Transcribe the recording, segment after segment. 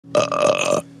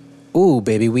Ooh,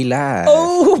 baby, we live.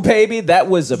 Oh, baby, that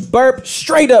was a burp.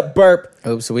 Straight up burp.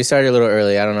 Oops, so we started a little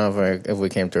early. I don't know if we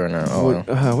came through or not. Oh, What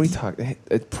are you talking?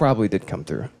 It probably did come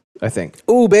through, I think.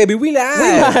 Ooh, baby, we live. We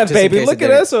live, Just in baby. case Look it at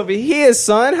didn't. us over here,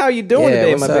 son. How you doing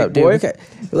today, what's my up, big boy?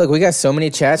 Dude? We got so many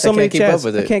chats. So I many can't keep chats. up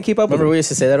with it. I can't keep up with Remember it. we used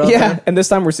to say that all the Yeah, time? and this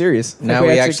time we're serious. Now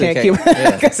we actually can't can't.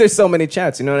 Yeah. because there's so many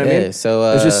chats. You know what I mean? Yeah,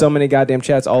 so, there's just so many goddamn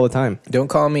chats all the time. Don't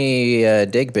call me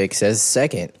Dick Bick says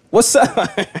second. What's up?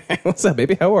 What's up,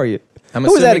 baby? How are you? I'm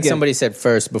Who was that assuming again? somebody said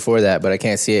first before that, but I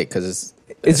can't see it because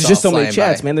It's all just so many flying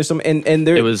chats, by. man. There's some, and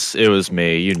there. It was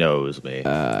me. You know it was me.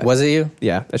 Was it you?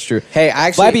 Yeah, that's true. Hey, I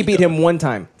actually Flabby beat him one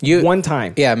time. One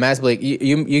time. Yeah, Matt Blake,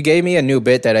 you gave me a new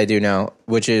bit that I do now,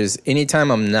 which is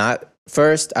anytime I'm not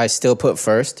first, I still put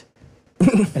first.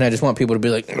 And I just want people to be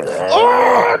like,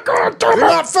 oh, God, you're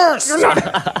not first. You're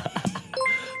not.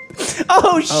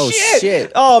 Oh,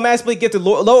 shit. Oh, Mass Bleak gifted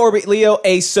Low Orbit Leo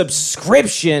a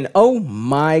subscription. Oh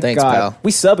my Thanks, God. pal.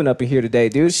 We subbing up in here today,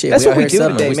 dude. Shit, That's we what out we here do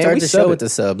subbing. today, We man. started the show sub with it. the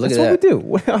sub. Look That's at what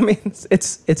we do. I mean,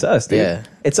 it's us, dude. Yeah.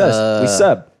 It's us. We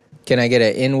sub. Can I get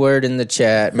an N-word in the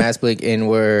chat? Mass Blake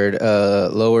N-word,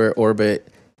 Lower Orbit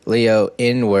Leo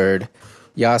N-word,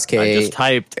 Yasuke. I just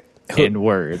typed in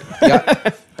word.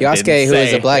 Yasuke, who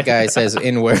is say. a black guy, says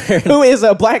N-word. Who is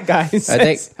a black guy?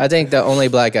 I think the only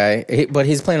black guy, but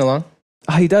he's playing along.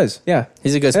 Oh, he does. Yeah.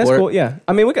 He's a good That's sport. cool. Yeah.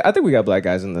 I mean, I think we got black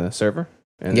guys in the server.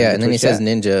 And then he Twitch says chat.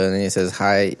 ninja, and then he says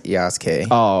hi Yasuke.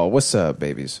 Oh, what's up,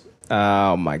 babies?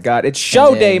 Oh my God, it's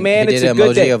show day, man. He It's did a an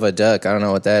good emoji day. of a duck. I don't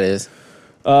know what that is.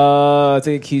 I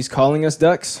think he's calling us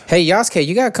ducks. Hey Yasuke,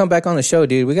 you gotta come back on the show,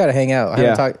 dude. We gotta hang out.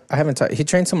 Yeah. I haven't talked. He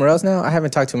trained somewhere else now. I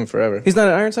haven't talked to him forever. He's not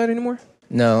at Ironside anymore.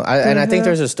 No, and I think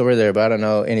there's a story there, but I don't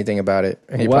know anything about it.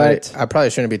 And What? I probably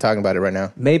shouldn't be talking about it right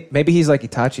now. Maybe he's like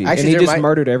Itachi, and he there just might-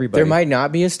 murdered everybody. There might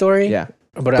not be a story. Yeah.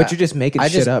 But you're just making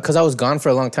shit up. because I was gone for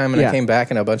a long time and Yeah. I came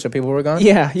back and a bunch of people were gone.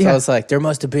 Yeah, So yeah. I was like, there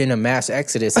must have been a mass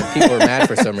exodus and people were mad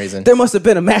for some reason. There must have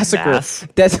been a massacre. Mass.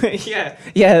 That's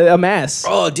yeah, a mass.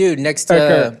 Oh, dude, next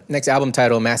album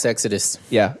title, Mass Exodus.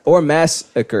 Yeah, or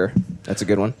massacre. That's a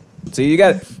good one. So you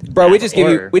got, bro. We just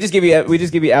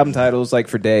give you album titles like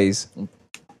for days.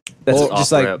 That's Or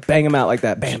just off like rip. bang them out like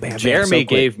that. Bam, bam, bam. Jeremy so quick.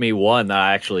 gave me one that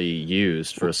I actually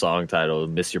used for a song title,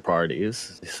 "Miss Your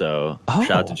Parties." So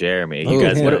shout out to Jeremy. Ooh, You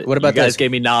guys, what about you guys this?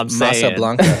 gave me Nom Masa saying.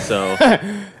 Blanca. So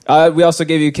We also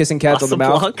gave you kissing cats on the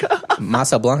mouth. Casablanca?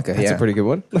 Masa Blanca, That's yeah. a pretty good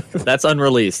one. That's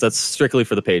unreleased. That's strictly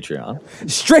for the Patreon.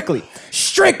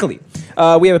 Strictly.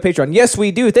 We have a Patreon. Yes,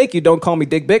 we do. Thank you. Don't call me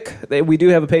Dick Bick. We do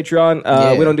have a Patreon.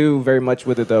 Yeah. We don't do very much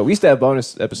with it though. We used to have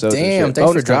bonus episodes. and Damn, shit. thanks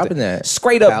Bonus for dropping content. that,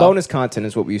 Straight up pal. bonus content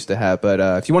is what we used to have. But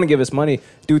if you want to give us money,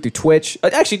 do it through Twitch.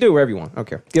 Actually, do it wherever you want.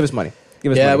 Okay, give us money.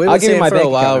 Give us Yeah, money. we've I'll been give you saying my for bank a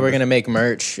while account we're number. gonna make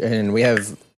merch, and we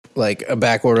have like a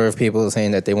back order of people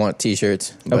saying that they want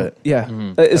T-shirts. But Yeah, I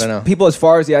don't know. people as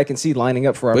far as the eye can see lining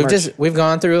up for our merch. we've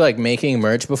gone through like making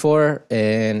merch before,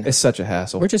 and It's such a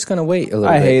hassle. we're just gonna wait a little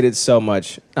I bit. hate it so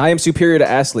much. I am superior to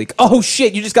Ass Leak. Oh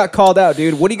shit! You just got called out,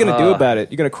 dude. What are you gonna do about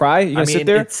it? You gonna cry? You gonna sit mean,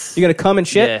 there? it's- You gonna come and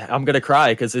shit? Yeah, I'm gonna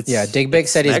cry because it's Yeah, Dick Big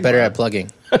said he's Smegma. better at plugging.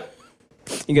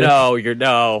 You gonna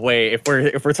No, wait.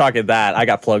 If we're talking that, I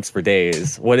got plugs for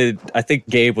days. I think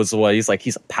Gabe was the one. He's like,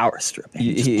 he's a power strip. Man.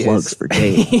 He just plugs is. for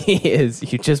days. He is.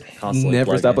 You just Constantly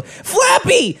never stop. plugging.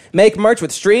 Flappy! Make merch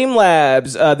with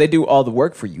Streamlabs. They do all the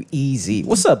work for you. Easy.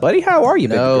 What's up, buddy? How are you,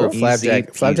 No, baby girl? Flapjack.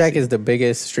 Easy Flapjack peasy. is the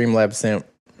biggest Streamlabs simp.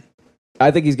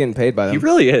 I think he's getting paid by them. He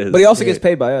really is. But he also gets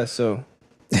paid by us, so.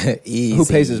 Easy. Who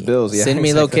pays his bills? Yeah, Send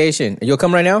me exactly. location. You'll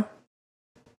come right now.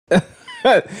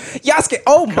 Yasuke!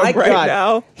 Oh my right god!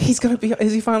 now. He's gonna be.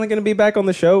 Is he finally gonna be back on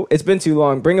the show? It's been too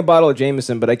long. Bring a bottle of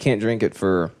Jameson, but I can't drink it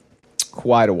for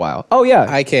quite a while. Oh yeah.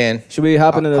 I can. Should we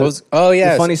hop into the?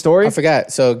 yeah, the funny story? I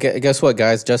forgot. So guess what,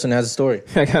 guys? Justin has a story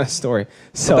I got a story.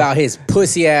 So about his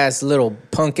pussy ass little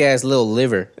punk ass little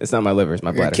liver, it's not my liver. It's my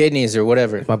or bladder. kidneys, or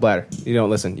whatever. My bladder. You don't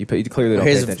listen. You clearly don't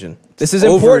pay His attention. This is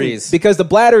ovaries. important because the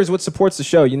bladder is what supports the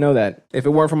show. You know that. If it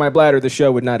weren't for my bladder, the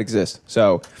show would not exist.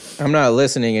 So I'm not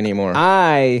listening anymore.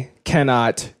 I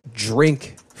cannot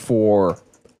drink for.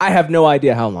 I have no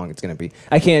idea how long it's going to be.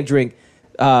 I can't drink.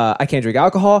 I can't drink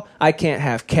alcohol. I can't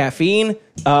have caffeine.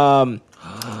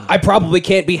 I probably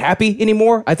can't be happy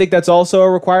anymore. I think that's also a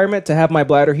requirement to have my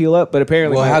bladder heal up. But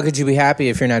apparently, Well, how could you be happy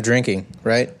if you're not drinking,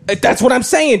 right? That's what I'm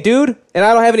saying, dude. And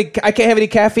I don't have any. I can't have any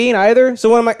caffeine either. So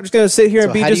what am I just going to sit here and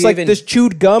So be how do just you like even- this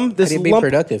chewed gum? This do you be lump?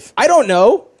 productive? I don't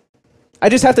know. I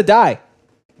just have to die.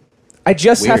 I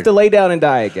just have Weird. to lay down and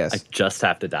die. I guess. I just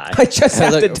have to die. I just Hey,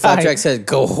 have to look, die. Flapjack said,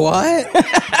 "Go what?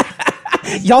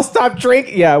 Y'all stop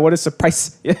drinking. Yeah. What a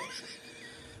surprise.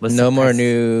 Listen, No more Chris,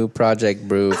 new project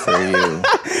brew for you."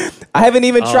 I haven't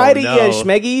even tried it no. yet,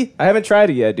 Schmeggy. I haven't tried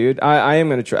it yet, dude. I am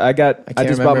gonna try. I can't just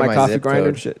bought remember my my coffee zip grinder code.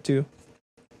 and shit too.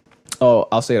 Oh,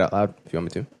 I'll say it out loud if you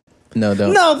want me to. No,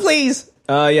 don't. No, please.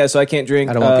 Yeah, so I can't drink.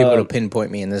 I don't want people to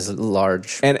pinpoint me in this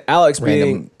large And Alex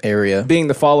random area. being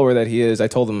the follower that he is, I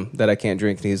told him that I can't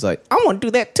drink, and he's like, "I want to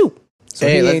do that too." So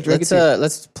Hey, he ain't drinking too.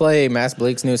 let's play Mass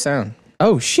Blake's new sound.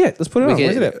 Oh shit! Let's put it on. We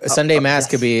Look at could, it. Sunday Mass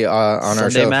could be on our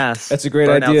Sunday show. Mass. That's a great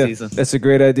Burnout idea. season. That's a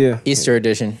great idea. Easter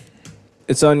edition.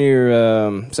 It's on your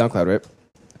SoundCloud, right?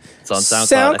 It's on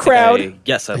SoundCloud. SoundCloud.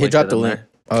 Yes, I He linked dropped it the in link. there.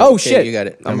 Oh, okay, shit! You got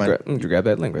it. I'm Never mind. gonna grab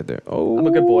that link right there. Oh, I'm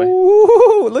a good boy.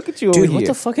 Look at you, Dude, over what here.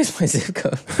 the fuck is my zip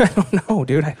code? I don't know,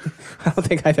 dude. I don't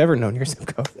think I've ever known your zip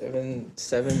code.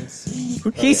 7.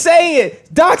 He's saying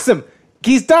it. Dox him.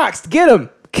 He's doxed. Get him.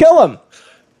 Kill him.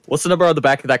 What's the number on the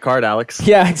back of that card, Alex?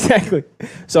 Yeah, exactly.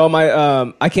 So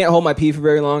my I can't hold my pee for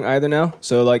very long either now.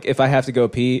 So like if I have to go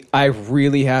pee, I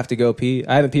really have to go pee.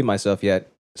 I haven't peed myself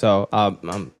yet. So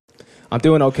I'm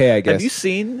doing okay, I guess.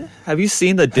 Have you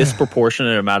seen the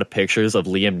disproportionate amount of pictures of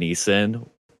Liam Neeson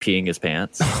peeing his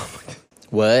pants?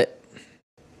 What?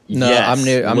 No, Yes. I'm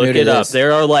new. I'm Look new to it up. this.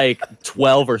 There are like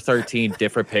 12 or 13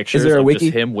 different pictures there a of wiki?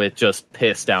 just him with just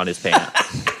piss down his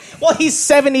pants. Well, he's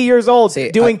 70 years old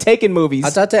See, doing Taken movies. I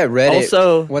thought that Reddit.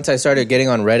 Also- once I started getting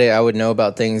on Reddit, I would know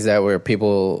about things that were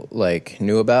people like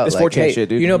knew about. It's like, 4chan hey, shit,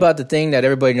 dude. You know about the thing that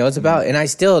everybody knows about, and I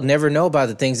still never know about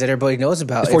the things that everybody knows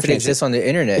about It's if it 4chan exists shit. on the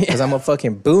internet. Because I'm a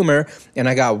fucking boomer, and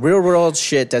I got real world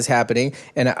shit that's happening,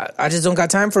 and I just don't got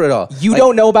time for it all. you Like,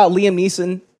 don't know about Liam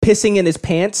Neeson pissing in his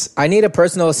pants? I need a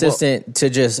personal assistant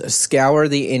to just scour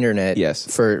the internet. Yes.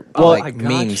 for I like got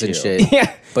memes and you. shit.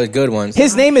 Yeah. but good ones.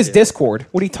 His name is Discord.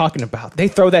 What are you talking about? They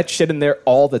throw that shit in there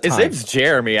all the His time. name's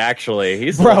Jeremy, actually.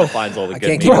 He's the Bro, one that finds all the good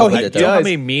can't memes. keep up with You it, know how though.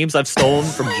 many memes I've stolen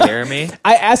from Jeremy?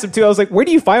 I asked him too. I was like, "Where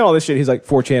do you find all this shit?" He's like,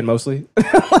 "4chan mostly." I'm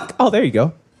like, "Oh, there you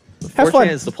go. Have 4chan fun."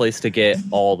 is the place to get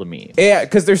all the memes. Yeah,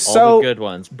 because there's All so the good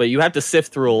ones. But you have to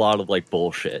sift through a lot of like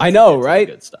bullshit. I know, to get to the right?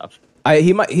 Good stuff.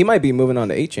 he might be moving on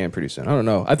to 8chan pretty soon. I don't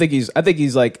know. I think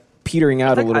he's like petering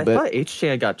out a little I bit. thought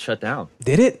HChan got shut down.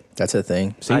 Did it? That's a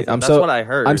thing. See, That's what I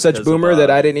heard I'm such because boomer of,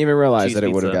 that I didn't even realize cheese that it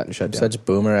would have pizza. gotten shut down. Such a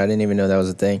boomer. I didn't even know that was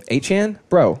a thing. 8chan,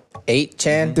 bro.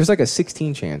 8chan. There's like a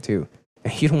 16chan too.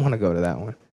 You don't want to go to that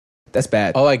one. That's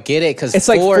bad. Oh, I get it because it's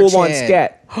like full on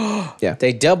scat. Yeah,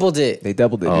 They doubled it. they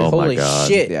doubled it. Oh, dude. my Holy God.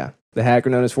 shit! Yeah, the hacker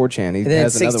known as 4chan. He And then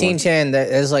has another 16 one. chan. That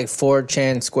is like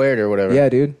 4chan squared or whatever. Yeah,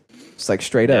 dude. It's like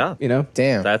straight up. Yeah. You know.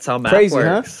 Damn. That's how math Crazy, huh?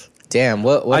 works. Damn.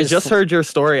 What I is just heard your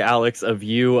story, Alex, of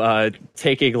you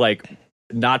taking like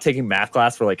not taking math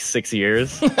class for like 6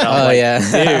 years. Oh yeah,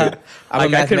 Dude, I'm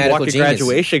a like I couldn't walk mathematical to genius.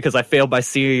 graduation because I failed my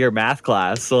senior year math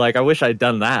class. So like I wish I'd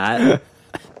done that.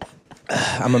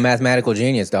 I'm a mathematical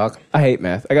genius, dog. I hate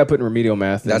math. I got put in remedial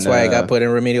math. That's and, why I got put in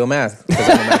remedial math because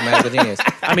I'm a mathematical genius.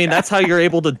 I mean, that's how you're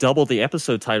able to double the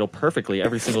episode title perfectly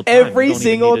every single time. Every You don't even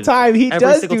single need to- time he every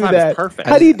does single do time is that. perfect.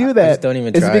 How do you do that? just don't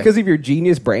even Is it try. because of your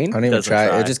genius brain? I don't even Doesn't try.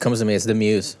 try. It just comes to me. It's the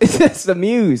muse. It's the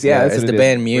muse. Yeah, that's it's what the it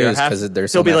band is. We are muse half- because they're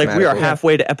so He'll be like, we are mathematical.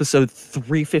 halfway to episode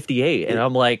 358, and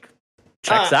I'm like,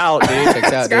 checks out, dude.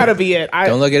 Checks out, It's got to dude. be it.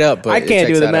 Don't look it up. But I it can't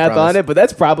do checks the out, I math promise. on it, but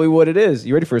that's probably what it is.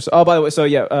 You ready for? Oh, by the way, so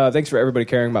yeah, thanks for everybody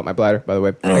caring about my bladder. By the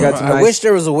way, I got some I nice. wish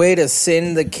there was a way to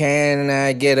send the can and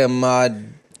I get a mod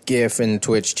GIF in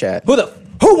Twitch chat.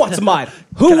 Who wants a mod?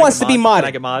 Who Can I wants get to be mod? modded? Can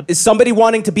I get mod? Is somebody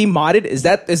wanting to be modded? Is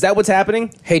that what's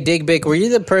happening? Hey, Digbick, were you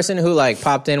the person who like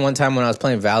popped in one time when I was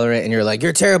playing Valorant and you're like,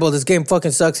 "You're terrible. This game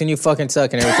fucking sucks, and you fucking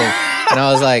suck, and everything." And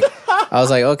I was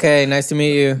like, "Okay, nice to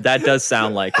meet you." That does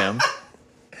sound like him.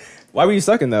 Why were you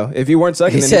sucking though? If you weren't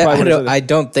sucking, He then said, you probably I would've don't, I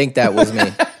don't think that was me,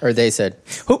 or they said,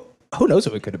 who knows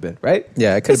who it could have been, right?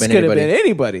 Yeah, it could have This been could have anybody. been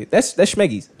anybody. That's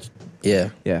Schmeggy's.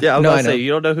 yeah, Yeah. Yeah, I was No, gonna I know. say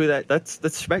you don't know who that's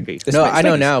Schmeggy. It's No, Schmeggy. I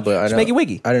know now, but I don't. Schmeggy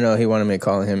Wiggy. I don't know. He wanted me to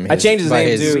call him. I changed his by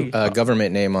name, his too.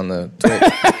 government name on the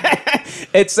Twitch.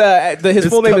 It's his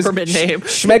full name is government name.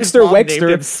 Schmegster His mom named him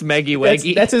Wegster. Smeggy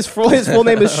Weggy. That's his full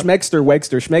name is Schmegster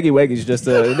Wegster. Schmeggy Weggy's just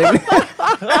a name.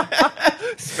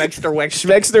 Smegster Wegster.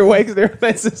 Schmegster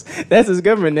Wegster. That's his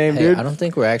government name, Hey, dude. I don't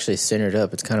think we're actually centered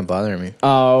up. It's kind of bothering me.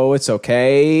 Oh, it's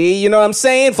okay. You know what I'm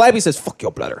saying? Flappy says, "Fuck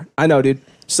your bladder." I know, dude.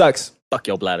 Sucks. Fuck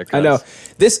your bladder. I know.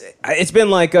 It's been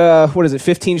like what is it?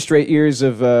 15 straight years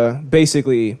of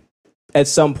basically at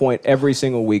some point every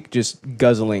single week just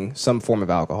guzzling some form of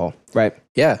alcohol, right?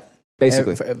 Yeah,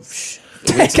 Basically. I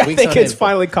think it's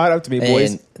finally caught up to me,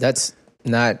 boys. And that's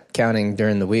not counting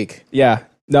during the week. Yeah.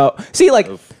 No. See, like,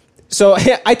 so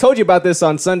I told you about this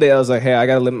on Sunday. I was like, hey, I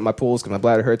got to limit my pools because my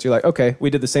bladder hurts. You're like, okay, we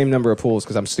did the same number of pools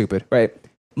because I'm stupid, right?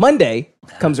 Monday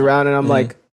comes around and I'm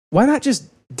like, why not just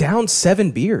down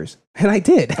 7 beers? And I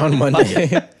did. On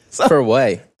Monday. For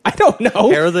what? I don't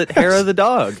know. Hair of the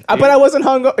dog. But I wasn't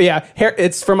hung. Yeah, hair.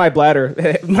 It's for my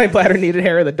bladder. My bladder needed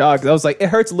hair of the dog. I was like, it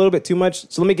hurts a little bit too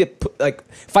much. So let me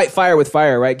fight fire with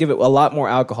fire. Right, give it a lot more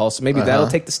alcohol. So maybe that'll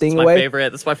take the sting away.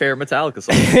 That's my favorite Metallica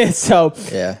song. So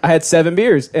Yeah. I had 7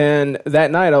 beers, and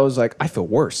that night I was like, I feel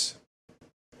worse.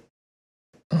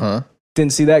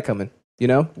 Didn't see that coming. You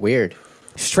know, Weird.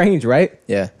 strange, right?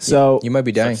 Yeah. So You might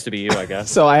be dying. Sucks to be you, I guess.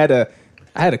 so I had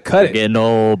to cut it. Getting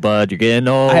old, bud. You're getting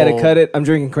old. I had to cut it. I'm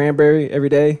drinking cranberry every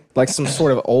day, like some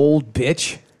sort of old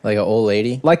bitch, Like an old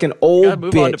lady. like an You old gotta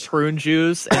move on to bitch. prune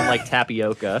juice and like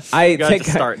tapioca. I you gotta think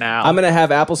just start now. I'm gonna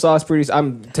have applesauce pretty.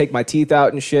 I'm take my teeth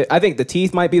out and shit. I think the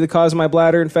teeth might be the cause of my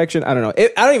bladder infection. I don't know.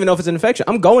 I don't even know if it's an infection.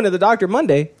 I'm going to the doctor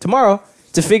tomorrow,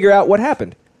 to figure out what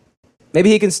happened. Maybe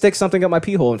he can stick something up my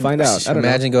pee hole and find out. I don't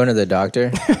Imagine going to the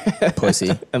doctor. Pussy.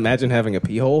 know. Imagine having a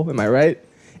pee hole. Am I right?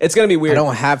 It's gonna be I weird.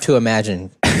 don't have to imagine.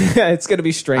 It's gonna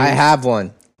be strange. I have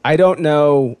one. I don't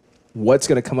know what's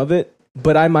gonna come of it,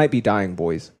 but I might be dying,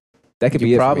 boys. That could be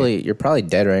it. You're probably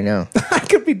dead right now. I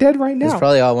could be dead right It's now.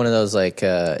 probably all one of those like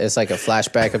it's like a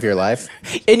flashback of your life.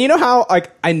 And you know how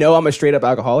I know I'm a straight up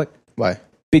alcoholic Why?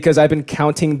 because I've been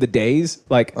counting the days.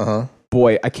 Like, Uh-huh.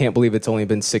 boy, I can't believe it's only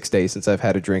been 6 days since I've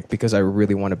had a drink because I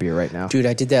really want a beer right now. Dude,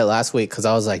 I did that last week because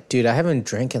I was like, dude, I haven't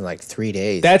drank in like 3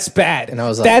 days. That's bad. And I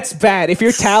was like- that's bad. If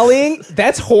you're tallying,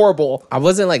 that's horrible. I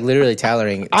wasn't like literally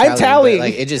tallying. I'm but, tallying.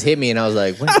 like it just hit me, and I was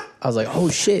like, what? I was like, oh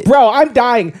shit, Bro, I'm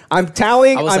dying. I'm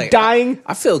tallying. I was I'm like, dying.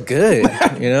 I feel good,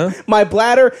 you know. My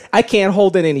bladder, I can't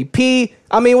hold in any pee.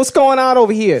 I mean, what's going on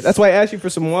over here? That's why I asked you for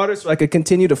some water so I could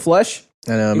continue to flush.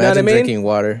 I know. know what Imagine I mean? drinking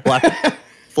water.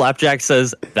 Flapjack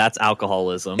says that's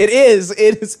alcoholism. It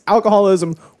is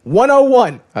alcoholism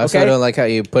 101. I also okay? don't like how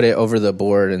you put it over the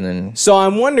board and then. So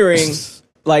I'm wondering,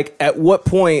 like, at what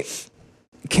point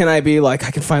can I be like,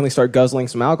 I can finally start guzzling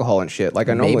some alcohol and shit, like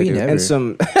I normally Maybe do, never. and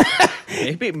some.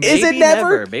 maybe Is it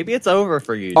never? Maybe it's over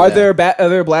for you. Are dude.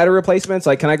 there bladder replacements?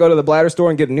 Like, can I go to the bladder store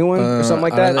and get a new one or something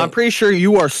like I don't that? think- I'm pretty sure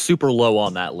you are super low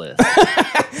on that list.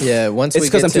 Yeah, once It's we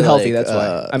 'cause get I'm too to, healthy, like, that's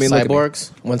why. I mean, look at me.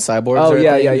 cyborgs. Once cyborgs. Oh, are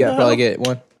yeah, a thing, yeah, you yeah. could probably get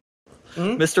one.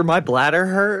 Mr. My bladder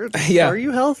hurts. Yeah. Are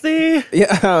you healthy?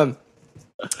 Yeah.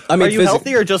 I mean, Are you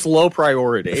healthy or just low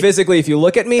priority? physically, if you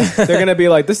look at me, they're gonna be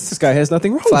like, "This guy has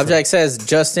nothing wrong." with him." Flapjack says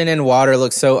Justin and water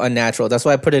looks so unnatural. That's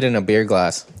why I put it in a beer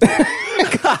glass.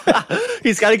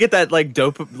 He's got to get that like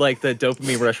the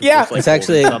dopamine rush. Yeah. like, It's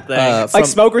actually something. from, Like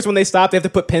smokers, when they stop, they have to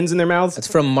put pins in their mouths. it's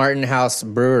from Martin House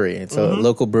Brewery. It's a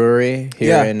local brewery here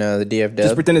Yeah. in the DF Just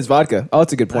Dub. pretend it's vodka. Oh,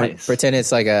 that's a good point. Nice. Pretend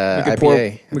it's like a We could IPA. pour,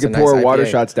 we It's could a pour nice water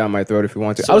IPA. shots down my throat if you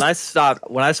want to. So when I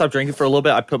stopped drinking for a little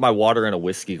bit, I put my water in a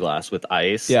whiskey glass with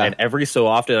ice. Yeah. And every so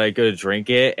often I go to drink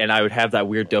it, and I would have that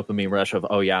weird dopamine rush of,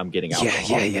 oh yeah, I'm getting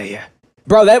alcohol. yeah.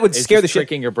 Bro, that would It's scare just the shit.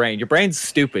 tricking your brain. Your brain's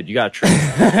stupid. You got to trick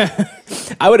it.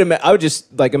 I would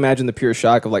just like imagine the pure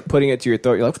shock of like putting it to your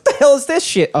throat. You're like, what the hell is this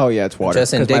shit? Oh yeah, it's water.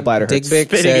 Justin, 'Cause my Dig, bladder hurts. Digbick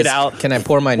Spitting says, it out. can I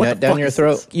pour my nut down fuck your is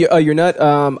throat? Your nut.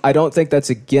 I don't think that's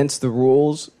against the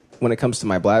rules when it comes to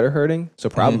my bladder hurting. So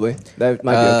probably that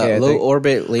might be okay. I Low think.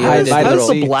 orbit Leo How did does the the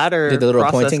little, bladder did the little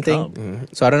process pointing come? thing.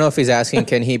 So I don't know if he's asking,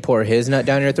 can he pour his nut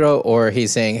down your throat, or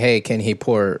he's saying, hey, can he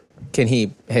do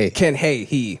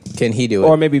it?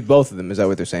 Or maybe both of them. Is that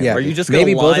what they're saying? Yeah. Are you just gonna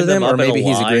Maybe both line of them, up or in a maybe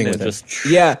he's line agreeing and with him. just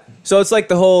Yeah. So it's like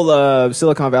the whole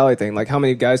Silicon Valley thing. Like, how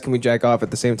many guys can we jack off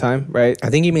at the same time? Right? I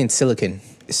think you mean silicon.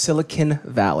 Silicon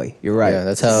Valley. You're right. Yeah,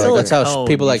 that's how Silicone,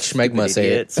 people like you stupid Schmegma say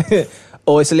it. idiots.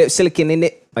 Oh, it's a little silicon in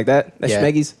it, like that. That's Yeah.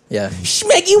 Schmeggies. Yeah.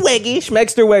 Schmeggy weggy,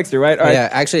 Schmegster Wegster. Right? All right. Yeah,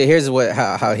 actually, here's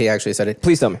how he actually said it.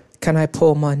 Please tell me. Can I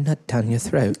pour my nut down your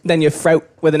throat? Down your throat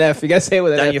with an F. You gotta say it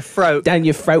with an Down F. your throat. Down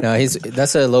your throat. No,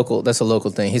 that's a local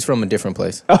thing. He's from a different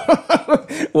place.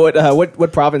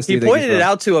 What province do He you think? pointed he's it from?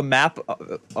 out to a map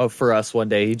for us one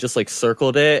day. He just like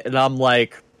circled it, and I'm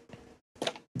like,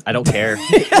 I don't care.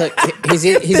 Look, he's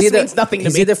either means nothing to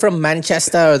he's me. either from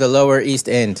Manchester or the Lower East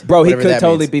End. Bro, he whatever could that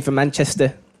totally means. be from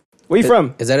Manchester. Where you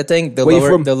from? Is that a thing? Where you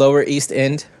from? The Lower East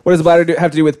End. What does the bladder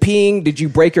have to do with peeing? Did you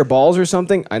break your balls or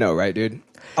something? I know, right, dude?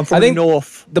 I'm from I think the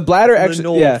north. The bladder From the actually,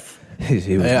 north.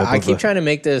 yeah. I keep trying to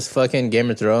make this fucking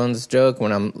Game of Thrones joke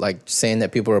when I'm like saying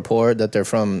that people are poor, that they're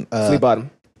from. Flea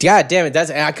bottom. God damn it!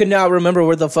 I could not remember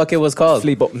what the fuck it was called.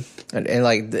 Flea bottom. And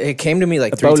like it came to me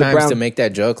like 3 bowl of times brown. to make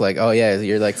that joke. Like, oh yeah,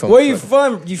 you're like from. Where you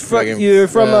from? You're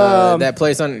from that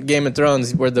place on Game of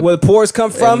Thrones where the where the pores come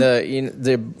from. and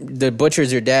the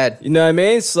butcher's your dad. You know what I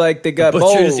mean? It's like they got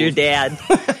Butcher's bowls. your dad.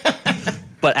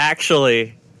 But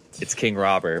actually, it's King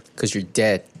Robert. Because you're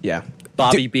dead. Yeah.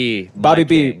 Bobby B. my Bobby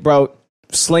B, king. bro,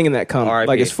 slinging that cum R.I.P.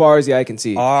 like as far as the eye can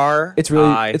see. It's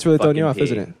really throwing you off, fucking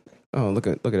isn't it? Oh, look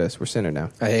at us. We're centered now.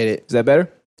 I hate it Is that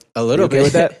better? a little You okay bit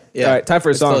with that? Yeah. All right, time for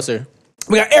a It's song. Closer.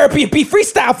 We got Airbnb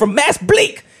freestyle from Mass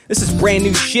Bleak. This is brand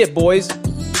new shit, boys.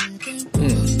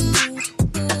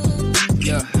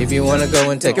 If you wanna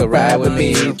go and take a ride with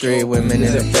me, 3 women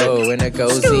in a bow and a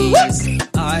cozies.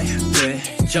 I've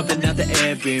been jumping out the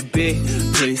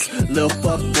Airbnb. Please, little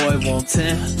fuck boy won't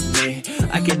tempt me.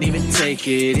 I can't even take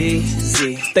it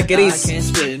easy. Take it easy. I can't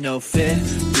split no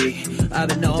 50. I've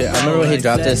been on Dude, I remember when he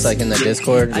dropped this like in the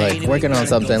Discord, like working on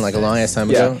something like a long ass time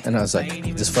ago, and I was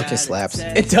like, this fucking slaps.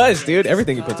 It does, dude.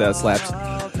 Everything he puts out slaps.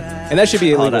 And that should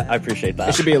be illegal. I appreciate that.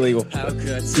 It should be illegal.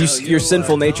 Your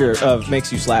sinful nature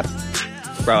makes you slap.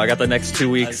 Bro, I got the next 2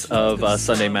 weeks of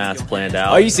Sunday Mass planned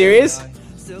out. Are you serious?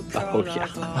 Oh, yeah.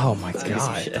 Oh my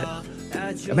god.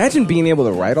 Shit. Imagine being able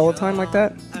to write all the time like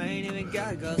that. You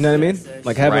know what I mean?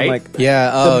 Like having Right? like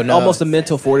Yeah, no. almost a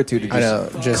mental fortitude to I know,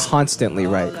 just, just- constantly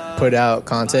write. Put out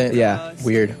content. Yeah.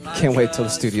 Weird. Can't wait till the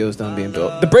studio's done being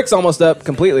built. The brick's almost up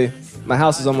completely. My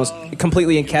house is almost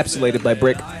completely encapsulated by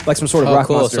brick, like some sort of Oh, rock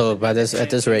cool. monster. So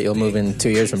at this rate, you'll move in 2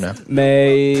 years from now.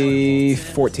 May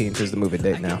 14th is the moving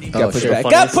date now. Got pushed shit. back.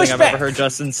 Got Funniest pushed thing I've back. ever heard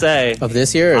Justin say. Of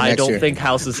this year or I next don't year? think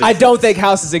houses. I don't think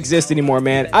houses exist anymore,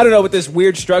 man. I don't know what this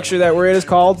weird structure that we're in is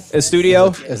called. A studio,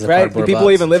 It's a right? Do cardboard people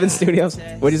box. even live in studios?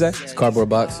 What'd you say? Cardboard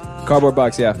box. Cardboard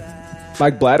box, yeah. My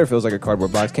bladder feels like a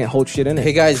cardboard box. Can't hold shit in it.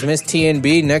 Hey guys, Miss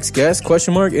TNB, next guest,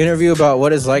 question mark, interview about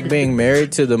what it's like being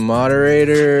married to the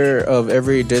moderator of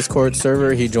every Discord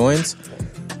server he joins.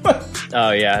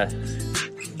 Oh, yeah.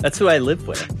 That's who I live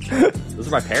with. Those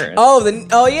are my parents.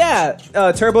 Oh yeah.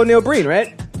 Turbo Neil Breen,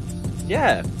 right?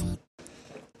 Yeah.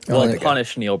 Well, my God.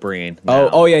 punish Neil Breen.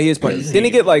 Oh yeah, he is punished. Didn't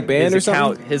he get like banned or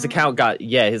something? His account got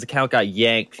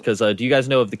yanked because do you guys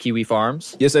know of the Kiwi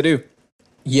Farms? Yes, I do.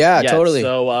 Yeah, totally.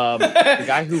 So the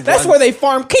guy who That's runs, where they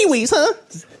farm kiwis, huh?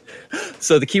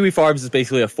 So the Kiwi Farms is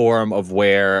basically a forum of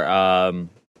where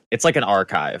it's like an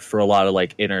archive for a lot of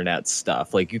like internet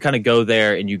stuff. Like you kind of go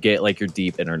there and you get like your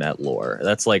deep internet lore.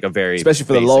 That's like a very Especially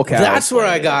for the basic- lolcows. That's where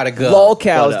I gotta go. Lol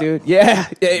cows, But, dude. Yeah.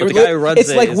 the guy who runs it's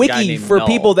it like is a guy wiki named for Null.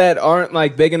 people that aren't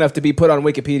like big enough to be put on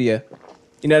Wikipedia.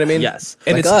 You know what I mean? Yes,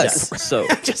 And Like it's us. yeah. So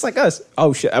just like us.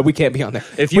 Oh shit, we can't be on there.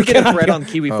 if you We get a cannot thread be on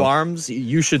Kiwi Farms,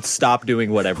 you should stop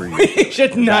doing whatever you do. We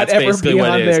should not That's ever basically be what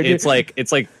on it is. there,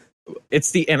 dude.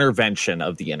 It's the intervention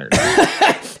of the internet.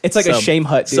 It's like a shame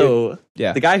hut, dude. So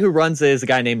Yeah. the guy who runs it is a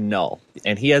guy named Null,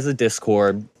 and he has a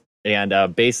Discord,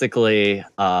 and basically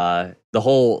the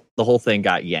whole thing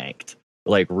got yanked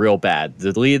like real bad.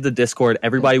 They deleted the Discord.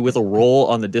 Everybody with a role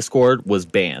on the Discord was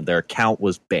banned. Their account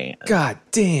was banned. God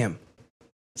damn.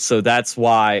 So that's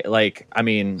why, like, I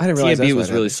mean, I didn't realize that's TNB what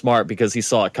was really happened. smart because he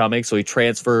saw it coming. So he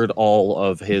transferred all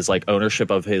of his like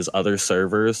ownership of his other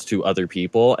servers to other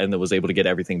people, and then was able to get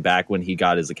everything back when he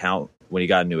got his account, when he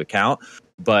got a new account.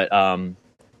 But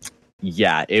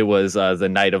yeah, it was the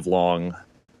night of long,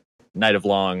 I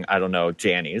don't know,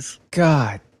 Jannies.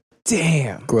 God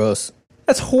damn. Gross.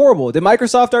 That's horrible. Did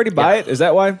Microsoft already buy it? Is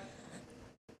that why?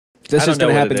 This I don't is going know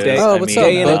to what happen it day. is. Oh, I what's mean,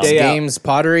 day in up, and Books, day out. Games,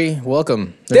 Pottery?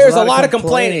 Welcome. There's a lot of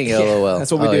complaining. LOL.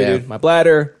 That's what we Oh, do, yeah. dude. My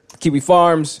bladder, Kiwi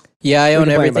Farms. Yeah, I own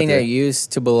complain everything about that that.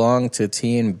 used to belong to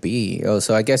TNB. Oh,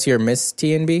 so I guess you're Miss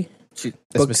TNB?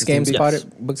 Books, Mrs. Games, TNB. Potter? Yes.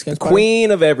 Books, Games, Potter?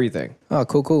 Queen of everything. Oh,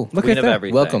 cool. Look Queen at of that.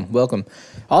 everything. Welcome.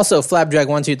 Also,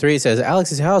 Flapjack123 says,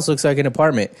 Alex's house looks like an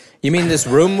apartment. You mean this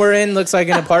room we're in looks like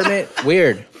an apartment?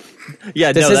 Weird.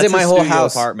 Yeah, This no, isn't that's my his whole studio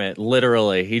house. apartment.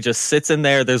 Literally, he just sits in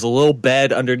there. There's a little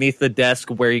bed underneath the desk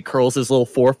where he curls his little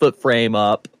 4-foot frame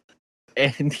up,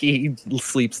 and he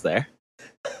sleeps there.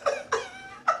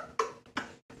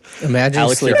 Imagine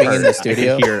Alex, you're sleeping in the hurt.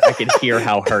 studio. I can hear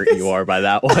how hurt you are by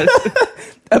that one.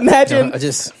 Imagine, No, I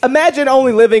just- imagine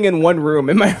only living in one room.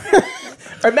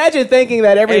 Or imagine thinking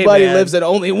that everybody man. lives in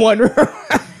only one room.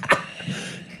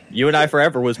 You and I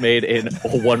Forever was made in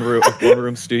a one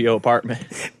room studio apartment.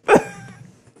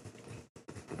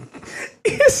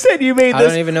 You said you made I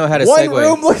this. don't even know how to one segue.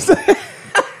 room looks like.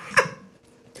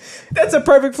 That's a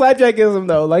perfect flapjackism,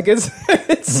 though. Like it's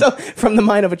so from the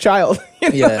mind of a child. You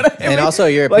know Yeah, what I mean? and also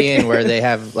European Like- where they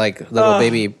have like little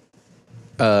baby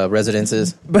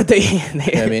residences. But they, You know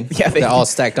what I mean? yeah, They're all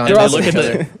stacked on they're top also- of each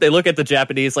other. They look at the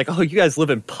Japanese like, oh, you guys live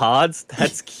in pods?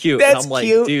 That's cute. That's and I'm like,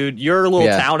 cute. dude, your little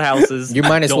Yeah. townhouses You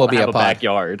might as don't well be have a a pod.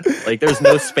 backyard. Like, there's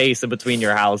no space in between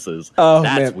your houses. Oh,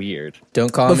 That's man. weird.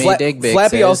 Don't call But me Fla- Dick Big.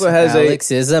 Flappy says, also has Alex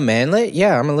is a manlet.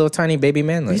 Yeah, I'm a little tiny baby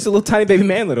manlet. He's a little tiny baby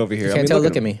manlet over here. You can't tell.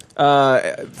 Look at him. me.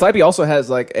 Flappy also has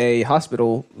like a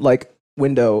hospital like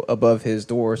window above his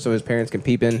door, so his parents can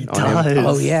peep in on him.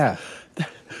 Oh yeah. He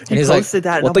And he's like, posted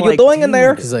that. and "What I'm are you like, doing in dude,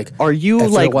 there?" he's like, Are you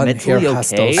like everyone mentally here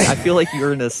has okay? those. I feel like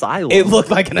you're in an asylum. It looked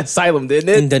like an asylum, didn't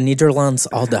in it? the Netherlands,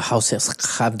 all the houses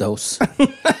have those.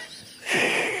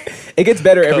 It gets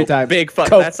better every Cope. time. Big fuck.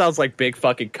 Cope. That sounds like big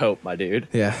fucking cope, my dude.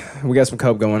 Yeah, we got some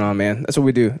cope going on, man. That's what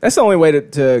we do. That's the only way to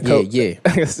cope. Yeah.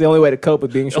 That's the only way to cope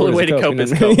with being short. only way to cope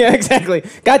is cope. Yeah, exactly.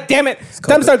 God damn it.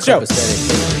 Time to start the show.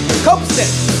 Cope set.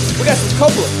 We got some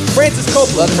Coppola. Francis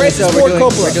Coppola. Francis Ford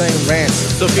Coppola. We're doing rants.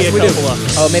 Sophia we do. Coppola.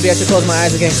 Oh, maybe I should close my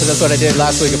eyes again because that's what I did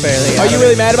last week. Apparently. Are you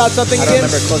really mad about something I don't again?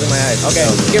 remember closing my eyes. Okay,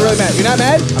 So- get really mad. You're not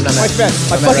mad? I'm not Why mad. you mad?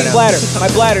 My I'm mad fucking right now. bladder. My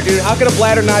bladder, dude. How can a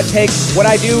bladder not take what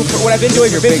I do, for what I've been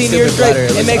doing for Your big, 15 years stupid straight? bladder.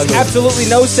 It It looks makes ugly. absolutely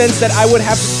no sense that I would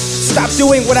have to stop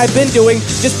doing what I've been doing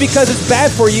just because it's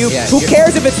bad for you. Yeah, Who your-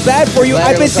 cares if it's bad for you?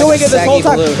 bladder I've been looks like doing a it this whole saggy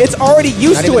time. balloon. It's already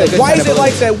used Not to even a it. good Why kind is of it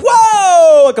like that? balloon.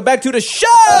 Whoa! Welcome back to the show.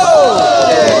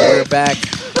 We're back.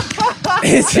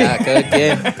 Back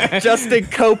again. Justin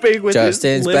coping with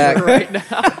Justin's his liver back. right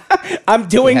now. I'm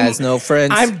doing. He has no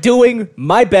friends. I'm doing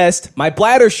my best. My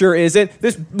bladder sure isn't.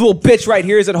 This little bitch right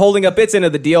here isn't holding up its end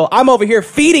of the deal. I'm over here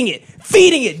feeding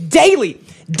it daily,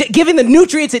 giving the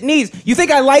nutrients it needs. You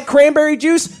think I like cranberry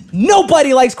juice?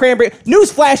 Nobody likes cranberry.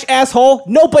 Newsflash, asshole.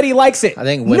 Nobody likes it. I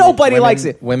think nobody likes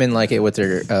it. Women like it with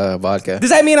their vodka. Does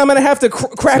that mean I'm gonna have to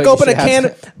crack So you open a should have can, to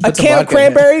a put some can of vodka in it.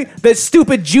 cranberry, that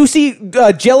stupid juicy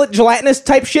gelatinous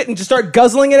type shit, and just start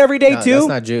guzzling it every day No, too? that's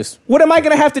not juice. What am I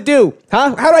gonna have to do?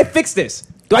 Huh? How do I fix this?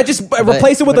 Do I just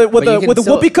replace it with But a with you a can with a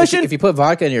still- whoopee cushion? If you put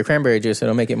vodka in your cranberry juice,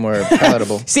 it'll make it more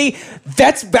palatable. See,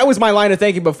 that was my line of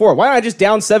thinking before. Why don't I just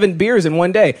down 7 beers in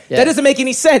one day? Yeah. That doesn't make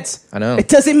any sense. I know. It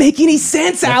doesn't make any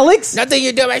sense, Alex. Nothing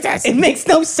you do makes sense. It makes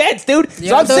no sense, dude. So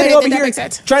don't I'm do sitting anything over that here makes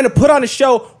sense. trying to put on a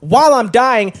show while I'm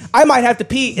dying. I might have to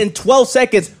pee in 12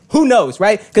 seconds. Who knows,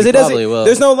 right? Because it doesn't. probably will.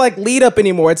 There's no like lead up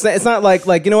anymore. It's not like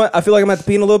you know what? I feel like I'm gonna have to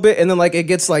pee in a little bit, and then like it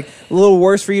gets like a little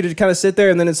worse for you to kind of sit there,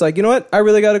 and then it's like you know what? I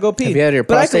really got to go pee. Have you had your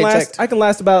but prostate checked? I can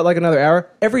last about like another hour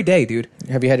every day, dude.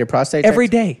 Have you had your prostate Every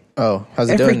checked? day. Oh, how's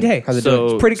it Every doing? day. How's it doing?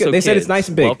 So, pretty good. They said it's kids, nice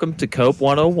and big. Welcome to Cope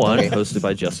 101, Okay. hosted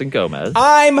by Justin Gomez.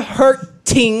 I'm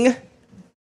hurting.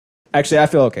 Actually, I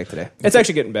feel okay today. It's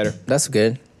actually getting better. That's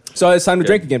good. So it's time to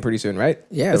drink again pretty soon, right?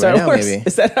 Yeah, That's right how it now, works. maybe.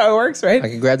 Is that how it works, right? I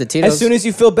can grab the Tito's. As soon as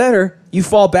you feel better, you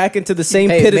fall back into the same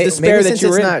pit of despair maybe that since you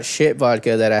were it's in. not shit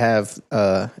vodka that I have,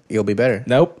 you'll be better.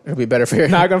 Nope. It'll be better for your.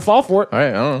 Not gonna fall for it. All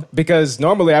right, I don't know. Because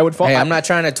normally I would fall. Hey, I'm not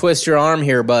trying to twist your arm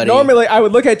here, buddy. Normally I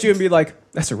would look at you and be like,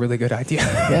 "That's a really good idea."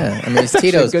 Yeah, I mean it's That's actually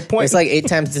a Tito's. good point. It's like 8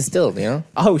 times distilled. You know.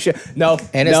 Oh shit! No,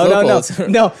 And it's no, local. no, It's- no,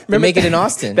 no. they Remember make it in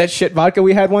Austin. That shit vodka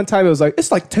we had one time. It was like it's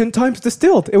like 10 times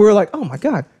distilled, and we were like, "Oh my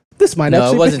god, this might No, actually."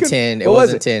 it be wasn't good." 10. It What was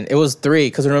wasn't 10. It was 3.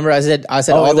 Because remember, I said Oh,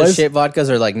 all it the was? shit vodkas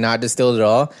are like not distilled at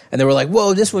all, and they were like,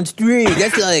 "Whoa, this one's 3.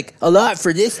 That's like a lot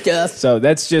for this stuff." So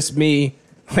that's just me,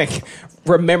 like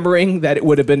remembering that it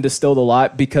would have been distilled a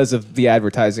lot because of the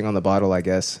advertising on the bottle. I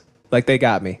guess like they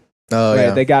got me. Oh Right,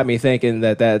 yeah. they got me thinking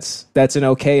that that's an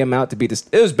okay amount to be.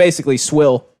 It was basically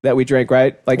swill that we drank,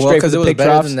 right? Like well, straight because from it the was pig better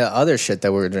troughs. than the other shit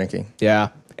that we were drinking, Yeah,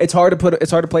 it's hard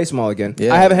to place them all again.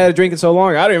 Yeah. I haven't had a drink in so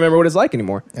long. I don't remember what it's like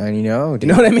anymore. and you know, You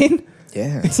know what I mean?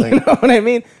 yeah, it's You like know what I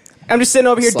mean? I'm just sitting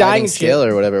over here dying sliding and scale shit.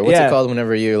 or whatever. What's Yeah. it called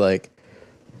whenever you like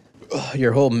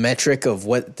your whole metric of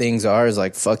what things are is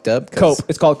like fucked up? 'Cause- Cope.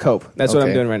 It's called cope. That's what I'm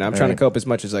Okay. doing right now. I'm All trying to right. cope as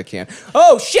much as I can.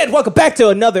 Oh shit! Welcome back to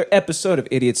another episode of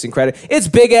Idiots in Credit. It's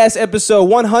big ass episode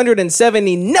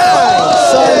 179. Son.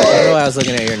 I don't know why I was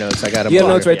looking at your notes. I got them. You have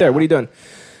notes right there. What are you doing?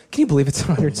 Can you believe it's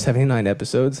 179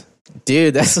 episodes?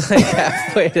 Dude, that's like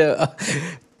halfway to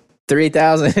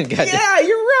 3,000. Goddamn. Yeah,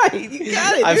 you're right. You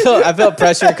got it. I felt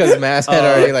pressure because Mass had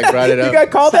already like brought it You up.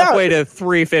 got called out. Halfway to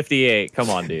 358. Come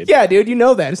on, dude. Yeah, dude, you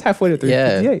know that. It's halfway to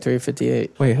Yeah, 358.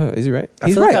 358. Wait, huh, is he right? I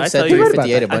He's feel right. like I've said I tell you-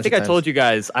 358 a bunch I think of I times. told you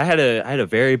guys I had a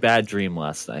very bad dream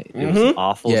last night. It was an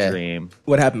awful Yeah. dream.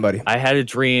 What happened, buddy? I had a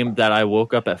dream that I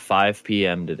woke up at 5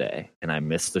 p.m. today and I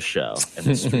missed the show and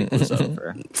the stream was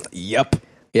over. Yep.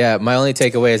 Yeah, my only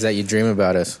takeaway is that you dream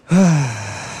about us,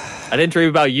 I didn't dream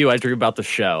about you. I dreamed about the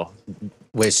show.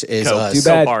 which is Go, us. Too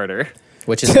so bad. harder.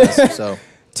 Which is us. So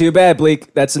Too bad,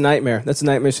 Bleak. That's a nightmare. That's a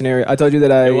nightmare scenario. I told you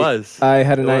that I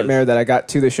had a It nightmare was. that I got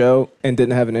to the show and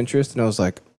didn't have an interest, and I was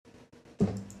like,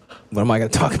 "What am I going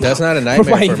to talk about?" that's not a What am I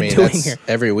nightmare for even me. doing That's here?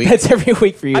 every week. That's every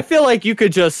week for you. I feel like you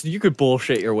could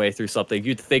bullshit your way through something.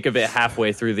 You'd think of it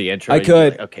halfway through the intro. I and you'd be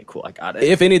could. like, okay, cool, I got it.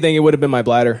 If anything, it would have been my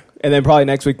bladder, and then probably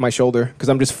next week my shoulder, because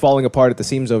I'm just falling apart at the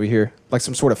seams over here, like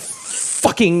some sort of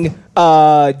fucking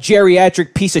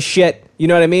geriatric piece of shit. You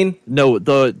know what I mean? No,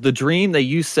 the dream that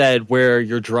you said where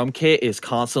your drum kit is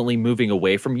constantly moving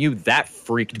away from you, that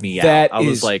freaked me That out. I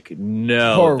was is like,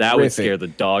 no, that would horrific. scare the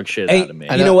dog shit Hey, out of me.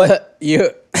 I You know what?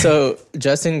 So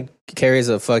Justin carries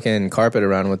a fucking carpet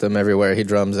around with him everywhere he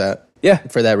drums at. Yeah,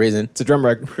 For that reason. it's a drum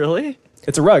rug. Really?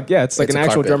 It's a rug. Yeah, it's like It's an a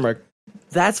actual carpet. drum rug.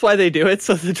 That's why they do it,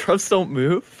 so the drums don't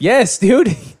move. Yes, dude,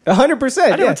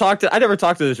 100%. I never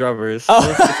talked to the drummers.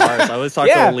 I always talked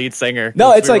Yeah. to the lead singer.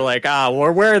 No, it's we were like-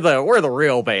 we're the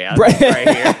real band Right. right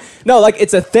here. No, like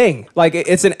it's a thing. Like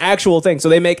it's an actual thing. So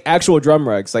they make actual drum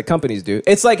rugs, like companies do.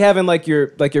 It's like having like your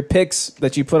picks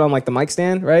that you put on like the mic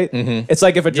stand, right? Mm-hmm. It's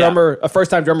like if a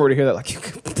first time drummer were to hear that, like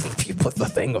you put the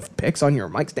thing of picks on your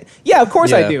mic stand. Yeah, of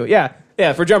course I Yeah. do.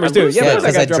 Yeah, for drummers too. lose Yeah, it. of course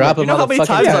Because I got drop drum them You know how many motherfucking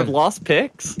times time. I've lost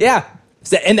picks? Yeah.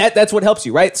 So- and that's what helps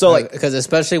you, right? So like Because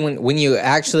especially when you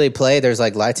actually play, there's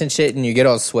like lights and shit, and you get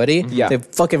all sweaty. Yeah. They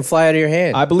fucking fly out of your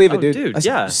hand. I believe it, Oh, dude. dude, I-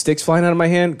 yeah. Sticks flying out of my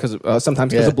hand because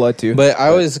sometimes because of blood too. But I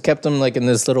always kept them like in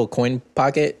this little coin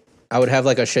pocket. I would have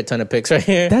like a shit ton of picks right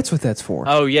here. that's what that's for.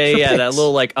 Oh yeah, For yeah, that picks.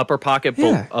 little like upper pocket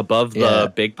Yeah. above Yeah. the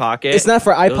big pocket. It's not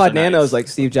for Those iPod are Nanos nice. like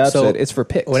Steve Jobs So, said. It's for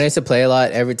picks. When I used to play a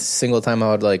lot, every single time I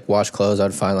would like wash clothes,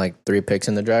 I'd find like 3 picks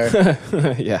in the dryer.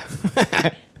 yeah.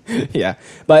 Yeah.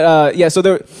 But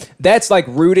that's like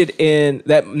rooted in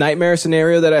that nightmare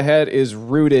scenario that I had is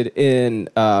rooted in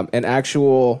an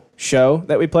actual show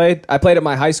that we played. I played at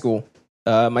my high school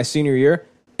my senior year.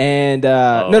 And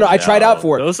I tried out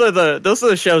for it. Those are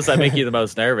the shows that make you the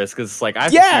most nervous because it's like I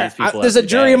there's a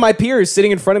jury of my peers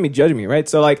sitting in front of me judging me, right?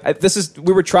 So like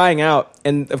we were trying out,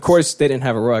 and of course they didn't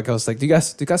have a rug. I was like, "Do you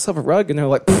guys have a rug?" And they're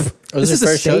like, Was "This it is a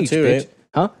first show stage, too, bitch." right?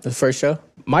 Huh? The first show?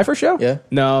 My first show? Yeah.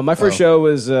 No, my first show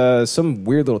was some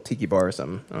weird little tiki bar or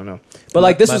something. I don't know. But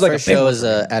like this My was like first a big show one. was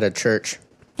at a church.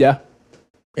 Yeah.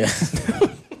 Yeah.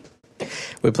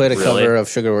 We played a Really? cover of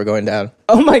Sugar We're Going Down.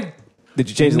 Oh my! Did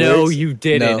you change the No, lyrics? you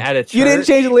didn't. No. At a church. You didn't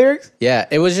change the lyrics? Yeah,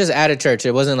 it was just at a church.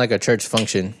 It wasn't like a church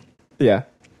function. Yeah.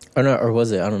 Or no, or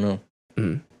was it? I don't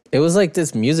know. It was like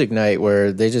this music night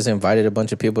where they just invited a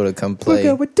bunch of people to come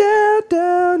play. We're down,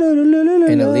 down,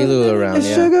 In a Lilu around, and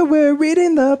yeah. Sugar, we're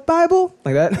reading the Bible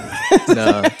like that.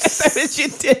 No, That's what you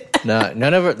did. no,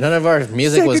 none of our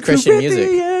music was Christian music.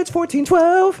 It's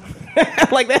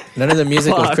 14:12. Like that, None of the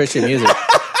music was Fuck. Christian music.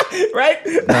 right?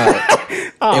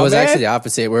 No, it was man. actually the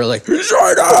opposite. We were like, dude,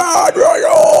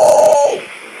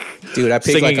 I picked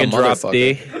Singing like a and drop motherfucker.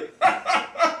 D.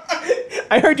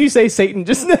 I heard you say Satan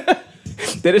just now.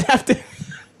 Did it have to?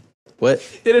 What?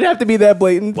 Did it have to be that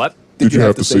blatant? What? Did you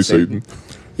have to say Satan?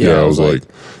 Yeah. Yeah, I was like,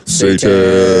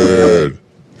 Satan,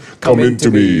 come into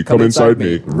me, come inside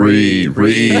me, read,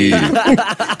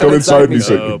 come inside me,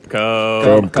 Satan.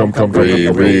 Come,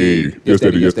 read. Yes,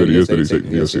 daddy,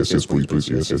 Satan. Yes, please,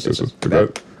 yes. Like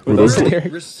that. Were those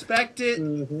Respect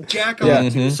it, jack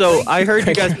off. Yeah. So I heard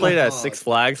you guys played at Six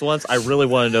Flags once. I really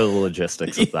want to know the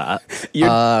logistics of that. Your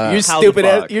how the stupid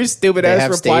ass. fuck? Your stupid They ass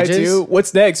have reply stages? to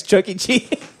what's next? Chuck E. Cheese.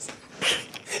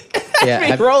 Yeah. Me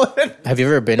Have, rolling. have you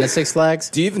ever been to Six Flags?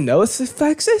 Do you even know what Six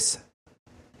Flags is?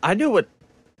 I know what.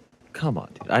 Come on,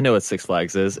 dude. I know what Six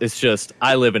Flags is. It's just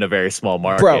I live in a very small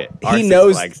market. Bro, Our he Six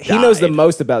knows. Flags He knows the died.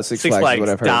 most about Six Six Flags. Flags Is what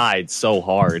I've heard. died so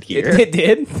hard here. It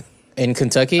did. In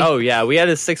Kentucky? Oh yeah, we had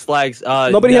a Six Flags.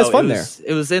 Nobody has fun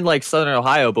It was in like Southern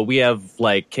Ohio, but we have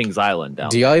like Kings Island down.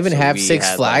 Do y'all even there. So have we Six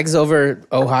had, Flags over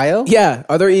Ohio? Yeah.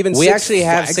 Are there even? We Six actually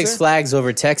have Flags Six there? Flags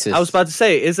over Texas. I was about to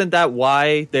say, isn't that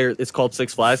why it's called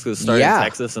Six Flags? Because it started Yeah. in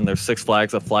Texas, and there's Six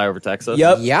Flags that fly over Texas.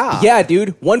 Yep. Yeah. Yeah,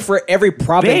 dude. One for every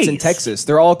province in Base. Texas.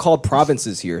 They're all called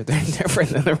provinces here. They're different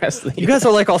than the rest of the You guys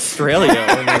are like Australia,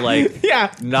 only like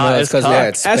Yeah. not No, as it's 'cause we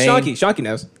had cocked. Ask Spain. Shonky. Shonky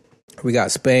knows. We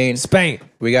got Spain. Spain.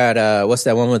 We got what's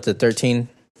that one with the 13?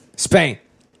 Spain.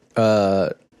 Oh,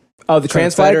 the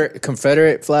trans flag?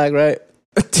 Confederate flag, right?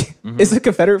 Is it a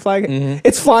Confederate flag?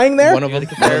 It's flying there? One of You had them.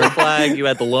 the Confederate flag. You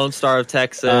had the Lone Star of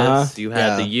Texas. Uh-huh. You had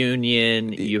Yeah. the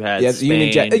Union. You had Yeah, the Spain,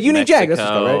 Union Jack. Union Jack, that's what's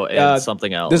Mexico, called, right? and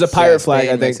something else. There's a pirate Yeah, flag, Spain,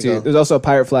 I think, Mexico. too. There's also a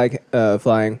pirate flag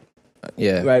flying,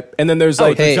 Yeah. right? And then there's Oh,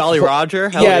 like... the Hey, Jolly ho- Roger.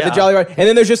 Hell yeah, the Jolly Roger. And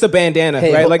then there's just a bandana,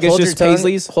 Hey, right? Like it's hold just your tongue-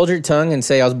 Paisley's. Hold your tongue and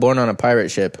say I was born on a pirate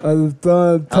ship. Oh,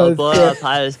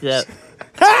 pirate ship.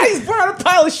 Ah, he's born on a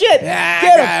pile of shit. Yeah,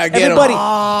 Get him. gotta get him. Everybody,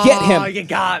 get Oh, him. you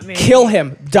got me. Kill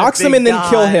him. Dox him big and then guy.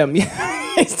 kill him.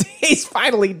 He's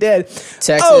finally dead.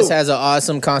 Texas Oh. has an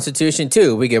awesome constitution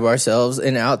too. We give ourselves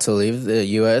an out to leave the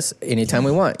U.S. anytime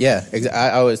we want. Yeah,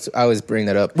 I always bring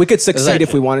that up. We could It's succeed like-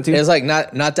 if we wanted to. It's like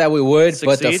not that we would,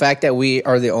 but the Succeed? fact that we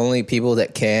are the only people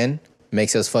that can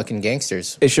makes us fucking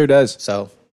gangsters. It sure does. So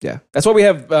Yeah. That's why we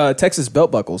have Texas belt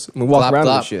buckles. We walk Flop, around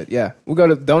flop. with shit. Yeah. We go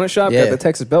to the donut shop, Yeah. got the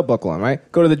Texas belt buckle on, right?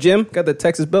 Go to the gym, got the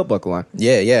Texas belt buckle on.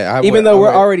 yeah. Even though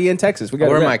we're already in Texas, we I got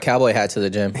wear to my cowboy hat to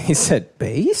the gym. He said,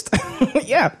 based?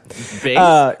 Yeah. Based?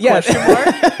 Yeah. Question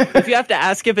mark? If you have to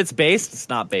ask if it's based, it's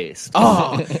not based.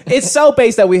 Oh, it's so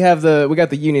based that we got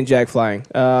the Union Jack flying.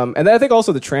 And then I think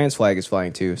also the trans flag is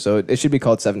flying too. So it should be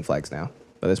called Seven Flags now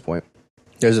by this point.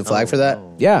 There's a flag for that.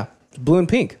 Yeah. It's blue and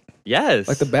pink. Yes.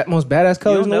 Like the most badass You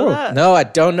colors don't in the know world. that? No, I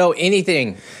don't know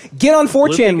anything. Get on Blue,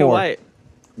 4chan pink, and more. white.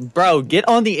 Bro, get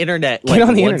on the internet Get like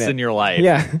on the once internet. in your life.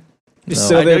 Yeah. Just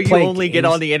No. sit I know there you playing only get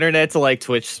games. on the internet to like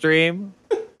Twitch stream,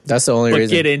 That's the only but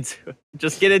reason. get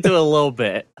into it a little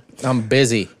bit. I'm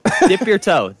busy. Dip your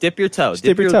toe. Dip your toe.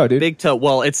 dip your toe, dude. Big toe.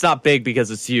 Well, it's not big because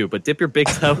it's you, but dip your big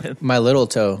toe in. My little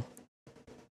toe.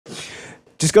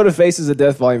 Just go to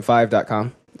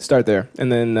facesofdeathvolume5.com. Start there,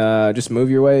 and then just move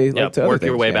your way. Yep, to other work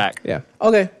your things. way Yeah. back. Yeah.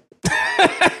 Okay.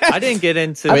 I didn't get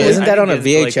into. I mean, isn't that didn't on a get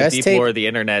into, like, the VHS deep tape? lore of the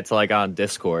internet till I got on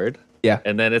Discord, Yeah.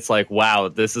 and then it's like, wow,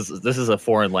 this is a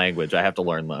foreign language. I have to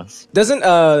learn this. Doesn't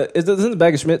the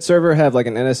Bag of Schmidt server have like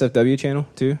an NSFW channel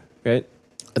too? Right.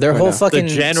 Their Or whole no? fucking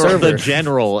The server.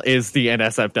 general is the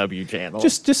NSFW channel.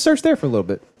 Just search there for a little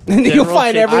bit, and you'll General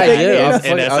find shit everything. I do. is I'm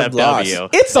fucking- I'm lost. NSFW.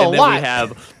 It's a And then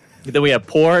lot. Then we have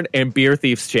porn and Beer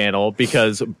Thief's channel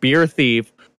because Beer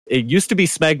Thief. It used to be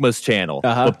Smegma's channel,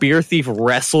 Uh-huh. but Beer Thief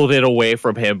wrestled it away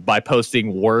from him by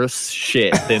posting worse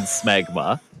shit than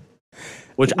Smegma.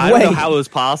 Which I don't know Wait. how it was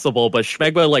possible, but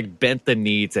Smegma like bent the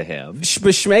knee to him. But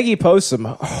Schmeggy posts some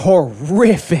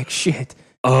horrific shit.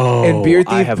 Oh, And Beer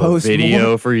I Thief have a posts video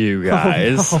more. for you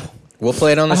guys. We'll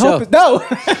play it on the I show. hope no.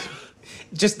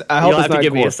 Just I hope You'll it's have to not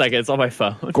give me gore. a second. It's on my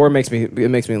phone. Gore makes me like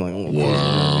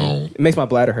it makes my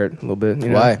bladder hurt a little bit. You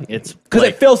know? Why? It's Because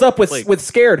like, it fills up with like-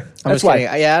 scared. I'm That's just why.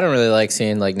 kidding. Yeah, I don't really like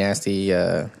seeing like nasty,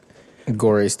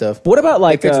 gory stuff. But what about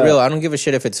like If it's real, I don't give a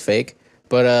shit if it's fake.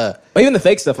 But even the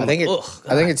fake stuff? I think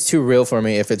it's too real for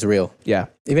me if it's real. yeah.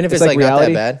 Even if It's it's, like like not that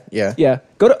reality? bad. Yeah. Yeah.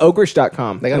 Go to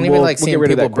ogrish.com. Like I and don't even like we'll seeing get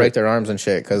rid of people that break quick. their arms and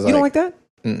shit. Cause You don't like, like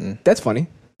that? That's funny.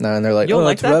 no, and they're like, You don't oh,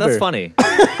 like it's that? rubber. That's funny.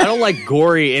 I don't like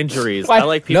gory injuries. Why? I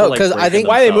like people. No, like 'cause I breaking think-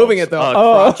 Why are they moving themselves. it,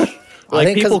 though? Crotch. I Like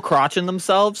think 'cause- people crotching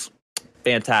themselves.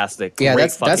 Fantastic. Yeah, Great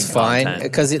that's fucking fine content.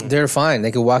 because they're fine.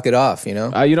 They can walk it off. You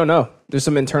know. You don't know. There's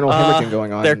some internal hemorrhaging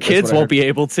going on. Their That's kids what I won't heard. be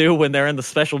able to when they're in the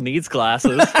special needs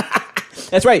classes.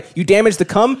 That's right. You damage the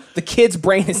cum, the kid's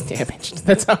brain is damaged.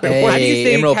 That's how it Hey.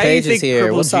 works. Emerald how do you Page is think here.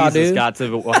 Crippled What's up, Jesus dude? got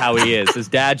to how he is? His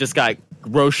dad just got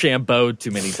Rochambeaued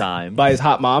too many times. By his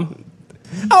hot mom.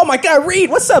 Oh my God, Reed,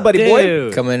 what's up, buddy boy?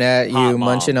 Dude. Coming at you, Hot mom.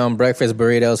 munching on breakfast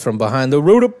burritos from behind the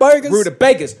rutabagas.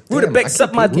 Rutabagas. Rutabagas I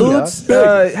up my can't do dudes.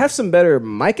 that. Have some better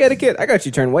mic etiquette. I got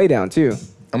you turned way down too.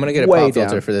 I'm gonna get a Way pop filter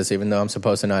down. for this, even though I'm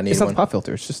supposed to not need It's not one. the pop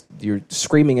filter. It's just you're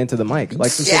screaming into the mic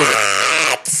like some sort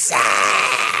of.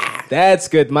 That's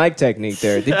good mic technique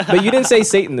there. But you didn't say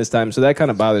Satan this time, so that kind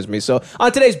of bothers me. So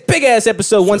on today's big ass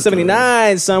episode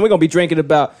 179, son, we're gonna be drinking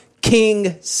about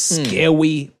King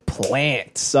Scary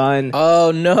Plant, son.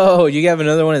 Oh no, you have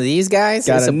another one of these guys?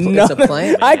 Got It's a another-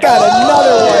 plant. I got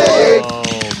another one, dude. Oh,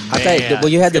 I thought, man. well,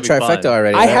 you had the It's gonna be trifecta fun.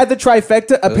 already. I right? had the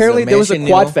trifecta. Apparently, there was a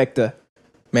Mansion quadfecta.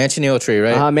 Manchineel tree,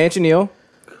 right? Manchineel,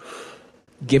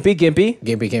 Gimpy,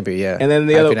 Gimpy, yeah. and then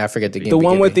the How other, can I forget the Gimpy? the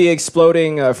one with Gimpy? the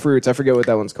exploding fruits. I forget what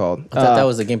that one's called. I thought that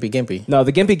was the Gimpy. No,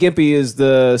 the Gimpy is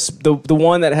the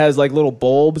one that has like little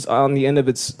bulbs on the end of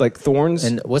its like thorns.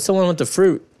 And what's the one with the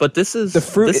fruit? But this is The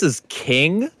fruit- This is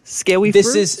King Scary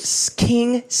this fruit? is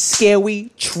King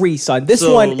Scary Tree, son. This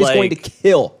So, one is going to like-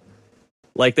 kill.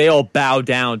 Like they all bow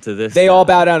down to this. They guy. all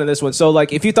bow down to this one. So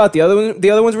like, if you thought the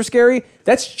other ones were scary,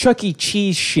 that's Chuck E.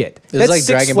 Cheese shit. That's like Six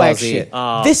Dragon Ball Flags Z. shit.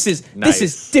 Oh, this is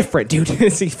nice. different, dude.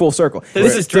 It's full circle.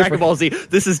 This is Dragon different. Ball Z.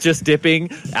 This is just dipping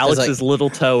Alex's like- little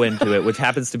toe into it, which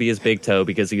happens to be his big toe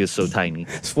because he is so tiny.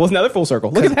 It's another full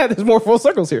circle. Look at that. There's more full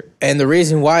circles here. And the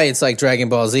reason why it's like Dragon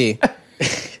Ball Z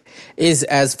is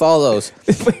as follows.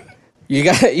 You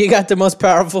got the most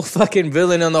powerful fucking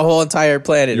villain on the whole entire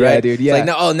planet, Yeah, right? dude, It's yeah.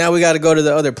 like, now we got to go to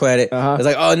the other planet. Uh-huh. It's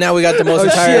like, oh, now we got the most Oh,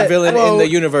 entire shit. villain Whoa. in the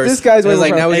universe. This guy's It's way like,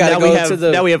 more now we got And to now go to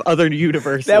the. now we have other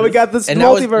universes. Now we got this and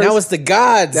multiverse. now it's the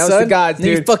gods. Now it's the son. gods, Now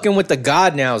you dude. fucking with the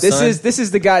god now, This son.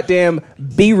 is the goddamn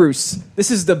Beerus.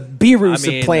 This is the Beerus I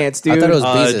mean, of plants, dude. I thought it was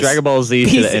Beezus. Dragon Ball Z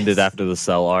should have Beezus. ended after the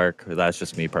Cell arc. That's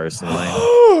just me personally.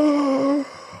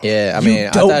 yeah, I mean,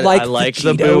 don't I thought, like I like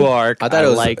Vegito. the Boo arc. I thought it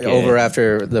was like over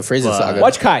after the Frieza But- saga.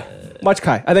 Watch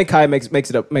Kai. I think Kai makes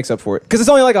up for it because it's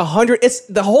only like 100. It's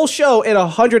the whole show in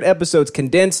 100 episodes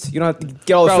condensed. You don't have to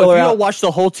get all the Bro, if filler you out. don't watch the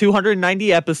whole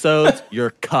 290 episodes, you're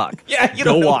cuck. Yeah, you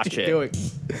go don't know watch what you're it.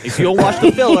 doing. If you don't watch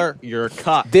the filler, you're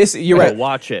cuck. You're Go right.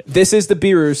 watch it. This is the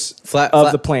Beerus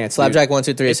of the plants. dude. Flapjack 1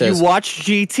 2 3 If says. you watch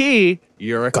GT,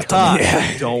 you're a cuck.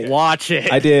 Don't watch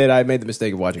it. I did. I made the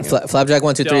mistake of watching it. Flapjack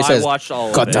 1 2 3 No, says. I watched all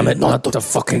of God it. damn it! Not the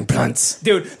fucking plants.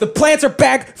 Dude, the plants are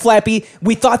back, Flappy.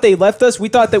 We thought they left us. We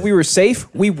thought that we were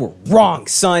safe. We were wrong,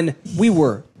 son. We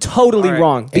were totally All right.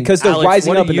 wrong because they're Alex, rising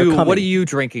what up are and they're you- coming. What are you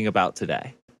drinking about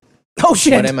today? Oh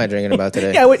shit! What am I drinking about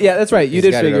today? Yeah, yeah, that's right. You He's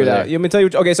did got it figure it over out. there. You want me to tell you?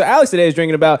 Okay, so Alex today is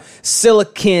drinking about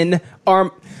Silicon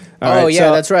All Oh,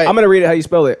 yeah, that's right. I'm gonna read it how you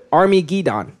spell it.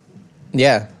 Armageddon.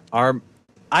 Yeah.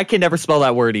 I can never spell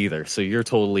that word either, so you're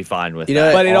totally fine with You know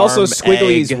that. what? But it also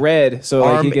squigglies egg. red, so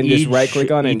like you can just Arm, right click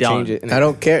on it and edon. change it. And I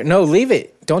don't care. No, leave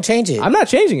it. Don't change it. I'm not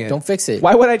changing it. Don't fix it.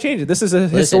 Why would I change it? This is a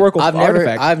Listen, historical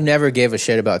artifact. I've never gave a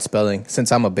shit about spelling since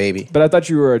I'm a baby. But I thought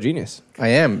you were a genius. I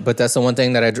am, but that's the one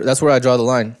thing that that's where I draw the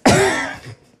line.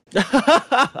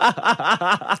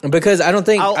 Because I don't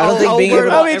think being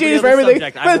able I'll be a genius for everything.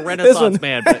 I'm a This Renaissance one.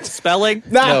 man, but spelling?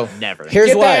 Nah. No, never. Here's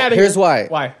Get that why. outta Here's here. why.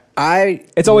 Why? I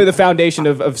It's only the foundation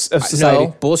of society.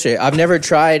 no bullshit. I've never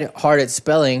tried hard at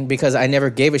spelling because I never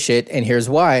gave a shit, and here's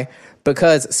why.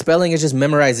 Because spelling is just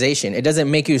memorization. It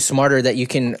doesn't make you smarter that you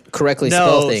can correctly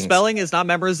spell No, things. spelling is not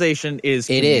memorization, is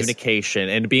It is. communication.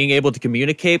 And being able to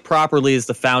communicate properly is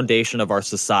the foundation of our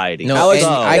society. No, Alex,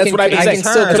 and that's what I've been I saying. can That's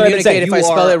still what I've been communicate saying. if I You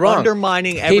spell are it wrong.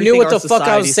 undermining He everything knew what our the fuck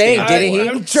I was society saying, stands didn't he? for.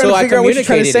 I'm trying So to I figure out what you're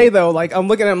trying to communicated say, it. though. Like, I'm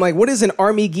looking at it, I'm like, what is an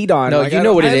Armageddon? No, Like, you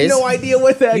know what it I is. have no idea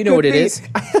what that You know could what it be. is.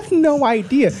 I have no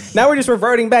idea. Now we're just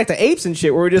reverting back to apes and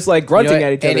shit, where we're just like You know grunting what?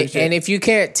 at each other. and, and shit. and if you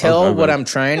can't tell what I'm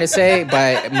trying to say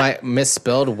by my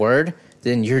misspelled word,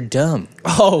 then you're dumb.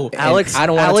 oh, Alex, I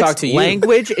don't want to Alex, talk to you.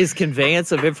 Language is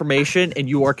conveyance of information, and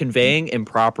you are conveying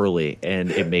improperly, and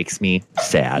it makes me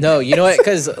sad. No, you know what?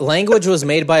 Because language was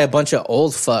made by a bunch of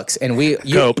old fucks, and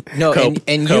Cope,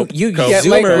 and cope, you cope. yeah,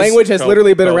 Zoomers, language has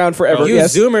literally been around forever. you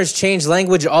Yes. Zoomers change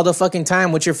language all the fucking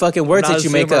time with your fucking words not that you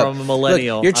a make Zoomer, up. I'm a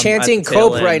millennial. Look, you're I'm chanting at the tail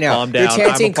cope end. right now. Calm You're down.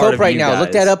 chanting I'm a part cope of right you now.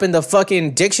 Look guys. that up in the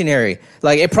fucking dictionary.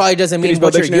 Like it probably doesn't you mean spell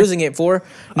what you're dictionary? using it for.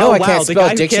 No, Oh, I wow, can't the spell guy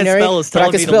who dictionary, can't spell is but I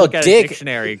telling can me to spell look at a dick.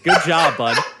 dictionary. Good job,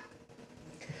 bud.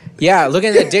 Yeah, look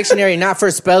at the dictionary, not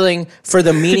for spelling, for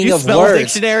the meaning you of spell a words,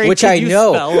 dictionary? which Could I you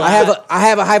know. spell I have that? I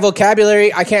have a high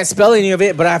vocabulary. I can't spell any of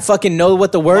it, but I fucking know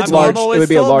what the words My are. mom always It would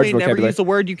be a told large me never vocabulary. use a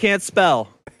word you can't spell.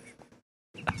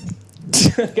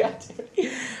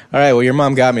 All right, well, your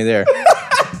mom got me there.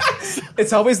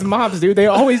 It's always the moms, dude. They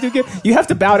always do. You have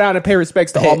to bow down and pay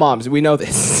respects to all moms. We know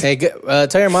this. Hey,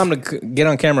 tell your mom to get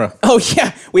on camera. Oh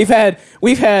yeah, we've had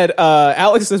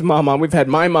Alex's mom on. We've had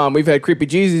my mom. We've had Creepy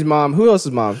Jeezy's mom. Who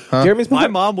else's mom? Jeremy's mom. My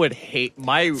mom would hate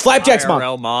my Flapjack's mom.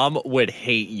 IRL mom would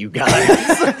hate you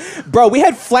guys. Bro, we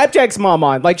had Flapjack's mom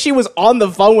on. Like she was on the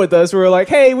phone with us. We were like,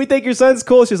 "Hey, we think your son's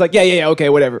cool." She's like, "Yeah, okay,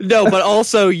 whatever." No, but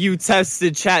also you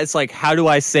tested chat. It's like, how do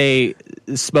I say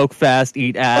smoke fast,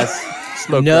 eat ass,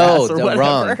 smoke No, grass, or the whatever?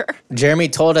 wrong. Jeremy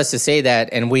told us to say that,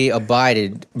 and we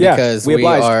abided Yeah, because we we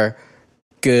obliged. are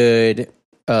good.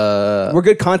 We're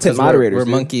good content 'cause moderators. We're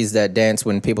dude. monkeys that dance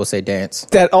when people say dance.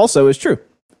 That also is true.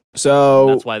 So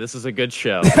That's why this is a good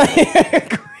show.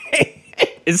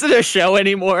 Is it a show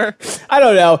anymore? I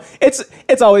don't know.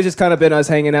 It's always just kind of been us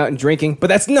hanging out and drinking, but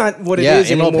that's not what it Yeah,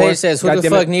 is Emerald anymore. Page says, "Who God the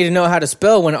damn fuck it. need to know how to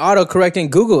spell when autocorrect in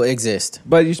Google exists?"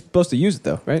 But you're supposed to use it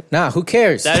though, right? Nah, who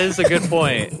cares? That is a good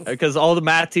point because all the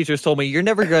math teachers told me you're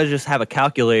never gonna just have a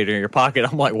calculator in your pocket.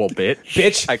 I'm like, well,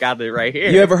 bitch, I got it right here.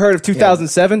 You ever heard of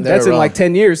 2007? they're That's in wrong. like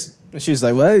 10 years. And she's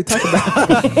like, what are you talking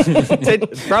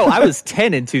about? Bro, I was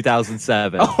 10 in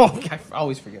 2007. Oh, I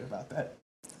always forget about that.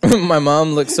 My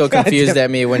mom looked so confused at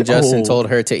me when Justin told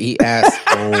her to eat ass.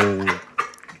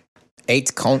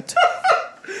 8 count.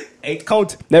 8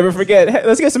 count. Never forget. Hey,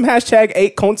 let's get some hashtag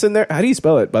 8 counts in there. How do you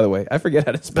spell it, by the way? I forget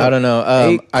how to spell it. I don't know.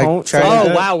 8 I count. tried.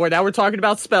 Oh, wow. Now we're talking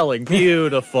about spelling.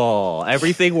 Beautiful.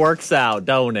 Everything works out,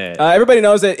 don't it? Everybody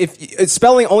knows that if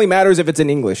spelling only matters if it's in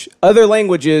English. Other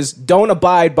languages don't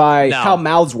abide by No. how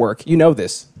mouths work. You know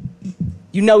this.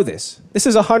 You know this. This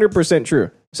is 100% true.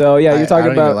 So yeah, you're I talking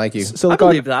don't about even like you. Silicon,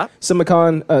 I believe that.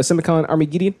 Silicon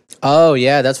Armageddon Oh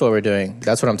yeah, that's what we're doing.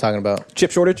 That's what I'm talking about.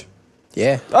 chip shortage.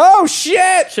 Yeah, Oh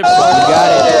shit! Chip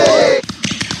got it.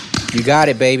 You got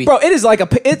it, baby. Bro, it is like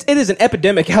it is an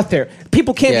epidemic out there.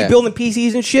 People can't Yeah. be building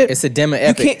PCs and shit. It's a demo You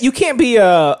epic. can't be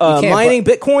can't mining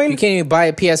bu- Bitcoin. You can't even buy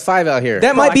a PS5 out here.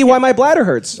 That might be why my bladder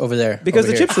hurts over there because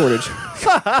over the here. chip shortage.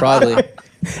 Probably.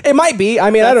 It might be. I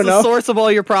mean, I don't That's know. the source of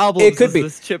all your problems. It could is be.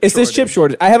 This chip It's this chip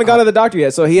shortage. I haven't gone to the doctor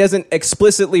yet, so he hasn't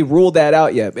explicitly ruled that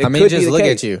out yet. It I mean, could just be the look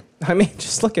case. at you. I mean,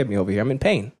 just look at me over here. I'm in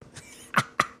pain.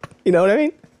 You know what I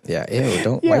mean? Yeah. Ew.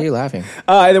 Don't. Yeah. Why are you laughing?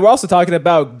 And then we're also talking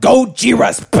about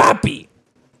Gojira's Papi.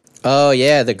 Oh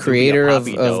yeah, the creator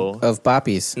Poppy dough. of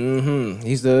poppies.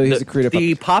 He's the creator. of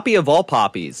The poppy of all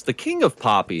poppies. The king of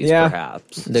poppies, Yeah.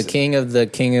 perhaps. The king of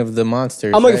the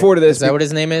monsters. I'm looking right? forward to this. Is that what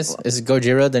his name is? Is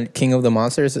Gojira the king of the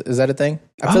monsters? Is that a thing?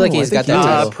 I feel like Oh, he's I got think that he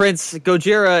is. title. Prince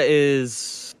Gojira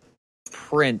is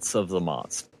prince of the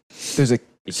monster There's a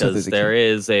because there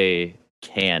is a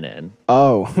canon.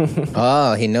 Oh,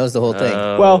 Oh, he knows the whole thing.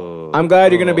 Well, I'm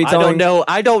glad you're gonna be telling-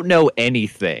 I don't know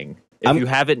anything. If I'm- you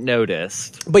haven't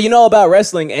noticed, but you know about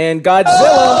wrestling and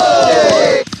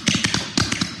Godzilla.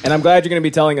 And I'm glad you're going to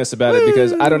be telling us about it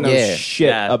because I don't know Yeah. shit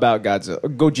Yeah. about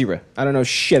Gojira. I don't know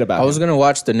shit about I was him. gonna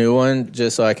watch the new one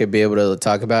just so I could be able to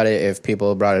talk about it if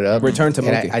people brought it up. Return to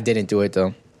And Monkey. I didn't do it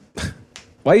though.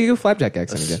 Why you do flapjack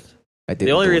accent again? I did.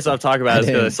 The only reason I'm talking about it is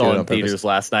because I didn't saw do it it in on purpose. theaters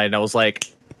last night, and I was like,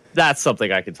 "That's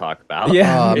something I can talk about."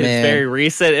 Yeah. Oh, it's man. very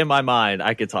recent in my mind.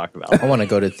 I could talk about. I want to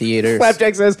go to theaters.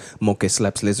 Flapjack says, "Monkey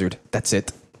slaps lizard." That's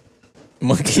it.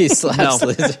 Monkey slaps No.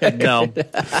 lizard. No.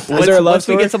 Is there a love Once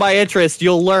we story? get to my interest,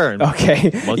 you'll learn.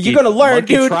 Okay, Monkey- you're gonna learn,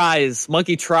 monkey dude. Tries.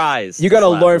 Monkey tries. You're gonna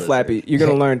Slap learn, lizard. Flappy. You're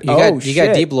gonna learn. You Oh got you shit!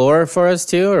 got deep lore for us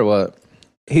too, or what?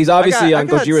 He's obviously on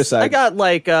Gojira's side. I got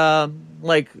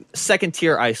like second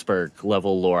tier iceberg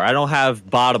level lore. I don't have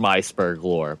bottom iceberg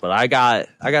lore, but I got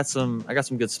some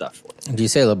good stuff for it. Do you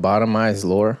say lobotomized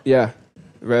lore? Yeah,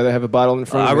 rather have a bottle in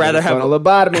front. I'd of me rather than have a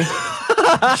lobotomy.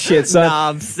 Shit, son. Nah,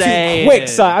 I'm saying Too quick,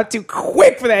 son. I'm too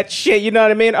quick for that shit. You know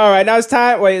what I mean? All right, now it's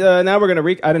time. Wait, now we're gonna.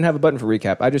 I didn't have a button for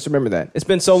recap. I just remember that. It's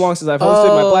been so long since I've hosted.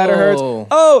 My bladder hurts. Oh.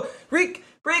 Oh,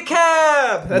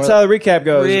 recap. That's how the recap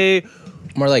goes.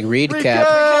 More like read cap.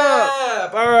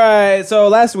 Recap. All right. So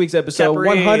last week's episode Capri.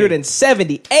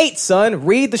 178. Son,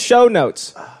 read the show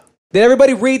notes. Did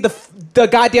everybody read the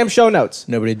goddamn show notes?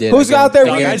 Nobody did. Who's Again, out there I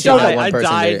reading guarantee show not notes? one I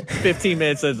person died did it. 15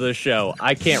 minutes into the show.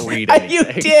 I can't read You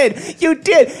anything. did. You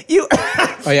did. You.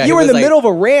 yeah, you he were in was the like- middle of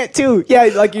a rant too. Yeah,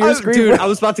 like you were screaming. Dude, I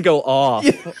was about to go off,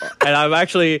 and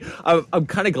I'm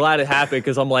kind of glad it happened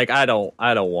because I'm like, I don't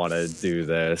want to do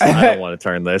this. I don't want to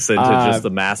turn this into just the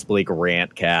Mass Bleak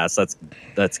rant cast.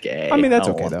 That's gay. I mean, that's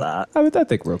don't okay want though. that. I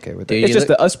think we're okay with it. Dude, It's you just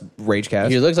look- the us rage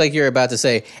cast. You look like you're about to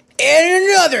say, and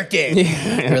another thing.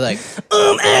 You're like,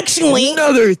 Actually,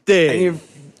 Another thing, you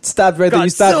stopped right there. You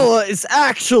stopped. Godzilla is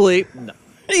actually. No.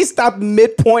 You stopped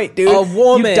midpoint, dude. A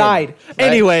woman. You died.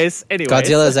 Anyways,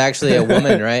 Godzilla is actually a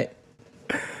woman, right?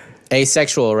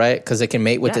 Asexual, right? Because it can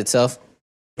mate with itself.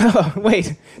 Oh, wait,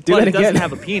 do but that it doesn't again.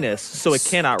 have a penis, so it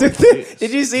cannot reproduce.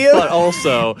 Did you see it? But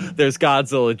also, there's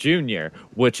Godzilla Jr.,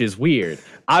 which is weird.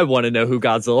 I want to know who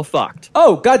Godzilla fucked.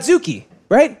 Oh, Godzuki,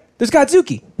 right? There's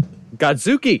Godzuki.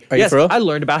 Godzuki. Are you Yes, for real? I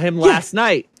learned about him last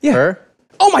night. Yeah. Her?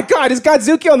 Oh my God, is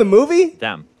Godzuki on the movie?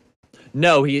 Them.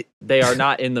 No, they are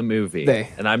not in the movie. They.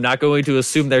 And I'm not going to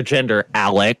assume their gender,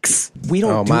 Alex. We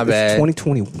don't Oh, do my this bad.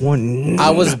 2021. I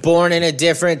was born in a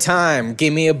different time.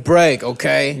 Give me a break,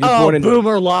 okay? Oh, born in-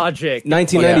 boomer logic.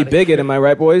 1990 Yeah. bigot, am I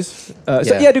right, boys? So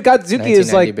Yeah. yeah, dude, Godzuki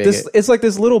is 1990 like this. bigot. It's like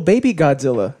this little baby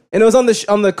Godzilla, and it was on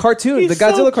the cartoon, He's the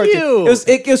Godzilla so cartoon. cute.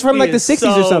 It was from He like the is 60s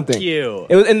or so something. cute.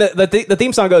 It was, and the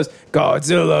theme song goes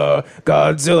Godzilla,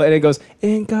 Godzilla, and it goes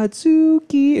and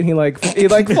Godzuki, and he like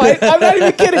flies. I'm not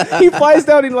even kidding. He flies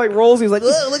down, and he like rolls. He's like,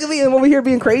 look at me, I'm over here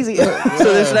being crazy. So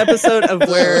there's an episode of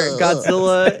where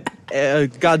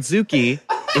Godzuki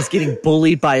is getting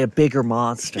bullied by a bigger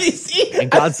monster. And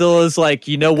Godzilla's like,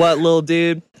 you know what, little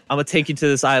dude? I'm going to take you to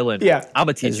this island. Yeah. I'm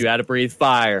going to teach you how to breathe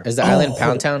fire. Is the island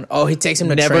Pound Town? Oh, he takes him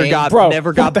to Never train. got Bro, never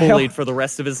what got the hell? bullied for the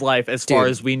rest of his life as far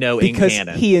Dude, as we know because in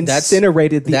canon. he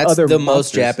incinerated the That's other the most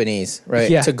monsters. Japanese, right?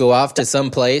 Yeah. To go off to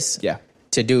some place Yeah.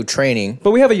 to do training.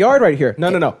 But we have a yard right here.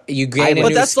 No. You gain a but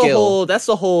new that's skill.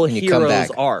 the whole you come hero's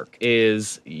back. arc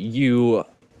is you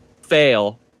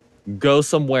fail, go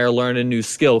somewhere, learn a new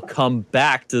skill, come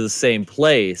back to the same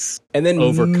place, And then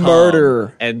overcome,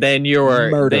 murder. and then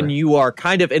Murder. you are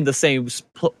kind of in the same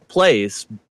place,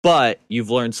 but you've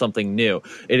learned something new.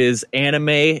 It is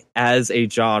anime as a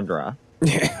genre.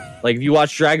 Like if you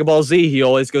watch Dragon Ball Z, he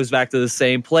always goes back to the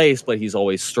same place, but he's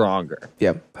always stronger.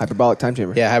 Yeah, hyperbolic time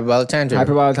chamber. Yeah, hyperbolic time chamber.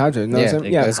 Hyperbolic time chamber. Yeah,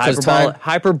 Yeah. it's 'cause time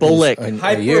Hyperbolic. is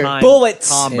a year.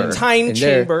 Bullets, Timber. time In there.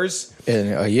 chambers.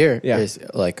 In a year Yeah. is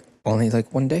like only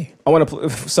like one day. I want to.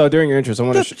 So during your interest, I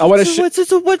want to.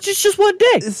 It's just one day.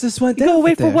 It's just one day. You go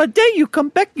away for one day, you come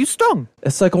back, you strong.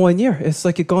 It's like a 1 year. It's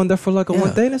like you're going there for like a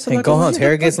 1 day. And it's And like a 1 Gohan's year.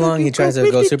 hair gets long. He tries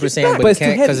to go Super Saiyan, But but he it's too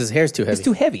can't heavy. because his hair's too heavy. It's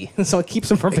too heavy, so it keeps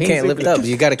him from He being can't lift it up.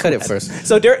 You got to cut it first.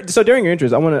 So during your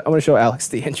interest, I want to show Alex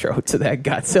the intro to that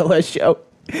Godzilla show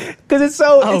because it's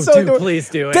so. Oh, it's so dude, adorable. please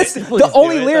do it. That's Please the do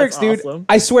only it. lyrics, That's dude. awesome.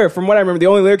 I swear, from what I remember, the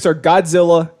only lyrics are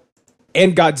Godzilla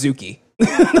and Godzuki.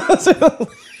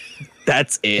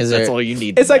 That's it. Is That's there- all you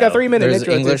need. It's to like a know. 3-minute There's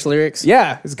intro. English too. lyrics.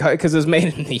 Yeah, because it was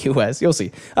made in the U.S. You'll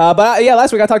see. But yeah,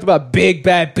 last week I talked about Big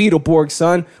Bad Beetleborgs,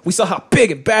 son. We saw how big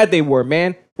and bad they were,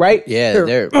 man. Right? Yeah,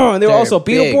 and they were also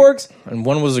big. Beetleborgs. And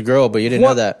one was a girl, but you didn't know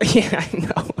What- that. Yeah, I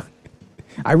know.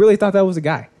 I really thought that was a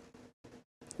guy.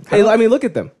 I mean, look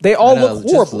at them. They all know, look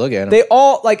just horrible. look at 'em. They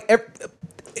all like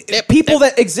people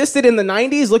that existed in the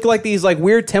 90s look like these like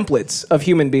weird templates of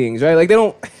human beings, right? Like they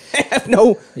don't have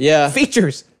no Yeah.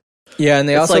 features. Yeah, and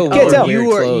they It's also like, Can't wore tell. weird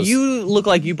clothes. you look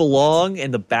like you belong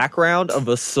in the background of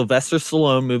a Sylvester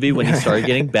Stallone movie when he started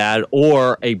getting bad,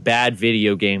 or a bad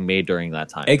video game made during that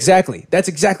time. Exactly. That's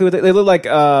exactly what they look like.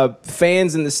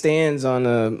 Fans in the stands on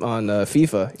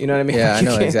FIFA. You know what I mean? Yeah, Like, I you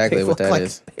know can't- exactly they what look that like,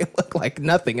 is. They look like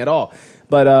nothing at all.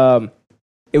 But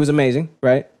it was amazing,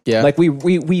 right? Yeah. Like we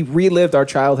relived our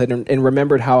childhood and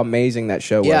remembered how amazing that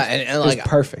show was. Yeah, and it was like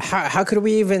perfect. How could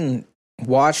we even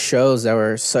watch shows that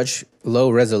were such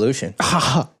low resolution?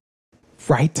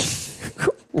 Right.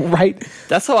 Right.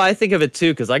 That's how I think of it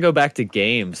too, because I go back to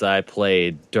games that I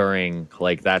played during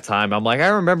like that time. I'm like, I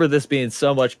remember this being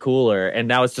so much cooler, and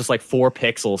now it's just like 4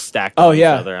 pixels stacked on each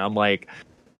other. I'm like,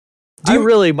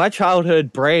 my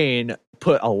childhood brain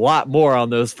put a lot more on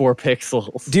those 4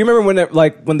 pixels. Do you remember when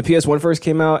when the PS1 first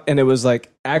came out and it was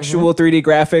like actual 3D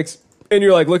graphics, and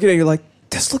you're like looking at it, you're like,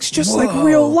 this looks just like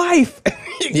real life.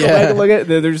 You go back and look at it.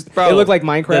 It looked like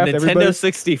Minecraft. The Nintendo everybody.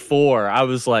 64. I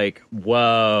was like,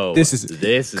 whoa, This is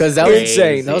Because that was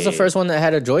insane. That was the first one that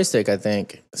had a joystick, I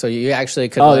think. So you actually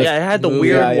could. Oh, Yeah, it had the move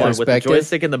weird your one with the perspective.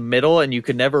 joystick in the middle, and you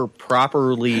could never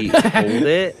properly hold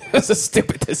it. That's a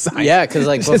stupid design. Yeah, because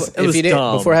like Just- if was you didn't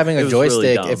dumb. before having It a was really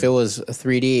joystick, dumb. if it was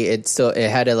 3D, it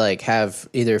had to like have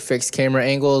either fixed camera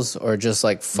angles or just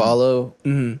like follow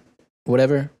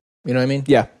whatever. You know what I mean?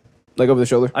 Yeah, like over the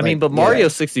shoulder. I mean, but yeah. Mario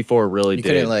 64 really You did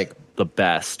couldn't like. the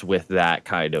best with that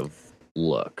kind of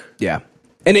look. Yeah,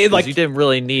 and it 'Cause like, you didn't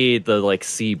really need the like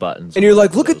C buttons. and you're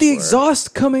like, look at Those the were.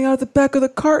 exhaust coming out of the back of the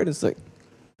cart, and it's like,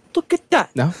 Look at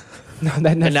that. no,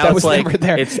 that now that was it's like, never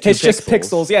there. it's It's, 2 just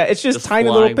pixels. pixels. Yeah, it's just Just tiny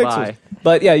little flying pixels. by.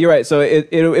 But yeah, you're right. So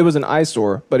it was an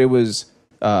eyesore, but it was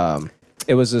a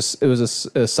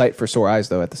sight for sore eyes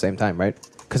though at the same time, right?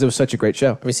 Because it was such a great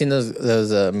show. Have you seen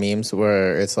those memes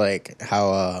where it's like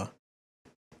how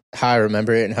I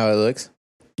remember it and how it looks?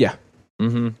 Yeah,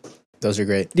 Mm-hmm. Those are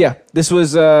great. yeah. This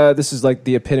is like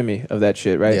the epitome of that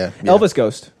shit, right? Yeah, yeah. Elvis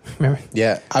Ghost. Remember?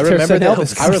 Yeah, I There's remember an that.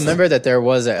 Elvis I ghost. remember that there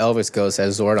was an Elvis ghost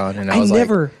as Zordon, and I I was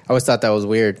never- like, I always thought that was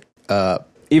weird.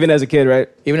 Even as a kid, right?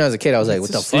 Even as a kid, I was like,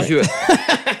 what the fuck?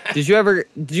 Did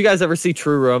you guys ever see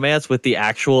True Romance with the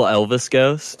actual Elvis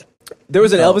ghost? There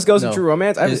was an Elvis Ghost in no. True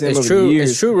Romance. I haven't seen that It's movie in true. years.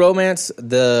 It's True Romance,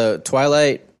 the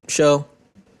Twilight show.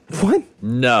 What?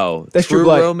 No, That's True True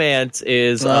Blood. Romance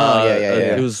is.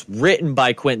 yeah. It was written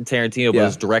by Quentin Tarantino, but Yeah. it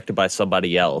was directed by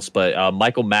somebody else. But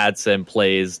Michael Madsen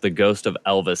plays the ghost of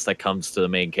Elvis that comes to the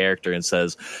main character and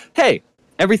says, "Hey,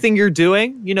 everything you're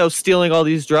doing, stealing all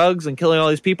these drugs and killing all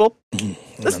these people,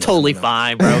 that's totally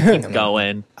fine, bro. Keep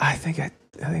going." I think I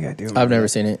do. I've never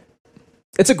seen it.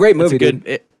 It's a great It's movie, a good.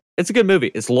 dude. It's a good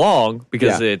movie. It's long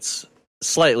because Yeah. it's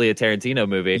slightly a Tarantino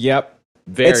movie. Yep.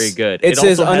 Very It's- good. it's it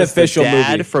his also has the unofficial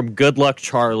dad movie. from Good Luck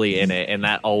Charlie in it, and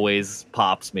that always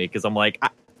pops me because I'm like,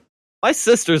 my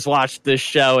sisters watched this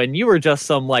show, and you were just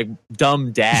some like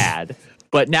dumb dad,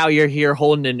 but now you're here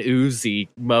holding an Uzi,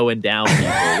 mowing down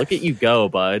people. Look at you go,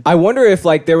 bud. I wonder if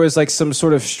like there was like some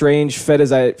sort of strange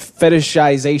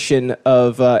fetishization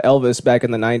of Elvis back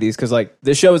in the 90s, because like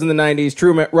this show was in the 90s.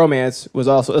 True Romance was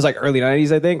also like early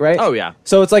 90s, I think, right? Oh yeah,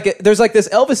 So it's like there's like this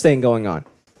Elvis thing going on,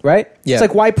 right? Yeah. It's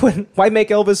like why make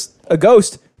Elvis a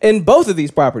ghost in both of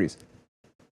these properties?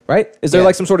 Right? Is there Yeah.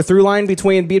 like some sort of through line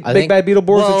between Big think- Bad Beetleborgs and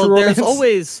well, True Romance?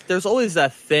 there's always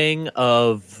that thing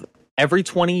of every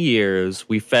 20 years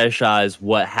we fetishize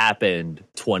what happened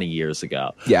 20 years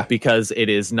ago. Yeah. Because it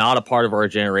is not a part of our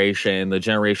generation. The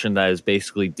generation that is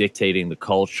basically dictating the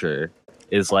culture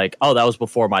is like, oh, that was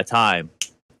before my time.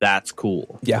 That's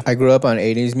cool. Yeah. I grew up on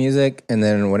 80s music, and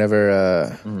then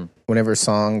whenever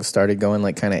songs started going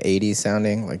like kind of 80s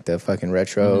sounding, like the fucking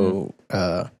retro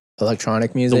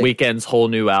electronic music. The Weeknd's whole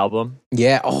new album.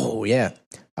 Yeah. Oh, yeah.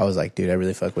 I was like, dude, I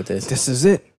really fuck with this. This is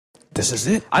it. This is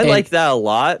it. I And- like that a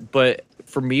lot, but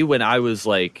for me, when I was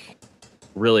like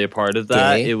really a part of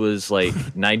that, Gay? it was like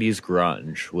 90s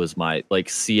grunge was my like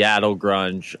Seattle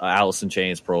grunge, Alice in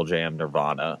Chains, Pearl Jam,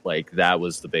 Nirvana. Like that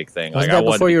was the big thing. Wasn't Like, that I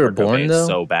wanted before to be you were Kurt born, Cobain though?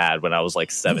 so bad when I was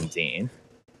like 17.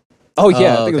 Oh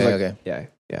yeah, Oh, I think it was okay, like okay. yeah.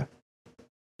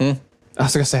 Hmm. I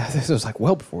was gonna say I think it was like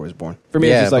well before I was born. For me,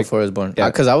 Yeah, it's just like before I was born. Yeah.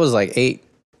 Because I was like 8.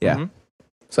 yeah. Mhm.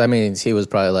 So that means he was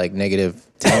probably like negative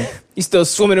 10. He's still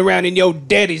swimming around in your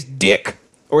daddy's dick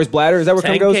or his bladder. Is that where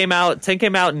 10 Tim goes? came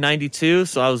out in 92,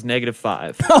 so I was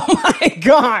 -5. Oh my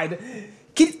god!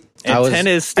 And I was- 10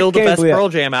 is still I the can't best believe that. Pearl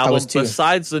Jam album, was 2.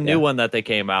 besides the new Yeah. one that they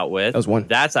came out with. That was 1.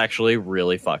 That's actually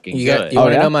really fucking You good. you Oh,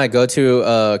 want to yeah? know my go-to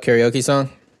karaoke song?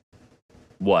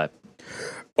 What?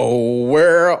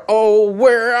 Oh,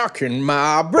 where can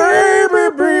my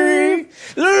baby be?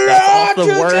 That's the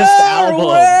worst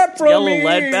album. Yellow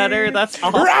Ledbetter? That's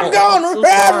awful. I'm gonna so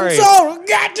have sorry. so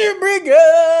got to be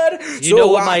good. You know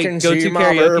what my go-to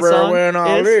karaoke song when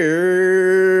I is?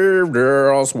 leave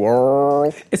this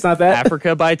world. It's not that.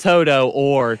 Africa by Toto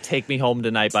or Take Me Home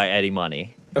Tonight by Eddie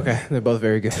Money. Okay, they're both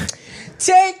very good.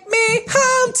 Take me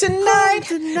home tonight.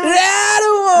 I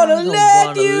don't wanna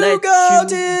let you go to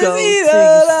see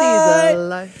the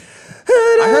light.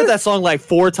 I heard that song like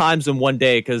 4 times in one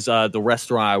day because the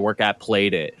restaurant I work at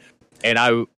played it. And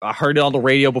I heard it on the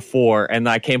radio before, and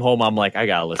I came home. I'm like, I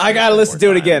gotta listen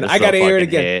to it again. I gotta hear it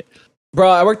again. Hit. Bro,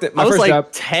 I worked at my I was first like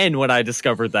job. 10 when I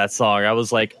discovered that song. I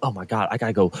was like, oh my God, I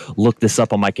gotta go look this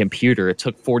up on my computer. It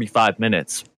took 45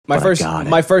 minutes. My but I got it.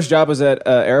 my first job was at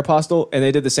Aeropostale, and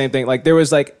they did the same thing. Like there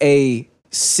was like a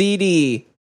CD,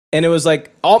 and it was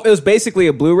like it was basically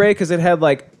a Blu-ray because it had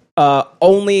like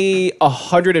only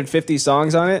 150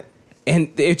 songs on it,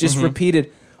 and it just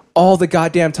repeated all the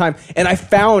goddamn time. And I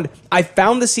found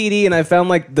the CD, and I found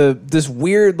like this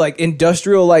weird like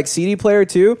industrial like CD player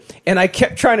too. And I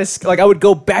kept trying to I would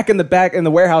go back in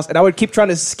the warehouse, and I would keep trying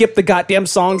to skip the goddamn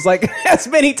songs like as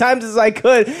many times as I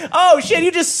could. Oh shit!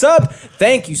 You just subbed.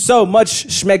 Thank you so much,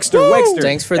 Schmegster Wexter.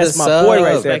 Thanks for That's the my boy sub.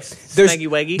 right there. Smeggy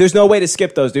Weggy. There's no way to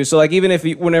skip those, dude. So like even if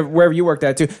wherever you worked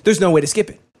at too, there's no way to skip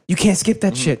it. You can't skip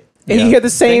that shit. And you hear the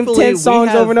same Thankfully, 10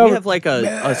 songs over and We over. have like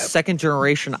a second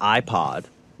generation iPod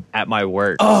at my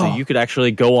work, so you could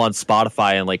actually go on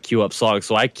Spotify and like queue up songs.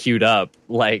 So I queued up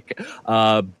like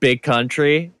Big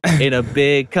Country in a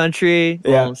big country.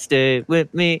 Yeah. Won't stay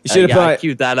with me. You should've put I on-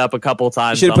 queued that up a couple You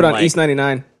times. should have put I'm on like, East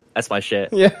 99. That's my shit.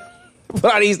 Yeah. Put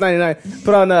on East 99.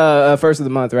 Put on first of the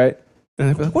month, right? And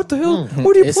they'd be like, what the hell?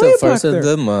 What are you It's playing the first back of there?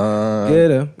 the month.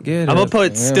 Get up. I'm gonna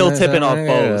put Still Tipping on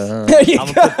Foes. There you I'm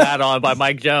go. gonna put that on by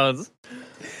Mike Jones.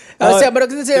 You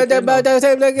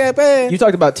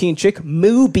talked about teen chick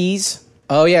movies.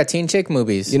 Oh yeah, teen chick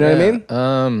movies. You know what I mean?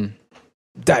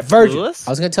 Divergent. Clueless?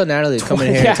 I was gonna tell Natalie to come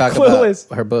in here Yeah, and talk Clueless.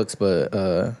 about her books, but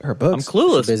Her I'm books.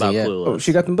 clueless busy, about yeah. Clueless. Oh,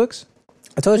 she got them books?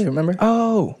 I told you. Remember?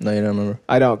 Oh. No, you don't remember.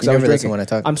 I don't, because You I was never listen drinking. when I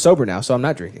talk. I'm sober now, so I'm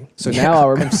not drinking. So now I'll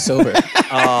remember. I'm sober.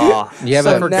 Oh, You have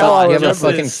So a now I you have a Justin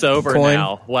fucking is sober coin.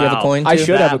 now. Wow. You have a coin. I too?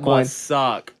 should have a That coin. must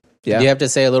suck. Yeah. Do you have to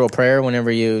say a little prayer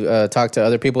whenever you talk to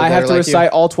other people? I that have are to like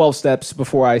recite all 12 steps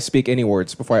before I speak any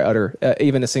words, before I utter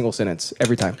even a single sentence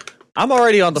every time. I'm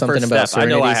already on the Something first about step. I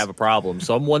know I serenities. have a problem,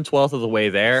 so I'm 1/12 of the way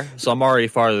there. So I'm already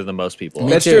farther than most people. You?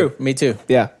 Me That's too. true. Me too.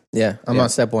 Yeah. Yeah, I'm on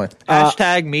step 1.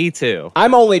 Hashtag me too.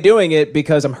 I'm only doing it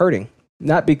because I'm hurting,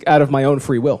 not out of my own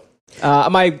free will.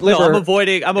 My liver. No, I'm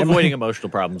avoiding emotional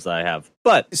problems that I have.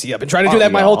 But See, I've been trying to do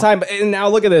that my whole time, and now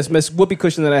look at this. Miss Whoopee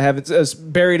cushion that I have it's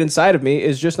buried inside of me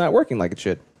is just not working like it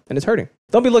should, and it's hurting.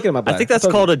 Don't be looking at my bladder. I think that's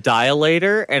told called you. a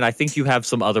dilator, and I think you have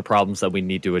some other problems that we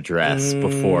need to address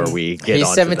before we get He's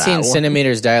onto 17 that one.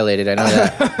 centimeters dilated. I know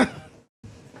that.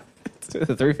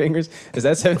 the 3 fingers. Is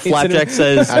that 17 Flapjack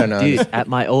centimeters? says, I don't know. Dude, at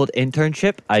my old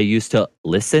internship, I used to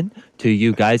listen to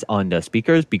you guys on the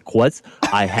speakers because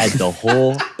I had the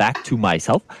whole back to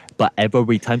myself. But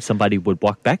every time somebody would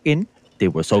walk back in, they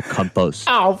were so composed.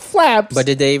 Oh, flaps. But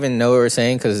did they even know what we were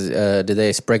saying? Because did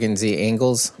they sprechen the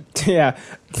angles? yeah.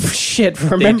 Shit. They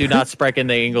Remember? do not sprechen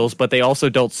the Ingles, but they also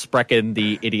don't sprechen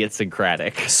the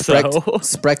idiosyncratic. So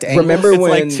Sprecht angles? Remember it's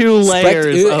when like 2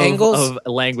 layers u of, angles? of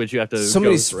language you have to so go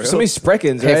many through.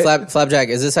 spreckens, Hey, right? Flapjack,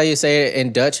 is this how you say it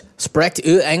in Dutch? Sprecht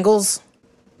u angles?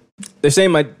 They're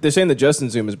saying the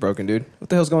Justin Zoom is broken, dude. What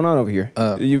the hell's going on over here?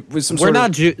 With some We're sort of-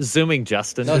 not zooming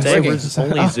Justin No, it's today. working. We're just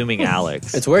only zooming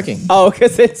Alex. It's working. Oh,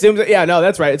 because it zooms. Yeah, no,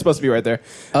 that's right. It's supposed to be right there.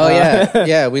 Oh, yeah.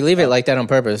 Yeah, we leave it like that on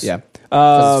purpose. Yeah.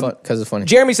 Because it's funny.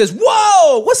 Jeremy says,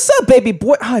 "Whoa, what's up, baby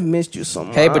boy? I missed you so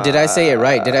much." Hey, but did I say it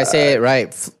right? Did I say it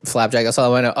right, Flapjack? That's all I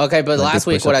want to know. Okay, but last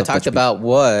week what I talked about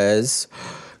was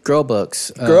girl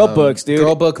books. Girl books, dude.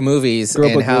 Girl book movies Girl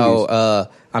and book how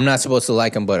movies. I'm not supposed to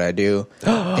like them, but I do.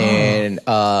 And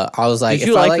I was like, Did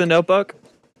you if I like The Notebook?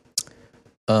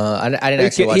 I didn't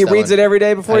actually watch he that reads one. it every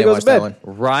day before I he didn't goes to watch bed. that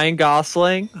one. Ryan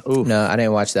Gosling? Ooh. No, I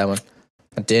didn't watch that one.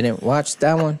 I didn't watch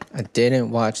that one. I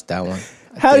didn't watch that one.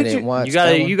 How did you- watch You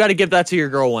that one. gotta give that to your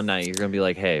girl one night. You're gonna be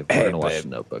like, hey, we're gonna watch The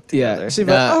Notebook together. Yeah, she'd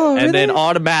be Nah. like, "Oh, And then really?"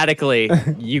 automatically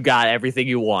you got everything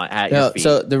you want at your No, feet.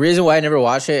 so the reason why I never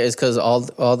watched it is because all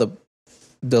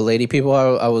the lady people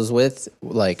I was with,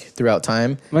 like throughout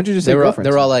time, Why don't you just they say were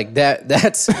girlfriends? all like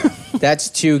that's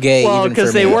too gay. well, even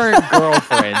because for they me. weren't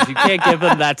girlfriends. You can't give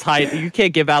them that title. You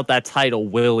can't give out that title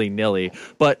willy nilly.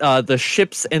 But the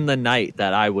ships in the night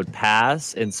that I would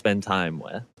pass and spend time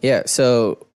with. Yeah,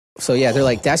 so yeah, they're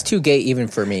like that's too gay even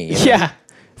for me. You know? Yeah,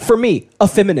 for me, a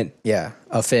feminine. Yeah,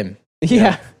 a femme.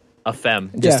 Yeah, A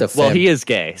femme. Just Yeah. a femme. Well, he is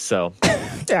gay, so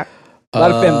yeah. A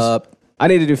lot of femmes. I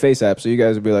need to do face apps so you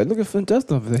guys would be like, look at Flint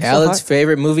Dustin over there. He's so Alan's hot.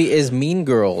 favorite movie is Mean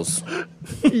Girls.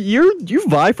 You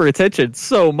vie for attention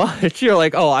so much. You're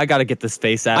like, oh, I gotta get this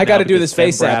face app. I gotta now do because this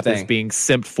face app Fembrap is thing. being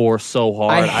simped for so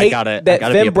hard. I hate gotta that be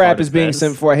a Fem part Brap is of being this.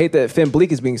 sent for. I hate that Fem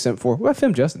Bleak is being sent for. What about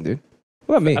Fem Justin, dude?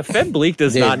 What about me? Fem Bleak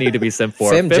does Dude. not need to be sent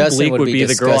for. Fem Fem Justin Bleak would would be be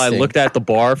the girl I disgusting. looked at the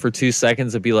bar for 2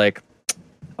 seconds and be like,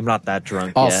 I'm not that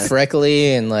drunk All yet.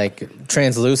 freckly and like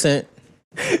translucent.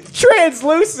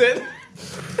 Translucent.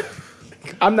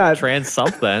 I'm not. Trans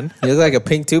something. You look like a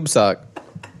pink tube sock.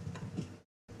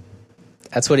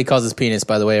 That's what he calls his penis,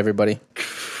 by the way, everybody.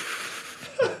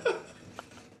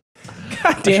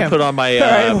 Damn. Put on my All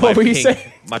right, my what were you pink,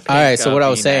 saying? my pink, All right, so what I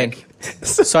was V-neck.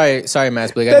 saying. Sorry,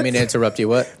 Matt Bleak. I didn't mean to interrupt you.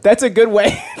 What? That's a good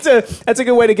way. That's a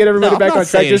good way to get everybody No, I'm back not on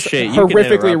track. saying Just shit. You can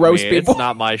horrifically interrupt roast me. people. It's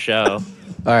not my show.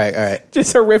 All right.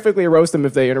 Just horrifically roast them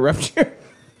if they interrupt you.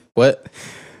 What?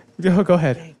 Go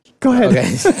ahead. Go ahead. Okay.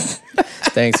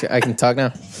 Thanks. I can talk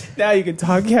now. Now you can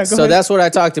talk. Yeah, go So ahead. that's what I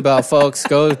talked about, folks.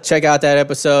 Go check out that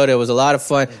episode. It was a lot of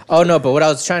fun. Oh, no, but what I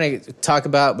was trying to talk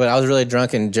about, but I was really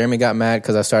drunk and Jeremy got mad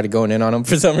because I started going in on him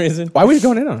for some reason. Why were you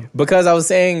going in on him? Because I was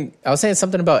saying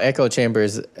something about echo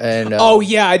chambers and Oh,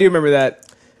 yeah, I do remember that.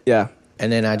 Yeah.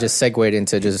 and then I just segued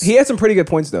into just He had some pretty good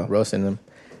points, though. roasting them.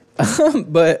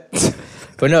 But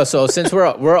no, so since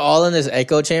we're all in this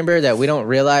echo chamber that we don't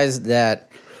realize that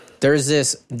there's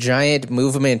this giant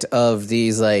movement of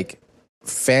these like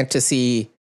fantasy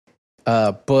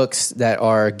books that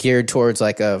are geared towards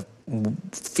like a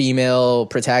female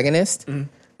protagonist,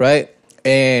 right?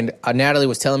 And Natalie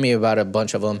was telling me about a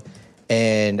bunch of them,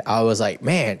 and I was like,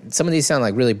 man, some of these sound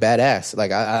like really badass.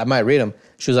 Like I might read them.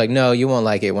 She was like, no, you won't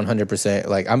like it 100%.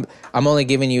 Like I'm only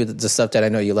giving you the stuff that I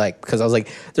know you like, because I was like,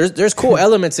 there's cool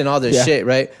elements in all this Yeah. shit,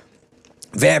 right?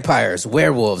 Vampires,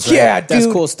 werewolves, right? Yeah, That's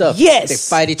dude. cool stuff. Yes. They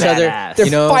fight each Badass. other. They're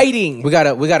you know? fighting. We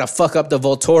gotta fuck up the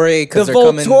Volturi because The they're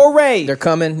coming. Volturi. They're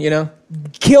coming. You know.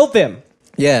 Kill them.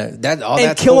 Yeah, that all And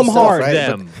that's kill cool 'em stuff, hard. right?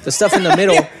 Them. But the stuff in the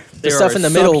middle, the They stuff are in the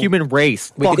a middle, subhuman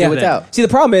race. we could Fuck do them. without. See, the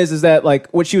problem is that like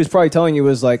what she was probably telling you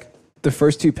was like the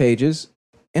first 2 pages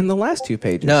and the last 2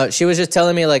 pages. No, she was just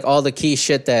telling me like all the key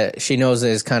shit that she knows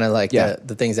is kind of like Yeah.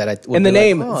 the things that I would And the be like,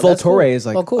 name oh, that's Volturi cool. is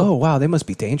like, oh, cool. oh wow, they must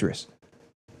be dangerous.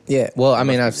 Yeah, well, I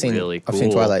mean, I've be seen really I've seen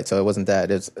cool. Twilight, so it wasn't that.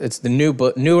 It's the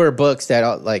newer books that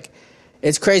are, like,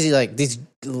 it's crazy. Like these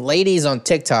ladies on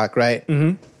TikTok, right?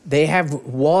 Mm-hmm. They have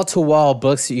wall to wall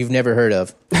books you've never heard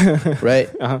of, right?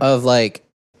 Of like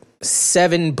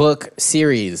 7-book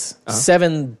series,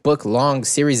 7-book long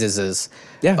series.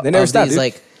 Yeah, they never of stop, these, dude.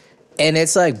 like, and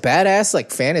it's like badass,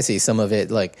 like fantasy. Some of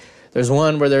it, like there's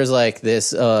one where there's like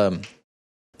this,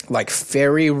 like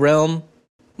fairy realm,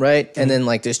 right? And then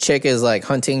like this chick is like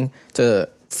hunting to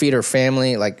feed her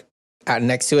family, like out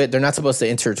next to it. They're not supposed to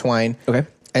intertwine. Okay.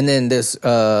 And then this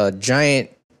giant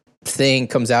thing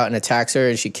comes out and attacks her,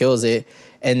 and she kills it.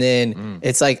 And then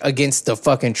it's like against the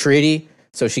fucking treaty.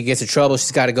 So she gets in trouble.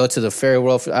 She's got to go to the fairy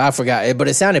world. I forgot it, but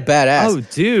it sounded badass. Oh,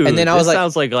 dude! And then I this was like,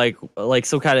 sounds like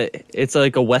some kind of. It's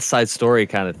like a West Side Story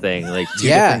kind of thing. Like 2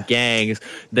 Yeah. different gangs.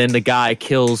 Then the guy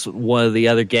kills one of the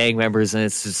other gang members, and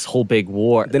it's this whole big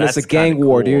war. Then it's That's a gang kinda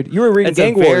war, cool. dude. You were reading It's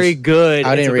Gang a very Wars. good.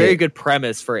 I It's didn't a read very it. good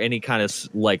premise for any kind of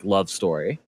like love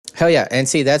story. hell yeah. And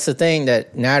see, that's the thing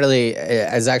that Natalie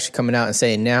is actually coming out and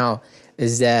saying now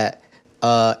is that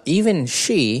even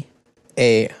she,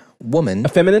 a woman, A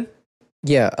feminine?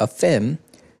 yeah, a femme,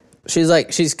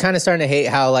 she's kind of starting to hate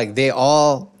how like they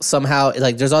all somehow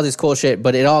like there's all this cool shit,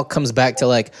 but it all comes back to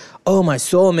like, oh, my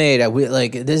soulmate,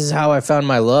 like this is how I found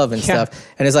my love and Yeah. stuff.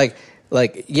 And it's like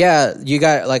yeah, you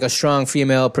got like a strong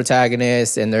female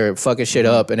protagonist and they're fucking shit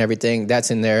up and everything.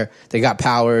 That's in there. They got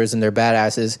powers and they're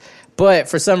badasses. But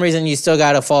for some reason you still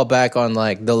got to fall back on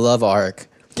like the love arc,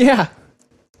 Yeah.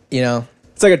 you know?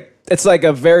 It's like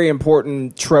a very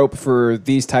important trope for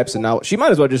these types of novels. She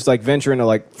might as well just like venture into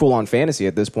like full on fantasy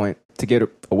at this point to get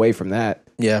away from that.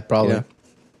 Yeah, probably. Yeah.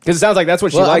 Because it sounds like that's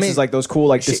what she Well, I likes mean, is like those cool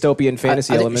like dystopian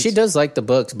fantasy I think elements. She does like the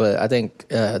books, but I think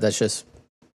that's just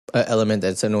an element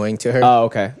that's annoying to her. Oh,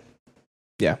 okay.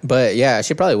 But yeah,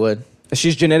 she probably would.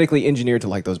 She's genetically engineered to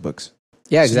like those books.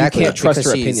 Yeah, you exactly. can't trust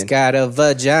because her she's opinion. got a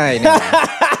vagina.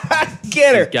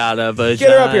 Get her. Got a vagina. Get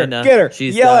her up here. Get her.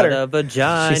 She's Yell got at her. a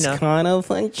vagina. She's kind of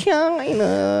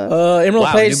vagina. Emerald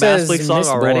Wow, Page new says Mass Bleak song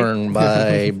already? Mistborn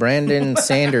by Brandon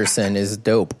Sanderson is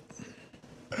dope.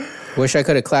 Wish I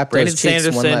could have clapped Brandon those cheeks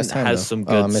one Sanderson last time. has though. some Oh,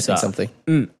 good I'm missing stuff.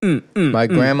 something. My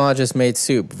grandma just made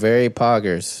soup. Very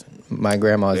poggers. My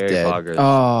grandma's Very dead. poggers.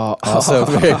 Oh, Also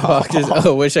very poggers.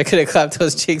 Oh, wish I could have clapped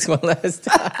those cheeks one last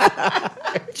time.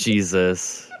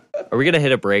 Jesus. Are we gonna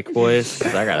hit a break, boys?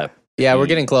 'Cause I gotta Yeah, we're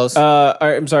getting close.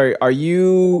 I'm sorry. Are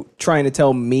you trying to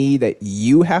tell me that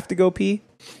you have to go pee?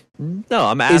 No,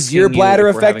 I'm asking. Is your you bladder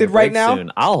if we're having a affected right break now?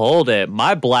 soon. I'll hold it.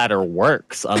 My bladder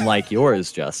works, unlike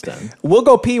yours, Justin. We'll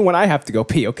go pee when I have to go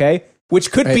pee, okay? Which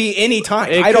could be any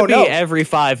time. It I don't could know. be every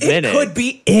 5 minutes. It could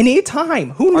be any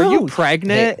time. Who knows? Are you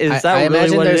pregnant? Hey, Is I that really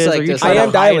imagine what it there's, is? like, Are you this- trying I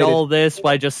am to hide dilated. all this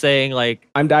by just saying like,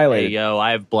 I'm "Hey, dilated. yo,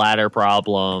 I have bladder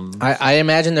problems." I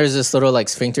imagine there's this little like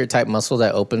sphincter type muscle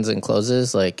that opens and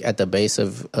closes like at the base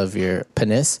of your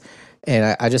penis,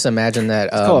 and I just imagine that.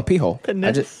 It's called a pee hole.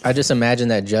 I just imagine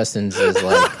that Justin's is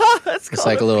like it's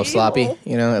like a little sloppy,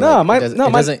 you know. No, like,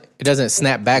 mine- it doesn't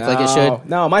snap back like it should.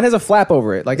 No, mine has a flap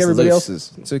over it, like everybody loose.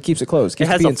 else's. So it keeps it closed. Keeps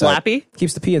It has the pee a inside. flappy?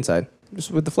 Keeps the pee inside.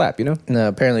 Just with the flap, you know? No,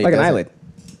 apparently Like it an doesn't.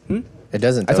 eyelid. It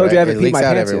doesn't. I though, told you I right? haven't It peed my leaks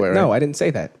out pants yet. everywhere. No, right? I didn't say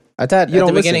that. I thought You at the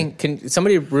don't listen. beginning. Can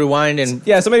somebody rewind and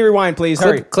Yeah, somebody rewind, please.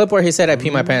 Hurry. clip where he said I pee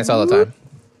my pants all the time?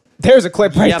 There's a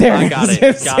clip right Yep, there. I got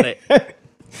it. Got it.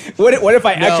 What if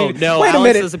I actually... No, Wait a Alex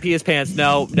minute. doesn't pee his pants.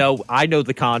 No, I know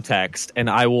the context, and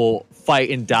I will fight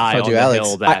and die Told on you, the Alex.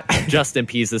 hill that Justin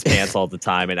pees his pants all the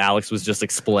time, and Alex was just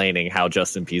explaining how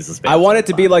Justin pees his pants. I want all it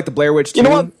to the be time. like the Blair Witch 2. You know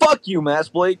what? Fuck you, Mass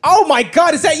Blake. Oh my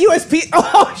God, is that USP?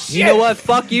 Oh shit! You know what?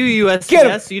 Fuck you, USPS. Get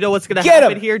him. You know what's gonna Get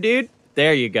happen him. here, dude?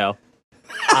 There you go.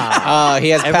 Oh, he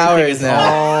has Everything powers is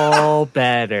now. all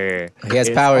better. He has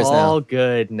It's powers now. all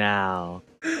good now.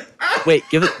 Wait,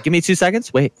 give me 2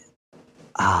 seconds. Wait.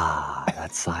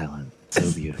 That's silent.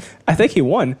 So beautiful. I think he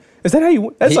won. Is that how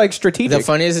you? That's He- like strategic. The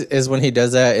funniest is when he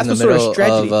does that in the That's some sort of middle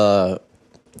strategy.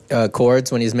 of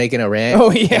chords when he's making a rant.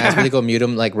 Oh, yeah. and ask me to go mute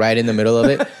him like right in the middle of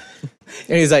it.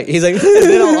 And he's like, then I'll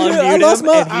unmute I lost him,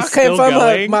 my, and he's I still can't find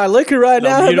going. my liquor right I'll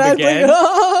now. mute him Back again.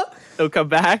 liquor. He'll come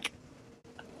back.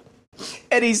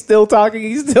 and he's still talking.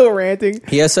 He's still ranting.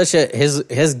 He has such a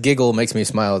his giggle makes me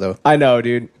smile though. I know,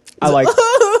 dude. I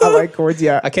like chords.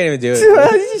 Yeah. I can't even do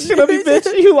it. Shut up, you bitch.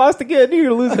 You lost again. You're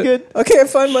gonna lose again. I can't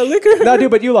find my liquor. No, dude,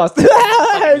 but you lost. No,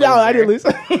 I didn't lose.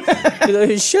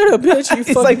 Shut up, bitch! You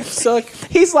fucking like- suck.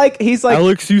 He's like,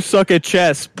 Alex, you suck at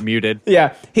chess. Muted.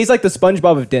 yeah. He's like the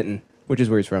SpongeBob of Denton, which is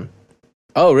where he's from.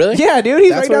 Oh, really? Yeah, dude. He's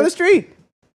That's right down where- the street,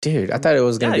 Dude, I thought it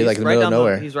was gonna be like the middle of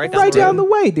nowhere. He's right right down the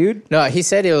road. way, dude. No, he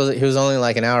said he was only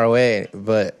like an hour away,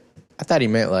 but I thought he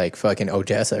meant like fucking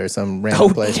Odessa or some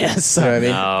random place. Odessa. You know what I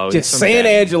mean? No, he's Just from San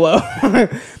Denton.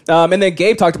 Angelo. And then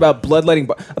Gabe talked about bloodletting,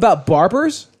 about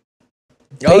barbers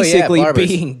Oh, yeah, basically barbers.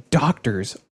 being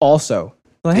doctors also.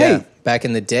 Like, Yeah, hey, back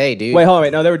in the day, dude. wait, hold on,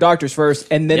 wait. No, they were doctors first,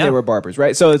 and then Yeah. they were barbers,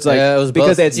 right? So it's like, Yeah, it was because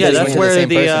both. they had Yeah, They that's went to where the same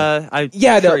the person. I'm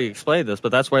Yeah, sure no. you explained this,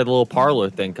 but that's where the little parlor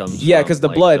thing comes Yeah, from. 'cause the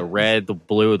like blood. the red, the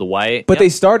blue, the white. But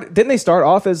Yep. didn't they start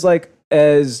off as like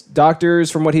as doctors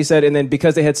from what he said, and then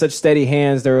because they had such steady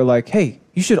hands, they were like, hey,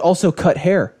 you should also cut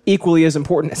hair, equally as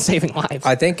important as saving lives.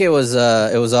 I think it was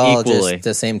all Equally. just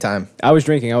the same time. I was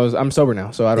drinking. I'm sober now,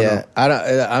 so I don't Yeah,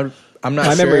 know. I'm not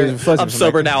My sure. memory is fuzzy. I'm from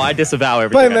sober back now. I disavow then.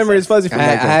 everything. My memory is fuzzy from I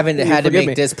back then. haven't had to Forgive make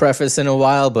me. this preface in a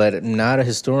while, but I'm not a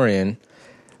historian.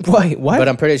 Wait, what? But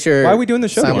I'm pretty sure. Why are we doing the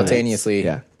show together? simultaneously?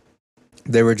 Yeah,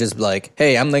 They were just like,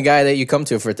 "Hey, I'm the guy that you come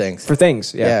to for things." for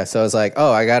things. yeah. Yeah. So it's like,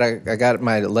 "Oh, I got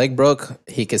my leg broke.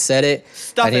 He could set it. I need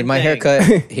Stuffing my hair thing.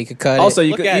 cut. He could cut Also, it."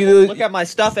 you Look could at, look at my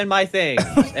stuff and my things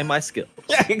and my skill.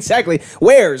 yeah, exactly.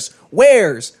 Where's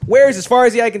as far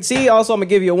as the eye can see. Also, I'm gonna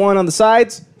give you a 1 on the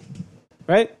sides.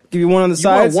 Right? Give you 1 on the You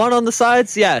want sides. one on the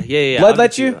sides? Yeah.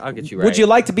 Bloodlet you? I'll get you right. Would you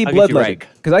like to be I'll get you bloodletted? right.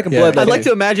 Because I can Yeah. bloodlet. I'd like you.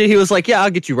 to imagine he was like, "Yeah, I'll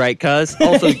get you right, cuz."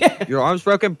 Also, your arm's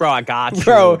broken, bro. I got you.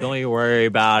 Bro. Don't you worry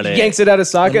about it. Yanks it out of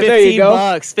socket. 15 There you go.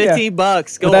 bucks. 15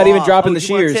 bucks. Go Without even off. dropping Oh, the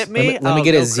you wanna shears. Tip me? Let me Oh,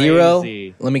 get go a zero.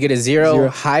 crazy. Let me get a zero, Zero.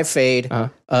 high fade.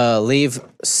 Leave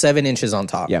 7 inches on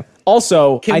top. Yeah.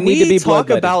 Also, Can I need we to be talk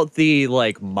bloodletted. about the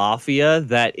like mafia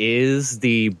that is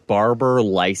the barber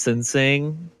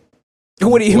licensing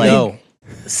What do you like, mean? No.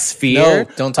 sphere? No,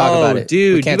 don't talk about it.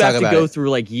 Dude, We can't you have talk to about go it.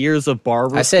 through like years of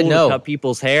barber I said school no. to cut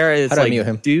people's hair. It's How do I like, mute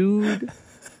him? dude.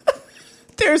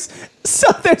 There's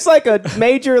like a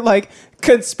major like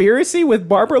conspiracy with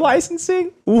barber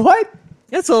licensing. What?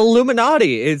 It's an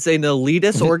Illuminati. It's an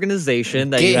elitist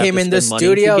organization that Get you have him to in the spend money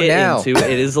studio to get now. into.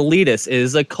 It is elitist. It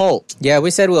is a cult. Yeah,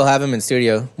 we said we'll have him in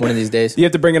studio one of these days. You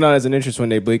have to bring it on as an interest one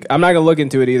day, Bleak. I'm not gonna look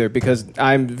into it either because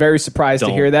I'm very surprised to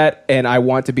Don't. hear that, and I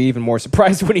want to be even more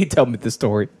surprised when you tell me the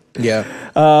story. Yeah.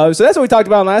 So that's what we talked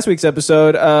about in last week's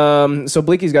episode. So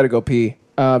Bleaky's got to go pee.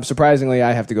 Surprisingly,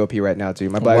 I have to go pee right now too.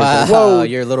 My bladder's Wow, like, whoa.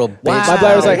 you're a little bitch. My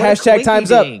bladder's like, What a hashtag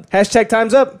time's up. clinky-dink. Hashtag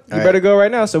time's up. You All better right. go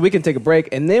right now so we can take a break,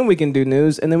 and then we can do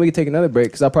news, and then we can take another break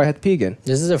because I'll probably have to pee again.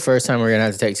 This is the first time we're gonna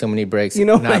have to take so many breaks. You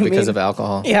know what not I because mean? of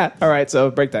alcohol. Yeah. All right. So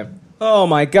break time. Oh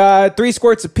my God. 3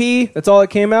 squirts of pee. That's all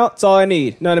that came out. That's all I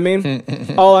need. Know what I mean?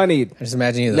 All I need. Just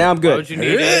imagine you. Now I'm Why good. would you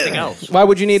need anything else? Why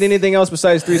would you need anything else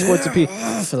besides 3 squirts of pee?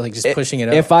 feel like just pushing it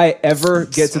up. If I ever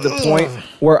get to the point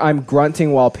where I'm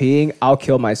grunting while peeing, I'll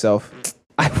kill myself.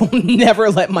 I will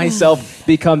never let myself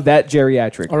become that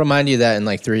geriatric. I'll remind you that in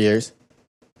like 3 years.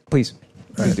 Please.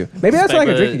 Please do. Maybe that's when I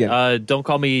can drink again. Don't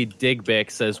call me Digbick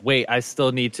says, wait, I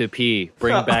still need to pee.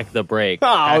 Bring back the break. Oh.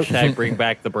 Hashtag bring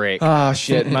back the break. Oh,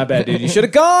 shit. My bad, dude. You should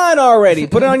have gone already.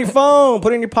 Put it on your phone.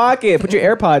 Put it in your pocket. Put your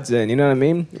AirPods in. You know what I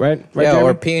mean? Right? Yeah, Jeremy?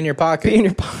 or pee in your pocket. Pee in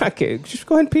your pocket. Just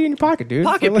go ahead and pee in your pocket, dude.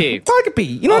 Pocket pee. Pocket pee.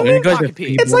 You know what I You mean? guys Pocket have pee.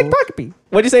 pee It's like bottles? pocket pee.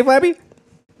 What'd you say, Flappy?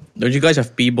 Don't you guys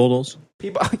have pee bottles?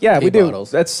 Yeah, we Pee do.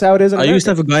 bottles. That's how it is in I used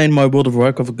to America. have a guy in my World of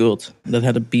Warcraft guild that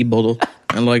had a pee bottle,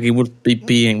 and like he would be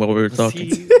peeing while we were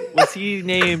talking. Was he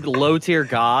named Low Tier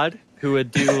God, who would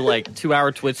do like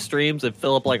 2-hour Twitch streams and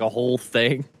fill up like a whole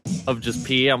thing of just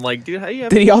pee? I'm like, dude, how you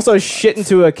have Did he also shit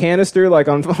into a canister like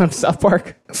on South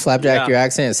Park? Flapjack, Yeah. your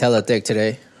accent is hella thick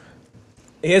today.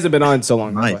 He hasn't been on so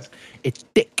long. Nice. It's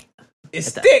thick.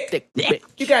 It's thick.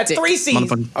 You got 3 C's.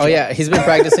 Motherfucking Oh yeah, he's been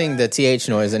practicing the TH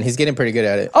noise and he's getting pretty good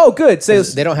at it. Oh, good. Say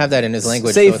They don't have that in his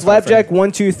language. say so it's hard for flapjack him.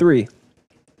 1, 2, 3.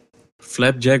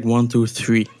 Flapjack 1, 2,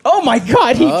 3. Oh my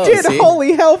God, he Oh, did! see?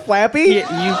 Holy hell, Flappy! You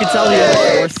can tell he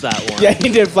enforced that one. Yeah, he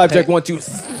did flapjack 1, 2,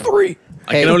 3.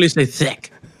 I can only say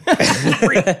thick.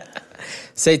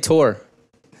 Say Tor.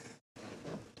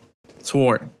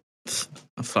 Swore.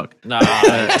 Oh, fuck. Nah,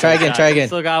 Try again. Try again.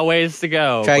 Still got ways to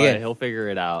go. Try but again. He'll figure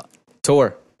it out.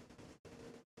 Tor.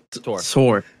 Tor.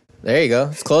 Swore. There you go.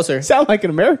 It's closer. Sound like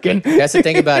an American. He has to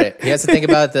think about it. He has to think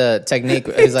about the technique.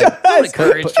 He's like, Don't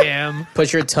encourage him.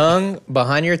 put your tongue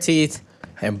behind your teeth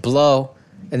and blow,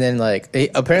 and then like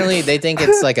apparently they think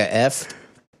it's like a F.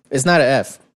 It's not a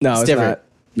F. No, it's different. not.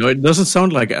 No, it doesn't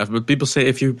sound like F, but people say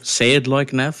if you say it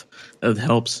like an F, that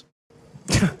helps.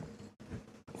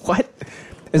 What?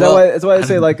 Is Well, that's why I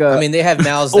say like I mean, they have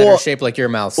mouths that Or- are shaped like your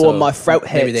mouth. So or my throat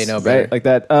heads. maybe they know better. Right? Like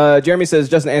that. Jeremy says,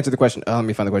 Justin, answer the question. Oh, let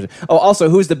me find the question. Oh, also,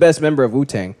 who's the best member of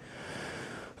Wu-Tang?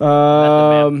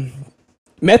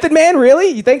 Method Man, really?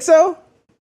 You think so?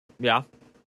 Yeah.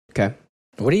 Okay.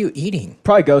 What are you eating?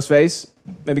 Probably Ghostface.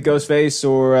 Maybe Ghostface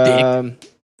or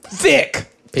Thick. Did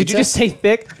Pizza? you just say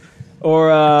Thick?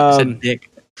 Or I said dick.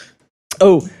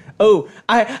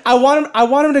 I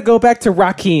want him to go back to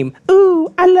Rakim.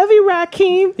 Ooh, I love you,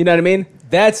 Rakim. You know what I mean?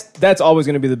 That's always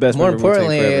going to be the best. More member of Wu-Tang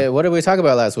importantly, forever. what did we talk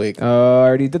about last week? I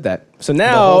already did that. So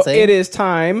now whole thing? it is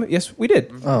time. Yes, we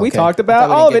did. Oh, We okay. talked I about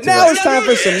thought we all of didn't it. get to Now that. it's time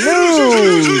for some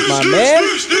news, my man.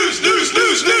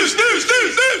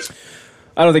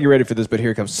 I don't think you're ready for this, but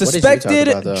here it comes. did you Suspected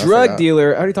talk about, though? I drug forgot.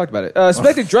 dealer. I already talked about it.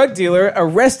 Suspected drug dealer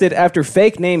arrested after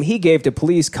fake name he gave to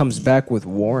police comes back with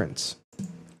warrants.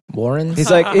 Warren?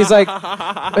 He's like,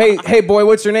 hey, boy,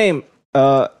 what's your name?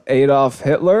 Adolf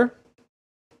Hitler.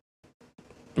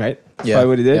 Right. That's Yeah. probably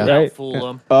what he did. Yeah. Don't Right. fool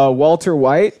him. Walter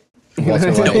White.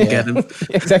 Walter White, Don't yeah. get him.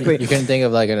 Exactly. You couldn't think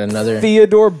of like another.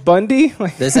 Theodore Bundy.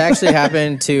 Like, This actually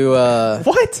happened to.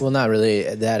 what? Well, not really.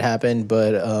 That happened,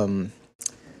 but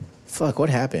fuck, what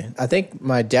happened? I think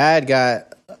my dad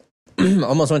got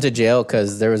almost went to jail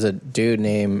because there was a dude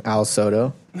named Al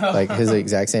Soto, like his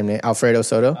exact same name, Alfredo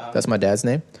Soto. That's my dad's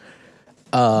name,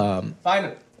 Find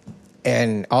him.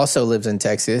 and also lives in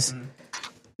Texas.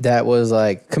 That was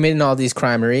like committing all these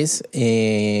crimeries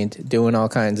and doing all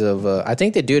kinds of. I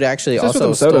think the dude actually That's what also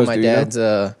them stole Sotos my do, you know?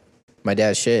 dad's. My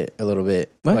dad's shit a little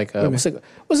bit. What? Like What do you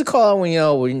what's it called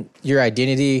when your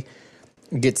identity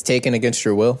gets taken against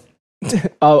your will?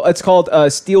 Oh, it's called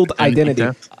stealed identity.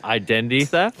 Theft. Identity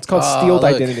theft? It's called Oh, stealed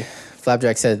look. identity.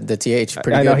 Flapjack said the TH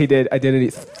pretty I know good. he did identity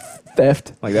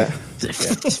theft like that.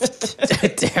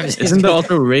 Damn, Isn't there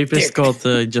also a rapist called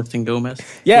Justin Gomez?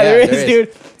 Yeah, Yeah, there there is, is. dude. And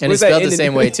What it's is that, spelled the Indian-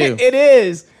 same way, too. It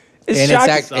is. It's and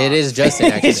shocking. it is Justin.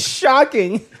 It's Actually,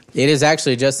 shocking. it is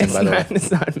actually Justin. By the way,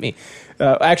 It's not me.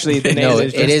 Actually, the name no,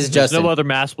 is it is There's Justin. no other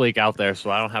mass bleak out there,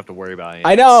 so I don't have to worry about it.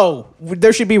 I know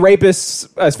there should be rapists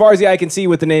as far as the eye can see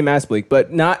with the name Asbleak,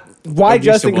 but not why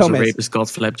Obviously Justin was a Gomez. rapist called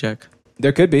Flapjack.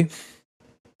 There could be.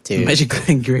 Dude. Imagine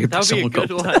getting raped by That would be a someone good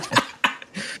called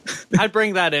one. I'd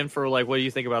bring that in for like, what do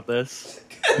you think about this?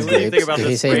 What do you Grapes? think about Did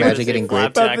he this? say rapist imagine getting named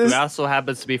graped? Flapjack, About this? who also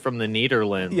happens to be from the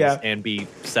Netherlands Yeah. and be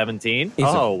 17? He's a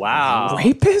Oh, wow.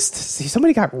 Rapist? See,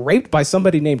 somebody got raped by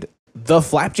somebody named the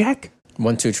Flapjack.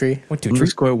 1, 2, 3. 1, 2, 3.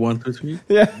 Underscore 1, 2, 3.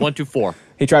 Yeah. 1, 2, 4.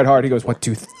 He tried hard. He goes 1,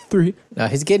 2, 3. No,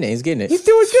 he's getting it. He's getting it. He's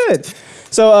doing good.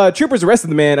 So troopers arrested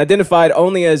the man, identified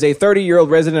only as a 30-year-old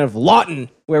resident of Lawton,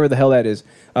 wherever the hell that is,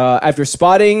 after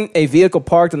spotting a vehicle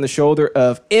parked on the shoulder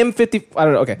of M50. I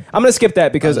don't know. Okay, I'm going to skip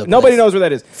that because nobody knows where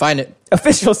that is. Find it.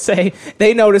 Officials say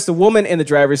they noticed a woman in the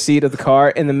driver's seat of the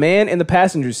car and the man in the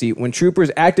passenger seat when troopers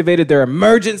activated their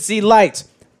emergency lights.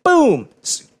 Boom.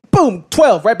 Boom.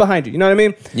 12 right behind you. You know what I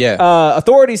mean? Yeah.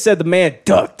 Authorities said the man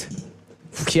ducked.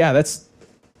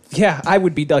 Yeah, I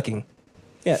would be ducking.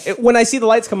 Yeah, when I see the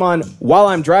lights come on while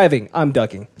I'm driving, I'm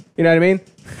ducking. You know what I mean?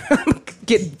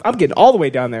 I'm getting all the way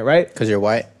down there, right? Because you're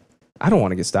white. I don't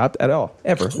want to get stopped at all,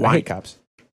 ever. I hate cops.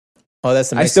 Oh, that's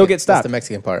the Mexican. I still get stopped. That's the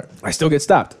Mexican part. I still get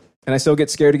stopped, and I still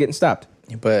get scared of getting stopped.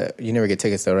 But you never get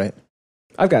tickets though, right?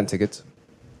 I've gotten tickets.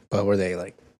 But were they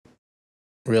like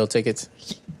real tickets?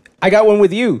 I got one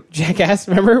with you, jackass.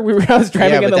 Remember? I was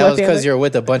driving Yeah, in but the that was left-hand because lane. you're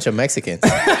with a bunch of Mexicans.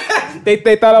 They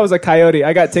thought I was a coyote.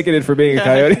 I got ticketed for being a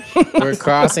coyote. We're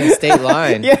crossing state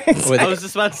line Yeah, exactly. I with was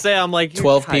just about to say, I'm like, you're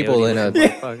 12 a coyote. people in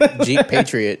a Jeep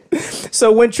Patriot.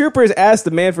 So when troopers asked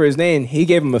the man for his name, he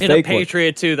gave him a In a fake one.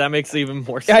 Patriot, too. That makes it even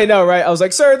more sense. I know, right? I was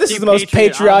like, sir, this is the most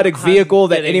patriotic vehicle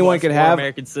that anyone could have.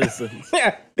 American citizens.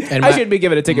 Yeah. And I should be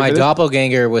given a ticket My for this.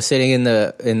 doppelganger was sitting in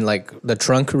the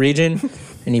trunk region,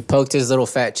 and he poked his little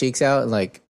fat cheeks out and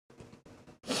looked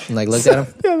at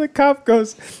him. Yeah, the cop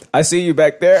goes, I see you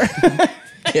back there.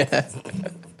 Yeah.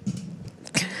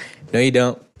 No, you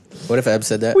don't. What if Eb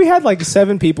said that? We had like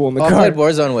 7 people in the I car. played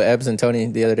Warzone with Ebs and Tony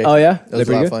the other day. Oh, yeah? It was a They're lot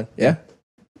pretty of fun. good? Yeah.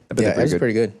 I bet Yeah, they're Ebs is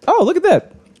pretty good. Oh, look at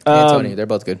that. And Tony, they're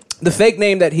both good. The fake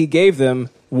name that he gave them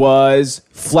was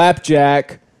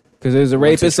Flapjack, because there's a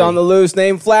rapist on the loose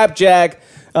named Flapjack.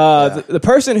 The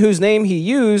person whose name he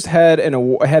used had a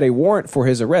warrant for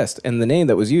his arrest, and the name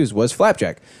that was used was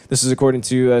Flapjack. This is according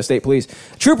to state police.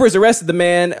 Troopers arrested the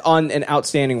man on an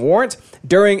outstanding warrant.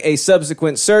 During a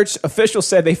subsequent search, officials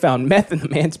said they found meth in the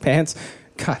man's pants.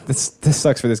 God, this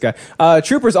sucks for this guy.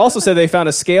 Troopers also said they found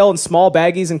a scale and small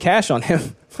baggies and cash on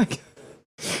him.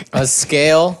 A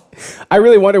scale. I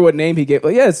really wonder what name he gave.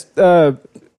 Well, yes,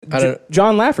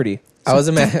 John Lafferty. I was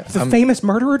The famous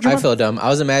murderer, John? I feel dumb. I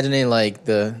was imagining like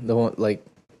the one like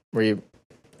where you.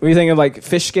 Were you thinking of like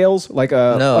fish scales? Like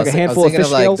a No, like a handful I of was thinking fish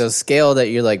of like scales? the scale that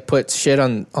you like put shit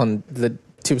on the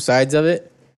two sides of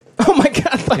it. Oh my god! Like,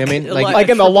 You know what I mean? like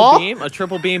a in the triple law? beam, a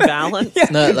triple beam balance.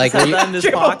 No, like Have where that in his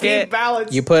Triple pocket. beam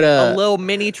balance. you put A a little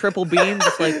mini triple beam,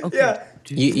 just like okay. Yeah.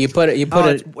 you put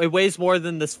It weighs more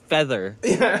than this feather.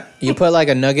 you put like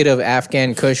a nugget of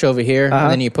Afghan Kush over here, Uh-huh.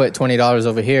 and then you put $20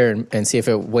 over here and see if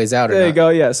it weighs out or There not. you go.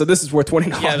 Yeah. So this is worth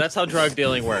 $20. Yeah, that's how drug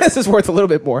dealing works. This is worth a little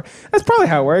bit more. That's probably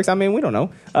how it works. I mean, we don't know.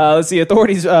 Let's see.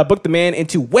 Authorities booked the man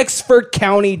into Wexford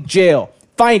County Jail.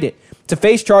 Find it. To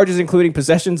face charges including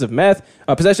possession of meth,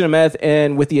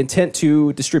 and with the intent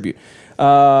to distribute.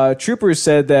 Troopers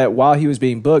said that while he was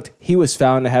being booked, he was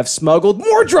found to have smuggled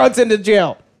more drugs into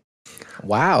jail.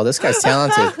 Wow, this guy's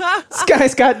talented. This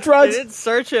guy's got They drugs. didn't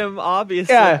search him,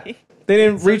 obviously. Yeah. They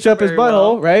didn't reach up his very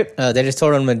well. butthole, right? They just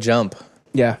told him to jump,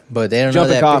 Yeah. but they don't Jump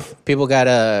know and that cough.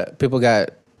 people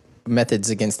got methods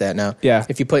against that now. Yeah.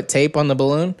 If you put tape on the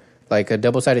balloon, like a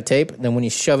double-sided tape, then when you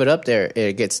shove it up there,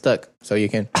 it gets stuck, so you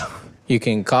can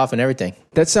cough and everything.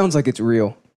 That sounds like it's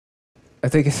real. I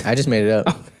think it's. I just made it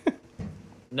up.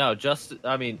 No,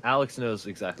 Alex knows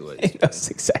exactly what he's doing. That's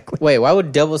exactly. Wait, why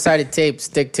would double-sided tape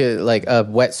stick to like a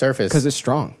wet surface? Because it's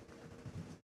strong.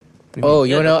 Oh,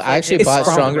 you Yeah, know, that's I like- actually it's bought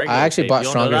strong. stronger. Regular I actually tape. bought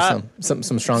You don't know stronger that?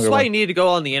 some stronger That's why one. you need to go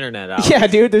on the internet, Alex. Yeah,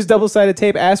 dude. There's double-sided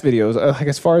tape ass videos. Like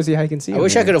as far as the eye can see. I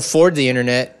wish I could afford the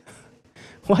internet.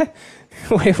 What?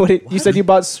 Wait, what? You said you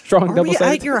bought strong Are we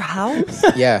double-sided. at your house?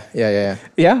 Yeah.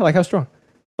 Yeah, like how strong?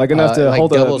 Like enough to like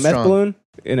hold a double meth strong. balloon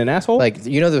in an asshole? Like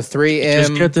you know the 3M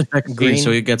Just get the vaccine green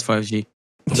so you get 5G.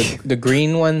 the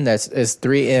green one is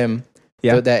 3M.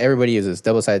 Yeah. that everybody uses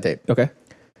double-sided tape. Okay.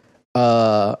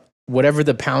 Whatever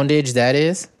the poundage that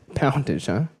is, Poundage,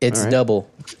 huh? it's All right. double.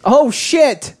 Oh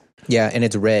shit! Yeah, and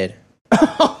it's red.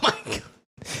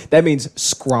 That means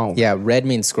strong. Yeah, red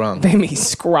means strong. They mean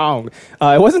strong.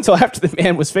 It wasn't until after the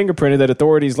man was fingerprinted that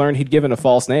authorities learned he'd given a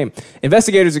false name.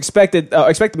 Investigators expect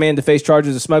the man to face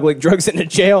charges of smuggling drugs into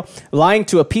jail, lying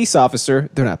to a peace officer.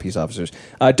 They're not peace officers.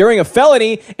 During a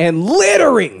felony and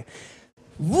littering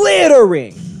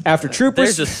after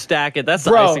troopers. There's a stack. That's the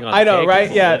Bro, icing on I the know, cake.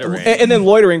 right? Yeah, Littering. and then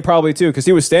loitering probably too, because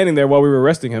he was standing there while we were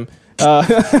arresting him.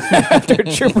 After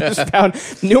troopers found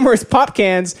numerous pop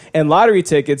cans and lottery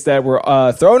tickets that were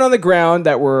thrown on the ground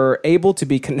that were able to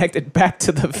be connected back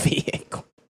to the vehicle.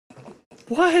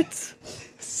 What?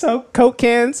 So Coke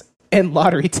cans and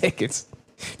lottery tickets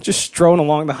just strewn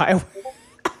along the highway.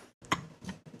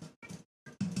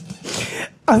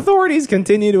 Authorities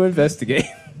continue to investigate.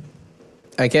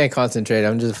 I can't concentrate.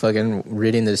 I'm just fucking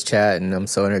reading this chat, and I'm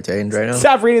so entertained right now.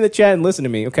 Stop reading the chat and listen to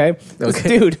me, okay?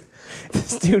 Okay.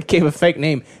 This dude gave a fake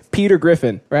name, Peter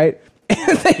Griffin, right?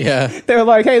 And Yeah. they were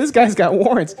like, "Hey, this guy's got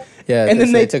warrants." Yeah, and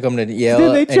then they they took him to Yale,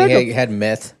 Dude, they and checked he him. had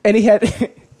meth. and he had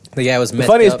The guy was the meth.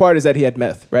 funniest part is that he had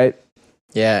meth, right?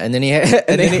 Yeah, and then he had,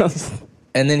 And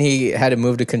and then he had to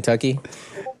move to Kentucky.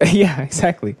 yeah,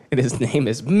 exactly. And his name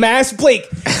is Mass Bleak.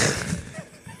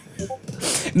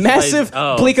 Massive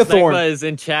Bleakathorn. Segma is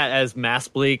in chat as Mass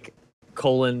Bleak,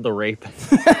 the rape.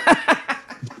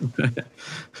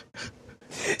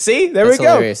 See, there That's we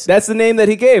go. hilarious. That's the name that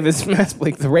he gave. Is Mass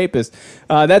Bleak the rapist?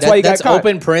 That's why he got That's caught.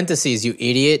 open parentheses, you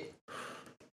idiot.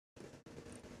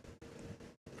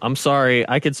 I'm sorry,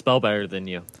 I could spell better than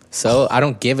you. So I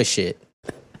don't give a shit.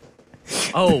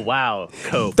 Oh, wow.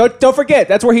 Cope. Don't forget,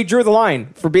 that's where he drew the line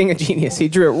for being a genius. He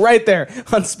drew it right there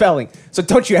on spelling. So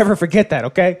don't you ever forget that,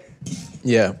 okay?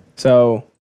 Yeah. So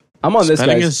I'm on this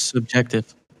Spelling guy's. is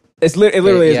subjective. It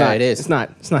literally is Yeah, not. it is. It's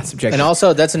not subjective. And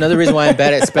also, that's another reason why I'm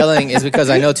bad at spelling is because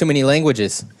I know too many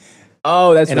languages.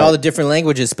 oh, that's And right. all the different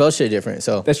languages spell shit different.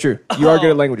 So That's true. You are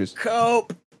good at languages.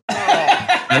 Cope.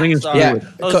 Spelling is yeah, fluid.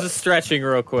 I was just stretching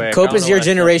real quick. Cope I don't is know your why I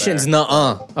spelled generation's there.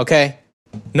 nuh-uh. Okay,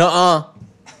 nuh-uh,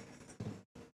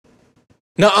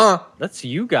 nuh-uh, That's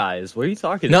you guys. What are you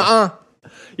talking about? nuh-uh.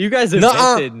 You guys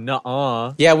Nuh-uh. invented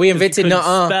nuh-uh. Yeah, we you invented couldn't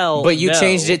nuh-uh, spell but you no.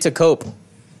 changed it to cope.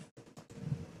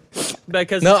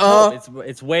 Because Nuh-uh. it's cope.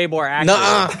 It's way more accurate.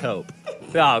 Nuh-uh. It's cope.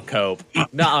 Oh, cope.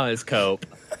 Nuh-uh is cope.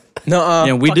 Nuh-uh.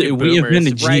 Yeah, we Fucking invented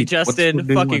boomers, G. right, What's Justin? the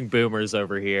big Fucking one? boomers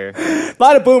over here. A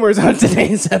lot of boomers on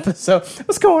today's episode.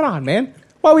 What's going on, man?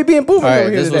 Why are we being boomers All right, over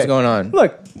here this is what's today? going on.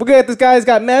 Look, we got this guy's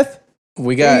got meth.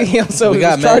 We got he also we was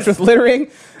got charged meth. with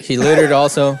littering. He littered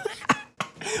also.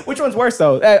 Which one's worse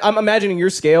though? I'm imagining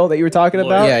your scale that you were talking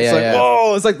about. Yeah, it's yeah, like, yeah.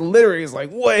 whoa, it's like littering is like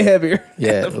way heavier.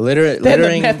 Yeah, than the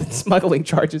littering, meth and smuggling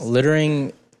charges.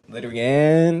 littering. Littering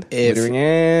and If- littering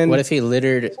and What if he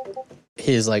littered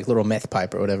his like little meth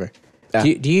pipe or whatever? Yeah.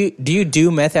 Do you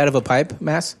do meth out of a pipe,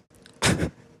 Mass?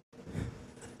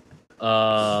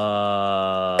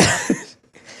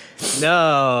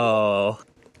 No.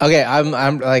 Okay, I'm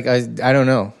like I don't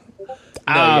know.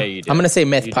 No, yeah, you do. I'm gonna say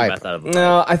meth You do pipe. meth out of a pipe.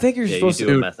 No, I think you're Yeah, you supposed do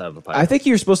to. a meth out of a pipe. I think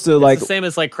you're supposed to It's like. the same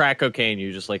as like crack cocaine.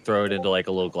 You just like throw it into like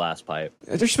a little glass pipe.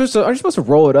 They're supposed to. Aren't you supposed to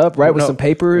roll it up right with No. some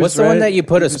papers? What's the one right? that you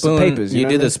put a Just some spoon? Papers, you know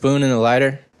do what I the spoon in the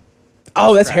lighter. mean?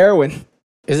 Oh, that's heroin.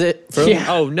 Is it? For Yeah.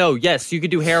 Oh no, yes, you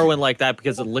could do heroin like that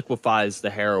because it liquefies the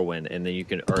heroin, and then you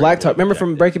can Black top. Remember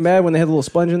from Breaking Bad when they had a little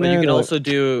sponge in But there? you can They're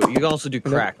also do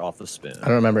crack off the spoon. I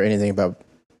don't remember anything about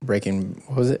breaking.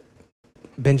 What was it?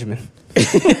 Benjamin.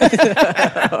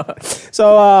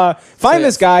 So find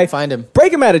this guy, Find him.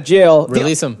 break him out of jail,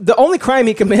 Release him. The only crime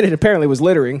he committed apparently was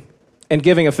littering and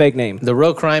giving a fake name. The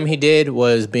real crime he did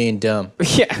was being dumb.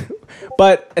 Yeah,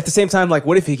 but at the same time, like,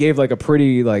 what if he gave like a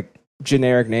pretty like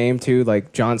generic name to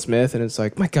like John Smith, and it's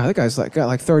like, my God, that guy's like got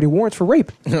like 30 warrants for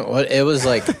rape. It was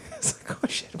like It's like, oh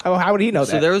shit, how would he know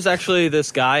So that? there was actually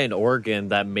this guy in Oregon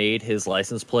that made his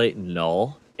license plate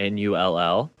null,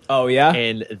 N-U-L-L, Oh yeah,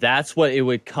 and that's what it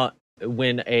would cut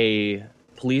when a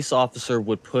police officer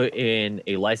would put in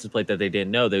a license plate that they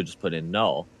didn't know. They would just put in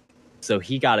null. So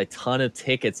he got a ton of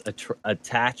tickets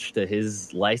attached to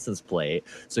his license plate.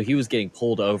 So he was getting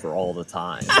pulled over all the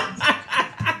time.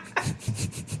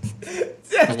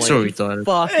 I'm like, So "You retarded.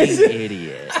 fucking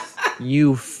idiot.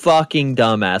 You fucking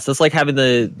dumbass. That's like having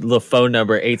the phone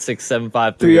number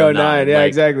 8675309. 309. Yeah, Like,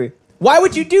 exactly. Why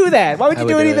would you do that? Why would you I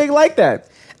do would do anything it. like that?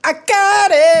 I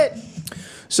got it.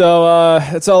 So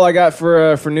that's all I got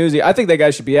for Newsy. I think that guy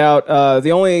should be out.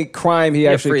 The only crime he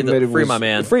actually committed free was my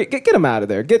man. Get him out of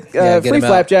there. Get get free him out.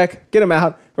 Flapjack. Get him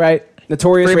out. Right,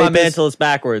 notorious Free my rapist. man till it's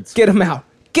backwards. Get him out.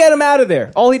 Get him out of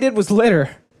there. All he did was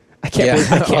litter. I can't Yeah,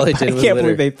 believe, I all he can't, did I was can't litter.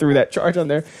 believe they threw that charge on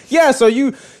there. Yeah, so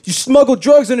you smuggled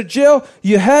drugs into jail.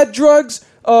 You had drugs.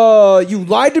 You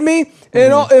lied to me,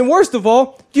 and and worst of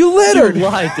all, you littered. You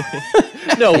lied to me.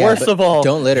 No, Yeah, worst but of all,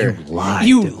 don't litter.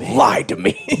 You lied to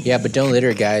me. Yeah, but don't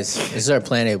litter, guys. This is our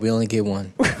planet. We only get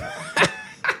one,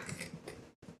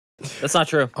 that's not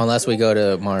true. unless we go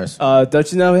to Mars.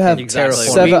 Don't you know we have Exactly.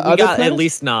 seven We other got planets? at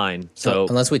least 9. So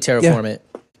Unless we terraform it.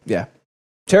 Yeah.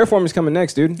 Terraform is coming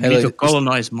next, dude. Hey, We need to look,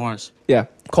 colonize Mars. Yeah.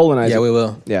 Colonize yeah, it. we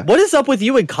will. Yeah. what is up with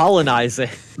you and colonizing?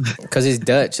 Because he's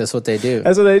Dutch. That's what they do.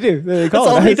 That's what they do. They That's all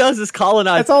colonize. he does is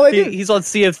colonize. That's all they do. He's on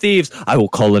Sea of Thieves. I will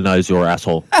colonize your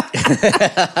asshole.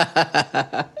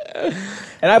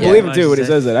 And I believe him nice too when he to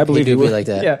says that. I believe do he be would. like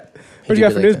that. Yeah. What do you got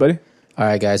be for like news, that. buddy? All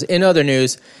right, guys. In other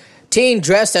news, teen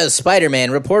dressed as Spider-Man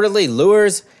reportedly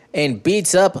lures and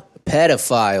beats up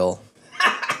pedophile.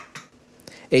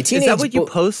 A Is teenage that what you bo-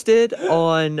 posted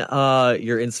on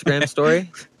your Instagram story?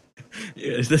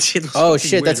 Yeah, that shit was Oh, fucking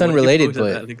shit, weird. that's Why you unrelated, posted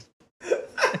but- that?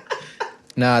 Like,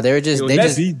 Nah, they were just yo, they you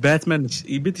just beat Batman.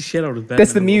 You beat the shit out of Batman.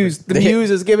 That's the a little muse. bit. The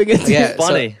muse is giving it to yeah.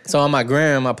 funny. So on my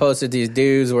gram, I posted these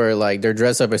dudes where like they're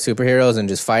dressed up as superheroes and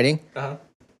just fighting,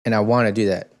 and I want to do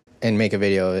that and make a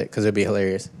video of it because it'd be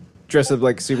hilarious. dress up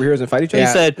like superheroes and fight each other. He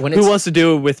Yeah, said, when "Who it's- wants to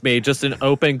do it with me?" Just an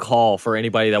open call for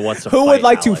anybody that wants to. Who fight would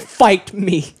like to Alex. fight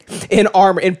me in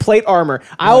armor, in plate armor?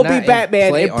 I will not be in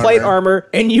Batman in plate plate armor. armor,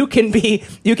 and you can be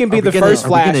the first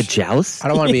Flash. joust? I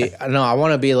don't want to be. No, I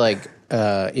want to be like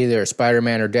either Spider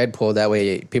Man or Deadpool. That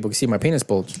way, people can see my penis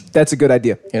bulge. That's a good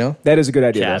idea. You know. That is a good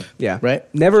idea. Chad. though. Yeah. Right?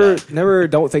 Never.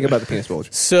 Don't think about the penis bulge.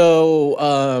 So,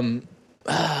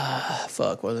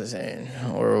 fuck. What was I saying?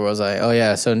 Or was I? Oh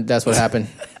yeah. So that's what happened.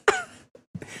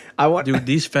 I want. Dude,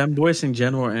 these fanboys in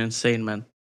general are insane, man.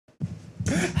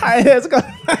 Hi, let's go.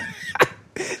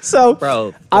 So,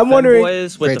 Bro, I'm wondering.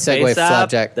 boys with Great the segue, face app,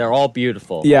 Flapjack. they're all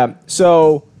beautiful. Yeah.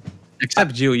 So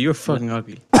Except you, you're fucking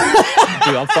ugly.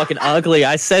 Dude, I'm fucking ugly.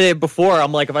 I said it before.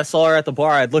 I'm like, if I saw her at the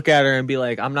bar, I'd look at her and be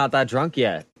like, I'm not that drunk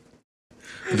yet.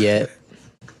 Yeah.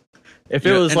 If it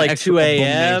You're was an like extra 2 a.m.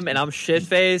 abomination. and I'm shit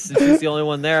faced and she's the only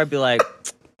one there, I'd be like,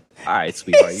 all right,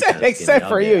 sweetheart. You kinda Except skinny.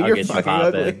 for I'll you, get- I'll you're get you fucking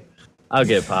poppin'. ugly. I'll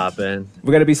get popping.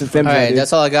 we got to be some femme. All right. dude.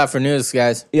 That's all I got for news,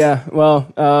 guys. Yeah. Well.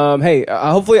 Hey.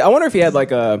 Hopefully, I wonder if he had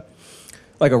like a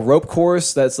rope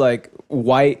course that's like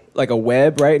white, like a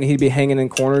web, right? And he'd be hanging in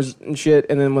corners and shit.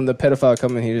 And then when the pedophile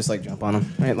come in, he'd just like jump on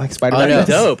him, right? Like Spider-Man. no. That'd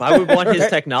be dope. I would want his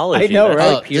technology. I know, That's right?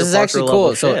 like Oh, Peter this is Parker actually level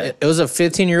cool. So shit. it was a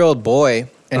 15-year-old boy,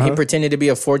 and he pretended to be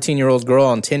a 14-year-old girl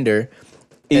on Tinder,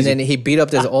 and then he beat up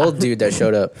this old dude that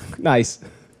showed up. Nice.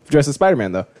 Dressed as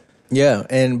Spider-Man though. Yeah,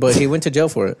 but he went to jail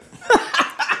for it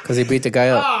because he beat the guy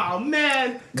up. Oh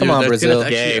man. Come Dude, on, that's Brazil. gonna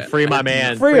Gay, actually- free my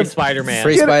man, Free free him. Spider-Man.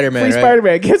 Free Spider-Man, Free right?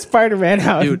 Spider-Man. Get Spider-Man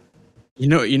out. Dude,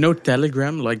 you know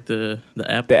Telegram, like the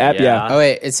app? The app. Yeah. Oh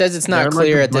wait, it says it's not There are,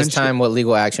 clear like, a at this bunch time what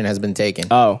legal action has been taken.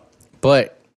 Oh.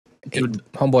 But Dude,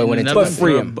 homeboy went into But Netherlands,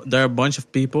 free there are- him. There are a bunch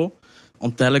of people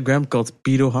on Telegram called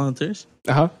pedo hunters,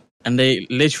 Uh huh. and they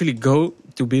literally go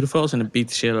to pedophiles and beat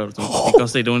the shit out of them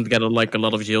because they don't get a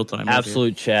lot of jail time.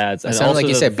 Absolute chads. And sounded also like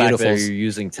you the said fact that beautifuls. you're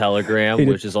using Telegram, He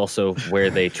did. which is also where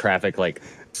they traffic like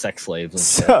sex slaves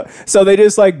and shit. So they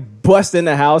just like bust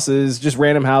into houses, just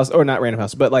random house or not random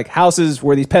houses, but like houses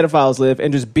where these pedophiles live,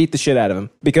 and just beat the shit out of them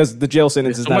because the jail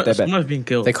sentence is not that bad. Someone's being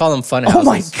killed. they call them fun Oh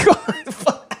houses. my god!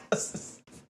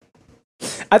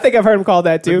 I think I've heard him call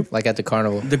that too. Like at the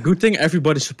carnival. The good thing,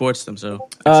 everybody supports them, so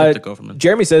except the government.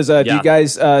 Jeremy says, "Do Yeah. you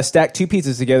guys stack two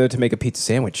pizzas together to make a pizza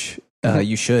sandwich?"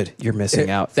 You should. You're missing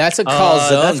out. That's a calzone.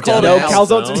 That's called No, dumbass.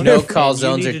 calzones are No different. calzones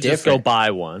You are need to just go different. buy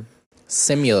one.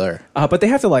 Similar. But they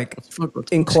have to like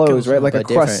enclose, right? Like a But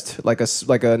different. crust,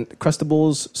 like a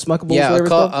crustables, smuckables. Yeah, whatever it's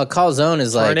called. a calzone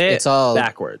is like Turn it it's all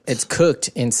backwards. It's cooked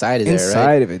inside of there, inside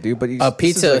right? of it, dude. But A this is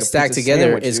pizza like a stacked pizza together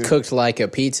sandwich, is dude. cooked like a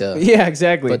pizza. Yeah,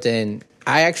 exactly. But then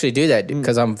I actually do that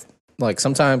because I'm like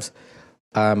sometimes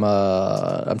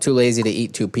I'm too lazy to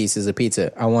eat two pieces of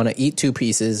pizza. I want to eat two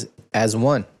pieces as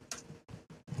one.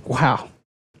 Wow.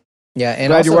 Yeah, and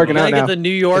Glad also, you're working You out gotta now. get the New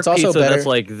York It's also pizza better- that's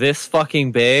like this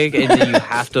fucking big, and then you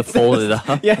have to fold it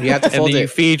up. Yeah. You have to And fold then you it.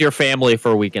 feed your family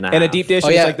for a week and a half. And a deep dish Oh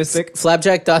is yeah, like this thick.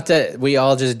 Flapjack thought that we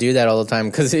all just do that all the time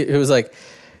because he was like,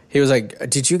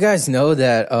 did you guys know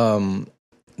that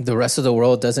the rest of the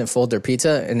world doesn't fold their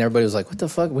pizza? And everybody was like, what the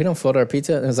fuck? We don't fold our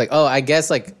pizza? And it was like, oh, I guess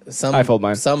like I fold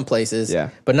mine. some places, Yeah.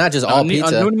 but not just I all don't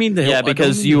pizza. mean the Yeah, I don't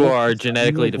because mean you the- are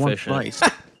genetically you know, one deficient.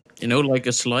 slice. You know, like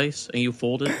a slice, and you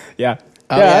fold it. Yeah.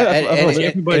 Oh, yeah. yeah, I've and heard it.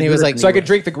 Everybody he was do it. like, So I could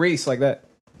drink the grease like that.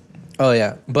 oh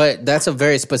yeah, but that's a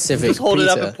very specific Just hold it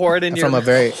up pizza and pour it in from your-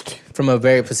 a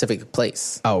very specific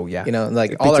place. Oh yeah. You know,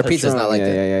 like all our pizza's not like yeah,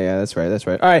 that. Yeah. That's right. That's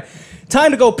right. All right.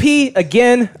 Time to go pee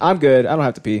again. I'm good. I don't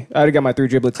have to pee. I already got my 3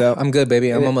 driblets out. I'm good,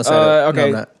 baby. I'm almost at it. Okay. No,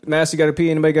 I'm not. Mass, you got to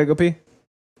pee? Anybody got to go pee?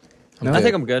 No? I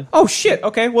think I'm good. Oh shit!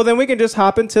 Okay, well then we can just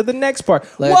hop into the next part.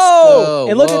 Let's Whoa! go.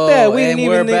 And look at that, Whoa, we and didn't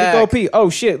we're even need to go back. pee.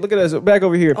 Oh shit! Look at us back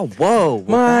over here. Oh, whoa.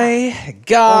 My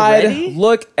God! Already?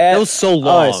 Look at That was so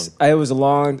long. us. It was a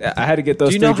long. I had to get those.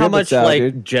 Do you know 3 how driblets much out, like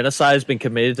dude. genocide has been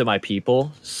committed to my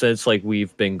people since like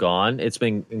we've been gone? It's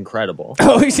been incredible.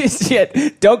 Oh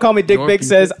shit! Don't call me Dick Your Big. people-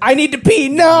 Says I need to pee.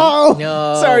 No.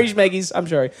 No. Sorry, Schmeggies. I'm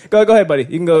sorry. Go ahead, buddy.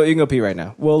 You can go pee right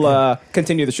now. We'll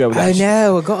continue the show. With I that.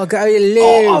 know. We gotta go live.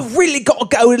 Oh, I've really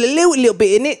got to go with a little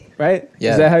bit in it, right?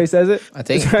 Yeah. Is that how he says it? I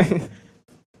think.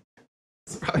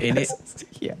 In it.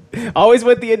 Yeah. Always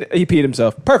with the he peed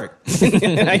himself. Perfect.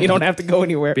 You don't have to go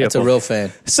anywhere. That's a real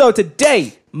fan. So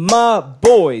today, my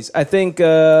boys, I think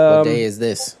What day is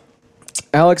this?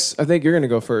 Alex, I think you're gonna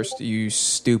go first. You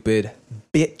stupid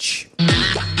bitch.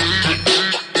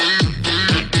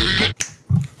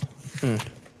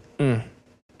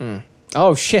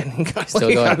 Oh shit! Still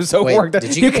You going. got so Wait, worked up.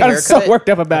 did you get a got so haircut? worked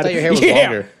up about I thought it. your hair was Yeah.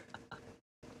 longer.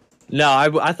 No,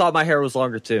 I thought my hair was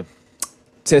longer too.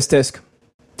 Tisk tisk.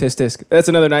 Tisk tisk. That's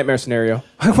another nightmare scenario.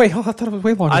 Wait, I thought it was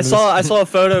way longer. I than saw a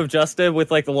photo of Justin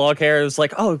with like the long hair. It was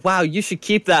like, oh wow, you should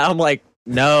keep that. I'm like,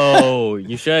 no,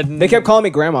 you shouldn't. They kept calling me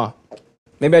grandma.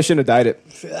 Maybe I shouldn't have dyed it.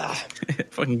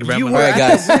 Fucking You grandma. were Alright, at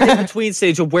guys. the weird in-between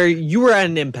stage of where you were at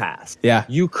an impasse. Yeah.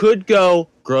 You could go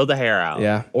grow the hair out.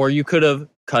 Yeah. Or you could have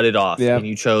cut it off. Yeah. And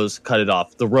you chose cut it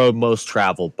off. The road most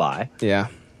traveled by. Yeah.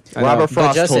 I know. Robert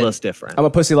Frost Justin, told us different. I'm a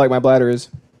pussy like my bladder is.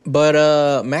 But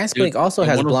Max Dude, Blink also and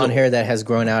has one of blonde the- hair that has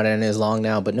grown out and is long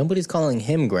now, but nobody's calling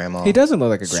him grandma. He doesn't look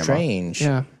like a grandma. Strange.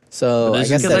 Yeah. So But I this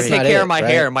guess is that's Because I not take care it, of my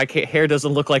right? hair. My hair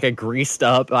doesn't look like a greased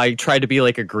up. I tried to be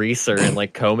like a greaser and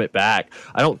like comb it back.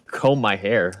 I don't comb my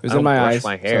hair. It was I don't in my brush eyes,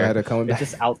 my so I hair. had to comb it back.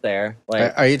 It's just out there. Are,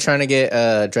 Like are you trying to get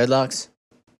dreadlocks?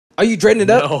 Are you dreading it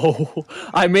up? no.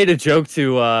 I made a joke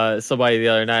to somebody the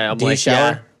other night. I'm Do you like, shower?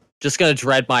 yeah, just gonna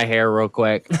dread my hair real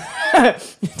quick.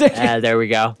 There we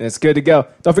go. It's good to go.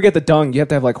 Don't forget the dung. You have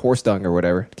to have like horse dung or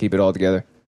whatever to keep it all together.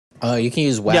 Oh, you can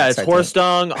use wax. Yeah, it's I horse think.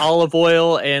 dung, olive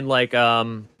oil, and like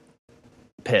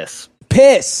piss.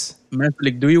 Piss. Man,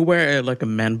 like, do you wear like a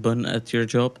man bun at your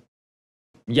job?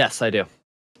 Yes, I do.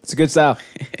 It's a good style.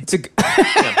 It's a.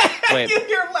 Wait,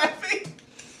 You're laughing.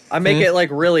 I make it like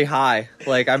really high.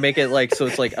 Like I make it like so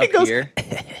it's like up goes- here.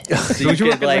 So Don't you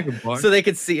you work could, at, like, like a bar? so they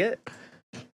could see it.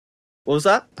 What was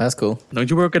that? That's cool. Don't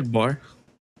you work at bar?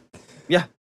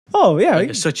 Oh yeah.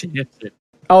 Like, such a hipster.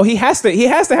 Oh, he has to. He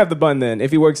has to have the bun then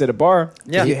if he works at a bar.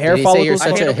 Yeah. Your hair Did he say you're follicles. such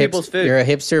I a handle people's food. You're a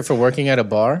hipster for working at a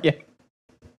bar? Yeah.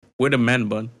 With a man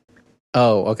bun.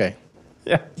 Oh, okay.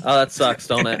 Yeah. Oh, that sucks,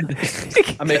 don't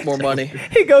it? I make more money.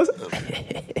 He goes.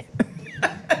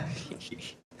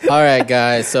 All right,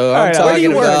 guys. So All I'm right, Where do talking you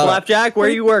work, about. Flapjack? Where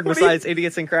do you work what do you- besides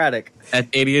Idiosyncratic? At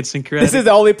Idiots and Credit. This is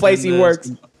the only place he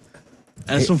works.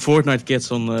 And some Fortnite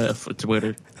kids on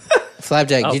Twitter.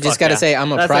 Flapjack, Oh, you just fuck got to yeah. say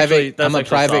I'm a That's private. actually- that's I'm a actually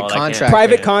private solid. I can't- contractor.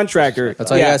 Private contractor.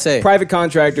 That's all you gotta say. Private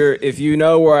contractor. If you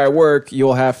know where I work,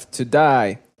 you'll have to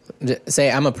die. Say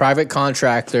I'm a private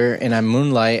contractor and I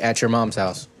moonlight at your mom's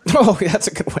house. Oh, that's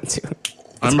a good one too.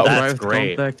 I'm a That's private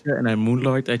great. contractor and I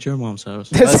moonlight at your mom's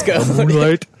house. Let's go.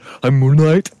 I'm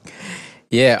Moonlight.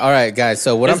 Yeah. All right, guys.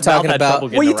 So what I'm talking about.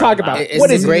 What are you talking about? It's What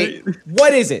the is great. it?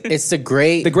 What is it? It's the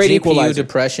great great GPU equalizer.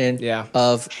 depression Yeah.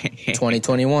 of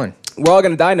 2021. We're all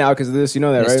gonna die now because of this. You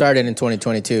know that, It right? started in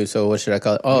 2022. So what should I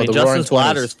call it? Oh, I mean, the Roaring Justin's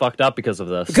bladder 20s. is fucked up because of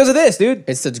this. Because of this, dude.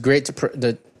 It's the great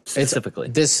it's Specifically.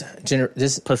 this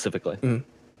Specifically.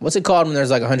 what's it called when there's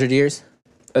like 100 years?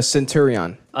 A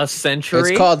centurion. A century?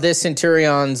 It's called this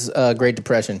Centurion's Great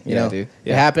Depression. You Yeah, know, dude. it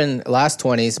Yeah. happened last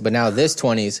 20s, but now this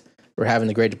 20s we're having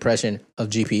the Great Depression of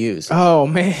GPUs. Oh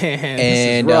man.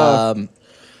 And this is rough.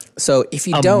 so if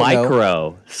you a don't know,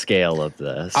 micro scale of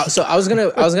this. so I was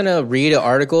gonna read an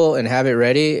article and have it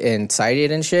ready and cite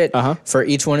it and shit Uh-huh. for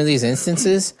each one of these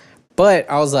instances, but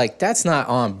I was like, that's not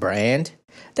on brand.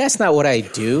 That's not what I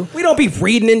do. we don't be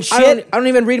reading and shit. I don't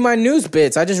even read my news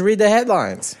bits. I just read the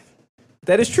headlines.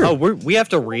 That is true. Oh, we have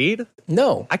to read?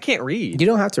 No, I can't read. you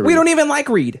don't have to read. we don't even like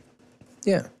read.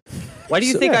 Yeah. Why do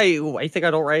you So- think why do you think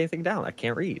I don't write anything down? I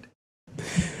can't read.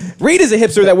 Reed is a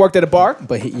hipster that worked at a bar.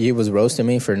 But he was roasting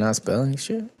me for not spelling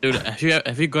shit. Dude, have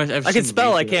you guys ever I can seen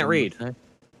spell, I Reed can't without read. a mustache?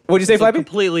 What'd you say, Flappy?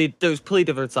 There's completely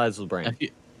different sides of the brain.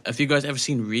 Have you guys ever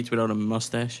seen Reed without a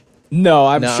mustache? No,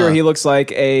 I'm Nuh-uh. sure he looks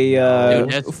like a.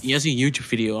 Dude, he has a YouTube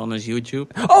video on his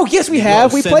YouTube. Oh yes, we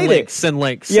have. We Send played link, it. Send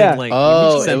link. Yeah. Send link.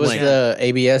 Oh, Send it was link. the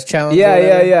ABS challenge. Yeah, or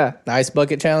whatever? yeah. The ice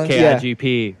bucket challenge. Yeah.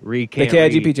 KIGP. Read The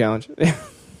can't KIGP read. challenge.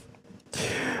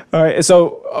 All right.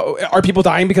 So, are people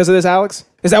dying because of this, Alex?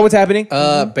 Is that what's happening?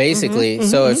 Basically,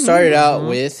 so it started out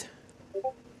with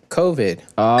COVID,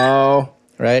 Oh.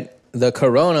 right? The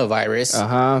coronavirus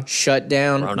Uh-huh. shut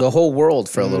down the whole world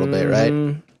for a little bit,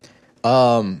 right?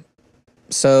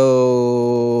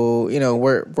 So you know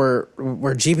where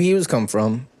GPUs come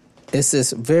from, it's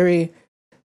this very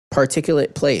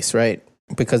particulate place, right?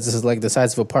 Because this is like the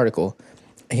size of a particle,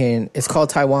 and it's called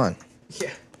Taiwan. Yeah,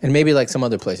 and maybe like some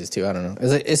other places too. I don't know.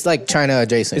 It's like China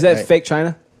adjacent. Is that right? fake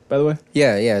China, by the way?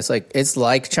 Yeah, yeah. It's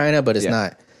like China, but it's Yeah.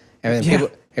 not. And Yeah.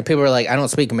 people are like, I don't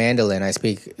speak Mandarin. I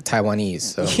speak Taiwanese.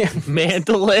 So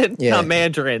Mandolin, Yeah. not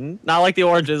Mandarin. Not like the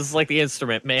oranges, it's like the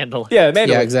instrument, mandolin. Yeah, mandolin.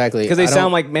 Yeah, exactly. Because they I don't-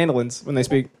 sound like mandolins when they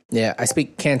speak. yeah, I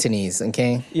speak Cantonese.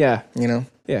 Okay, Yeah. you know.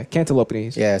 Yeah.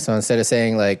 Cantaloupeese. Yeah, so instead of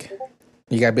saying like,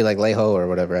 you gotta be like Leho or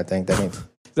whatever. I think that means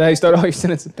Is that how you start all your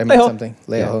sentences? That means something.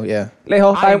 Leho, yeah.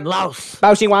 Leho, I'm Laos.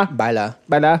 Bao Xinhua. Baila.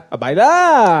 Baila.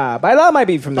 Baila. Baila might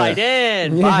be from there.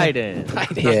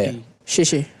 Biden. Yeah.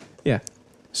 Shishi. Yeah.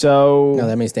 So No,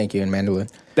 that means thank you in Mandarin.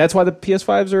 that's why the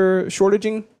PS5s are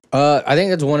shortaging. I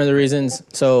think that's one of the reasons.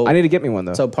 So I need to get me one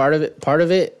though. So part of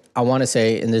it, I want to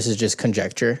say, and this is just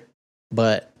conjecture,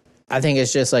 but I think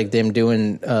it's just like them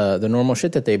doing the normal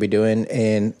shit that they be doing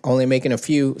and only making a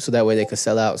few so that way they could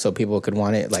sell out so people could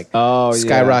want it, like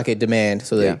skyrocket demand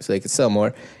so they could sell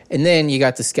more. And then you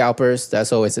got the scalpers.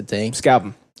 That's always a thing. Scalp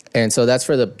them. And so that's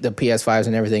for the PS5s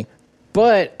and everything.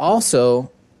 But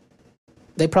also,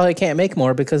 they probably can't make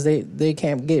more because they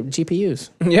can't get GPUs.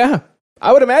 Yeah,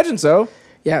 I would imagine so.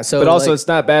 Yeah, so But also, like, it's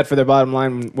not bad for their bottom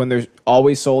line when they're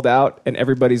always sold out and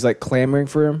everybody's like clamoring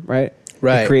for them, right?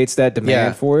 Right. It creates that demand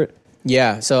Yeah. for it.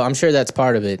 yeah, so I'm sure that's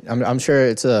part of it. I'm sure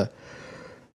it's a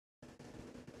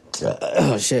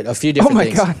a few different Oh my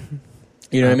things. god.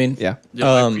 You know what I mean? Yeah.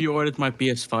 Yeah, I pre-ordered my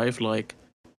PS5 like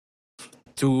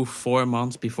 2-4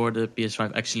 months before the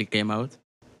PS5 actually came out,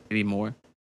 maybe more.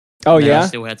 Oh And I yeah.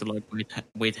 still had to like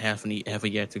wait half a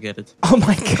year to get it. Oh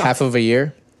my god. Half of a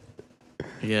year.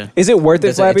 Yeah. Is it worth it,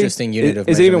 That's an Flabby? interesting unit of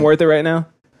Is it even measurement. worth it right now?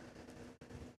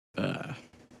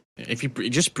 If you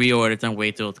just pre-order it and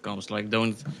wait till it comes, like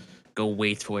don't go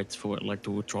wait for it like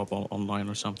to drop online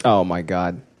or something. Oh my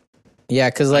god. Yeah,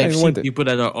 because I've like seen worth it. people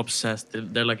that are obsessed.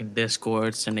 They're like in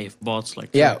Discords and they have bots like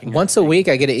yeah, tracking once a everything. week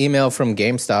I get an email from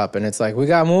GameStop and it's like we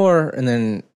got more, and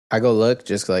then I go look,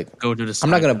 just like Go to the site.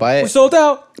 I'm not gonna buy We're it. sold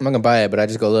out. I'm not gonna buy it, but I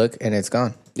just go look and it's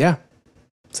gone. Yeah.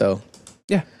 So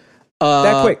Yeah.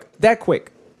 That quick. That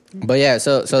quick. But yeah,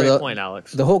 so Great the, point,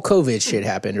 Alex. the whole COVID shit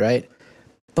happened, right?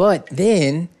 But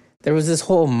then there was this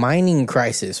whole mining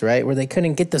crisis, right, where they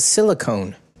couldn't get the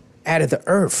silicone out of the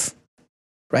earth.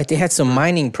 Right? They had some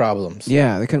mining problems.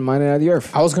 Yeah, they couldn't mine it out of the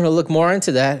earth. I was gonna look more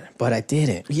into that, but I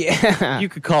didn't. Yeah. You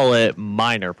could call it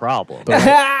minor problem.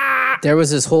 There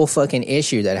was this whole fucking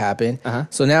issue that happened.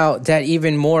 So now that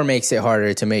even more makes it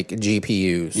harder to make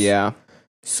GPUs. Yeah.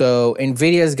 So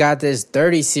Nvidia's got this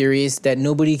 30 series that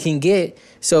nobody can get.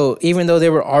 So even though they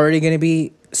were already going to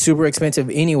be super expensive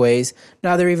anyways,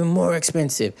 now they're even more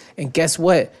expensive. And guess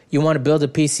what? You want to build a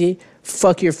PC?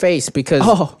 Fuck your face,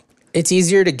 because it's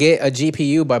easier to get a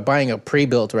GPU by buying a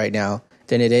pre-built right now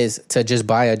than it is to just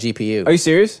buy a GPU. Are you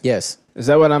serious? Yes. Is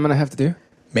that what I'm gonna have to do?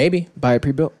 Maybe. Buy a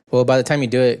pre-built? Well, by the time you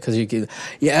do it, because you can,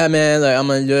 yeah, man, like I'm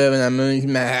going to do it when I'm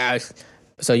in my house.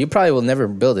 So you probably will never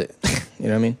build it. You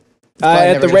know what I mean? Probably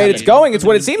At never the rate happen. it's going, it's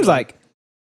what it seems like.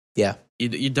 Yeah.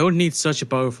 You don't need such a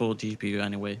powerful GPU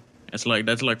anyway. That's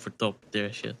like for top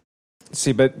tier shit.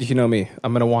 See, but you know me.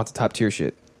 I'm gonna want the top tier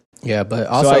shit. Yeah, but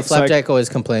also Flapjack always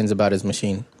complains about his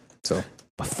machine. So,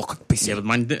 But fuck PC. Yeah, but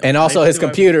mine. and also his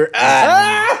computer.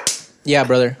 Yeah,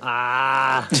 brother.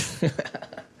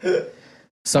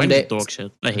 Someday, Dog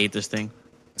shit. I hate this thing.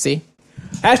 see,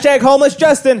 Hashtag homeless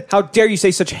Justin. How dare you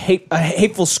say such a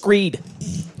hateful screed,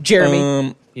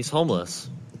 Jeremy? He's homeless.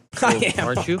 I am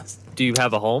Aren't you? Do you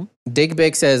have a home?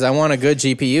 Digbick says, "I want a good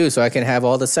GPU so I can have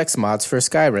all the sex mods for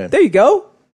Skyrim." There you go.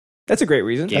 That's a great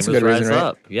reason. Gamers a good rise reason, right?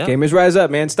 up. Yeah. Gamers rise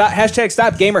up, man. Stop. Hashtag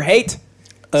stop gamer hate.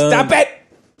 Stop it.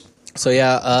 So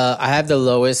yeah, I have the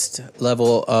lowest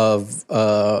level of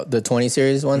the 20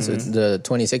 series one, so it's the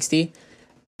 2060,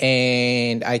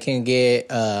 and I can get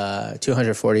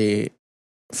 240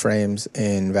 frames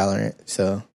in Valorant.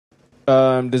 So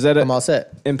Does that I'm all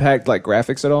set. impact like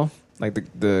graphics at all? Like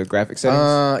the graphic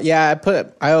settings? Yeah,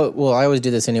 I always do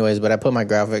this anyways, but I put my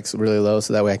graphics really low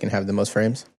so that way I can have the most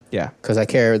frames Yeah. because I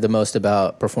care the most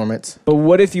about performance. But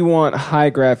what if you want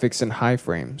high graphics and high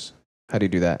frames? How do you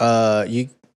do that?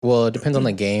 Well, it depends on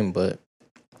the game, but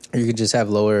you could just have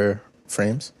lower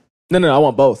frames. No, I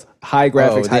want both. High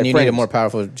graphics, high then you frames. need a more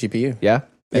powerful GPU. Yeah?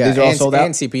 And Yeah, these are all sold out?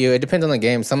 and CPU. It depends on the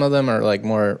game. Some of them are like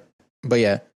more, but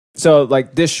yeah. So,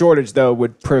 like, this shortage, though,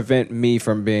 would prevent me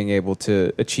from being able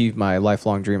to achieve my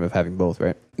lifelong dream of having both,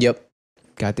 right? Yep.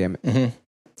 God damn it. Mm-hmm.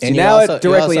 See, And now you it also,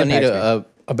 directly you also need impacts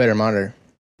a better monitor.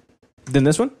 Then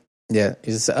this one? Yeah,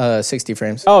 it's 60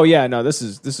 frames. Oh, yeah. No, this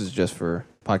is just for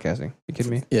podcasting. You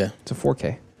kidding me? Yeah, It's a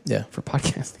 4K yeah, for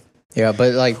podcasting. yeah.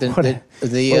 But like What a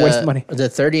waste of money. the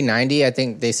 3090, I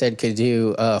think they said could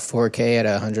do 4K at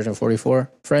 144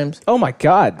 frames. Oh, my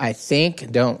God. I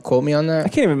think. Don't quote me on I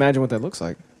that. can't even imagine what that looks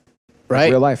like. Right?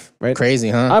 Real life, right? Crazy,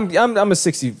 huh? I'm a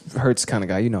 60 hertz kind of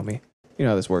guy. You know me. You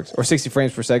know how this works. Or 60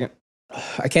 frames per second.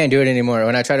 I can't do it anymore.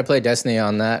 When I tried to play Destiny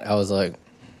on that, I was like,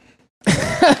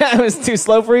 It was too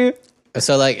slow for you?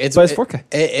 so like it's But it's 4K.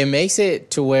 It makes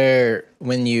it to where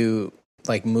when you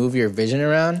like move your vision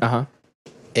around, Uh-huh.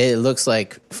 it looks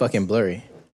like fucking blurry.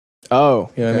 Oh.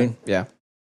 You know what I okay. mean? Yeah.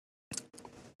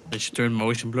 Did you turn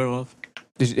motion blur off?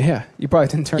 Yeah, you probably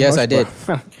didn't turn. Yes, motion I did.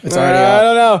 blur. It's already I off.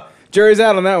 don't know. Jury's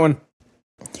out on that one.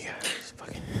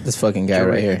 This fucking guy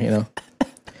right here, you know.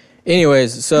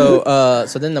 Anyways, so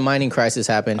then the mining crisis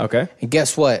happened. Okay. And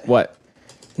guess what? What?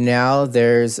 Now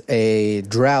there's a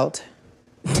drought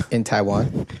in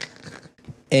Taiwan.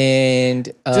 And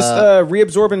Just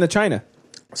reabsorbing the China.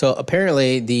 so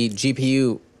apparently the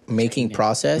GPU making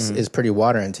process is pretty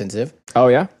water intensive. Oh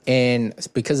yeah. And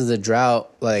because of the drought,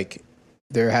 like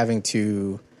they're having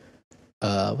to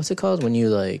what's it called when you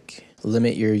like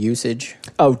limit your usage?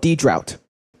 Oh, de-drought.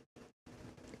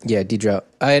 Yeah, de-drought.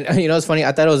 You know what's funny?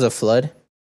 I thought it was a flood.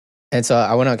 And so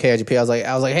I went on KIGP. I was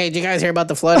like, hey, did you guys hear about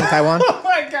the flood in Taiwan? Oh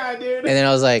my god, dude. And then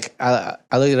I was like, I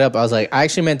looked it up. I was like, I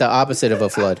actually meant the opposite of a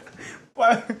flood.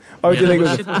 Why would you think it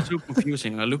was? Shit was so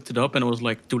confusing. I looked it up and it was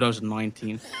like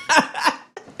 2019.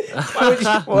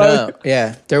 No,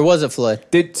 yeah, there was a flood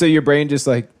So your brain just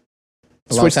like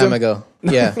a long switched time them? ago.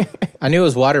 Yeah, I knew it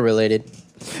was water related.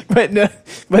 but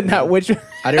not which.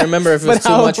 I didn't remember if it But was too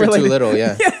how much or too related? little.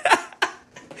 Yeah.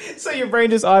 So your brain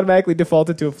just automatically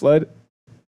defaulted to a flood.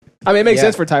 I mean, it makes Yeah.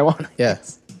 sense for Taiwan. Yeah.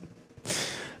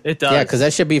 It does. Yeah, 'cause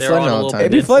that should be They're flooding on a all the little time.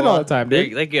 It'd be peninsula. flooding all the time,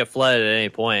 dude. They can get flooded at any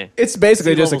point. It's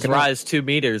basically Sea just a levels canal. rise 2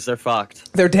 meters, they're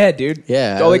fucked. They're dead, dude.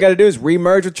 Yeah. All they got to do is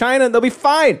remerge with China, and they'll be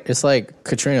fine. It's like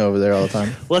Katrina over there all the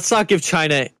time. Let's not give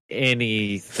China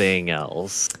anything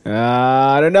else.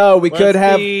 I don't know. We could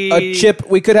have a chip.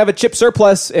 We could have a chip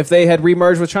surplus if they had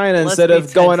remerged with China instead Let's of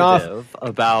be going off tentative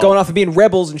about and being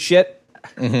rebels and shit.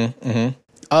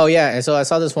 Oh yeah, and so I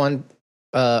saw this one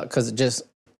because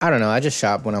I don't know. I just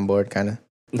shop when I'm bored, kind of.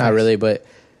 Not Nice. really, but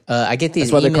I get these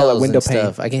That's why emails they call it window and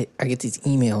stuff. I get these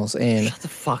emails and Shut the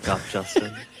fuck up,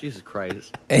 Justin. Jesus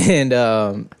Christ. and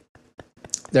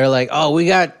they're like, "Oh, we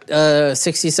got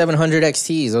 6700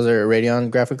 XTs. Those are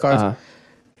Radeon graphic cards." Uh-huh.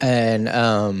 And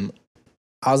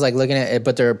I was like looking at it,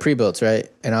 but they're pre-built, right?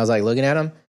 And I was like looking at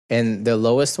them, and the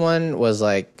lowest one was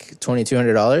like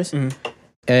 $2,200,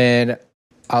 and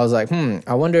I was like,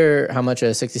 I wonder how much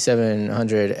a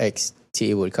 6700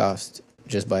 XT would cost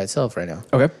just by itself right now.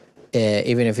 Okay.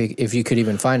 Even if you could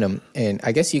even find them, and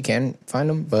I guess you can find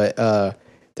them, but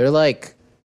they're like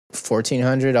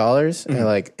 $1,400 and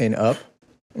like and up.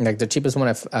 Like the cheapest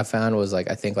one I found was like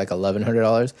I think like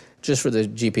 $1,100 just for the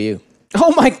GPU.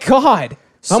 Oh my god!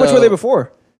 How much So- were they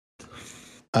before?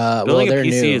 Well, Building a they're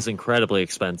PC new. is incredibly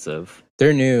expensive.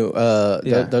 They're new.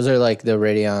 Yeah. Those are like the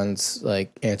Radeon's like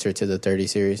answer to the 30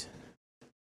 series.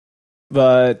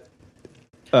 But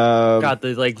God,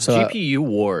 the so, GPU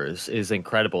wars is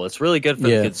incredible. It's really good for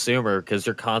Yeah. the consumer because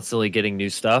you're constantly getting new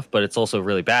stuff, but it's also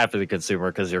really bad for the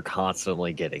consumer because you're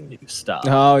constantly getting new stuff.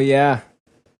 oh yeah,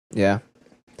 yeah.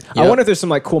 I Yep. wonder if there's some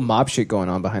like cool mob shit going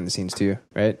on behind the scenes too,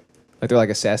 right? Like they're like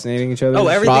assassinating each other. Oh,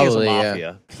 everything is a Probably, yeah.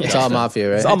 mafia. It's all mafia,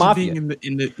 right? It's all mafia. Being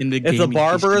in the If the gaming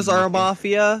barbers PC are a market.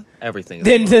 mafia, everything is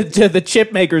Then the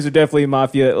chip makers are definitely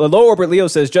mafia. Low Orbit Leo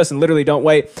says, Justin, literally don't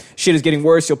wait. Shit is getting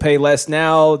worse. You'll pay less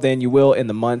now than you will in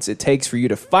the months it takes for you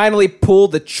to finally pull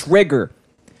the trigger.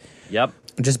 Yep.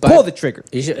 Just buy. Pull the trigger.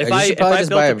 You should, If you I should if probably I just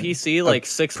built buy a PC like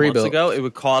 6 months pre-built. ago, it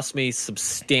would cost me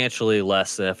substantially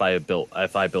less than if I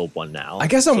build one now. I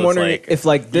guess I'm it's wondering if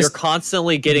like this. you're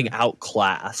constantly getting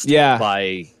outclassed. Yeah.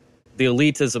 By the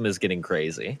elitism is getting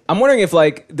crazy. I'm wondering if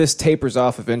like this tapers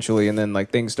off eventually, and then like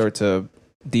things start to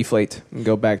deflate and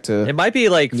go back to. It might be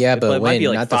like Yeah, but it might be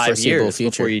when? like Not the 5 foreseeable years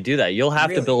future. before you do that. You'll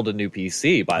have to build a new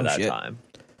PC by that shit. time.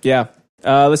 Yeah.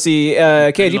 Let's see.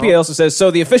 KGP also says, so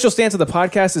the official stance of the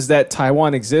podcast is that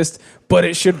Taiwan exists, but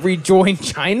it should rejoin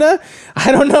China?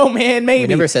 I don't know, man. Maybe. We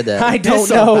never said that. I don't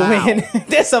know, man.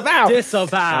 Disavow.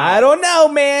 I don't know,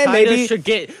 man. Maybe.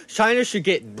 China should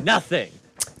get nothing.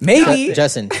 Maybe.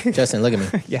 Justin, look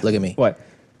at me. Yeah. Look at me. What?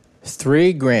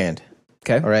 $3,000.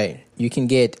 Okay. All right. You can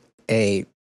get a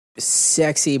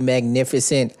sexy,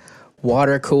 magnificent,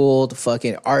 water cooled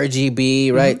fucking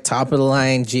RGB, right? Top of the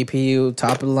line GPU,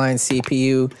 top of the line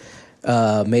CPU.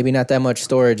 Maybe not that much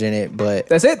storage in it, but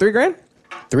That's it? $3,000?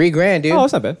 $3,000, dude. Oh,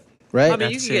 that's not bad. right? I mean,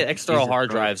 you That's can get it. external These are hard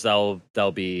great. drives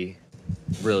that'll be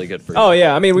really good for you. Oh,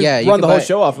 yeah. I mean, we Yeah, you run could the whole buy-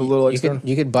 show off a little you external.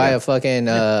 could buy a fucking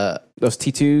Those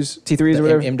T2s, T3s or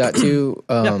whatever. M.2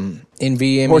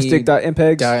 NVMe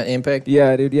Horstick.mpegs. MPEG.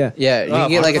 Yeah, dude, yeah. Yeah, you can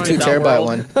get like a 2 Fortnite terabyte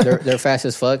World. one. They're fast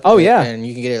as fuck. Oh, yeah. and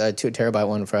you can get a 2 terabyte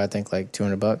one for I think like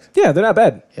 $200. Yeah, they're not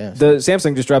bad. Yeah. The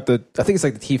Samsung just dropped the, I think it's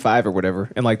like the T5 or whatever,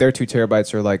 and like their 2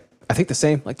 terabytes are like, I think the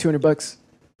same, like $200.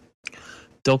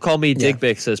 Don't call me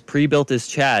Digbix says pre-built is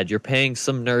Chad. You're paying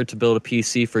some nerd to build a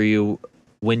PC for you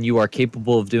when you are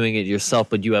capable of doing it yourself,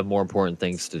 but you have more important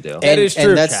things to do. That is true.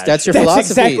 And that's your That's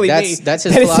philosophy. exactly that's me. that's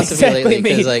his That is philosophy exactly lately. me.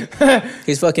 Because like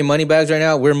he's fucking Moneybags right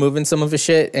now. We're moving some of his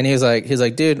shit, and he's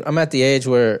like, dude, I'm at the age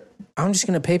where I'm just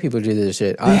gonna pay people to do this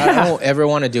shit. I don't ever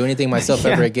want to do anything myself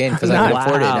ever again because I can Not.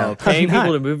 afford it now. Paying I'm not.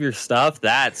 people to move your stuff,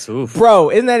 that's oof.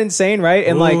 Bro, isn't that insane, right?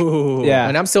 And like, Ooh. yeah.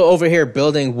 And I'm still over here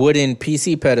building wooden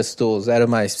PC pedestals out of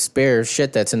my spare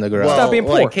shit that's in the garage. Well, Stop being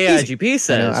poor. like KIGP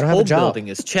says, I don't have a home job. building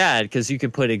is Chad because you can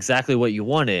put exactly what you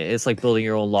want in it. It's like building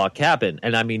your own log cabin.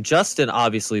 And I mean, Justin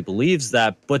obviously believes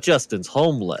that, but Justin's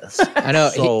homeless. I know.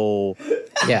 So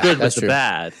Yeah, good with that's the true.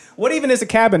 bad. What even is a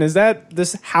cabin? Is that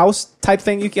this house type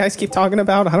thing you guys keep talking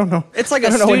about? I don't know. It's like I a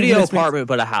don't know what studio this means. apartment,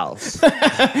 but a house.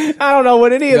 I don't know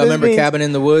what any You of this remember means. Cabin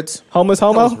in the Woods? Homeless That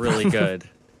homo? was really good.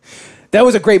 That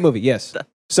was a great movie. Yes.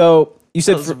 So you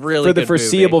said That was a for, really for the good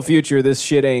foreseeable movie. future, this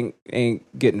shit ain't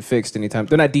getting fixed anytime.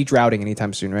 They're not de-droughting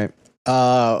anytime soon, right?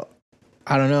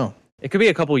 I don't know. It could be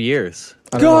a couple years.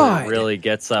 God. It really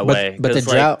gets that But- way. but the 'Cause,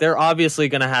 like, drought- they're obviously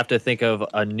going to have to think of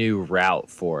a new route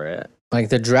for it. Like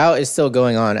the drought is still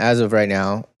going on as of right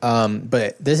now.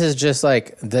 But this is just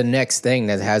like the next thing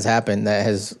that has happened that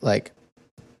has like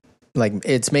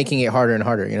it's making it harder and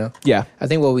harder, you know? Yeah. I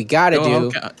think what we got to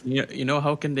do. You know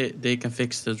how can they can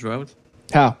fix the drought?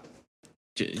 How?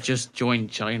 Just join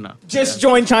China. Just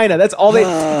join China. That's all they.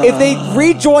 If they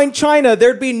rejoin China,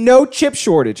 there'd be no chip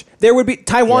shortage. There would be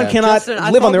Taiwan Yeah. cannot Justin,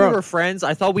 I live thought on their we own. were friends.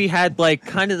 I thought we had like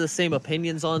kind of the same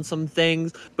opinions on some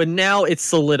things, but now it's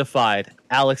solidified.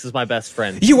 Alex is my best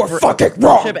friend. You are fucking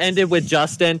wrong. Friendship ended with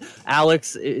Justin.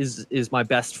 Alex is my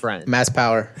best friend. Mass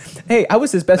power. Hey, I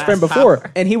was his best Mass friend before,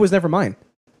 power. and he was never mine.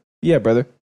 Yeah, brother.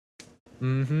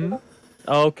 Mm-hmm.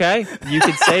 Okay, you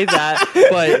could say that,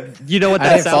 but you know what I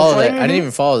that didn't follow sounds like? that. I didn't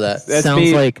even follow that. That's sounds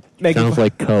me like making sounds fun-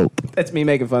 like cope. That's me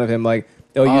making fun of him. Like,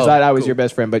 oh, you Oh, thought I was cool. your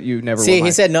best friend, but you never. See, were he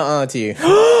mine. said no to you.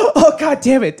 "Oh God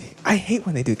damn it! I hate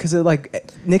when they do because it like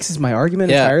nixes my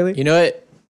argument Yeah. entirely." You know what?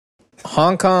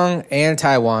 Hong Kong and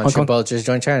Taiwan Hong should Kong. both just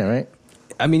join China, right?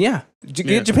 I mean, yeah,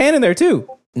 get Japan in there too.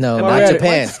 No, Well, not we're at it.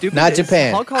 Japan. Stupid. Not Is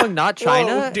Japan. Hong Kong, not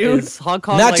China, Whoa, dude. Is Hong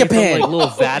Kong, Not like, Japan. Some, like, little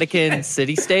Vatican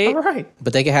city state. All right.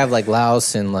 But they could have like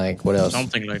Laos and like what else?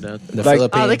 Something like that. The Like-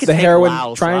 Philippines. Oh, they could The take heroin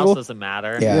Laos. triangle? Laos doesn't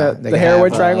matter. Yeah, they the could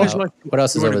heroin have, triangle? what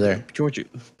else is over there? Georgia.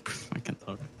 I can't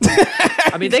talk.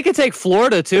 I mean, they could take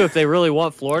Florida too if they really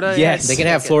want Florida. Yes. They can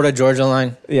have Florida Georgia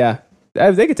line. Yeah,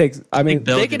 they could take. I mean,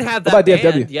 Big They can have What that. about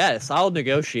DFW? band. Yes, I'll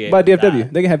negotiate. about with DFW,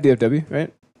 that. they can have DFW,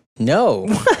 right? No.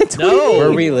 No,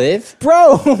 Where we live? Bro,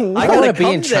 I I gotta wanna be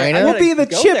come in there. China. I We'll gotta be the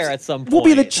go chips. there at some point. we'll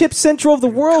be the chip central of the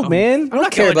world, man. I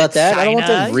don't care going to about that. I don't want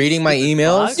them China. reading my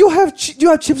emails. You'll have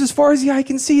chips as far as the eye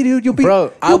can see, dude. You'll be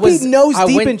Bro, you'll be nose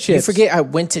deep went, in chips. You forget I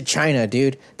went to China,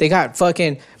 dude. They got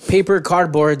fucking paper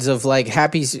cardboards of like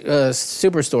happy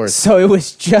superstores. So it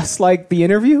was just like the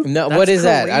interview. No, That's what is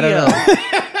that? I don't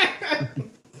Korea. know.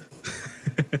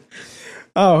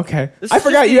 Oh, okay. This I is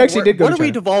forgot just you actually did go What to are we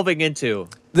China. devolving into?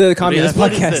 The communist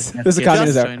what is podcast. this? This is a Yeah,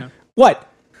 communist just hour. China.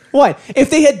 What? If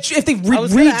they I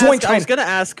was gonna rejoined ask, I China? was gonna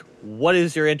ask, what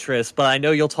is your interest? But I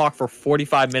know you'll talk for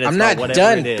 45 minutes. I'm about not whatever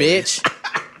done, it is. bitch.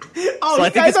 Oh, So you I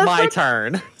think guys it's are my friends?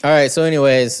 turn. All right. So,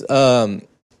 anyways,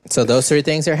 so those three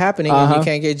things are happening, and Uh-huh. you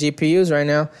can't get GPUs right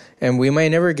now, and we may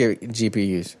never get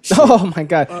GPUs. Oh my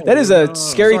god, that is a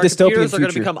scary So our dystopian computers are going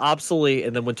to future. become obsolete,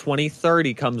 and then when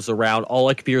 2030 comes around, all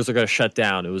our computers are going to shut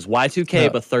down. It was Y2K, No.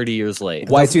 but 30 years late.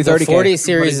 The Y230K. 40 series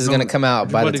Everybody's is going to going- come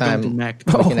out by the everybody going to time Mac.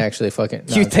 we can actually fucking.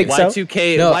 You think so?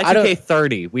 Y2K, No, I don't- Y2K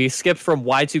 30. We skipped from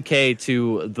Y2K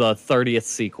to the 30th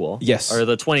sequel. Yes. Or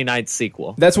the 29th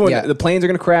sequel. That's when Yeah. the planes are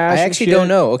going to crash. I and actually shit. don't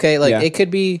know. Okay, like Yeah. it could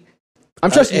be. I'm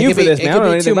trusting it you could for be, this, It man. I could don't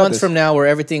know be anything 2 about months this. from now where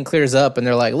everything clears up, and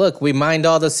they're like, "Look, we mined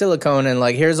all the silicone, and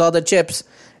like here's all the chips,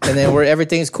 and then where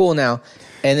everything's cool now."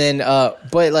 And then,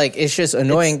 but like it's just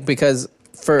annoying because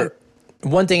for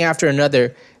one thing after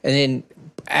another, and then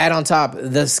add on top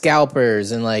the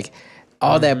scalpers and like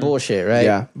all that bullshit, right?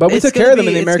 Yeah, but we It's took gonna care of them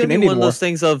in be- the American it's gonna be Indian one War. of those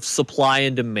things of supply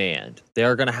and demand.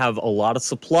 They're going to have a lot of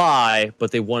supply, but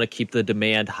they want to keep the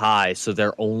demand high, so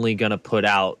they're only going to put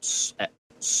out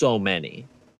so many.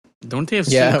 Don't they have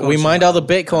Yeah, silicon we mined all the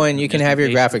somehow? Bitcoin. You can have your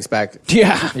graphics back.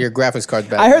 Yeah. Your graphics cards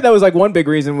back. I heard that was like one big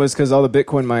reason was because all the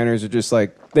Bitcoin miners are just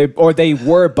like they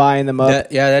were buying them up,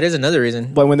 Yeah, that is another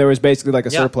reason. but when there was basically like a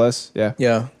Yeah. surplus. Yeah.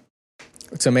 Yeah,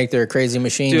 to make their crazy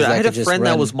machines. Dude, that I had a could just friend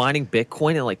that run- was mining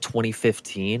Bitcoin in like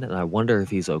 2015, and I wonder if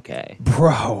he's okay.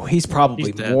 Bro, he's probably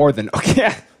He's dead. more than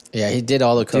okay. Yeah, he did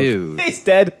all the coke. Dude. He's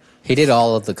dead. He did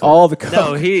all of the coke. All the coke.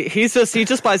 No, he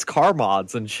just buys car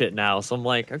mods and shit now. So I'm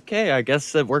like, okay, I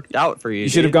guess it worked out for you. You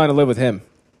should have dude. gone to live with him.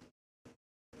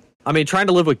 I mean, trying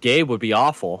to live with Gabe would be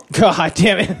awful. God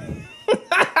damn it.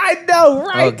 I know,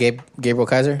 right? Oh, Gabriel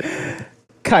Kaiser.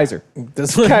 Kaiser.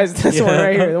 This one. Kaiser, this one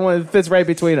right here. The one that fits right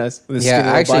between us. With his Yeah, skinny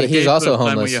little actually, body. he's Gabe also climb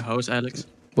homeless. on your house, Alex?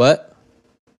 What?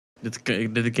 Did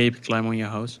the Gabe climb on your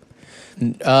house?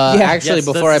 Actually, Yes,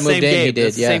 before I that's the moved same in, he Gabe. did.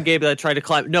 That's the Yeah. same Gabe that tried to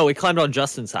climb. No, he climbed on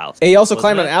Justin's house. He also Wasn't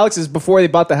climbed on it? Alex's before they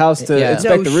bought the house to Yeah.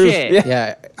 inspect No the roof. shit. Yeah.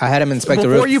 Yeah, I had him inspect the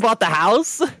Before roof. you bought the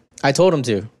house? I told him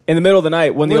to. In the middle of the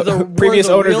night when Were the previous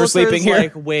were the owners were realtors sleeping here.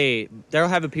 Like, wait, they're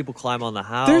having people climb on the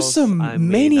house. There's some I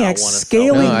may not maniacs wanna sell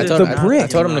scaling No, I it. told, the I, brick. I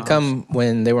told him to come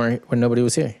when nobody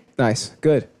was here. Nice.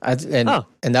 Good. And Oh,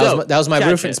 that was my dope.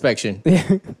 roof Gotcha. inspection.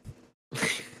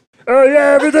 Oh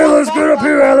yeah, everything looks good up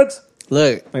here, Alex.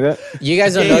 Look, Like that. you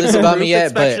guys don't know this about me yet,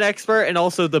 Inspection but expert and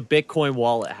also the Bitcoin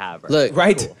wallet haver. look,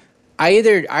 Right. I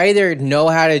either know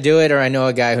how to do it or I know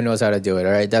a guy who knows how to do it.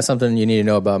 All right, that's something you need to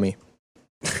know about me.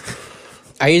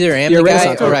 I either am You're the a guy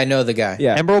Renaissance or man. I know the guy.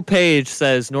 Yeah. Emerald Page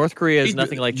says North Korea is Please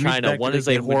nothing like use China. back One to is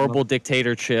the a game with horrible Mo.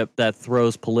 dictatorship that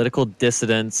throws political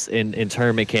dissidents in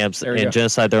internment camps we go. and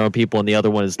genocide their own people, and the other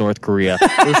one is North Korea.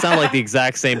 Those sound like the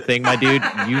exact same thing, my dude.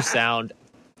 You sound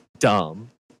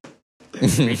dumb. Back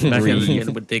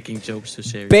again with taking jokes too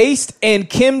serious. Based and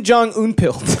Kim Jong Un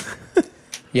pilled.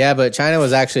 Yeah, but China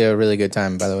was actually a really good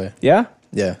time, by the way. Yeah.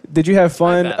 Yeah. Did you have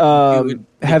fun bet. Did you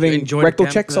having enjoy rectal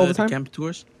camp, checks all the time? camp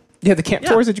tours? Yeah, the camp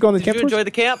tours. Did you go on the Did camp you tours? enjoy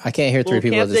the camp? I can't hear three Little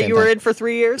people camp at the that same you were time. in for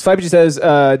 3 years? Flappy says,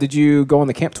 "Did you go on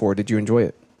the camp tour? Did you enjoy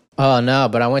it?" Oh no,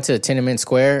 but I went to Tiananmen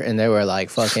Square and there were like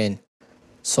fucking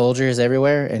soldiers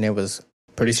everywhere, and it was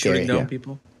pretty scary. Shooting down Yeah.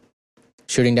 people.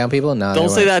 Shooting down people? No, Don't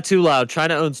they say weren't. that too loud.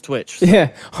 China owns Twitch. Yeah.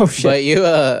 Oh shit. But you,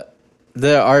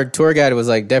 our tour guide was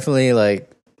like definitely like,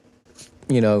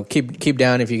 keep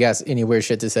down if you got any weird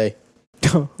shit to say,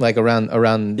 like around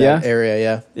that Yeah? area.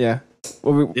 Yeah. yeah.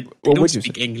 What They what don't would you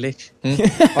speak say? English.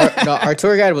 Our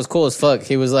tour guide was cool as fuck.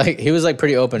 He was like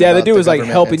pretty open. Yeah, the about dude was like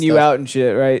government helping and you stuff. out and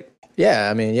shit, right? Yeah,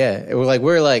 I mean, yeah. It was like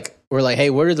we're like, hey,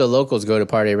 where do the locals go to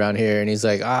party around here? And he's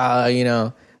like, I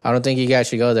don't think you guys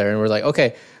should go there. And we're like,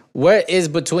 okay, what is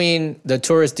between the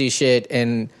touristy shit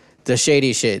and the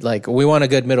shady shit? Like, we want a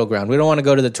good middle ground. We don't want to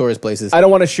go to the tourist places. I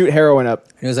don't want to shoot heroin up.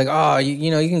 And he was like, oh,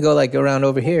 you can go like around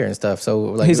over here and stuff. So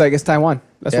like, He's like, it's Taiwan.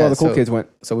 That's where all the cool so- kids went.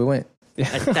 So we went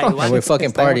Taiwan. and we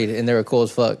fucking partied, and they were cool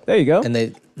as fuck. There you go. And they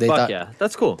Fuck thought yeah.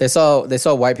 That's cool. they saw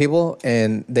white people,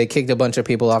 and they kicked a bunch of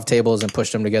people off tables and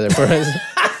pushed them together for us.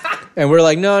 And we're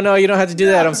like, no, you don't have to do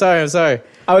that. I'm sorry.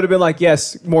 I would have been like,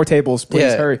 yes, more tables, please,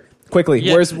 Yeah. hurry quickly.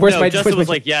 Yeah, Where's my Justin where's was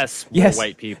my- like, yes, yes,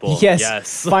 white people.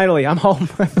 Yes, finally, I'm home.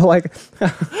 I feel like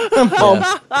I'm home.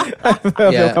 I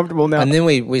feel comfortable now. And then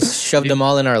we shoved them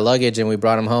all in our luggage and we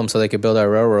brought them home so they could build our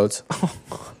railroads.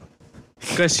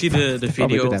 You guys see the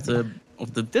video did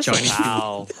of the This Chinese is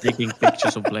how. people taking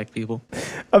pictures of black people?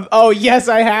 Oh yes,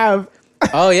 I have.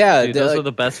 Oh yeah, Dude, they're those like- are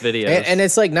the best videos. and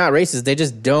it's like not racist. They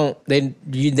just don't. They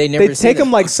never. They see take them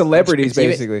like celebrities,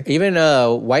 basically. Even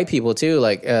white people too.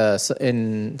 Like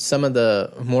in some of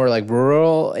the more like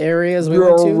rural areas we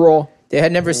went to, Rural. they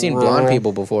had never seen blonde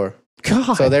people before.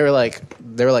 God. So they were like,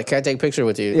 can I take a picture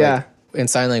with you? Yeah. Like, in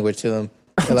sign language to them.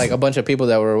 To, like a bunch of people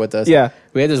that were with us. Yeah.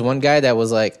 We had this one guy that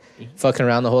was like fucking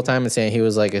around the whole time and saying he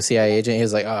was like a CIA agent. He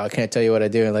was like, oh, I can't tell you what I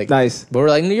do. And like, Nice. But we're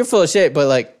like, no, you're full of shit. But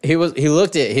like, he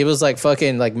was like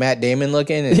fucking like Matt Damon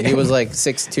looking, and he was like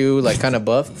 6'2", like kind of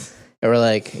buff. And we're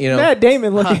like, Matt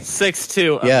Damon looking.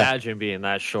 6'2". Yeah. Imagine being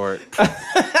that short.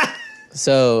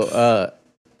 so,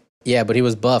 yeah, but he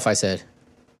was buff. I said,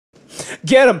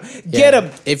 Get him. Get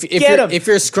him. If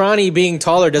you're scrawny, being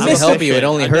taller doesn't I'm help you. It efficient.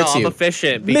 only I know, hurts I'm you.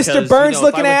 efficient. Mr. Because, Burns if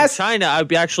looking I went ass. to China,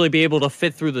 I'd actually be able to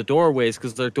fit through the doorways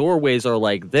because their doorways are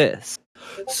like this.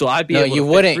 So I'd be No, able you to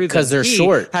fit wouldn't, through 'cause them. they're He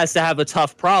short. Has to have a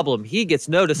tough problem. He gets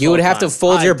noticed. You all would the have to time.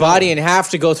 fold I your body don't. and have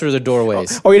to go through the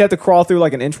doorways. Or you'd have to crawl through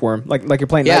like an inchworm, like you're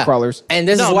playing Yeah, Nightcrawlers. and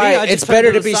this No, is me, why I just it's turn better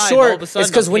to to the be side, all short. of a sudden It's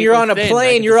because I'm when you're on a paper thin, I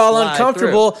plane, can you're just all slide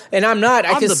uncomfortable, and I'm not. I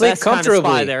I'm can the sleep best kind of spy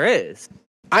comfortably. there is.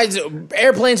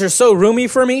 Airplanes are so roomy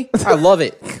for me. I love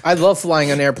it. I love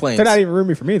flying on airplanes. They're not even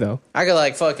roomy for me though. I could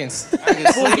like fucking.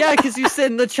 Well, yeah, because you sit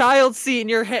in the child seat and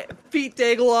your feet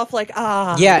dangle off like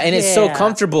Yeah, and it's so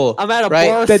comfortable. I'm at a right?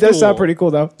 bar That does sound stool. pretty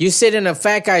cool though. You sit in a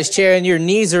fat guy's chair and your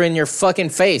knees are in your fucking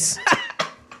face.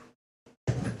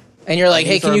 And you're like,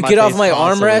 hey, Knees can are you in my get off face my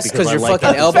constantly armrest because because I your like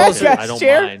fucking it. elbows, Fat I don't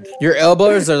chair? mind. your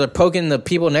elbows are poking the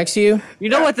people next to you? You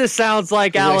know what this sounds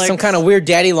like, Like Alex? some kind of weird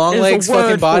daddy long There's legs a word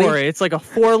fucking body. for it. It's like a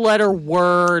 4-letter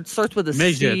word. Starts with a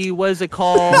Midget. C. What is it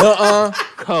called? Nuh-uh.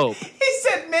 Cope. He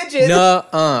said midget.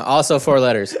 Nuh-uh. Also 4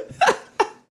 letters.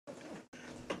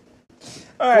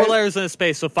 4 letters in a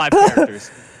space, so 5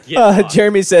 characters. Yeah.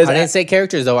 Jeremy says. I didn't say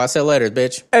characters though. I said letters,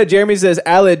 bitch. Jeremy says,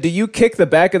 Aled, do you kick the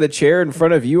back of the chair in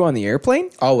front of you on the airplane?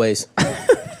 Always.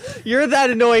 You're that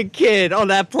annoying kid on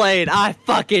that plane. I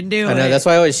fucking knew it. I know. That's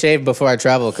why I always shave before I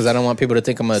travel because I don't want people to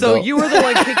think I'm an So adult. you were the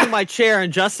one kicking my chair,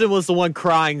 and Justin was the one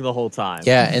crying the whole time.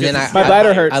 Yeah, and then My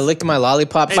bladder hurts. I licked my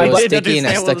lollipop, so And it you was didn't sticky, and I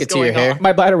understand what stuck was it to your going hair. on.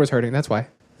 My bladder was hurting. That's why.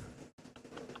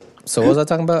 So what was I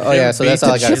talking about? Oh yeah, so that's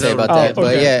all I got to say about that.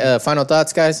 But okay. yeah, final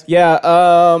thoughts, guys.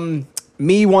 Yeah.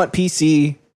 Me want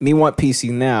PC. Me want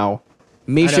PC now.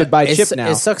 Me I know, should buy it's- chip now.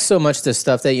 It sucks so much the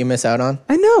stuff that you miss out on.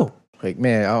 I know. Like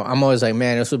man, I'm always like,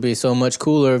 man, this would be so much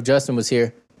cooler if Justin was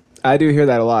here. I do hear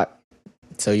that a lot.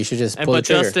 So you should just And pull the but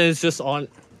trigger. Justin is just on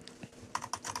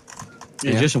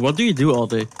Yeah. Justin, what do you do all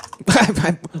day?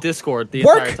 Discord the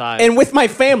Work entire time. and with my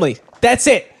family. That's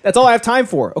it. That's all I have time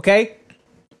for. Okay.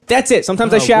 That's it.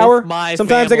 Sometimes I shower. With my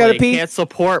Sometimes I family. gotta pee. Can't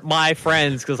support my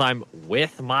friends because I'm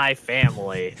with my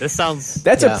family. This sounds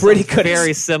That's a pretty good.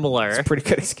 very similar pretty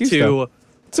good excuse. to. though.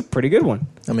 It's a pretty good one.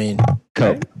 I mean,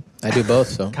 cope. I do both.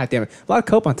 So God damn it. A lot of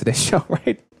cope on today's show,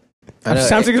 right? I know,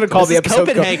 Sounds like going to call This the is episode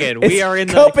Copenhagen. It's We are in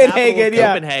the Copenhagen. capital of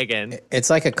Yeah. Copenhagen. it's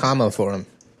like a comma for him.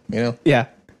 You know, Yeah.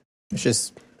 it's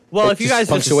just Well, it's if you just guys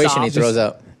just punctuation he stop throws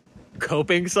out.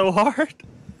 coping so hard,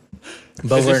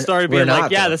 But I just started being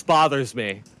like, yeah, though. this bothers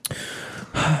me.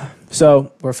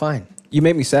 So we're fine. you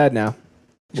make me sad now,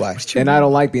 Why, and I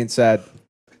don't like being sad.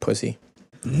 pussy?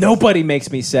 Nobody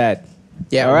makes me sad.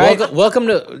 Yeah, All right. welcome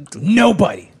to.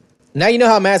 Nobody. Now you know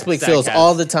how Matt Bleak feels Sadcast.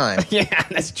 all the time. Yeah,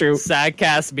 that's true.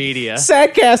 Sadcast Media.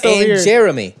 Sadcast over And here.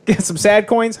 Jeremy. Get some sad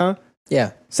coins, huh?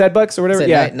 Yeah. Sad bucks or whatever. So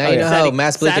yeah. Now you know how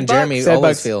Matt Bleak and Jeremy Sad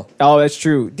always bucks. feel. Oh, that's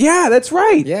true. Yeah, that's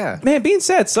right. Yeah. Man, being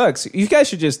sad sucks. You guys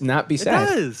should just not be sad.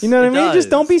 does. You know what It I mean? Just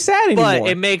does. don't be sad anymore. But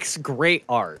it makes great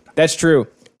art. That's true.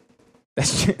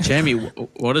 That's true. Jamie,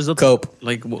 what is up? Cope.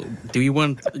 Like, do you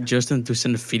want Justin to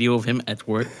send a video of him at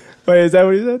work? Wait, is that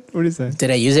what he said? What did he say?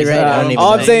 Did I use it right? I don't even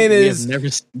all know. I'm saying We is, have never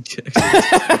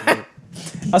seen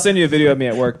I'll send you a video of me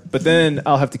at work, but then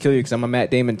I'll have to kill you because I'm a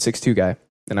Matt Damon 6'2" guy,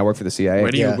 and I work for the CIA.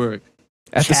 Where do Yeah. you work?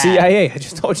 At the CIA. I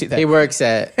just told you that. He works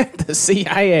at. The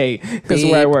CIA is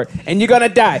where I work. And you're going to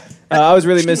die. I was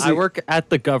really missing. I work at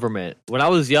the government. When I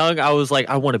was young, I was like,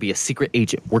 I want to be a secret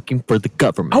agent working for the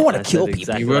government. I wanna And kill said people.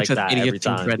 Exactly He works like at that every Idiot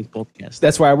time. Democratic Podcast.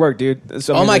 That's where I work, dude.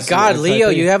 So, I Oh mean, my this is- God, it's Leo,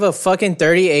 like- you have a fucking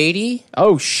 3080?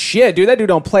 Oh, shit, dude. That dude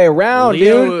don't play around,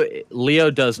 dude. Leo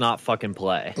does not fucking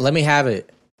play. Let me have it.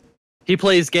 He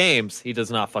plays games. He does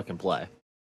not fucking play.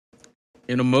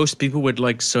 You know, most people with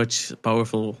like such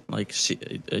powerful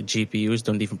GPUs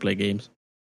don't even play games.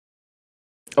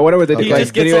 I wonder what they do. He Like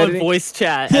just gets video on editing? voice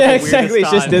chat. Yeah, at the exactly. weirdest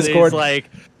It's just times. Discord. He's like,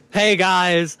 hey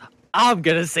guys, I'm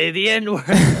gonna say the N-word.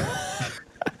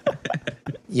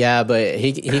 Yeah, but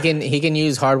he can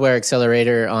use hardware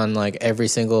accelerator on like every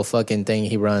single fucking thing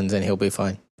he runs and he'll be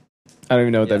fine. I don't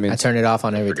even know what that I means. turn it off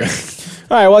on everything.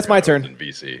 All right, well, it's my turn. In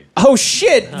BC. Oh,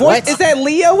 shit. What? Is that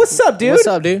Leo? What's up, dude? What's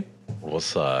up, dude?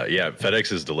 What's yeah,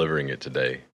 FedEx is delivering it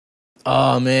today.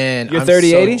 Oh man, You're I'm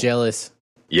 3080? so jealous.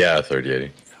 Yeah,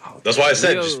 3080. That's why I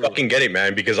said Yo. just fucking get it,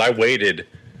 man, because I waited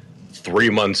 3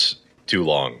 months too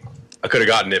long. I could have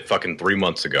gotten it fucking 3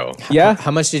 months ago. Yeah?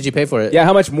 How much did you pay for it? Yeah,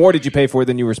 how much more did you pay for it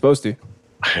than you were supposed to?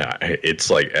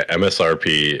 It's like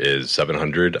MSRP is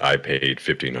 700. I paid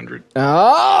 1500.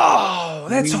 Oh,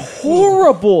 that's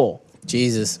horrible.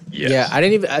 Jesus. Yes. Yeah, I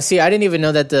didn't even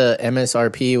know that the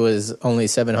MSRP was only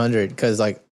 700 because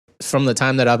like from the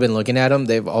time that I've been looking at them,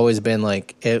 they've always been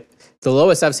like the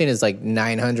lowest I've seen is like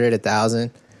 900,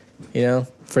 1,000. You know,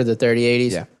 for the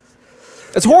 3080s. Yeah.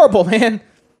 That's horrible, man.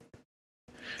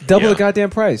 Double the Yeah. goddamn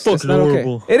price. That's Fucking not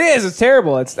horrible. okay. It is. It's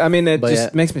terrible. It But just yeah.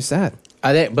 makes me sad.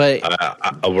 I think, but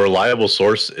A reliable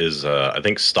source is, I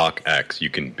think, StockX. You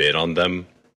can bid on them.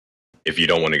 If you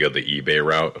don't want to go the eBay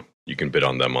route, you can bid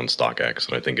on them on StockX,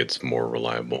 and I think it's more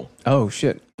reliable. Oh,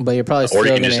 shit. you're probably still Or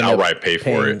you can gonna just end up outright pay for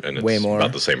paying it, and it's way more.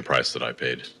 about the same price that I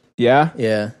paid. Yeah?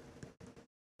 Yeah.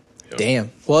 Yep.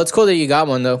 Damn. Well, it's cool that you got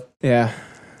one though. Yeah.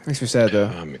 Makes me sad, though.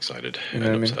 I'm excited know and what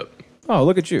I mean? upset. Oh,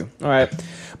 look at you. All right.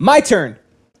 My turn.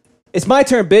 It's my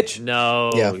turn, bitch.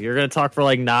 No, Yeah. you're gonna talk for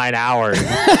like 9 hours.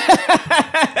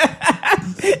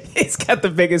 He's got the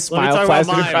biggest Let me smile talk about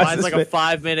plastered mine. across Mine's his like a face.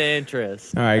 5-minute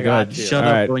interest. All right, I go got ahead. you. Shut All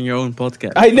up right. on your own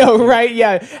podcast. I know, right?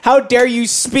 Yeah. How dare you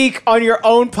speak on your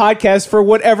own podcast for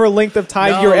whatever length of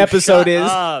time No, your episode shut is?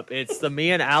 Up. It's the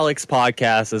Me and Alex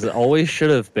podcast, as it always should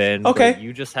have been. Okay. but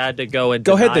you just had to go and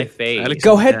Go ahead deny then. fate. Alex-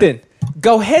 Go ahead Yeah. then.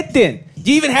 Go ahead then.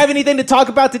 Do you even have anything to talk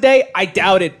about today? I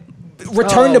doubt it. Return to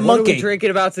What are we Monkey. drinking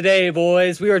about today,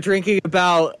 boys? We are drinking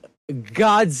about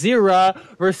Godzilla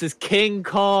versus King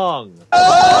Kong.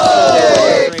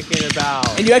 Oh! Drinking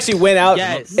about. And you actually went out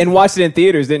Yes. and watched it in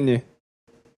theaters, didn't you?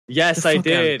 Yes, I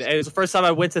did. It was the first time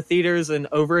I went to theaters in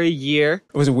over a year.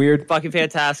 Was it weird? Fucking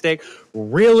fantastic.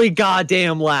 Really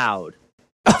goddamn loud.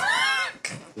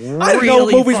 I didn't know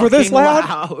movies were this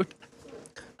loud.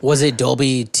 Was it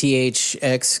Dolby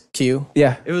THX-Q?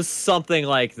 Yeah. It was something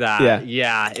like that. Yeah.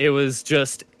 Yeah, it was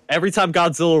just every time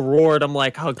Godzilla roared, I'm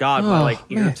like, oh god, my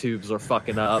ear man. tubes are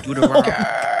fucking up. You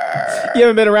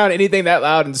haven't been around anything that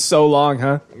loud in so long,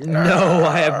 huh? No,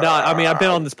 I have not. I mean, I've been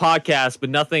on this podcast, but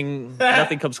nothing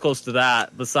comes close to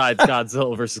that besides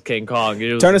Godzilla versus King Kong.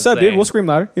 It was Turn us up, dude. insane. We'll scream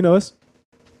louder. You know us.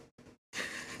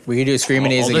 We can do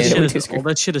Screamin'A's all, that again. shit all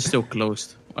that shit is still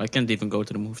closed. I can't even go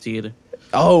to the movie theater.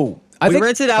 Oh, I We think.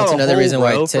 rented out That's a another whole reason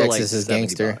why row for, Texas like, is $70.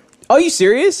 gangster. Oh, you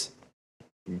serious?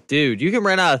 Dude, you can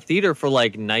rent out a theater for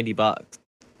like $90.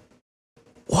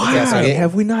 Why Yeah, so it-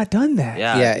 have we not done that?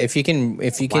 Yeah. Yeah, if you can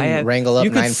Why have- wrangle up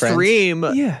you can 9 friends. stream.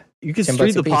 Yeah. You can 10 stream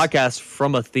bucks a the piece. podcast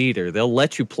from a theater. They'll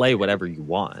let you play whatever you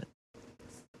want.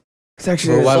 It's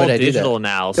actually. Well, why It's would all I do that? digital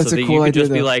now, so That's a that cool you can idea,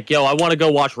 just be though. like, "Yo, I want to go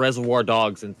watch Reservoir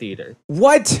Dogs in theater."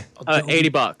 What?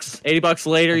 $80. $80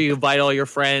 later, you invite all your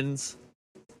friends.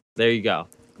 There you go.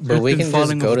 But we can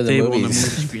just go to the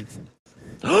movies. screen.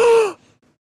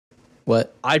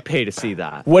 What? I'd pay to see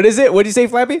that. What is it? What did you say,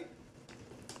 Flappy?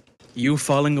 You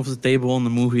falling off the table on the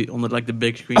movie on the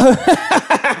big screen.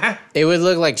 It would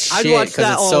look like I'd shit watch because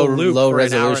that it's on so a loop low for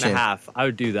an hour and resolution. a half. I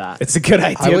would do that. It's a good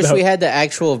idea. I wish though. we had the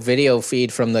actual video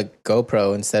feed from the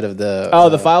GoPro instead of the. Oh,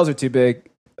 the files are too big.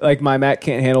 Like my Mac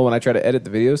can't handle when I try to edit the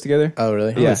videos together. Oh,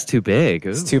 really? Yeah. It's too big.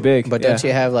 It's too big. But don't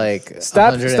you have like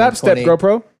step 120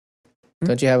 GoPro?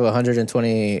 Don't you have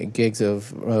 120 gigs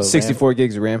of 64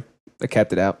 gigs of RAM. I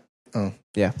capped it out. Oh,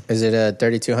 yeah. Is it a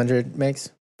 3200 megs?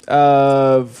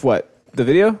 What? The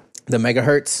video? The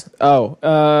megahertz? Oh,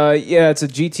 yeah, it's a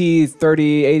GT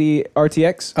 3080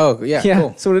 RTX. Oh, yeah, yeah, cool.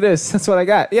 that's what it is. That's what I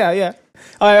got. Yeah.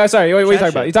 Oh, sorry. What are you talking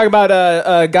about? You talking about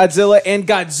Godzilla and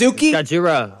Godzuki?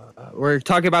 Gojira. We're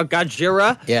talking about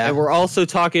Gojira. Yeah. And we're also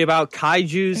talking about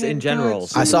kaijus in general.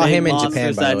 I saw big him in monsters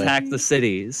Japan, by that the way. attack the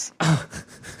cities.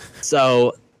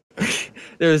 So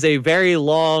there's a very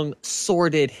long,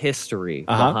 sordid history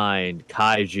behind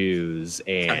kaijus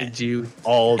and Kaiju.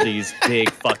 all these big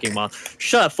fucking monsters.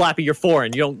 Shut up, Flappy. You're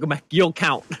foreign. You don't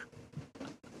count.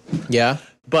 Yeah.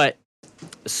 But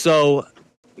so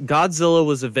Godzilla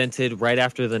was invented right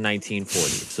after the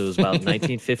 1940s. So it was about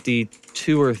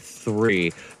 1952 or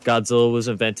 3. Godzilla was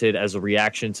invented as a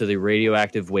reaction to the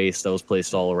radioactive waste that was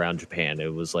placed all around Japan.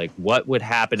 It was like, what would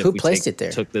happen Who if we placed it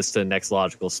there? took this to the next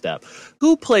logical step?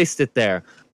 Who placed it there?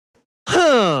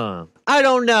 I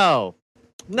don't know.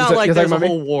 Not like you're there's a talking about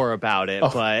whole war about it,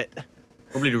 but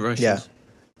Probably the Russians. Yeah.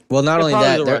 Well, not only probably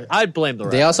that, the they're- Ru- I'd blame the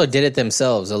they Russians. also did it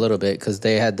themselves a little bit because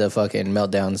they had the fucking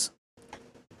meltdowns.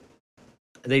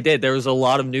 They did. There was a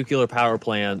lot of nuclear power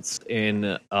plants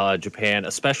in Japan,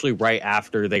 especially right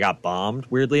after they got bombed.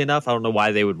 Weirdly enough, I don't know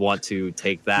why they would want to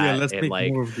take that Yeah, let's and make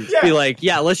like more of these. be like,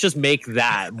 yeah, let's just make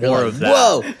that They're more like, of that.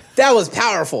 Whoa, that was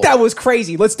powerful. That was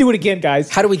crazy. Let's do it again, guys.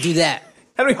 How do we do that?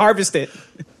 How do we harvest it?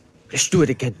 Let's do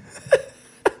it again.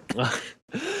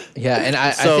 Yeah,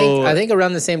 and So- I think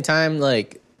around the same time,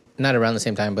 like not around the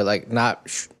same time, but like not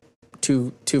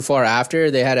too far after,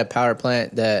 they had a power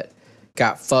plant that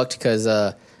got fucked because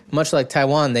much like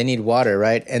Taiwan, they need water,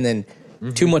 right? And then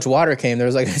too much water came. There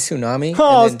was like a tsunami.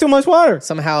 Oh, and it's too much water.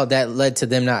 somehow that led to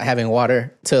them not having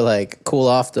water to like cool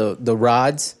off the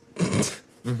rods.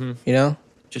 You know?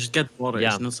 Just get water.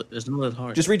 Yeah. It's not that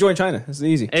hard. Just rejoin China. It's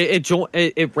easy.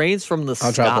 It rains from the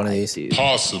I'll sky. drop one of these. dude.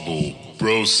 Possible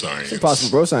bro science.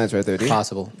 Possible bro science right there, dude.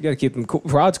 Possible. You gotta keep them cool.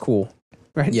 Rods cool,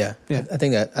 right? Yeah. I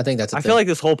think that's. I feel like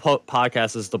this whole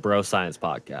podcast is the Bro Science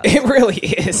podcast. It really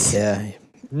is. Yeah.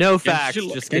 No Can't facts,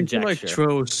 you, just can't you, like conjecture.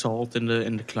 throw salt in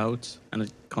the clouds and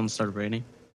it can't start raining?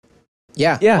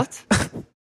 Yeah. Yeah. What?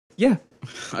 Yeah.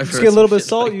 I've Just heard get a little some bit of shit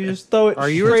salt. like You that. just throw it. Are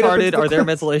you straight up into retarded? the Are there cloud.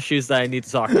 mental issues that I need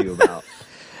to talk to you about?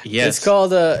 Yes.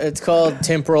 It's called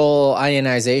temporal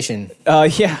ionization.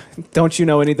 Yeah. Don't you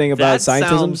know anything about That scientism?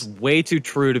 sounds way too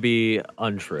true to be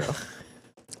untrue.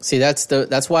 See, that's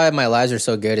why my lies are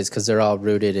so good. Is because they're all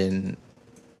rooted in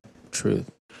truth.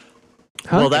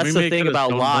 Well, Can that's we the make thing it a about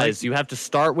sound lies. bite? You have to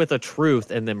start with a truth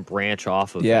and then branch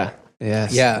off of Yeah. it.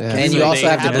 Yes. Yeah, yes. and So you also they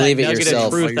have to believe that it nugget of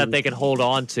yourself. truth that they can hold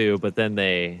on to, but then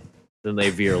they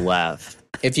veer left.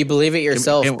 If you believe it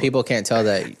yourself, it- people can't tell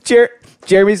that.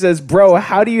 Jeremy says, "Bro,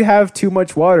 how do you have too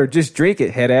much water? Just drink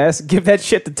it, head ass. Give that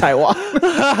shit to Taiwan.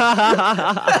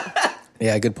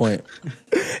 Yeah, good point.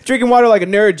 Drinking water like a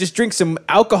nerd. Just drink some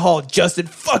alcohol, Justin.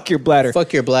 Fuck your bladder."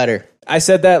 Fuck your bladder. I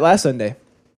said that last Sunday.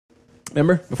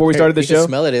 Remember before we started the You can show?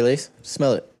 smell it at least.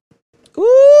 Smell it.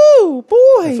 Ooh,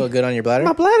 boy, Feel good on your bladder.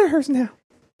 my bladder hurts now.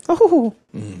 Oh,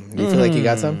 You feel like you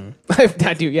got some?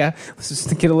 I do. Yeah, let's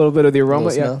just get a little bit of the aroma.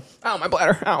 Little Yeah. smell? Ow, my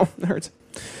bladder. Ow, it hurts.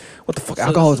 What the fuck? So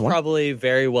Alcohol this is one. probably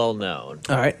very well known.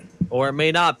 All right. or it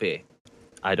may not be.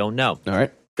 I don't know. All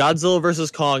right. Godzilla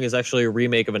vs. Kong is actually a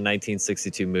remake of a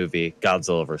 1962 movie,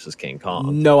 Godzilla vs. King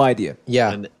Kong. No idea.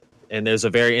 Yeah. And there's a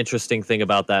very interesting thing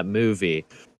about that movie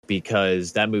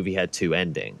because that movie had 2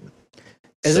 endings.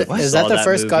 Is So it? if you Is saw that the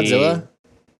first movie- Godzilla?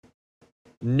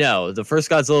 No, the first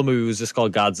Godzilla movie was just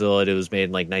called Godzilla. It was made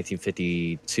in like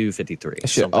 1952, 53. Shit,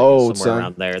 Something, old, somewhere son.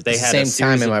 around there. They It's the had same a series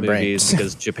time in of my brain. movies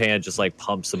because Japan just like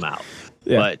pumps them out.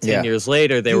 Yeah. But 10 Yeah. years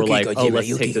later, they were like, Yuki oh, Gojira, let's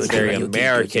Yuki take this Gojira, very Yuki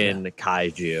American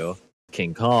kaiju,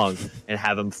 King Kong, and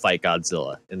have him fight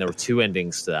Godzilla. And there were 2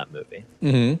 endings to that movie.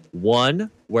 Mm-hmm.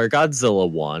 One where Godzilla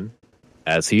won,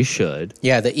 as he should,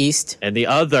 Yeah, the East. and the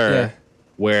other Yeah.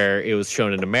 where it was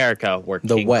shown in America where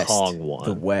The King West. Kong won.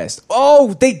 The West.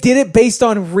 Oh, they did it based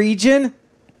on region?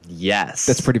 Yes.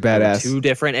 That's pretty There were badass. 2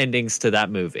 different endings to that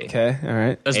movie. Okay, all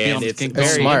right. Let's be And honest, it's King very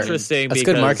Kong. smart. interesting That's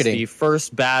because good marketing. the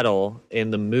first battle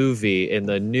in the movie, in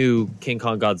the new King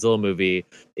Kong Godzilla movie,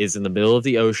 is in the middle of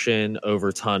the ocean over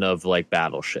a ton of like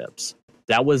battleships.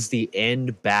 That was the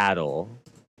end battle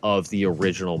of the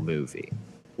original movie.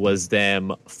 Was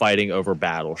them fighting over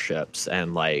battleships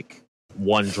and like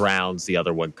one drowns, the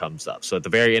other one comes up. So at the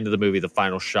very end of the movie, the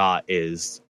final shot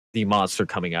is the monster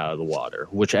coming out of the water,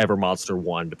 whichever monster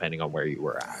won, depending on where you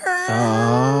were at.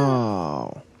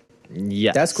 Oh.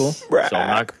 Yes. That's cool. So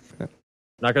I'm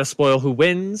not going to spoil who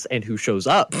wins and who shows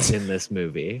up in this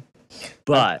movie.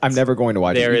 But I'm never going to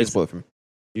watch it. there You can is- spoil it for me.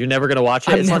 you're never going to watch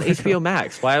it. I'm It's on never HBO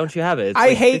Max. Why don't you have it? It's I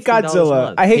like hate $15 a Godzilla.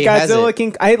 month. I hate He has Godzilla. it.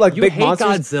 King. I hate like You big hate monsters.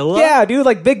 Godzilla? Yeah, dude,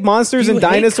 like big monsters You and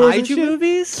hate dinosaurs and kaiju shit.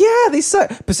 movies? Yeah, they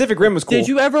suck. Pacific Rim was cool. Did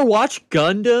you ever watch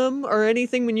Gundam or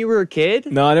anything when you were a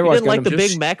kid? No, I never You watched didn't like Gundam. the Just-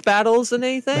 big mech battles and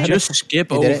anything? Just skip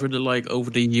You did over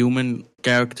the human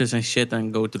characters and shit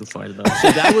and go to the fight.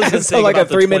 That was the So, thing like, a about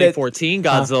the 3-minute 2014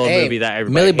 Godzilla Hey, movie that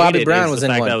everybody Millie Bobby hated Brown is was the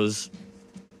in fact one. that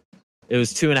it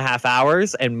was 2.5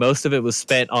 hours, and most of it was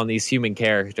spent on these human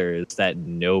characters that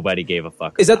nobody gave a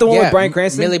fuck. Is that the one Yeah, with Bryan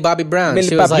Cranston? Millie Bobby Brown. Millie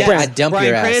She was Bobby like, Brown. I dump Bryan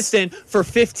your ass. Cranston for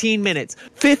 15 minutes.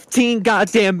 15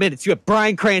 goddamn minutes. You have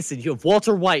Bryan Cranston. You have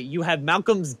Walter White. You have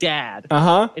Malcolm's dad.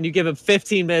 Uh-huh. And you give him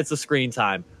 15 minutes of screen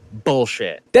time.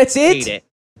 Bullshit. That's it? Hate it.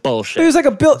 Bullshit. He was like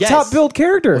a Yes. top build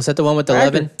character. Was that the one with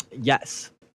Actor. 11? Yes.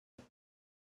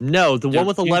 No, the Yeah, one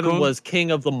with King 11 Kong? was King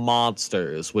of the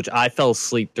Monsters, which I fell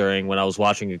asleep during when I was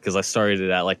watching it because I started it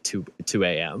at like 2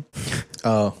 a.m.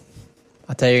 Oh.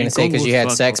 I thought you were going to say Kong because you was had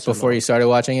fucked sex also before long. you started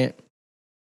watching it.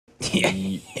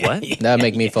 What? That would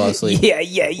make me fall asleep.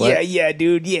 Yeah,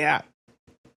 dude, yeah.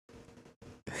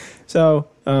 So,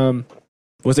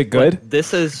 was it good? But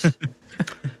this is.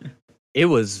 It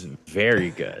was very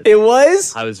good. It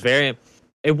was? I was very.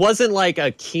 It wasn't like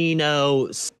a Kino,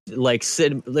 like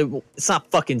it's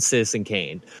not fucking Citizen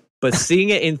Kane, but seeing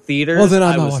it in theaters, Well, then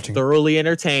I'm I not was watching. thoroughly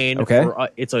entertained. Okay.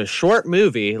 It's a short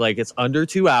movie, like it's under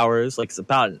 2 hours, like it's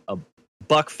about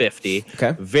 $1.50.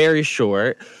 Okay. Very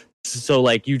short. So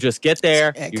like you just get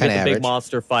there, you kinda get the average. big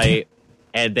monster fight,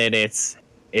 and then it's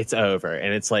over,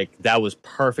 and it's like that was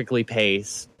perfectly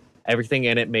paced. Everything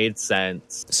in it made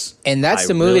sense. And that's I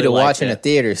the movie really to liked watch in a it.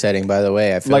 theater setting, by the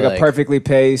way. I feel Like like a perfectly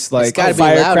paced, like gotta a be loud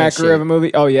and firecracker shit. of a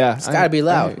movie? Oh, yeah. It's gotta be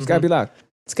loud. It's got to be loud.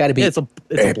 It's got to be. Yeah, it's a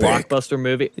blockbuster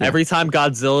movie. Every time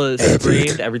Godzilla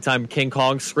screamed, every time King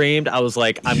Kong screamed, I was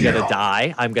like, I'm gonna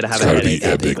die. I'm gonna have a Gotta be headache.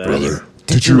 after epic, this. brother.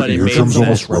 Did your But it made eardrums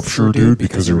almost sense. rupture, dude,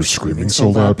 because they were screaming so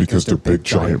loud because they're big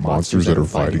giant monsters that are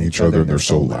fighting each other and they're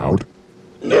so loud?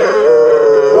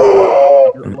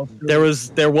 There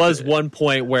was one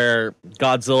point where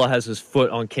Godzilla has his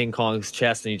foot on King Kong's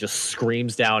chest and he just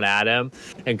screams down at him,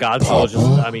 and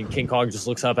King Kong just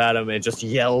looks up at him and just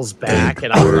yells back,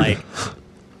 and I'm like.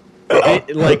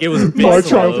 It was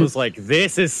visceral. It was like,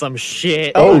 this is some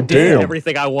shit. Oh, This is damn.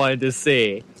 everything I wanted to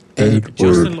see. Edward.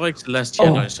 Justin likes The Last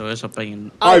Jedi, so his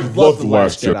opinion. I love The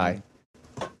Last Jedi.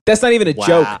 That's not even a Wow.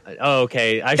 joke. Oh,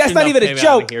 okay. That's shouldn't not have even a came out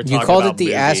joke. here You talking called about it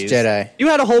the Ass movies. Jedi. You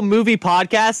had a whole movie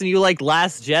podcast and you like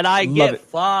Last Jedi? Love Get it.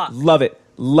 fucked. Love it.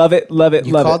 Love it. Love it.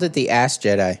 You Love called it. it the Ass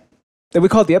Jedi We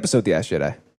called the episode The Ass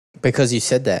Jedi. because you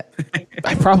said that.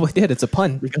 I probably did. It's a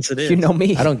pun. Because it is. You know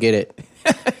me. I don't get it.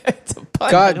 It's a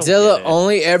pun. Godzilla get it.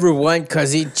 only ever won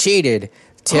because he cheated.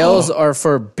 Tails are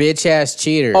for bitch ass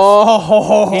cheaters.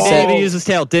 Oh, He Said- didn't even use his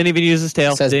tail. Didn't even use his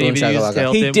tail. Says Didn't Boom even use his Shakalaka.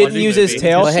 tail. He watch didn't the use his movie.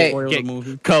 tail? Well, hey, Spoil Get- the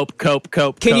movie.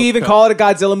 Cope. Can you even call it a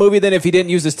Godzilla movie then if he didn't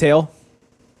use his tail?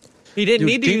 He didn't Dude,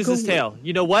 need to King use his Kong- tail.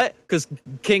 You know what? Because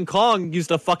King Kong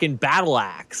used a fucking battle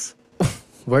axe.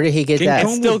 Where did he get King that?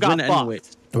 Kong Still would got win fucked. anyway.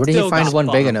 Where did he still find got one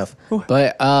big fucked. enough?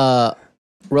 But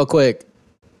real quick,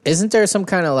 isn't there some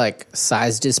kind of like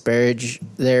size disparage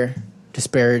there?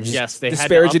 Disparage? Yes, they had to up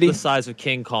Disparagity? the size of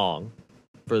King Kong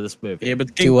for this movie. Yeah, but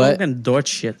Do King what? Kong can dodge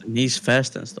shit, and he's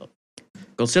fast and stuff.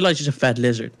 Godzilla is just a fat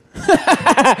lizard.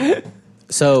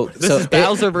 So This is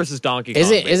Bowser versus Donkey Kong.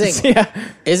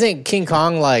 Isn't King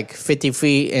Kong like 50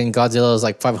 feet and Godzilla is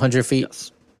like 500 feet?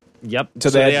 Yes. Yep. So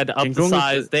So they they had- had to up King the Kong is-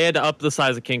 size. They had to up the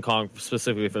size of King Kong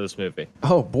specifically for this movie.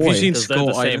 Oh boy. Have you seen Because they're the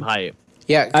Skull same Island? height.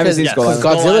 Yeah, I haven't seen because Skull Island.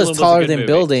 Skull Island Godzilla's was a taller good than movie.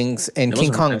 buildings, and It King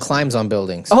was Kong impressive. climbs on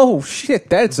buildings. Oh shit,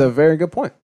 that's a very good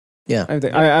point. Yeah. I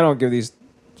don't give these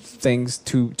things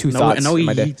two thoughts No, in he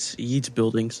my day. eats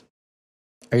buildings.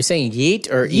 Are you saying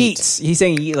yeet or eat? Yeets. He's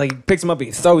saying yeet, like he picks him up,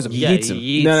 he throws him, Yeah, yeets him.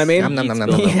 You know what I mean? Nom, nom, nom, nom,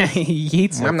 Yeets nom. Yeah, he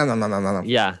yeets him. Nom, nom, nom, nom, nom, nom.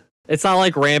 Yeah. It's not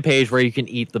like Rampage where you can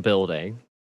eat the building.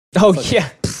 Oh yeah.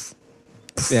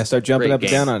 Yeah, start jumping Great up and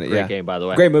game. down on it. Great Yeah, game, by the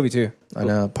way. great movie too. I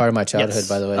know, part of my childhood, Yes.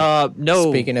 by the way. No.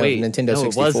 Speaking of wait, Nintendo no,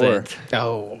 it 64. wasn't.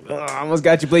 Oh, I almost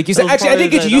got you, Blake. You said That was actually, I part did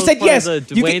of get the- you. You that said was part yes. of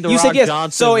the You, Dwayne "The you said Rock yes.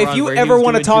 Johnson So if run you where he ever was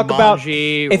want to doing talk about,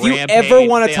 Jumanji, if you Rampage, ever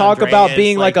want to San talk about Andreas,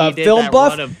 being like he a did film that buff,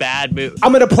 run of bad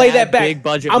I'm gonna play bad that back. big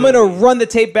budget I'm gonna movies. run the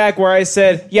tape back where I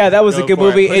said, yeah, that was a Go good for it.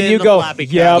 movie, Put it and in you the go, flappy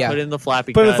cut. yeah, Put it in the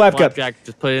flappy Put it in cut. the flap cut. Flapjack,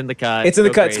 just put it in the cut. it's in the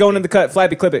Go cut. It's going in crazy. the cut.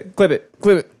 Flappy, clip it, clip it,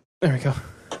 clip it. There we go.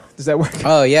 Does that work?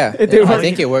 Oh, yeah. It did I work.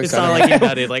 think it works It's on not it. like you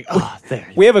got it like, oh, there.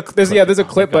 We have there's a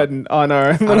clip button on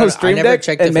our little I stream never deck,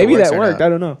 checked and if it maybe works that or worked. not. I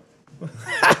don't know.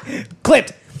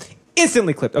 Clipped,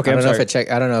 instantly clipped. Okay, I I'm don't know sorry. if it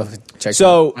checked. I don't know if it checked.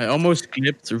 So, I almost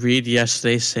clipped Reed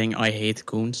yesterday saying I hate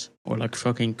coons or like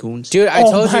fucking coons. dude, I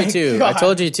Oh told my you to. God. I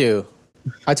told you to.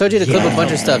 I told you to clip a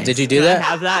bunch of stuff. Did you do Can I that?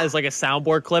 have that as like a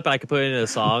soundboard clip and I could put it in a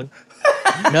song?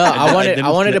 No, I wanted didn't I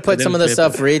wanted to clip- put I some of the didn't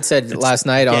clip stuff Reed said last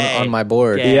night Gay. on my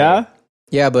board. Gay. yeah.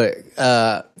 Yeah, but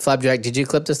Flapjack, did you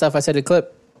clip the stuff I said to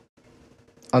clip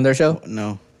on their show?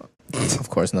 No. Of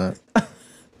course not.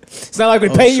 It's not like we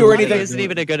pay you or He anything. isn't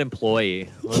even a good employee.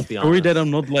 Let's be Sorry honest. that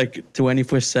I'm not like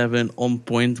 24/7 on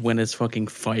point when it's fucking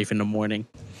 5 in the morning.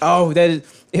 Oh,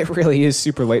 it really is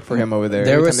super late for him over there.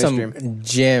 There every were time they some stream.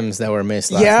 gems that were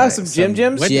missed last Yeah, night. some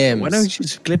gems? Why Gems don't you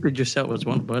just clip it yourself as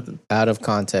one button? out of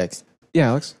context. Yeah,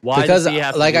 Alex. Why Because, does he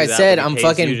have to like do I that said, when he I'm pays you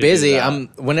fucking to do busy. that?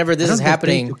 Whenever this I is don't get paid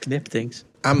happening, to clip things.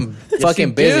 I'm Yes, fucking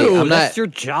you busy. do. I'm That's not. your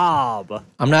job.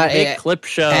 I'm not Make at, clip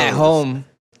shows at home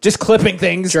Just clipping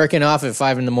things. jerking off at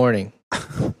 5 a.m.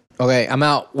 Okay, I'm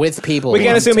out with people. We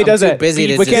can't assume he I'm does too that. Busy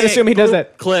to We can't just- assume he does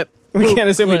that. Clip. We boop, can't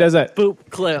assume he clip, does that. Boop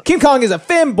clip. King Kong is a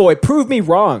femboy. Prove me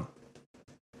wrong.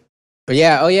 But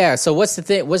yeah, oh yeah. So what's the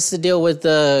thing? What's the deal with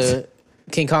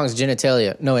King Kong's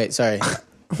genitalia? No, wait, sorry.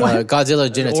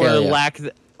 Godzilla's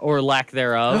genitalia. Or lack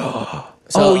thereof.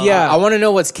 So, Oh, yeah. I want to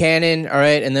know what's canon, all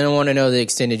right, and then I want to know the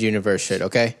extended universe shit.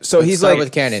 Okay. So Let's he's start like-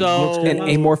 with canon. So An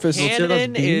amorphous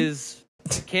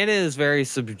canon is very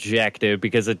subjective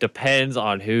because it depends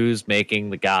on who's making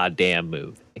the goddamn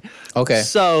movie. okay.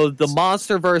 So the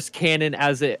MonsterVerse canon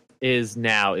as it is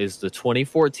now is the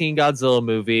 2014 Godzilla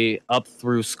movie up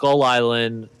through Skull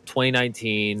Island,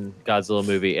 2019 Godzilla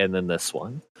movie, and then this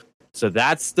one. So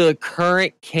that's the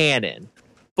current canon.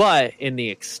 But in the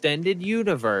extended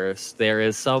universe, there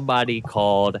is somebody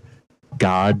called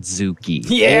Godzuki.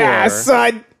 Yeah, Or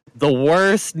son. the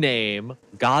worst name,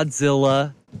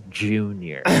 Godzilla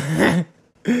Jr.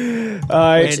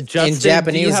 And Justin, In do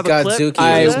Japanese, you have a clip? Godzuki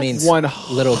I just means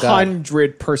little god.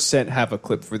 100% have a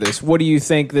clip for this. What do you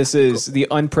think this is? The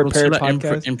unprepared Godzilla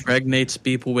podcast? impregnates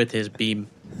people with his beam.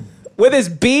 With his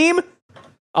beam?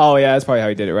 Oh, yeah, that's probably how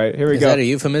he did it, right? Here we Is go. that a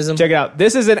euphemism? Check it out.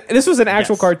 This was an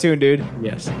actual Yes. cartoon, dude.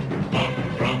 Yes.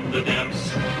 From the depths,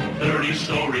 30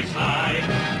 stories high,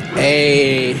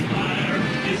 Hey,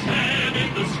 his head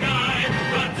in the sky,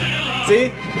 Godzilla,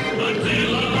 See?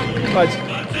 Watch.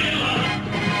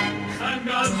 and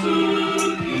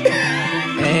Godzuki.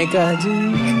 hey,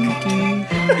 Godzuki.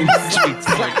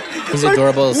 His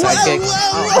adorable sidekick.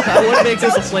 What makes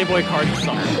this a Playboy card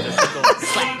song? Just go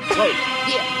slap. Whoa.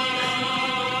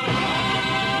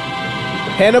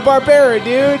 Hanna-Barbera,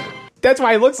 dude. That's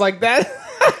why he looks like that.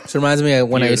 This reminds me of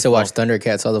when I used to watch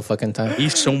Thundercats all the fucking time.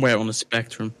 He's somewhere on the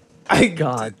spectrum.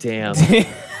 God damn.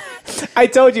 I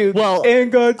told you. Well,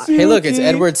 and Godzuki. Hey, look, it's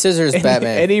Edward Scissors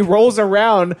Batman. And he rolls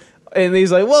around, and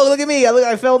he's like, "Whoa, look at me!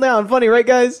 I fell down." Funny, right,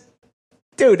 guys?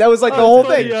 Dude, that was like the whole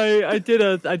thing. I did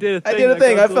a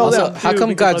thing. I fell Also, down. how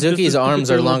come Godzuki's arms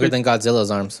are longer than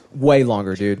Godzilla's arms? Way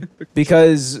longer, dude.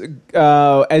 Because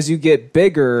as you get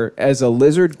bigger as a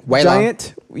lizard Way long.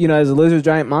 giant, as a lizard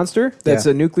giant monster, that's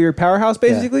Yeah. a nuclear powerhouse,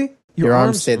 basically. Your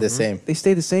arms stay the same. They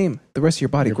stay the same. The rest of your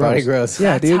body Your grows. body grows.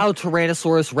 Yeah, That's dude. how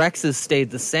Tyrannosaurus Rexes stayed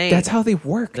the same. That's how they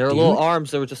work. their dude. little arms.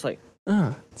 They were just like.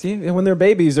 See, and when they're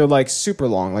babies, they're like super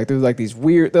long. Like they're like these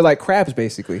weird. They're like crabs,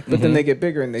 basically. But then they get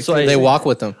bigger and they. So stay- They walk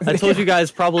with them. I told you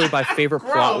guys probably my favorite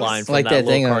plot line from Like that that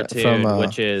thing, little cartoon, from,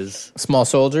 which is Small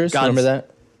soldiers. God's- Remember that?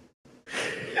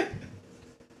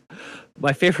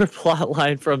 my favorite plot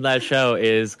line from that show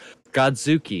is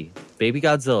Godzuki, baby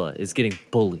Godzilla, is getting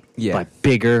bullied by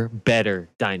bigger, better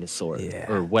dinosaurs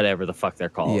or whatever the fuck they're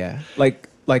called. Yeah, like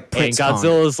And Prince Kong.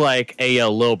 Godzilla's like, "Hey, yo,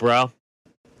 little bro,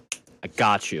 I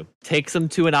got you." Takes him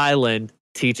to an island,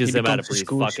 teaches him how to breathe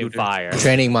fucking fire.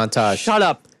 Training montage. Shut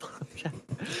up.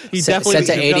 He Set definitely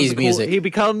to becomes 80s music. He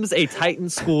becomes a Titan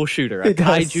school shooter, a He does.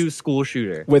 kaiju school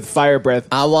shooter. with fire breath.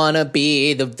 I want to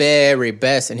be the very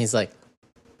best. And he's like,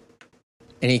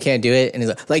 and he can't do it. And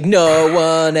he's like, no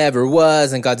one ever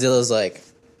was. And Godzilla's like,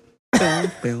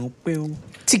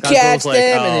 to catch Godzilla's like,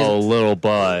 them. "Oh, And little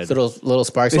bud." his little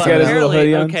sparks. He's coming got his out. little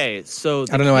hoodie on. Okay, so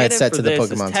I don't know why it's set canon to for the this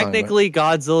Pokemon is song, but- technically,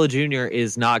 Godzilla Jr.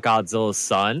 is not Godzilla's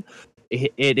son. He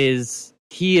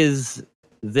is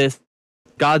this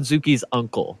Godzuki's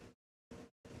uncle.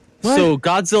 What? So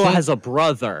Godzilla has a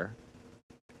brother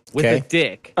with a Okay.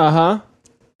 dick Uh-huh.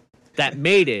 that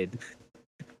mated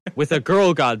with a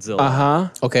girl Godzilla. Uh-huh.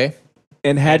 Okay.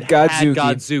 And had Godzuki.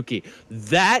 Godzuki.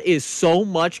 That is so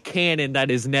much canon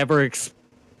that is never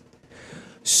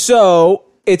So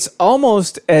it's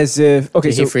almost as if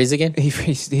Did he freeze again? He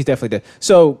definitely did.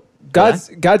 So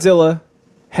Godzilla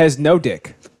has no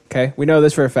dick. Okay, we know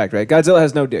this for a fact, right? Godzilla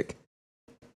has no dick.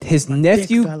 His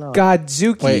nephew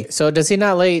Godzuki. Wait, so does he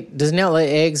not lay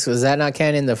eggs? Was that not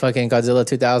canon? The fucking Godzilla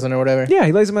 2000 or whatever? Yeah,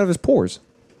 he lays them out of his pores.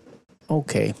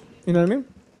 Okay. You know what I mean?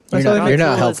 You're That's how not, they you're make-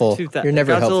 not helpful. You're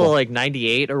never Godzilla helpful. like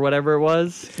 98 or whatever it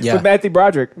was. Yeah. With Matthew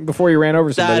Broderick before he ran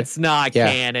over somebody. That's not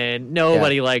Yeah. canon.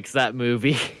 Nobody likes that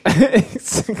movie.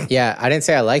 Yeah, I didn't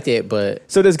say I liked it, but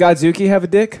So does Godzuki have a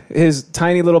dick? His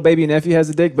tiny little baby nephew has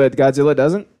a dick, but Godzilla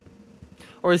doesn't?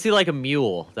 Or is he like a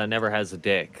mule that never has a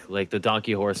dick? Like the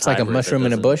donkey horse. It's like a hybrid mushroom that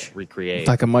in a doesn't bush? Recreate.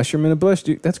 Like a mushroom in a bush?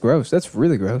 Dude, that's gross. That's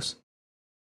really gross.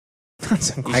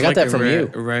 I got that from you.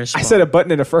 I said a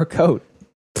button in a fur coat.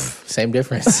 Same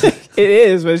difference. It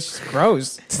is, but it's just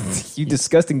gross. You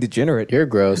disgusting degenerate. You're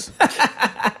gross.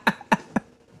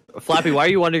 Flappy, why are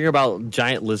you wondering about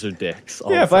giant lizard dicks?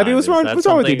 all Yeah, the Flappy, time? what's Is wrong- that what's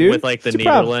wrong with you, something dude? With like the What's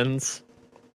your problem? Netherlands.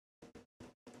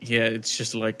 Yeah, it's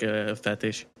just like a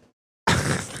fetish.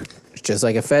 It's just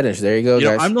like a fetish. There you go, You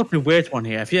know, guys. I'm not the weird one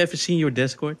here. Have you ever seen your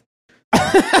Discord?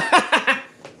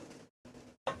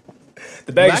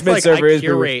 The Bag That's Schmidt like server I is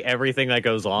curate everything that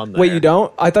goes on there. Wait, you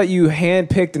don't? I thought you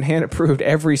hand-picked and hand-approved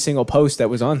every single post that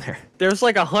was on there. There's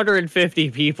like 150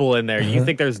 people in there. Uh-huh. You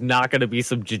think there's not going to be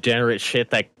some degenerate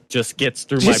shit that just gets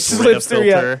through Just my Brita slips through,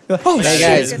 yeah. filter? Oh, Hey shit.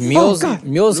 guys, mules God.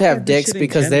 mules Look have at this dicks shit in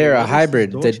because general. they're a What is hybrid.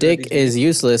 The bullshit dick these is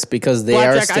useless because they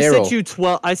are Blackjack,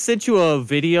 sterile. I sent you a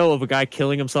video of a guy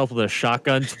killing himself with a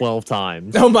shotgun 12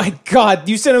 times. Oh my God!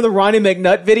 You sent him the Ronnie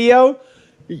McNutt video?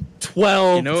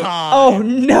 12 You know- times. Oh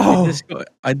no!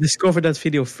 I discovered that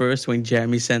video first when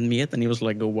Jeremy sent me it, and he was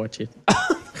like, "Go watch it."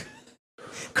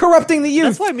 Corrupting the youth.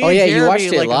 That's why me Oh, and yeah, you Jeremy watched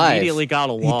it like live. immediately got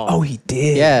along. Oh, he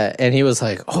did. Yeah, and he was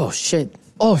like, "Oh shit."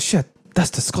 Oh shit! That's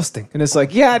disgusting. And it's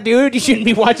like, yeah, dude, you shouldn't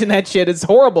be watching that shit. It's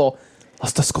horrible.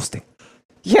 That's disgusting.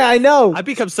 Yeah, I know. I've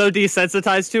become so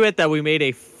desensitized to it that we made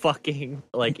a fucking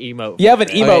like emote. You have an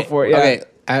emote Okay, for it. Yeah.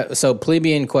 Okay, so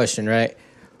plebeian question, right?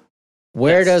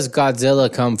 Where does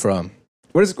Godzilla come from?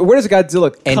 Where does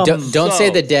Godzilla And come don't say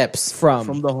the depths.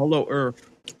 from? the Hollow Earth.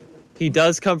 He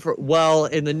does come from, well,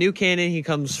 in the new canon, he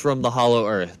comes from the Hollow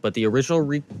Earth, but the original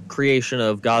recreation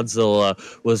of Godzilla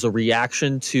was a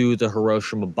reaction to the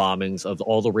Hiroshima bombings of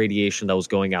all the radiation that was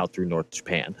going out through North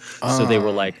Japan. So they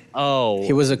were like, oh,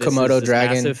 He was a this is Komodo this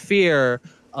dragon. massive fear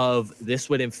of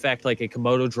this would infect like a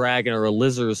Komodo dragon or a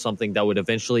lizard or something that would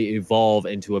eventually evolve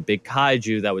into a big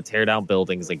kaiju that would tear down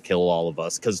buildings and kill all of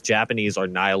us because Japanese are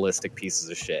nihilistic pieces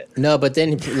of shit. No, but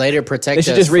then later protect They us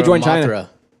should just from rejoin China. Mothra.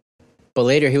 But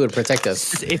later he would protect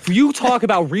us. If you talk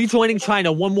about rejoining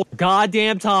China one more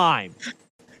goddamn time,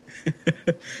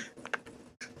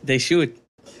 They should.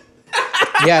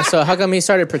 Yeah, so how come he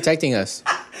started protecting us?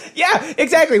 Yeah,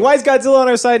 exactly. Why is Godzilla on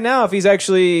our side now if he's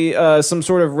actually some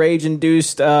sort of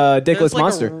rage-induced dickless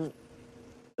monster?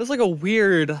 There's like a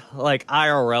weird like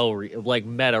IRL like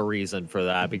meta reason for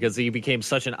that because he became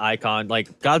such an icon.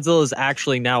 Like Godzilla is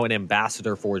actually now an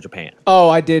ambassador for Japan. Oh,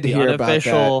 I did The hear about that.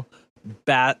 unofficial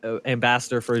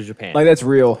ambassador for Japan. Like, that's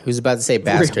real. He was about to say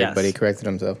bastard, Yes. but he corrected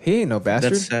himself. He ain't no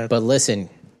bastard. That's sad. But listen,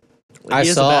 He I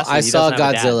is a saw bastard. He doesn't have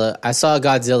a dad. Godzilla. I saw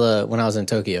Godzilla when I was in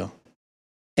Tokyo.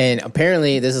 And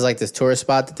apparently this is like this tourist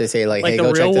spot that they say like, Like hey, the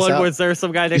go real check this one, out. was there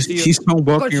some guy next to you? He's not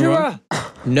walking around.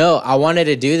 No, I wanted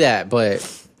to do that,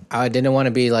 but I didn't want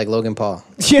to be like Logan Paul.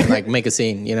 Yeah. Like make a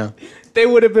scene, you know. They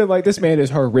would have been like, this man is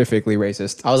horrifically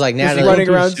racist. I was like, he Natalie. running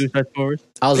around? Suicide Forest.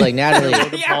 I was like, Natalie,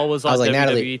 Logan Paul was I on was like,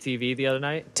 WWE TV the other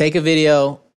night. take a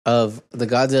video of the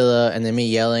Godzilla and then me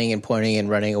yelling and pointing and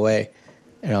running away.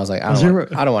 And I was like, I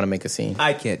don't want to make a scene.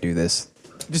 I can't do this.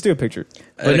 Just do a picture.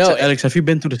 But Alex, have you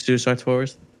been to the Suicide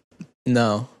Forest?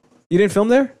 No. You didn't film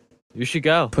there? You should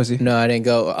go. Pussy. No, I didn't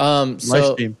go. Live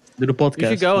So stream. Do the podcast. You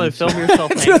should go and film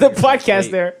yourself. Do the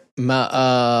podcast there.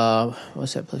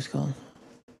 what's that place called?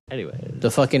 Anyway,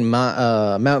 The fucking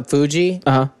Mount Fuji.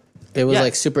 Uh-huh. It was Yeah.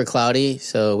 like super cloudy,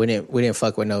 so we didn't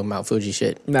fuck with no Mount Fuji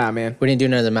shit. Nah, man. We didn't do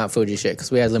none of the Mount Fuji shit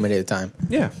because we had limited time.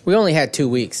 Yeah. We only had 2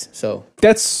 weeks, so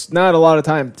That's not a lot of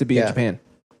time to be in Yeah. Japan.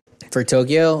 for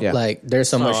Tokyo, Yeah. like there's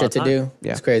so That's much not a shit to lot of do.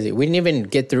 Yeah. It's crazy. We didn't even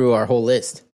get through our whole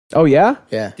list. Oh, yeah?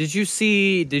 Yeah. did you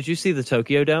see the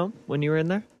Tokyo Dome when you were in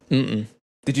there? Mm-mm.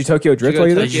 Did you Tokyo Did you Drift go while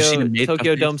you to there? Did you see the maid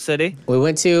Tokyo cafes? Dome City? We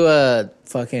went to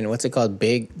fucking what's it called?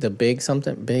 Big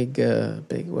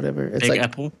whatever. It's Big like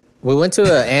Apple. we went to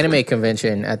an anime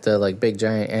convention at the like big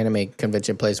giant anime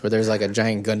convention place where there's like a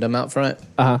giant Gundam out front. It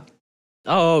Uh-huh.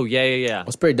 Oh yeah.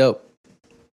 was pretty dope.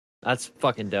 That's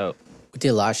fucking dope. We did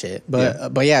a lot of shit,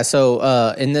 but yeah.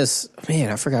 So in this,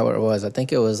 man, I forgot what it was. I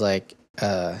think it was like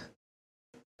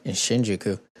in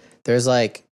Shinjuku. There's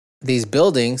like these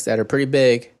buildings that are pretty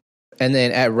big, and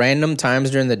then at random times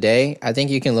during the day, I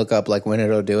think you can look up like when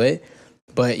it'll do it,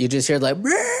 but you just hear like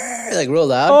real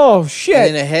loud. Oh, shit.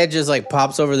 And then a head just like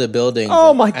pops over the building.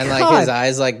 Oh, my And like God. his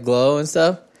eyes like glow and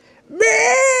stuff.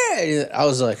 I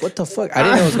was like, what the fuck? I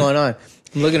didn't know what was going on.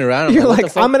 I'm looking around. I'm You're what the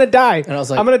like, fuck? I'm going to die. And I was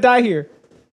like, I'm going to die here.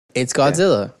 It's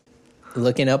Godzilla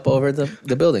looking up over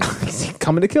the building. He's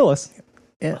coming to kill us.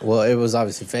 Yeah. Well, it was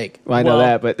obviously fake. Well, I know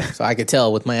Well- that, but So I could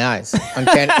tell with my eyes.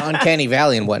 Uncanny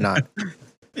Valley and whatnot.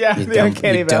 yeah, You the dumb,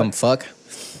 uncanny you valley. dumb fuck.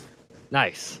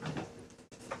 Nice.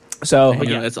 So, But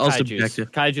Yeah, it's all kaijus.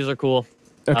 subjective. Kaijus are cool.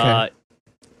 okay.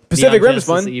 Pacific Rim is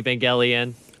Neon fun. Genesis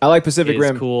Evangelion I like Pacific is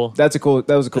Rim. cool. That was a cool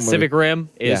Pacific movie. Rim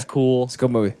is Yeah. cool. It's a cool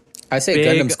movie. I say Big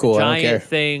Gundam's cool. I don't giant care.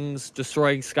 things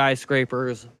destroying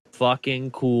skyscrapers.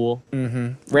 Fucking cool. But, you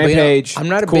know, Rampage. I'm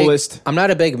not a coolest. I'm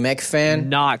not a big mech fan,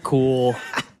 Not cool.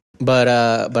 but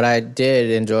I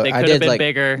did enjoy. They I could did have been like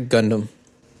bigger. Gundam.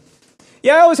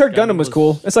 Yeah, I always heard Gundam Gundam was was-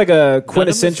 cool. It's like a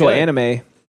quintessential good. anime,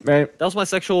 right? That was my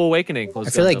sexual awakening. Was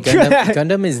I feel like Gundam.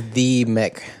 Gundam is the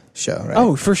mech show, right?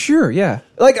 Oh, for sure, yeah.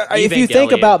 Like if you think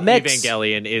Evangelion- about mechs,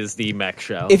 Evangelion is the mech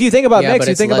show. if you think about Yeah, mechs, but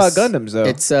you it's think less- about Gundams, though.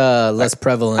 It's less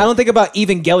prevalent. I don't think about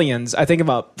Evangelions. I think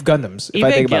about Gundams. If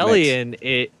I think about mechs.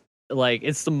 Evangelion,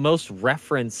 it's the most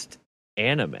referenced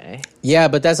anime. Yeah,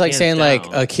 but that's like Hands saying like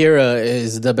down. Akira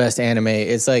is the best anime.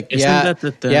 It's like Isn't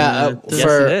that the- Yes,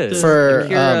 for it is. for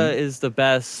Akira is the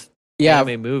best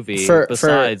anime movie for-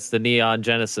 besides the Neon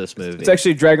Genesis movie. It's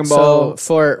actually Dragon so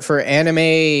Ball. for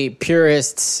anime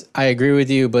purists, I agree with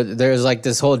you. But there's like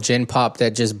this whole gen pop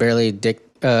that just barely dip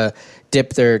their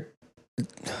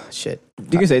shit.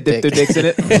 You can say dip their dick. dicks in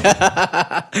it.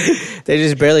 They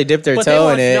just barely dip their but they toe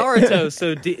watch in it. Naruto,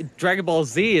 so Dragon Ball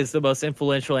Z is the most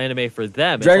influential anime for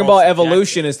them. It's Dragon all Ball subjective.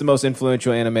 Evolution is the most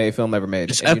influential anime film ever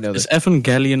made. Is, and you know is this.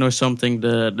 Evangelion or something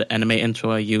the anime intro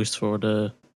I used for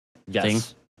the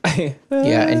Yes, thing?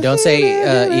 Yeah, and don't say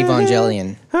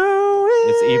Evangelion.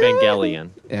 it's Evangelion.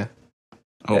 Yeah.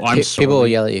 Oh, I'm sorry. People will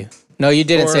yell at you. No, you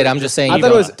didn't Or say it. I'm just saying. I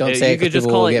thought it was- don't say you it 'cause could just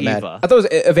people call will it get mad. Eva. I thought it was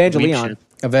Evangelion.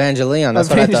 Evangelion. That's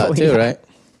what I thought too, Evangelion. right?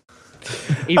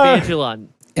 Evangelion.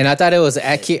 And I thought it was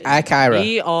Akira. Hi,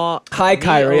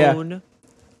 Kyra, yeah. Neon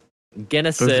Puff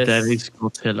Genesis. Daddy's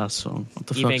Godzilla song. What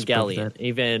the fuck is Puff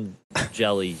Evangelion.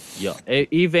 Daddy?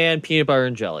 Evan peanut butter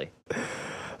and jelly.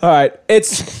 All right,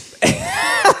 it's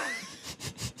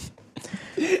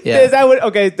Yeah. is that what?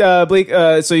 Okay, Bleak.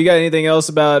 So you got anything else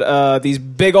about these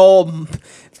big old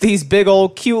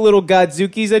cute little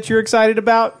Godzukis that you're excited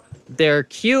about? They're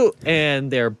cute and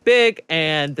they're big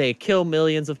and they kill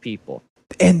millions of people.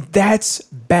 And that's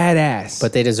badass.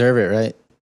 But they deserve it, right?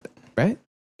 right?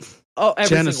 Oh,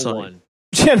 every Genocide. single one.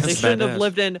 They Genocide. shouldn't have badass.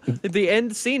 lived in. The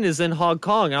end scene is in Hong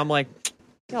Kong, and I'm like,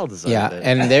 y'all deserve Yeah, it.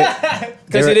 and they're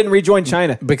Because he didn't rejoin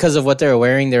China. because of what they were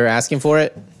wearing, they were asking for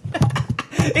it.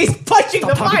 He's punching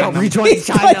the talking about mic. rejoining He's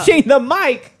China. punching the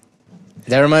mic.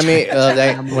 That remind me of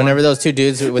that whenever those two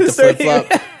dudes with the Sorry. flip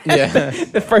flop. Yeah.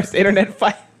 The first internet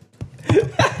fight.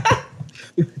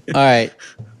 All right,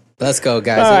 let's go,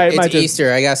 guys. All right, my it's turn.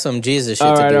 Easter. I got some Jesus shit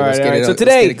All to right, do. all Let's right, get all it right. on- So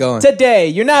let's get it going. today,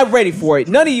 you're not ready for it.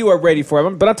 None of you are ready for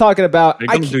it. But I'm talking about.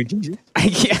 Are you gonna do Jesus?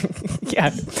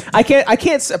 I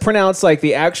can't pronounce like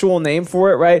the actual name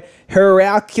for it, right?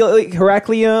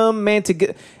 Heracleum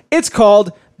mantig. It's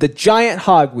called the giant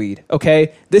hogweed.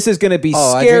 Okay, this is going to be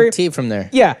Oh, I scary. drink tea from there.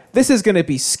 Yeah, this is going to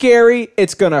be scary.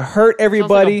 It's going to hurt Sounds like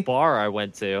everybody. a bar I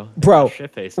went to. Bro,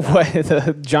 Shit-faced. what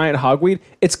the giant hogweed?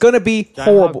 It's gonna be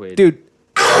Giant horrible, hogweed. dude.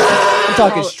 I'm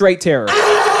talking straight terror.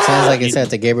 Sounds like it's at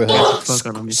the neighborhood, Fuck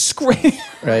out of me. Scream.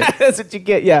 right? That's what you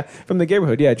get. Yeah, from the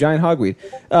neighborhood. Yeah, giant hogweed.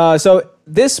 So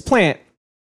this plant,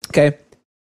 okay,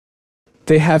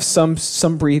 they have some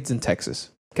breeds in Texas.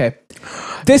 Okay,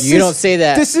 You don't say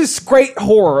that. This is great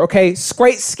horror. Okay,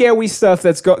 great scary stuff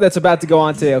that's about to go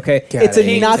on today. Okay, God, it's I a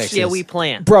hate not Texas. Yeah, we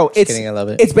plant. bro. It's kidding, I love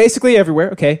it. It's basically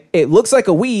everywhere. Okay, it looks like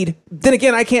a weed. Then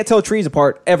again, I can't tell trees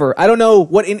apart ever. I don't know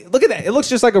what. Look at that. It looks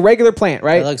just like a regular plant,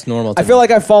 right? It looks normal to I feel me.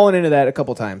 like I've fallen into that a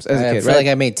couple times as a I kid. feel right? like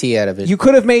I made tea out of it. You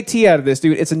could have made tea out of this,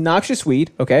 dude. It's a noxious weed,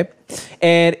 okay?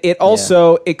 And it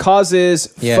also it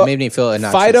causes Yeah, it made me feel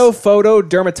obnoxious.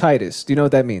 phytophotodermatitis. Do you know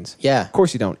what that means? Yeah. Of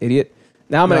course you don't, idiot.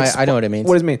 Now I'm No, gonna I know what it means.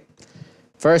 What does it mean?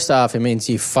 First off, it means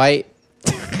you fight,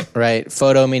 right?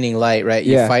 Photo meaning light, right?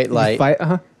 You fight light,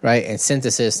 right? And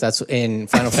synthesis, that's in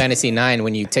Final Fantasy IX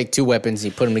when you take two weapons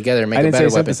and you put them together and make I a didn't better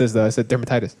say weapon. synthesis though. I said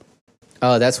dermatitis.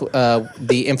 Oh, that's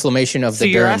the inflammation of So the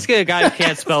you're derm. asking a guy who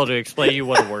can't spell to explain you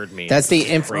what a word means. That's the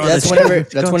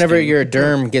that's whenever your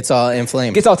derm gets all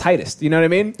inflamed. Gets all tightest. You know what I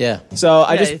mean? Yeah. So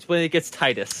it's when it gets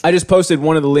tightest. I just posted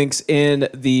one of the links in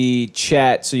the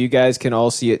chat so you guys can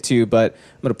all see it too, but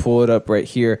I'm going to pull it up right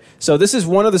here. So this is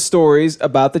one of the stories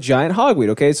about the giant hogweed,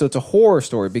 okay? So it's a horror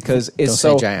story because it's Don't say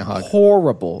so giant hog.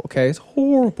 horrible, okay? It's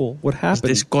horrible what It's happened.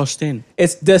 disgusting.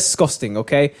 It's disgusting,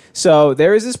 okay? So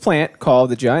there is this plant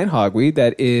called the giant hogweed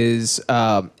that is,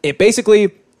 it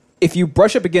basically, if you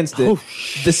brush up against it,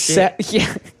 the sap,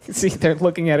 yeah, see, they're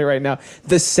looking at it right now.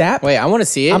 The sap. Wait, I want to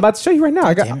see it. I'm about to show you right now.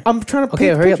 I'm trying to Okay,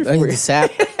 paint a hurry up. picture for you. The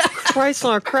sap. Christ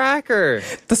on a cracker.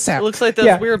 The sap. It looks like those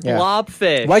Yeah. weird Yeah.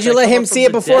 blobfish. Why'd you that let come him up see from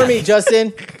it the before depths. me,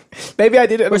 Justin? Maybe I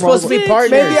did it. We're supposed to be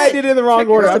partners. Maybe I did it in the wrong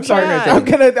order. I'm sorry.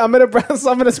 bad. I'm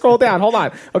gonna scroll down. Hold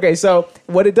on. Okay, so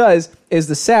what it does is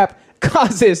the sap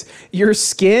causes your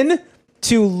skin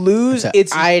to lose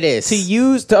its itis.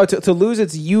 to lose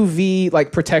its UV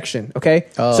like protection. Okay,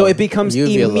 Oh, so it becomes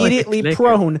UV alert. immediately Flicker.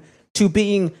 prone to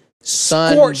being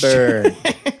scorched. Sunburn.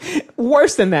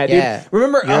 Worse than that, Yeah. dude.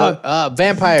 Remember?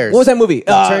 Vampires. What was that movie? It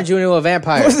turns you into a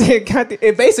vampire. What was it? God,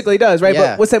 it basically does, right?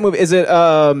 Yeah. But what's that movie? Is it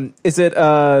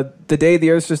The Day the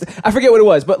Earth just I forget what it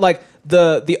was, but like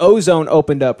the ozone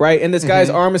opened up, right? And this guy's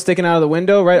arm is sticking out of the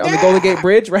window, right? On the Golden Gate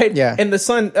Bridge, right? Yeah. And the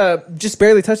sun just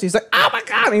barely touched it. He's like, "Oh my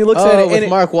god." And he looks at Oh, it with and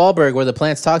Mark Wahlberg, where the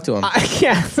plants talk to him.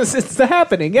 yeah, it's the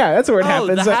happening. Yeah, that's where it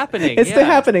happens. The happening. It's the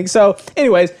happening. So,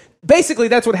 anyways, basically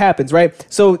that's what happens, right?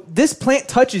 So this plant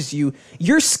touches you,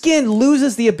 your skin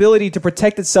loses the ability to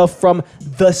protect itself from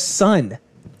the sun.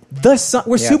 The sun,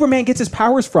 where Yeah. Superman gets his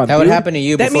powers from. That would dude. happen to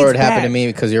you That before means it happened bad. to me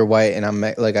because you're white and I'm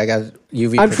like I got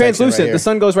UV. I'm protection translucent. right here. The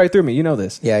sun goes right through me. You know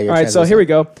this. Yeah, you're all right. So translucent. here we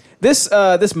go.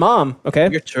 This mom. Okay.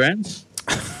 You're trans?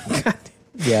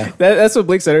 Yeah. That's what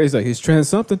Blake said. He's like, he's trans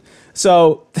something.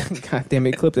 So, God damn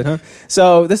it, clipped it, huh?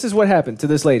 So this is what happened to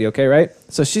this lady, okay, right?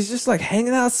 So she's just like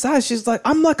hanging outside. She's like,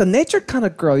 I'm like a nature kind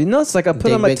of girl, you know? It's like I put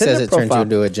Big on my Big Tinder says it turns you profile.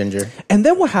 into a ginger. And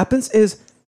then what happens is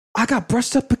I got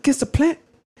brushed up against a plant.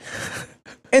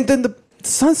 And then the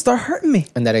sun started hurting me.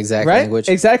 In that exact Right? language.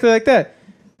 Exactly like that.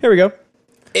 Here we go.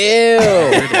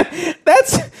 Ew.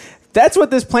 That's what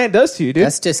this plant does to you, dude.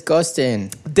 That's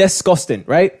disgusting. Disgusting,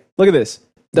 right? Look at this.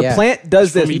 The Yeah. plant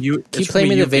does this. Keep playing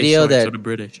me the video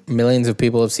that millions of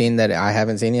people have seen that I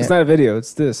haven't seen yet. It's not a video.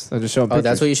 It's this. I'm just showing Oh, pictures.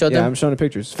 that's what you showed Yeah, them? I'm showing the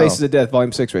pictures. Faces Oh. of Death,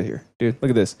 Volume 6 right here. Dude, look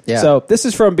at this. Yeah. So this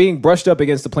is from being brushed up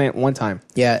against the plant one time.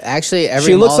 Yeah, actually,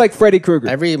 She looks like Freddy Krueger.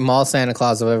 Every mall Santa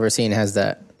Claus I've ever seen has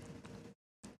that.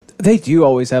 They do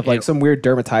always have like some weird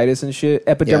dermatitis and shit.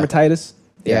 Epidermatitis.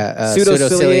 Yeah, pseudociliated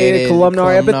pseudociliated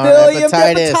columnar columnar epithelium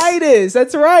hepatitis. dermatitis.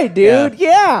 That's right, dude.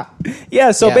 Yeah.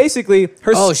 Yeah. So Yeah. basically,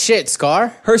 her Oh shit,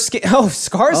 Scar? her skin. Oh,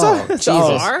 Scars. Oh, Jesus.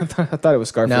 I thought it was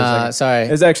Scar. For a Nah, second. sorry.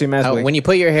 It was actually Mass Blink. When you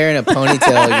put your hair in a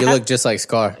ponytail, you look just like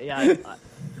Scar. Yeah,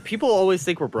 people always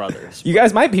think we're brothers. You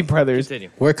guys might be brothers. Continue.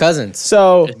 We're cousins.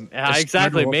 So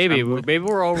Exactly. Maybe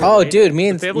we're all. Oh, related. dude, me The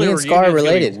and family Scar are reunion's gonna be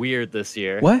related. Weird this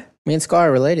year. what? Me and Scar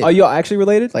are related. Are you actually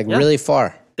related? like Yeah. really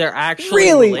far. They're actually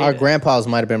Really? related. Our grandpas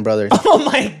might have been brothers. Oh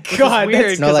my god, Weird.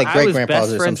 that's No, 'cause like I was great-grandpas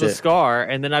best or friends some with shit. Scar,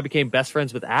 and then I became best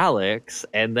friends with Alex,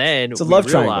 and then it's a we love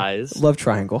realized triangle. Love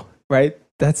triangle, right?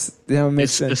 That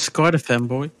makes Is sense. Scar the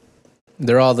femboy?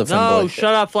 They're all the No, femboys.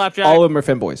 shut up, Flapjack. All of them are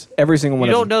femboys. Every single one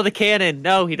you of don't them. know the canon.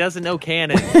 No, he doesn't know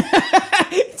canon.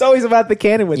 It's always about the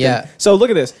canon with Yeah. them. So look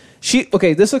at this.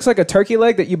 This looks like a turkey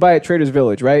leg that you buy at Trader's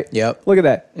Village, right? Yep. Look at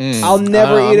that. I'll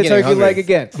never I'm eat a getting turkey hungry. leg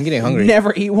again. I'm getting hungry.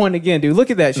 Never eat one again, dude.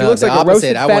 Look at that. She No, looks the like a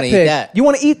roasted opposite. I fat wanna eat pig. that. You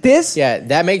want to eat this? Yeah,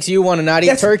 that makes you want to not eat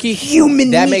That's turkey. human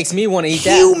That meat. makes me want to eat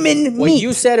that. Human What meat.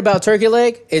 you said about turkey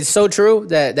leg is so true.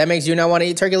 That makes you not want to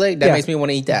eat turkey leg. That Yeah. makes me want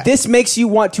to eat that. This makes you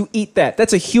want to eat that.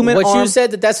 That's a human What arm. you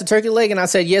said that's a turkey leg, and I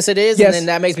said yes, it is, Yes. and then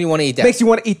that makes me want to eat that. Makes you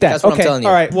want to eat that. That's what I'm okay. telling you.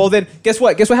 All right. Well, then, guess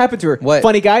what? Guess what happened to her? What?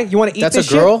 Funny guy. You want to eat That's this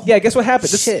a girl? shit? Yeah. Guess what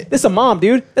happened? Shit. This is a mom,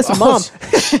 dude. That's a mom.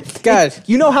 God.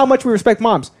 You know how much we respect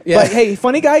moms. Yeah. But hey,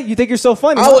 funny guy, you think you're so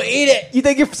funny. I will eat it. You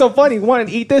think you're so funny. You want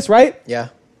to eat this, right? Yeah.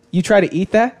 You try to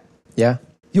eat that, Yeah.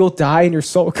 you'll die and your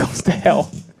soul goes to hell.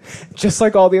 Just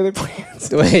like all the other plants.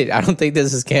 Wait, I don't think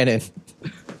this is canon.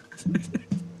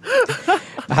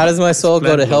 How does my soul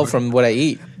go to hell from what I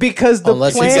eat? Because the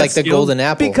Unless plants, it's like the golden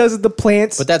apple. Because of the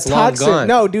plant's But that's long toxin. gone.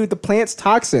 No, dude, the plant's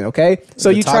toxin, okay? So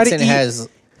The you try to toxin eat has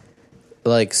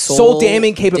like soul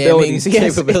damning capabilities.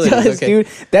 Yes, capabilities. it does, Okay. dude.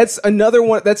 That's another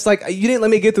one. That's like, you didn't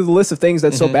let me get through the list of things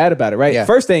that's so bad about it, right? Yeah.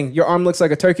 First thing, your arm looks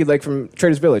like a turkey leg from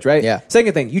Trader's Village, right? Yeah.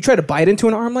 Second thing, you try to bite into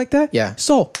an arm like that? Yeah.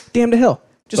 Soul, damn to hell.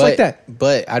 Just like that.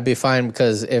 But I'd be fine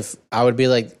because if I would be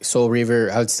like Soul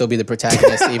Reaver, I would still be the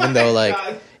protagonist, even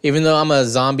though I'm a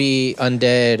zombie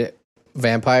undead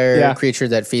vampire Yeah. creature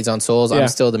that feeds on souls, Yeah. I'm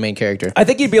still the main character. I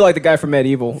think you'd be like the guy from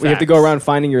Medieval. Where you have to go around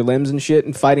finding your limbs and shit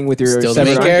and fighting with your Still the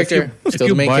main severed arm. character. If Still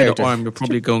you the main buy character. the arm, you're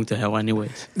probably going to hell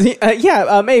anyways.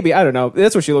 Maybe. I don't know.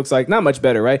 That's what she looks like. Not much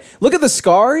better, right? Look at the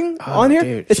scarring on here.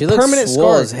 Dude, It's she looks permanent swole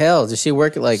scar. as hell. Does she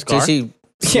work like? Scar? Does she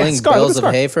Yeah, sling scar, look bales at of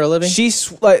scar. hay for a living?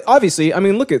 She's like, obviously, I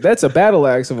mean, look at that's a battle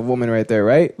axe of a woman right there,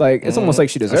 right? Like it's almost like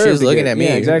she deserves. She's to looking get- at me.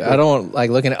 Yeah, exactly. I don't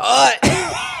like looking at.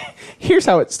 Here's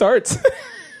how it starts.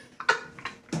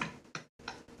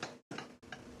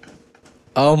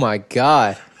 Oh my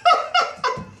god,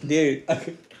 dude!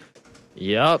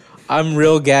 Yep. I'm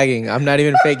real gagging. I'm not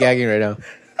even fake gagging right now.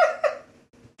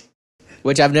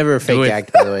 Which I've never fake it.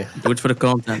 gagged, by the way. Do it for the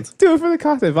content. Do it for the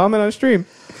content. Vomit on stream.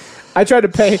 I try to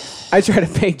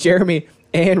pay Jeremy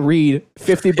and Reed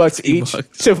 $50 each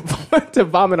to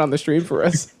vomit on the stream for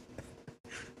us.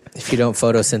 If you don't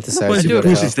photosynthesize, Nobody you do go it. to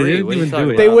hell. Pussies, they didn't What are you even talking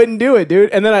do it. They about? wouldn't do it, dude.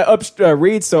 And then I upped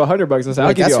Reed's to $100. I said, I'll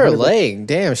Like, give that's you her $100. leg.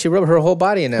 Damn, she rubbed her whole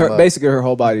body in that. mug. Basically her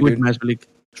whole body, Would dude. magically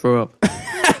throw up.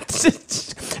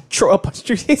 Throw up on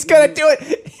stream. He's gonna do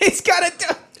it. He's gonna do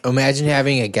it. Imagine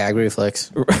having a gag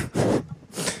reflex.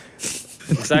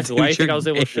 Exactly. Why do you think I was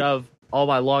able to shove all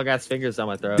my long ass fingers down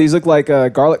my throat? These look like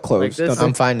garlic cloves. Like this? don't they?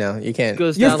 I'm fine now. You can't.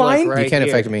 Goes You're down, like, fine? right You can't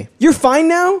here. affect me. You're fine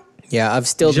now? Yeah, I've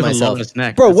stilled You have a myself. longest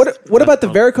neck. Bro, That's- what about the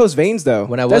that's varicose veins though?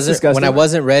 When I That's wasn't disgusting. when I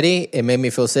wasn't ready, it made me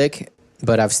feel sick.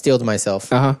 But I've stilled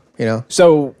myself. Uh-huh. You know,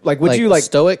 So, like, would you like?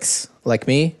 Stoics like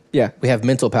me? Yeah, We have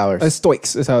mental powers.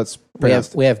 stoics is how it's we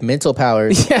pronounced. have mental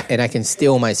powers, Yeah. and I can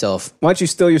still myself. Why don't you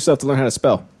still yourself to learn how to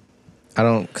spell? I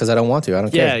don't because I don't want to. I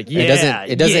don't Yeah, care. It doesn't yeah. help.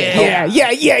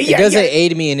 It doesn't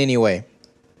aid me in any way.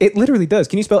 It literally does.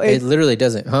 Can you spell It aid? literally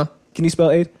doesn't, huh? Can you spell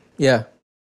aid? Yeah.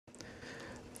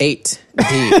 8D.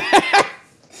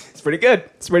 It's pretty good.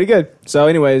 It's pretty good. So,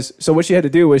 anyways, so what she had to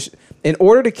do was, in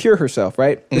order to cure herself,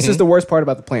 right? This is the worst part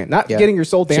about the plant. Not Yeah. getting your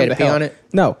soul She damned had to to pee hell. on it?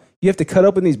 No. You have to cut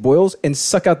open these boils and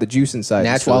suck out the juice inside and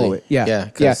Naturally. swallow it. Yeah. Yeah,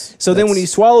 Yeah. 'cause So then when that's- you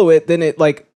swallow it, then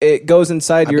it goes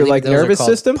inside I your believe like those are nervous called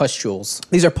system. Pustules.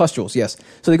 These are pustules, yes.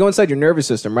 So they go inside your nervous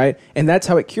system, right? And that's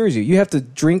how it cures you. You have to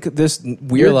drink this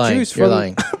weird You're lying. juice You're from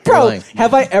lying. Bro, You're lying.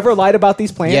 have I ever lied about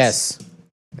these plants? Yes.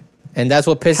 And that's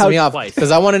what pisses How- me off Twice.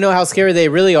 because I want to know how scary they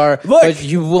really are. Look. But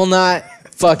you will not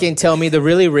fucking tell me the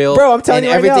really real. Bro, I'm telling and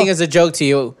you right everything now. is a joke to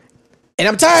you, and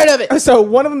I'm tired of it. So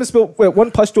one of them is filled.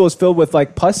 One pustule is filled with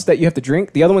like pus that you have to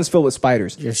drink. The other one's filled with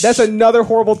spiders. That's another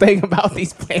horrible thing about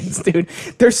these plants, dude.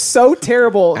 They're so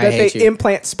terrible I that they hate you.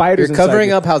 implant spiders. You're inside covering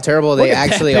you. up how terrible Look they at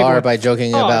that actually big are one. by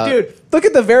joking Oh, about dude, look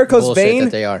at the varicose bullshit vein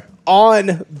that they are.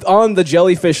 on the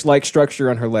jellyfish-like structure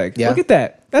on her leg. Yeah. Look at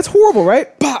that. That's horrible,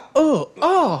 right? Bah, oh,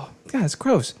 God, it's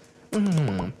gross.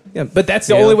 Yeah, but that's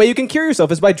the Yeah. only way you can cure yourself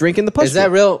is by drinking the pustule. Is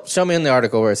that real? Show me in the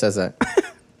article where it says that.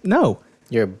 No.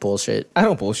 You're bullshit. I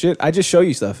don't bullshit. I just show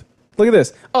you stuff. Look at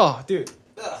this. Oh, dude.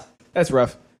 Ugh. That's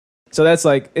rough. So that's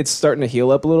like, it's starting to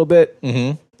heal up a little bit.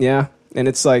 Mm-hmm. Yeah. And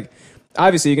it's like,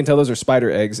 obviously you can tell those are spider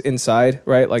eggs inside,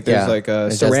 right? Like there's like a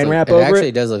It does saran look- wrap it over actually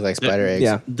it. does look like spider eggs.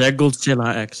 Yeah. They're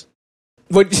Godzilla eggs.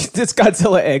 What, it's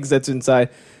Godzilla eggs that's inside.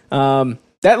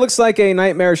 That looks like a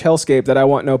nightmarish hellscape that I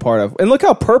want no part of. And look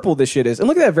how purple this shit is. And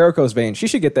look at that varicose vein. She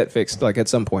should get that fixed like at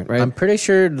some point, right? I'm pretty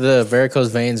sure the varicose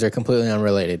veins are completely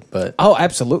unrelated, but Oh,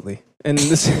 absolutely. And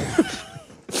this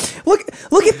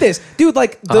look at this. Dude,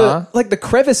 like the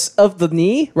crevice of the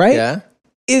knee, right? yeah,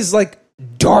 Is like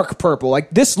dark purple. Like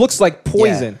this looks like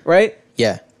poison, right?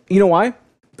 yeah, You know why?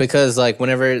 Because like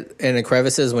whenever in the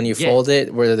crevices, when you fold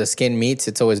it, where the skin meets,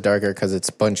 it's always darker because it's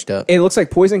bunched up. It looks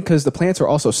like poison because the plants are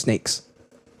also snakes,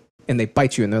 and they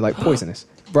bite you and they're like poisonous,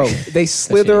 bro. They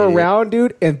slither around,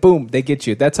 dude, and boom, they get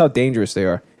you. That's how dangerous they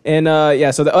are. And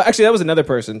so actually, that was another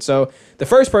person. So the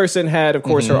first person had, of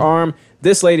course, her arm.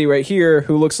 This lady right here,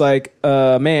 who looks like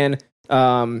a man,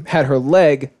 had her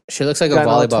leg. She looks like a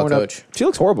volleyball coach. She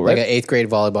looks horrible, right? Like an 8th grade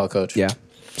volleyball coach. Yeah.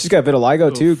 She's got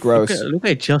vitiligo too. Gross. Look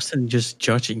at Justin just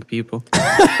judging people.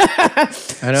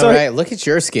 I know, right? Look at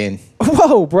your skin.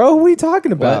 Whoa, bro. What are you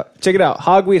talking about? Check it out.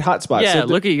 Hogweed hotspot. Yeah,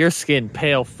 look at your skin,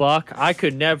 pale fuck. I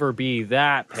could never be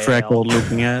that pale. Freckled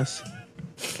looking ass.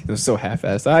 It was so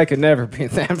half-assed. I could never be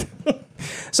that.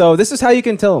 So this is how you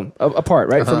can tell them apart,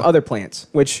 right? From other plants,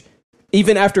 which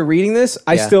even after reading this,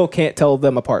 I still can't tell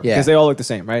them apart because they all look the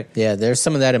same, right? Yeah, there's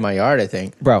some of that in my yard, I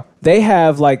think. Bro, they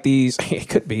have like these, it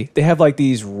could be, they have like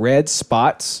these red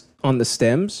spots on the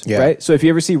stems, right? So if you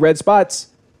ever see red spots,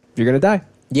 you're going to die.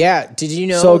 Yeah, did you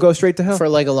know? So go straight to hell. For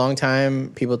like a long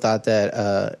time, people thought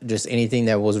that just anything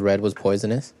that was red was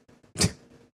poisonous.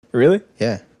 Really?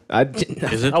 Yeah. I didn't know.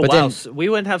 Is it? Oh, But wow. then- So we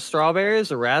wouldn't have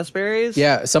strawberries or raspberries?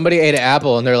 Yeah, somebody ate an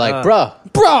apple and they're like,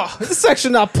 bruh, This is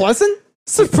actually not pleasant.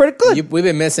 This is pretty good. we've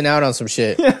been missing out on some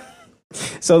shit.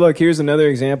 So look, here's another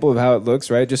example of how it looks,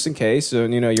 right? Just in case, so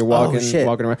you're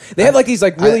walking around. They have like these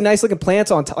like really nice looking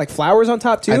plants on top, like flowers on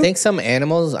top too. I think some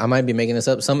animals, I might be making this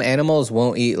up, some animals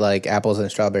won't eat like apples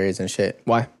and strawberries and shit.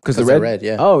 Why? Because they're red,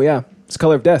 yeah. Oh yeah, it's the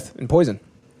color of death and poison.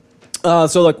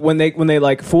 So like when they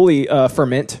like fully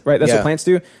ferment, right? That's what plants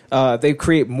do. They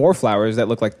create more flowers that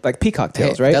look like peacock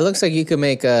tails, right? That looks like you could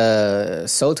make a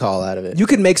sotol out of it. You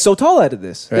could make sotol out of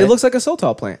this. Right. It looks like a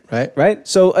sotol plant, Right. Right.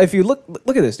 So if you look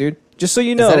at this, dude, just so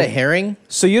you know, Is that a herring?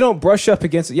 so you don't brush up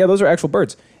against it. Yeah, those are actual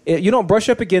birds. You don't brush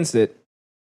up against it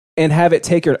and have it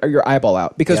take your eyeball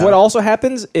out, because what also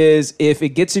happens is if it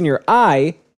gets in your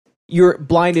eye, you're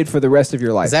blinded for the rest of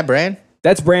your life. Is that Bran?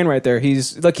 That's Bran right there.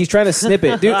 He's trying to snip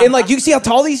it, dude. And like you see how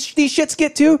tall these shits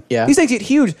get too. Yeah. These things get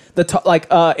huge.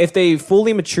 If they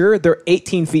fully mature, they're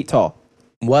 18 feet tall,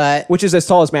 What? which is as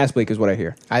tall as Mass Bleak, is what I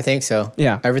hear. I think so.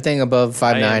 Yeah. Everything above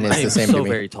 5'9" is the same so to me.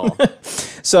 very tall.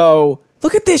 So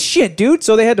look at this shit, dude.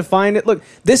 So they had to find it. Look,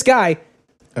 this guy.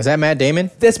 Is that Matt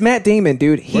Damon? That's Matt Damon,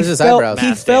 dude. Where's his eyebrows?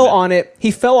 He fell on it.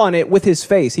 He fell on it with his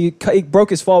face. He broke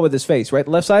his fall with his face, right?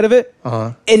 The left side of it.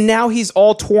 And now he's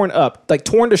all torn up, like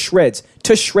torn to shreds.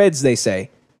 To shreds, they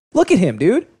say. Look at him,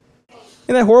 dude.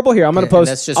 Isn't that horrible? Here, I'm gonna And that's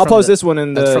post. just I'll from post the- this one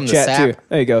in that's the from the chat sap? too.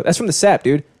 There you go. That's from the sap,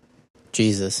 dude.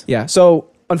 Jesus. Yeah. So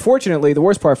unfortunately, the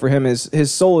worst part for him is his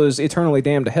soul is eternally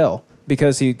damned to hell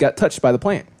because he got touched by the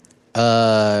plant.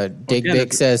 Dick yeah,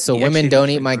 Bick says, so he women actually don't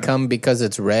looks eat like my Bran. cum because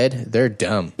it's red? They're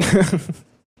dumb. Is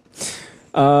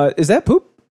that poop?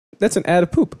 That's an ad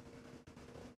of poop.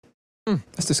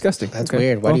 That's disgusting. That's Okay.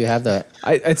 weird. Why Well, do you have that?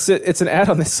 It's an ad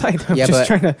on this site. I'm Yeah, just but,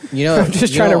 trying to. you know- I'm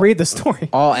just you trying to know- read the story.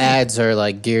 All ads are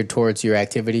like geared towards your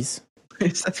activities.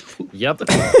 Yep.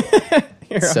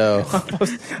 So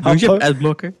Don't you have ad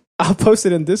blocker? I'll post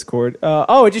it in Discord.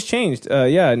 It just changed.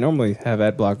 Yeah, I normally have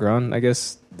ad blocker on. I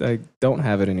guess I don't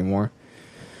have it anymore.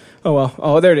 Oh well.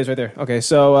 Oh, there it is, right there. Okay,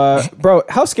 so, bro,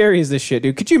 how scary is this shit,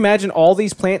 dude? Could you imagine all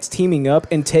these plants teaming up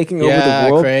and taking over the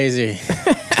world? crazy.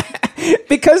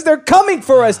 Because they're coming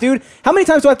for us, dude. How many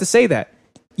times do I have to say that?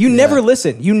 You never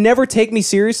listen. You never take me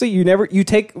seriously. You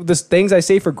take the things I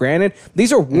say for granted.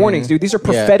 These are warnings, dude. These are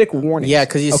prophetic warnings. Yeah,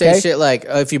 because you say shit like,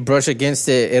 if you brush against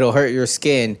it, it'll hurt your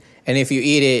skin. And if you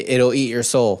eat it, it'll eat your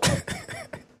soul.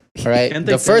 All right? Can't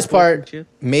they The first teleport and part shit?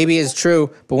 maybe is true.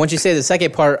 But once you say the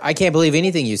second part, I can't believe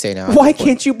anything you say now. Why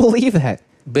can't you believe that?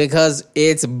 Because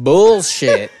it's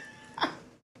bullshit.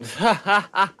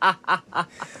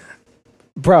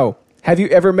 Bro, have you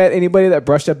ever met anybody that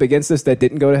brushed up against this that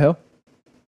didn't go to hell?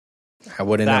 I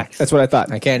wouldn't Facts. That's what I thought.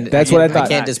 know. I can't. That's I what I can't- thought. I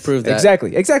can't disprove that.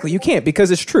 Exactly. You can't,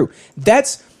 because it's true.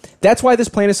 That's why this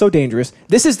plant is so dangerous.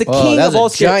 This is the Oh, king that of was all a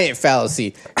giant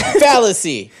fallacy.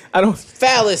 Fallacy.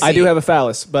 Fallacy. I do have a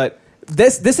phallus, but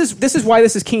this is why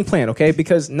this is king plant, okay?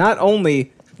 Because not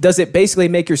only does it basically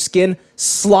make your skin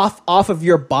slough off of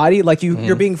your body like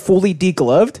you're being fully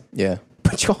degloved, Yeah.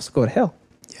 but you also go to hell.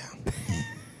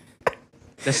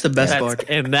 That's the best part.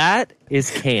 And that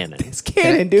is canon. It's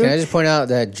canon, dude. Can I just point out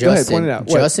that Go ahead, Justin, point it out.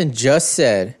 What? Justin just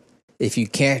said, if you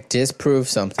can't disprove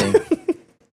something,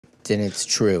 then it's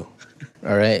true.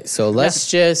 All right. So let's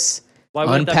just Why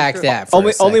wouldn't that be unpack true? that. For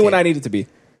Only when second. I need it to be.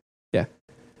 Yeah.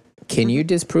 Can you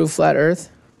disprove flat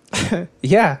Earth?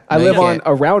 Yeah. I No, live you on can't.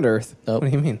 a round Earth. Nope. What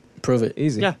do you mean? Prove it.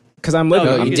 Easy. Yeah. Because I'm living.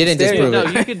 No, I'm you didn't standing- disprove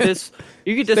it. No,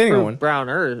 you could Standing on one. disprove brown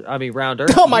Earth. I mean, round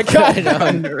Earth. Oh my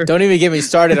god! Don't even get me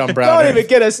started on brown Don't Earth. even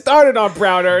get us started on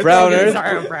brown Earth. Brown Sorry,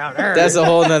 Earth? brown Earth. That's a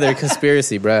whole nother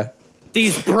conspiracy, bruh.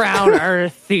 These brown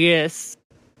Earth theists.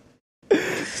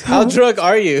 How drunk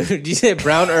are you? You said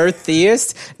brown Earth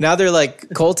theist? Now they're like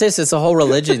cultists. It's a whole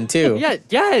religion too. Yeah,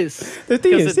 yes. They're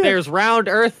Because theists, yeah. there's round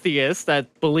Earth theists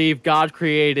that believe God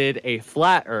created a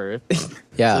flat Earth.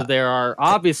 Yeah. So there are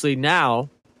obviously now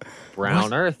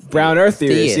brown Earth. Brown Earth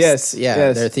theorists. Theists. Yes. Yeah,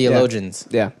 yes, they're theologians.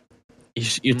 Yeah.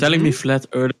 You're telling me flat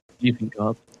Earth believe in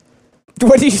God?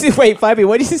 What did you say? Wait, Fabio,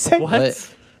 what did you say? What?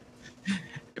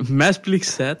 Masplik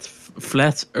said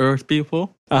flat Earth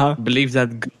people believe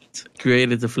that God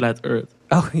created the flat Earth.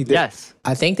 Oh, he did. Yes.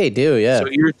 I think they do, yeah. So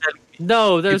you're telling me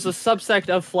No, there's a subsect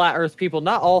of flat Earth people.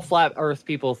 Not all flat Earth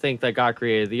people think that God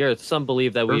created the Earth. Some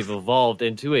believe that we've evolved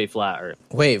into a flat Earth.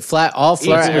 Wait, all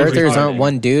flat Equal earthers aren't retarded.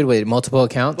 one dude with multiple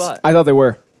accounts? But I thought they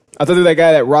were. I thought they were that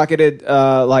guy that rocketed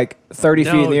like 30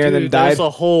 feet in the air and then died. There's a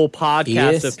whole podcast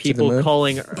Yes, of to the people moon.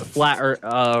 calling flat Earth,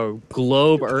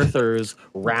 globe earthers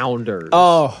rounders.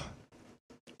 Oh.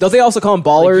 Don't they also call them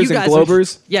ballers You and guys are-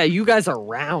 globers? yeah, you guys are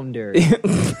rounders.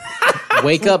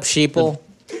 Wake up, sheeple.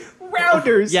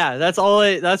 Rounders. Yeah, that's all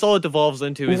it devolves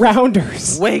into. Is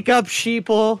Rounders. wake up,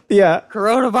 sheeple. Yeah.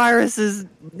 Coronavirus is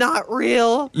not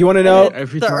real. You want to know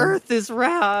every The time, Earth is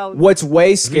round. what's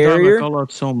way every time I scarier? call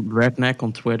out some redneck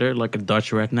on Twitter, like a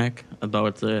Dutch redneck,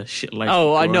 about shit like.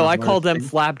 Oh, I know. I coronavirus called them thing.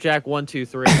 Flapjack 1 2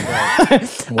 3.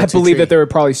 I believe that there were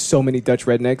probably so many Dutch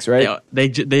rednecks, right? Yeah, they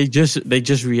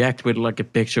just react with like a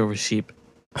picture of a sheep.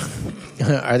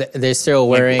 Are they still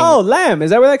wearing Oh, lamb. Is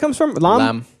that where that comes from?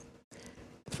 lamb?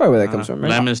 That's probably where that comes from, right?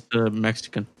 Lamb is the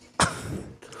Mexican.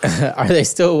 Are they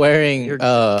still wearing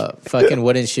fucking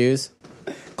wooden shoes?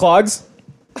 Clogs?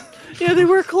 Yeah, they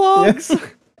wear clogs.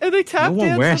 And they No tap one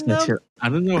dance wears on that them. shit. I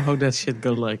don't know how that shit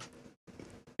got like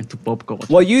into pop culture.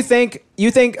 Well, you think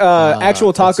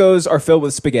actual tacos are filled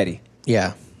with spaghetti?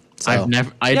 Yeah. So,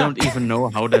 I don't even know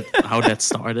how that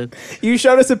started. You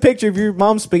showed us a picture of your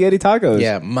mom's spaghetti tacos.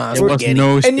 yeah, ma There was spaghetti.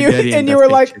 no And spaghetti you were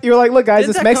like, look, guys, Didn't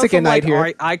it's that Mexican come night from, here.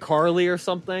 like, iCarly or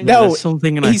something? No, That's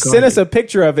something in he sent iCarly. us a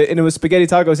picture of it, and it was spaghetti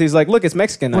tacos. He's like, look, it's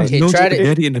Mexican night. He no tried it-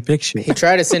 spaghetti in the picture. He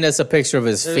tried to send us a picture of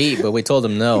his feet, but we told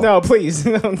him no. No, please,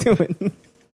 don't do it.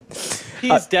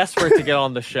 He's desperate to get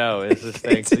on the show. Is this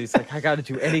thing? So he's like, I got to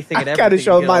do anything and I everything. gotta to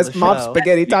show get my on the mom's show.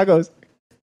 spaghetti tacos.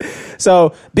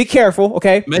 So be careful,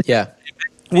 okay? Yeah.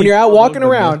 When you're out walking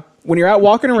around,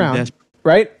 Desperate.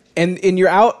 right? And you're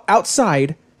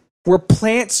outside where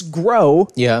plants grow,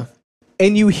 Yeah.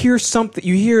 and you hear something.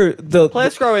 You hear the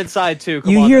Plants grow inside too.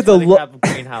 Come You on, hear that's the why they lo- have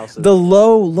greenhouses. the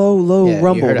low Yeah, you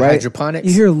rumble, heard of right? hydroponics?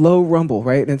 You hear low rumble,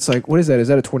 right? And it's like, what is that? Is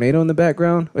that a tornado in the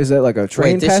background? Is that like a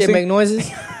train Wait, this passing? shit make noises?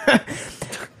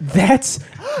 That's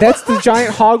the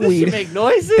giant Does it hogweed. make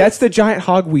noises? That's the giant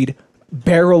hogweed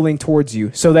barreling towards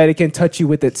you so that it can touch you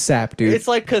with its sap, dude. It's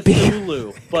like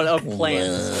Cthulhu, but of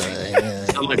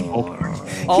plants. Like,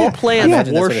 All plants Imagine that's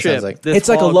what it worship sounds like. this It's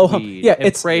like a low hum. hogweed Yeah, and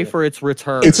it's- pray for its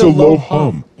return. It's a low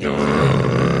hum. I'm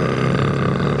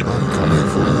coming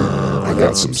for you. I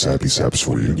got some sappy saps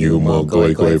for you. You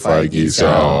mogoi goi feige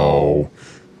sao.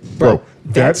 Bro,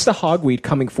 That's the hogweed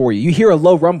coming for you. You hear a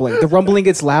low rumbling. The rumbling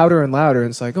gets louder and louder, and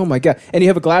it's like, oh my god! And you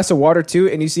have a glass of water too,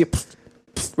 and you see it,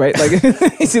 right? Like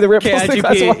you see the ripples. in the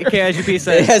glass of water. KIGP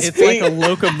says It has it's like feet. a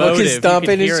locomotive. You stomping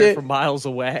can and hear shit. it from miles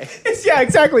away. Yeah,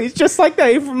 exactly. It's just like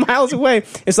that from miles away.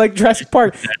 It's like Jurassic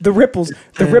Park. The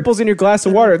ripples in your glass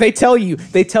of water. They tell you,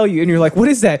 and you're like, what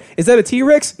is that? Is that a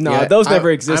T-Rex? No, Yeah, those never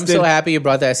I'm existed. so happy you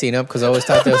brought that scene up because I always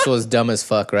thought this was dumb as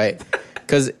fuck, right?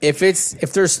 Because if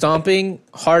they're stomping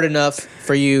hard enough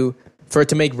for it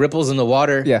to make ripples in the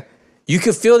water, Yeah. you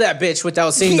could feel that bitch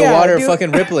without seeing the Yeah, water dude.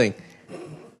 fucking rippling.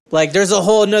 Like there's a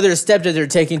whole another step that they're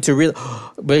taking to real,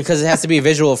 because it has to be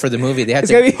visual for the movie. They have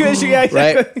It's to, gotta be yeah, right?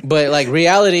 exactly. But like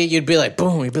reality, you'd be like,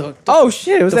 boom, you'd be like, Oh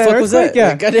shit! Was The that an fuck was earthquake? that? Yeah.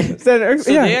 Like, I didn't- Was that an earthquake?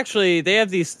 So yeah. they have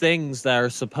these things that are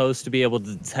supposed to be able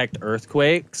to detect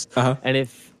earthquakes, Uh-huh. and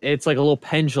if it's like a little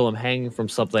pendulum hanging from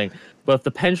something, but if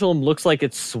the pendulum looks like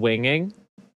it's swinging,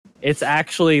 it's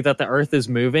actually that the Earth is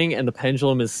moving and the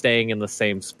pendulum is staying in the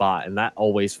same spot, and that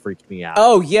always freaked me out.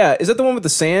 Oh yeah, is that the one with the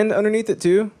sand underneath it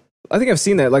too? I think I've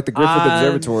seen that, like the Griffith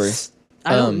Observatory.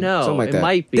 I don't know. something like it that.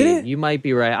 might be. Did it? You might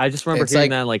be right. I just remember It's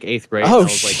hearing like- that in like 8th grade. Oh, and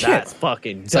I was like, shit. that's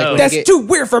fucking like dope. when That's get- too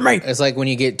weird for me. it's like when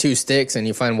you get two sticks and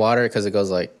you find water because it goes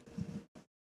like,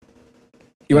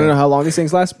 You want to know how long these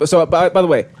things last? But so, by the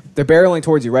way, they're barreling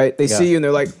towards you, right? They Yeah. see you and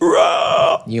they're like,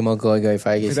 "Rah!" Yumo Goi Goi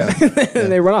Feige.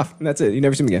 and they run off, and that's it. You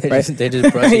never see them again, They right? just, they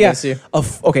just brush yeah. against you.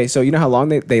 Okay, so you know how long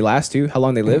they last too? How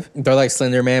long they live? They're like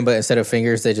Slender Man, but instead of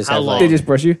fingers, they just How have long? like They just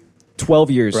brush you.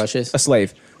 12 years. Brushes? A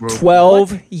slave.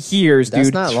 12 years, dude.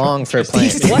 That's not long for a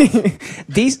plant.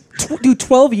 Dude,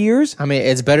 12 years I mean,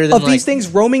 it's better than of these things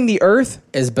roaming the earth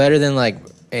It's better than like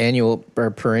annual or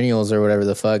perennials or whatever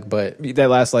the fuck. But that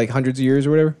last like hundreds of years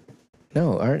or whatever.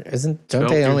 no, don't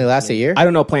they only last a year? I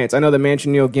don't know plants. I know the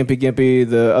Manchineal, Gimpy,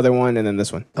 the other one, and then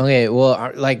this one. Okay,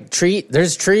 well, like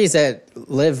there's trees that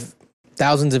live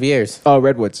thousands of years. Oh,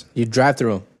 redwoods. You drive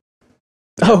through them.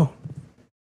 Oh,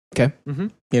 okay.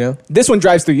 You know, This one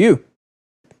drives through you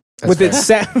That's with fair. its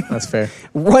That's fair.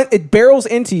 it barrels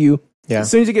into you Yeah.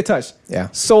 as soon as you get touched. Yeah.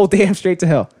 Soul damn straight to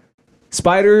hell.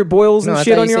 Spider boils No, and I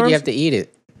shit thought on you your said arms. you have to eat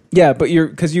it. Yeah, but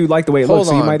because you like the way it Hold looks,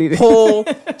 on. so you might eat it.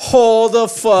 Hold the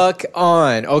fuck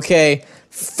on. Okay.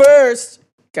 First,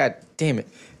 God damn it.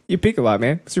 You peek a lot,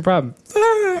 man. What's your problem?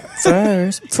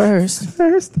 First.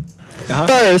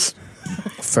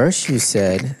 First, you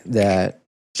said that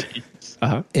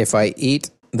if I eat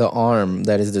the arm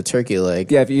that is the turkey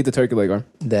leg, Yeah, if you eat the turkey leg arm.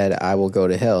 that I will go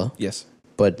to hell. Yes.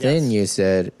 But then you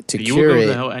said to You will cure go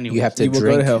to it, hell anyways. you have to You will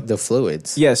go to hell. drink the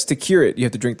fluids. Yes, to cure it, you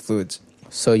have to drink the fluids.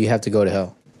 So you have to go to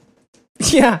hell.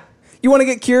 Yeah. You want to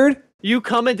get cured? You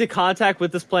come into contact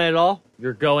with this plant at all,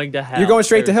 you're going to hell. You're going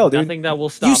straight to There's hell, dude. Nothing that will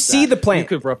stop You see that. the plant. You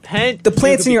could repent. The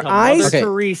plant's you in could your become eyes? Mother Okay.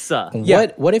 Teresa. Yeah.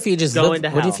 What if you just Going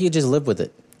live, to what if hell. you just live with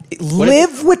it?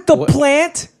 Live with the what-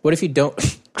 plant? What if you don't?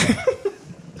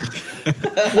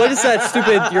 What is that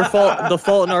stupid The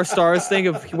Fault in Our Stars thing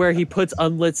of where he puts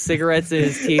unlit cigarettes in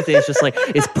his teeth and it's just like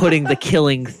it's putting the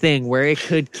killing thing where it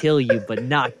could kill you but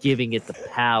not giving it the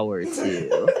power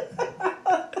to.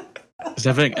 Is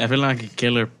having like a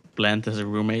killer plant as a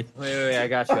roommate. Wait, I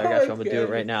got you. I'm gonna do it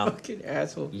right now. Fucking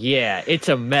asshole. Yeah, it's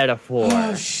a metaphor.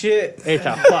 Oh, shit. It's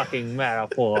a fucking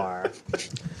metaphor.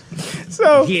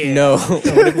 So, Yeah. No.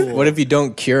 What if you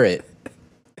don't cure it?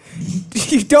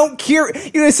 you don't cure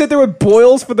You're going to sit there with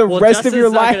boils for the rest of your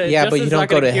life? Yeah, but you don't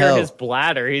go to cure hell. his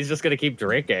bladder. He's just gonna keep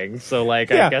drinking. So like,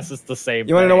 Yeah. I guess it's the same.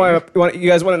 You want to know why? You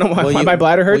guys want to know why my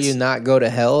bladder hurts? Will you not go to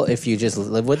hell if you just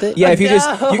live with it? Yeah, if you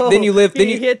then you live, then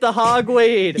He you hit the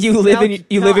hogweed. You live Now- in-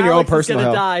 you live in your now own Alex is personal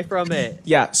gonna hell. die from it.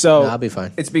 yeah. So No, I'll be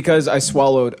fine. It's because I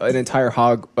swallowed an entire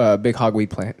big hogweed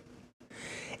plant,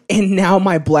 and now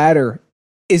my bladder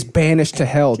is banished to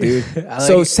hell, dude.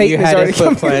 So you Satan had has to already put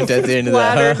come. plant at the end of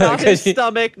Bladder, that. not his 'Cause you-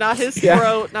 stomach, not his Yeah.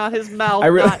 throat, not his mouth, I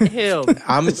really- not him.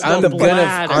 I'm the gonna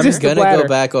bladder. I'm Just the gonna bladder. go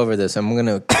back over this. I'm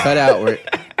gonna cut out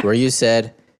where you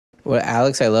said, "Well,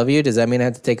 Alex, I love you." Does that mean I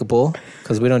have to take a pull?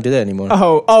 Because we don't do that anymore.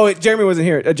 Jeremy wasn't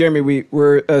here. Jeremy,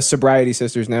 we're sobriety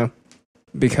sisters now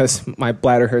because my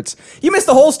bladder hurts. You missed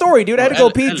the whole story, dude. I had to go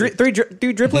pee. Alex.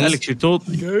 Do driplets. Alex, you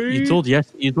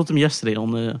told him yesterday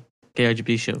on the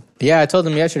KIGP show. Yeah, I told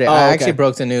them yesterday. Oh, I okay. actually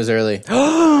broke the news early.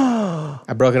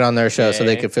 I broke it on their show so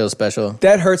they could feel special.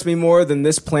 That hurts me more than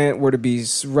this plant were to be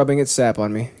rubbing its sap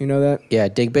on me. You know that? Yeah,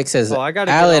 Dig Big says, Oh, I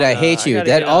gotta Aled, get on, I hate you. gotta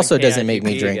That get on also the doesn't make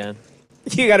me KIGP drink. again.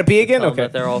 You got to pee again? Tell them Okay.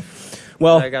 that they're all.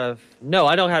 Well, I gotta. No,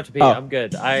 I don't have to pee. Oh. I'm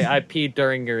good. I peed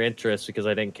during your interest because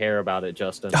I didn't care about it,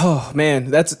 Justin. oh man,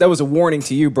 that was a warning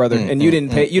to you, brother, and you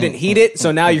didn't pay. You didn't heed it,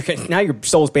 so now your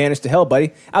soul's banished to hell,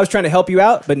 buddy. I was trying to help you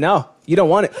out, but no, you don't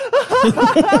want it,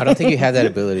 I don't think you have that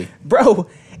ability. bro.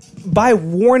 By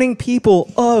warning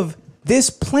people of this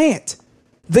plant,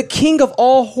 the king of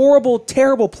all horrible,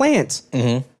 terrible plants,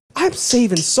 I'm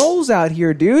saving souls out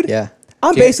here, dude. Yeah.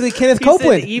 I'm Do you- basically Kenneth He's an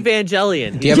Copeland.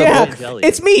 Evangelion. Do you have a Yeah, book? Evangelion.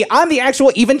 it's me. I'm the actual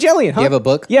Evangelion. Huh? You have a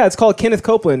book? Yeah, it's called Kenneth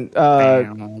Copeland.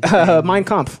 Mein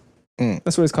Kampf.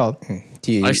 That's what it's called.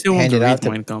 Do you I still want hand to it out read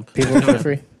to Mein Kampf. people for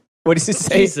free? What does it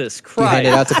say? Jesus Do you hand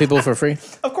it Christ. out to people for free?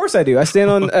 Of course I do. I stand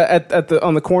on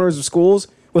on the corners of schools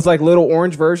with like little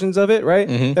orange versions of it, right?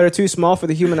 That are too small for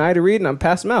the human eye to read, and I'm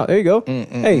passing them out. There you go.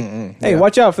 Hey, Yeah.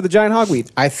 watch out for the giant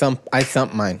hogweed. I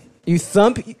thump mine. You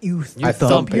thump you I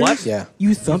thump thump it. yours? Yeah.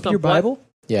 You thump your thump what? Bible?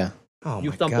 Yeah. Oh You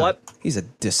my thump God. what? He's a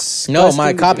disgusting. No,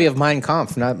 my copy of Mein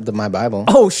Kampf, not my Bible.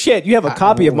 Oh shit! You have a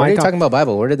copy of Why are Mein you Kampf. talking about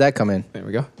Bible? Where did that come in? There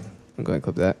we go. I'm going to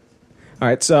clip that. All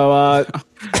right, so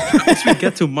Once we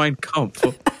get to Mein Kampf,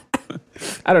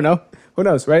 I don't know. Who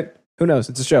knows, right? Who knows?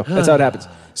 It's a show. That's how it happens.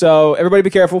 So everybody be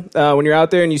careful. When you're out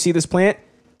there and you see this plant,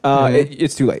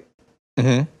 it's too late.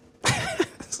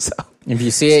 So If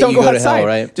you see just it, don't you go go to outside. hell,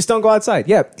 right? Just don't go outside.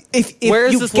 Yeah. If Where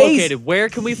is you this gaze- located? Where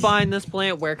can we find this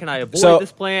plant? Where can I avoid So-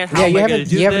 this plant? How Yeah, am you I haven't- going to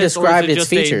do you haven't this? Or is described it its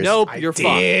just a, features. nope, you're fucked.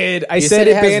 I You said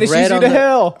it has banishes red you on to the-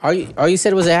 hell. All you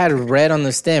said was it had red on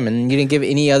the stem, and you didn't give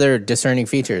any other discerning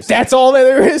features. That's all that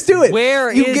there is to it.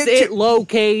 Where You is get it to-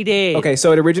 located? Okay,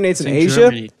 so it originates in in Asia,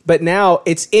 Germany. but now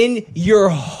it's in your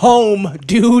home,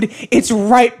 dude. It's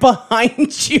right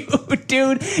behind you,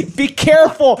 dude. Be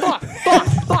careful.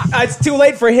 It's too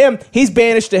late for him. He's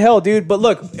banished to hell, dude. But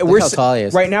look, how tall he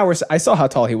is. Right now. I saw how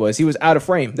tall he was. He was out of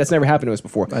frame. That's never happened to us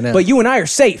before. I know. But you and I are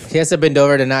safe. He has to bend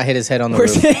over to not hit his head on the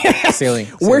roof. Ceiling.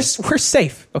 We're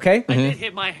safe. Okay. I did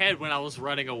hit my head when I was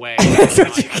running away.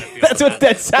 That's what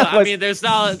that sound I was. mean, there's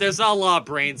not a lot of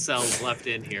brain cells left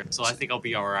in here, so I think I'll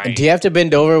be all right. Do you have to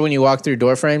bend over when you walk through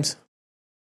door frames?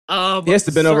 He has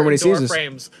to bend over when he certain sees door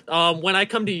us. frames. When I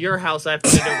come to your house, I have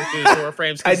to bend over through the door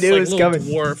frames. 'cause I knew it it's was like coming.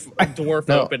 dwarf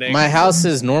No, opening. my house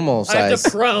is normal I have size.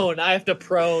 to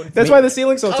prone. That's why the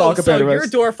ceiling's so tall so compared to your us.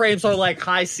 door frames are like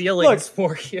high ceilings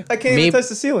for you. I can't Me- even touch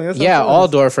the ceiling. That's Yeah, how tall all it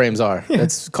is. door frames are.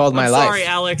 That's called my I'm life. sorry,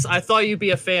 Alex. I thought you'd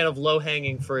be a fan of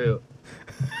low-hanging fruit.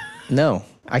 No,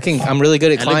 I'm really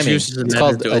good at Alex climbing. uses a It's ladder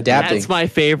called to open. adapting. That's my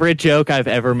favorite joke I've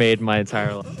ever made in my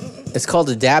entire life. It's called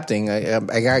adapting. I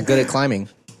got good at climbing.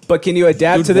 But can you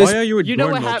adapt Dude, to this? why are you a You know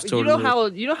what doorknob happened?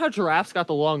 totally? You know how giraffes got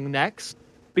the long necks?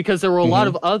 Because there were a lot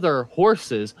of other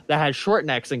horses that had short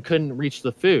necks and couldn't reach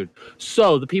the food.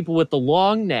 So the people with the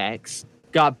long necks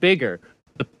got bigger.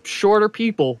 The shorter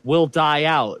people will die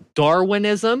out.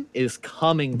 Darwinism is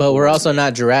coming. But we're for also you.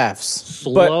 not giraffes.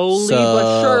 Slowly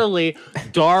but surely,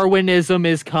 Darwinism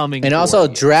is coming. And for also, you.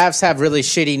 giraffes have really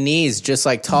shitty knees, just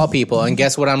like tall people. And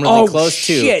guess what I'm really Oh, close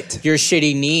shit. to? Your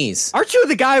shitty knees. Aren't you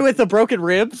the guy with the broken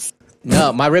ribs?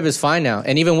 No, my rib is fine now.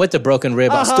 And even with the broken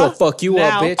rib, I'll still fuck you up,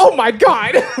 Now. bitch. Oh my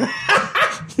god!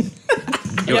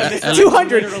 Yeah, this is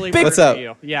 200. literally Big- What's for up?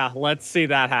 you. Yeah, let's see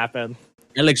that happen.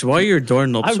 Alex, why are your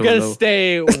doorknobs I'm so gonna low?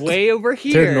 stay way over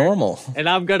here. They're normal. And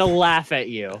I'm gonna laugh at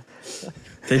you.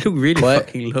 They look really What?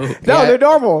 fucking low. No, Yeah. they're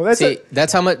normal. That's See,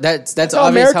 that's how much. That's how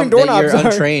obvious American how, that you're doorknobs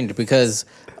are. untrained because,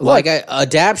 like,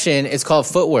 adaption, it's called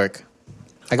footwork.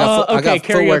 I got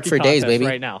footwork for days, contest baby.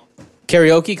 Right now.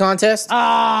 Karaoke contest.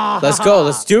 Ah, Let's go.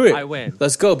 Let's do it. I win.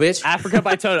 Let's go, bitch. Africa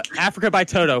by Toto. Africa by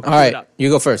Toto. All right, you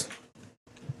go first.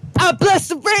 I bless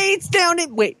the rains down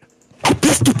in. Wait. I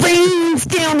bless the rains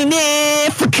down in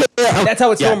Africa. That's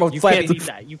how it's normal. You Flappy. can't beat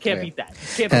that. You can't beat that.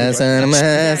 You can't beat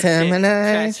That's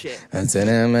that. Shit.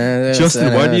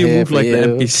 Justin, why do you move like the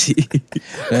NPC?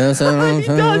 He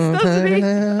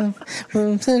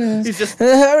does. He's just.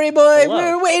 Hurry, boy, Hello.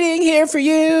 we're waiting here for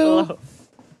you. Hello.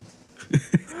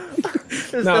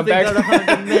 There's No, nothing back- that a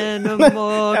hungry man no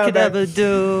more could back- ever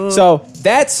do. So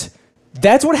that's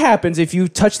what happens if you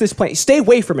touch this plant. Stay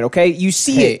away from it, okay? You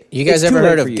see Hey, it. you guys It's too ever late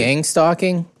heard for of you. gang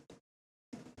stalking?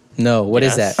 No, what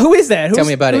is Yes. that? Who is that? Tell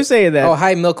me about it. Who's saying that? Oh,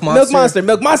 hi, Milk Monster. Milk Monster.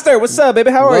 Milk Monster. What's up, baby?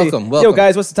 How are you? Welcome, Yo, welcome.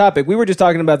 guys, what's the topic? We were just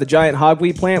talking about the giant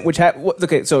hogweed plant, which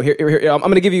okay, so here I'm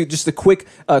going to give you just the quick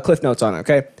cliff notes on it,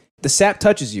 okay? The sap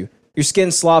touches you. Your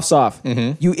skin sloughs off.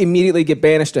 Mm-hmm. You immediately get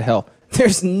banished to hell.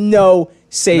 There's no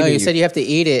saving No, you said you have to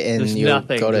eat it and There's you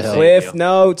nothing go to to hell. say. Cliff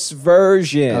Notes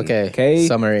version. Okay,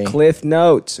 summary. Cliff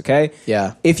Notes, okay?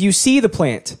 Yeah. If you see the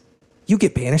plant, you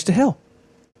get banished to hell.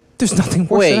 There's nothing worse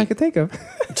than Wait. I could think of.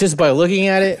 Just by looking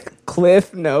at it?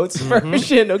 Cliff Notes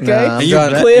version, okay? Nah, I'm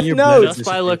done. Cliff You're Notes. Just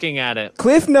by looking at it.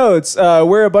 Cliff Notes,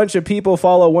 where a bunch of people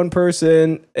follow one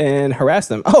person and harass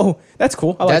them. Oh, that's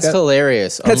cool. I like That's that.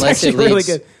 hilarious. That's Unless it actually really leads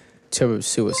good. to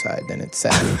suicide, then it's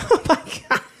sad.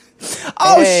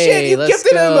 Oh Hey, shit, you let's kept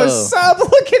it in the go. sub.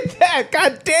 Look at that.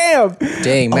 God damn.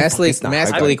 Dang, Mass Leak it's not.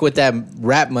 I got with that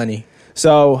rap money.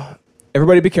 So,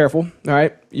 everybody be careful. All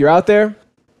right. You're out there.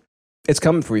 It's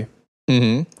coming for you.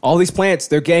 Mm-hmm. All these plants,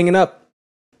 they're ganging up.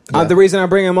 Yeah. The reason I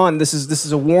bring them on, this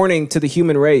is a warning to the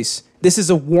human race. This is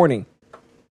a warning.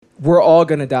 We're all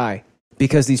gonna die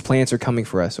because these plants are coming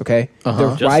for us. Okay, they're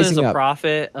Justin is rising a up.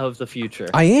 prophet of the future.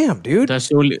 I am, dude.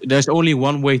 There's only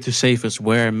one way to save us.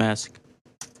 Wear a mask.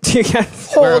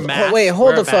 Wear a mask. Wait, hold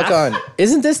Wear the a fuck mask. on.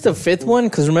 Isn't this the fifth one?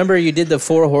 Because remember you did the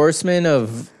 4 horsemen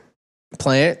of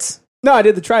plants? No, I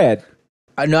did the triad.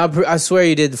 I swear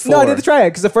you did 4. No, I did the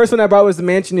triad because the first one I brought was the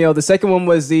manchineal. The second one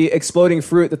was the exploding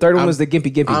fruit. The third one was the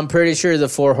gimpy gimpy. I'm pretty sure the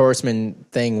 4 horsemen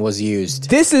thing was used.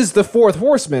 This is the fourth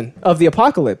horseman of the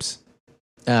apocalypse.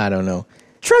 I don't know.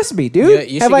 Trust me, dude.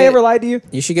 You Have should I get- ever lied to you?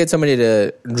 You should get somebody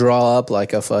to draw up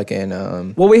like a fucking.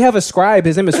 Well, we have a scribe.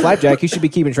 His name is Flapjack. He should be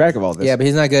keeping track of all this. Yeah, but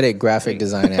he's not good at graphic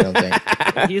design, I don't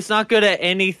think. He's not good at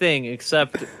anything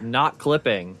except not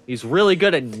clipping. He's really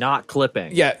good at not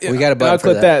clipping. Yeah, We got a button I'll for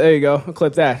clip that. that. There you go. I'll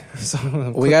clip that. So,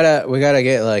 we gotta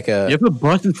get like a. You have a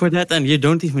button for that and you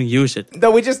don't even use it.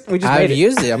 no, we just made I've it.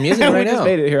 used it. I'm using it we right just now.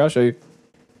 made it. Here, I'll show you.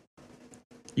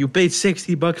 You paid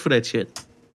 $60 for that shit.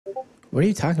 What are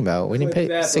you talking about? We didn't Click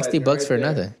pay that $60 button right for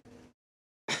there. nothing.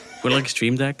 For like a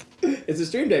Stream Deck. It's a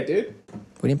stream deck, dude.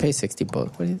 We didn't pay $60.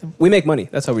 What do you think? We make money.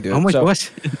 That's how we do it. How much So-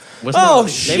 was? Oh They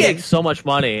shit! make so much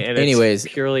money, and Anyways.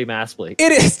 it's purely mass bleak.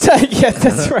 It is. Yeah,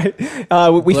 that's right.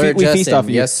 We Blur feast Justin, off of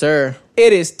you. yes, sir.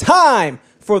 It is time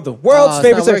for the world's it's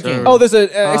favorite not segment. working. Oh, there's an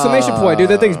exclamation point, dude.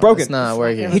 That thing's broken. It's not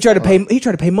working. He tried to pay. He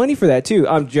tried to pay money for that too.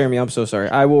 Jeremy, I'm so sorry.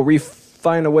 I will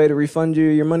find a way to refund you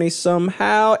your money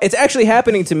somehow. It's actually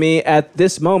happening to me at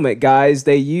this moment, guys.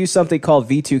 They use something called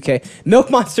V2K.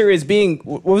 Milk Monster is being,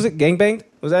 what was it? Gangbanged?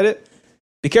 Was that it?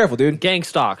 Be careful, dude. Gang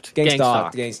stalked. Gang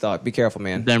stalked. Be careful,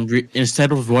 man. Then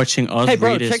instead of watching us, Hey,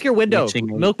 bro, read check your window.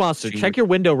 watching Milk Monster, stream. check your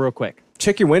window real quick.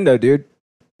 Check your window, dude.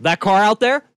 That car out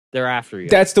there, they're after you.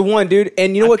 That's the one, dude.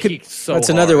 And you know I what could? peeked so That's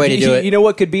hard. another way to do it. You know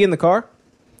what could be in the car?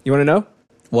 You want to know?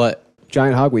 What?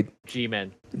 Giant hogweed.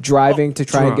 G-men. Driving to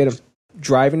try and get him.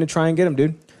 Driving to try and get him,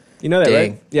 dude. You know that,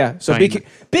 Dang. right? Yeah. So Fine.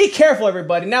 be careful,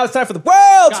 everybody. Now it's time for the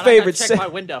world's God, I favorite. gotta check my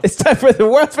window. It's time for the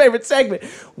world's favorite segment.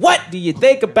 What do you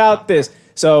think about this?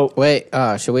 So Wait,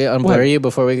 should we unblur What? you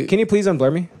before we? can you please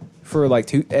unblur me for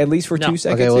like at least for No. 2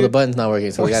 seconds? Okay, well here? the button's not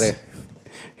working, so we gotta.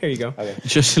 Here you go. It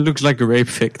just looks like a rape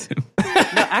victim. No,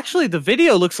 actually, the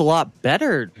video looks a lot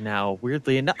better now,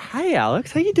 weirdly enough. Hi,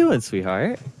 Alex. How you doing,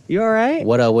 sweetheart? You all right?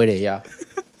 What up with it? Yeah.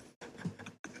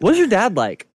 What's your dad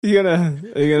like? Are you gonna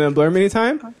unblur me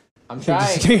anytime? I'm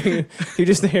You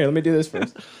just here. Let me do this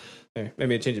first. Here,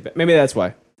 maybe I change it back. Maybe that's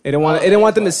why. They don't want. They don't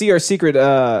want them to see our secret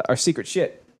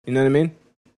shit. You know what I mean?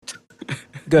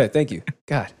 Good. Thank you.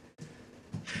 God.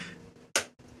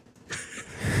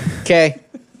 Okay.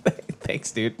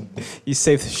 Thanks, dude. You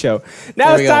saved the show. Now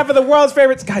There it's we time go. for the world's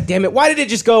favorites. God damn it. Why did it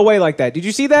just go away like that? Did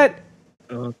you see that?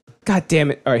 God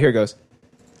damn it. All right, here it goes.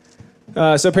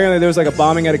 So apparently there was like a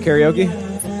bombing at a karaoke.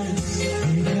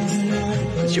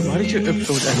 Why did you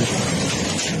upload anything?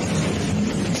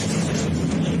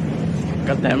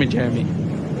 God damn it, Jeremy.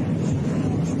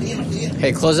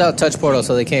 Hey, close out touch portal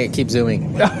so they can't keep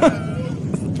zooming.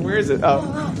 Where is it?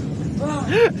 Oh.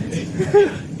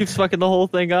 Keeps fucking the whole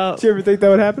thing up. Did you ever think that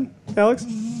would happen, Alex?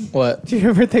 What? Did you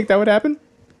ever think that would happen?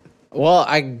 Well,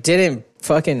 I didn't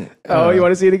fucking. You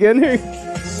want to see it again?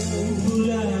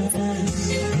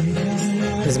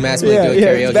 This Mass Bleak doing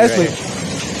karaoke that's right what- here.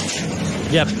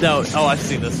 Yep. No. Oh, I've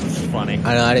seen this. This is funny.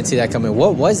 I know, I didn't see that coming.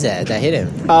 What was that hit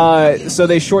him? So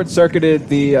they short-circuited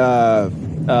the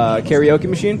karaoke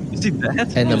machine. See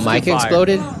that? And the mic fire.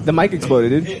 exploded? The mic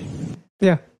exploded, dude.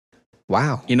 Yeah.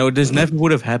 Wow. You know, this never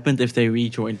would have happened if they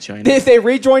rejoined China. If they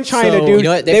rejoined China, So, dude, you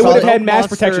know what? They they would have probably- had mass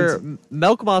Monster- protections.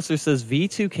 Milk Monster says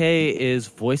V2K is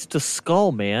voice to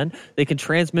skull, man. They can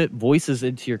transmit voices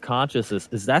into your consciousness.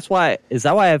 Is that why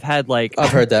I've had like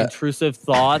I've heard that. intrusive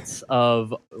thoughts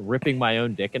of ripping my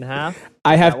own dick in half?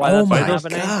 I have. Why that's Oh my what's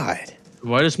happening? god.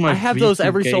 Why does my I have those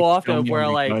every 3K so often film where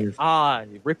on like,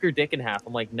 required? rip your dick in half.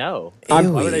 I'm like, no.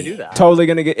 I'm- Why would I do that? Totally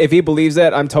gonna get. If he believes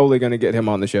that, I'm totally gonna get him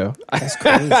on the show. That's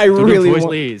crazy. I really want.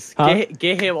 Please Huh?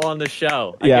 get him on the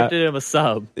show. I Yeah. gifted him a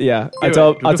sub. Yeah, I Do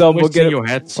told the him we'll voice get in him. your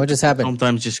head. What just happened?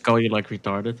 Sometimes just call you like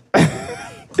retarded.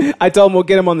 I told him we'll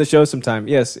get him on the show sometime.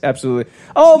 Yes, absolutely.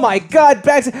 Oh my god,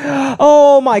 back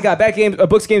games.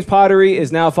 Books Games Pottery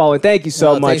is now following. Thank you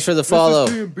so Oh, much. thanks for the follow.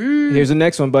 Here's the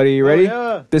next one, buddy. You ready?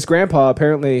 This grandpa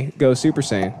apparently goes Super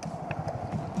Saiyan.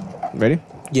 Ready?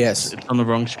 Yes. It's on the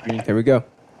wrong screen. Here we go.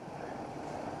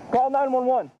 Call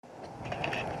 911.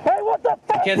 Hey, what the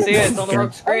fuck? Can't see it. It's on the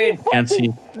wrong screen. Can't see.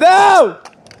 No!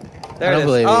 There I don't it is.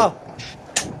 believe Oh.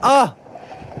 Oh.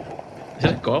 Is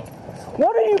that a cop?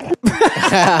 What are you doing?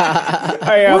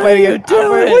 Alright, I'll play it again. doing?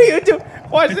 What are you doing?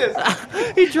 Watch this.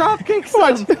 He drop kicks him.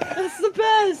 That's the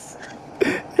best.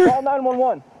 Call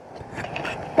 911.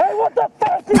 Hey, what the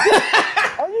fuck?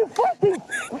 Are you fucking?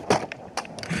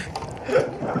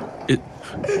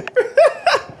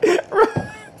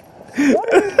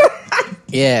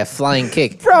 Yeah, flying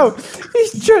kick. Bro,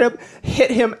 he's trying to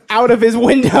hit him out of his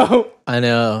window. I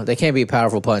know. They can't be a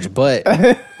powerful punch, but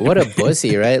what a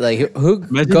pussy, right? Like, who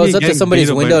Imagine goes me up to getting somebody's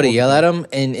beat up by window to a yell at them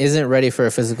and isn't ready for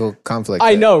a physical conflict?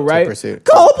 I know, to right? pursue?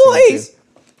 Call police!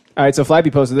 Alright, so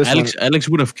Flappy posted this Alex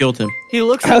would have killed him. He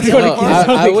looks Alex like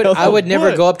would No, have I would never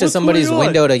What? go up to What's somebody's going on?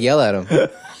 window to yell at them.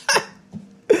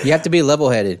 You have to be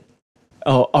level-headed.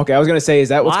 Oh, okay. I was gonna say, is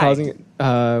that what's Why? causing it?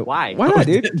 Why? Why not,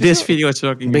 dude? This video is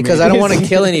talking Because I don't want to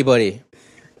kill anybody.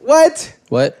 What?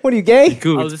 What? What are you gay?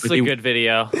 Good, Oh, this is but a you- good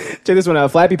video. Check this one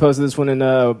out. Flappy posted this one, and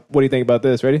what do you think about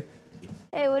this? Ready?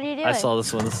 Hey, what are you doing? I saw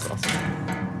this one. This is awesome.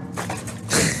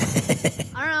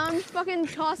 I don't know. I'm just fucking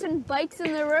tossing bikes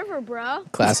in the river, bro.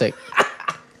 Classic.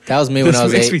 That was me when This I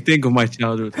was makes me 8 think of my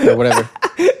childhood. or whatever.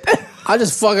 I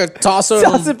just fucking toss her.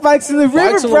 Tossing bikes in the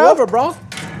river, bikes in the bro. river, bro.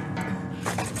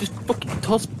 Just fucking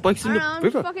toss bikes I in don't know. the I'm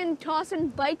river. just fucking tossing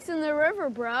bikes in the river,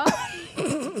 bro.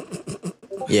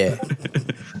 Yeah.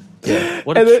 Yeah.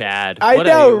 What And a then- Chad. I What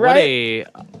know, a, right?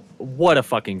 What a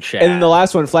fucking Chad. And then the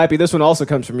last one, Flappy. This one also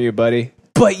comes from you, buddy.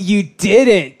 But you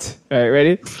didn't. All right,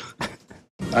 ready?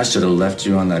 I should have left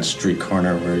you on that street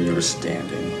corner where you were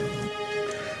standing.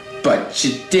 But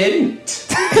you didn't.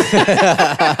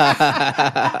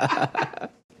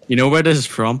 You know where this is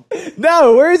from?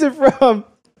 No, where is it from?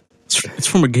 It's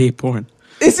from a gay porn.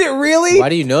 Is it really? Why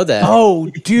do you know that? Oh,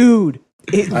 dude.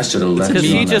 I should have left Because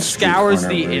you he on that just street scours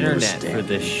corner the where you were internet for standing.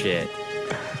 this shit.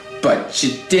 But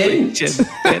you didn't.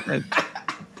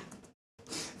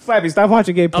 Flappy, stop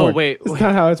watching gay porn. wait, That's wait.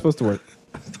 not how it's supposed to work.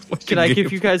 Can I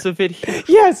give you guys a video?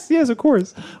 Yes, of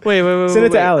course. Wait. Send it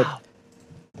to Alid.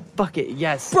 Fuck it,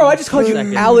 yes. Bro, I just called you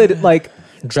Second. Alid, like...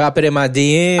 Drop it in my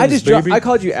DMs, I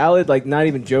called you Alid, like, not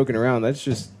even joking around. That's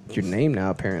just your name now,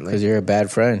 apparently. Because you're a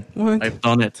bad friend. What? I've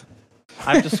done it.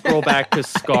 I have to scroll back because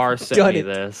Scar sent Done me it.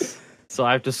 this. So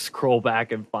I have to scroll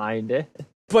back and find it.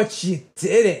 But you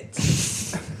did it.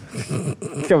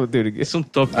 Come on, do it again. Some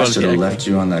top I should have quality left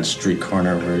you on that street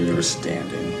corner where you were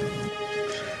standing.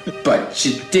 But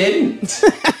you didn't.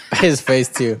 His face,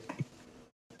 too.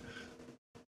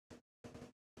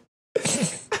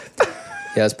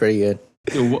 Yeah, it's pretty good.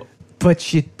 acting.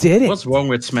 But you did it. What's wrong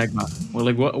with Smegma? Well,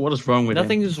 like, what is wrong with him?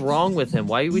 Nothing is wrong with him.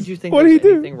 Why would you think What there's did he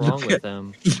do? anything wrong with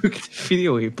him? Look at the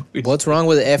video he posted. What's wrong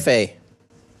with FA?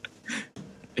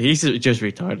 He's just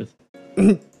retarded.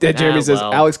 That Jeremy says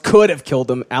well. Alex could have killed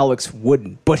him. Alex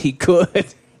wouldn't, but he could.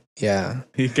 Yeah.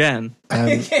 He can.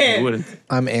 He wouldn't.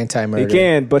 I'm anti-murder. He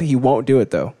can, but he won't do it,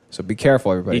 though. So be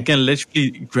careful, everybody. He can literally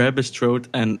grab his throat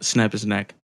and snap his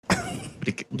neck. But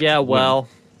he Yeah, well,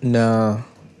 No.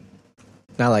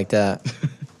 Not like that.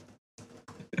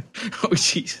 oh,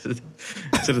 Jesus.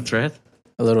 Is it a threat?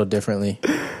 A little differently.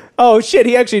 Oh, shit,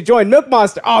 he actually joined Milk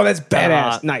Monster. Oh, that's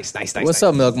badass. Nice. What's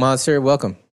up, Milk Monster?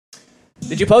 Welcome.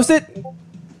 Did you post it?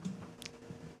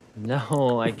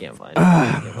 no, I can't find it.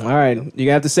 All right. You're going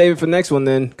to have to save it for the next one,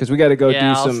 then, because we got to go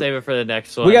Yeah, do I'll some... save it for the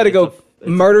next one. We got to It's go it's a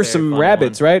murder very some fun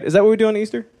rabbits, one. right? Is that what we do on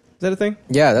Easter? Is that a thing?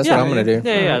 Yeah, that's what I'm going to do.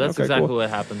 Yeah, that's Okay, exactly cool. what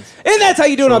happens. And that's how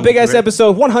you do it on Big Ass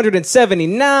Episode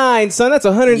 179, son. That's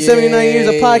 179 years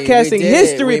of Yay, podcasting we did it.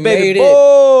 history, We made baby it.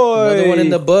 boy. Another one in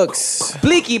the books.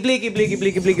 Bleaky. 5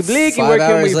 Where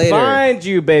can hours we later. find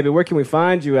you, baby? Where can we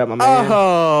find you at, my man?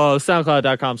 Oh,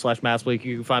 SoundCloud.com/MassBleak.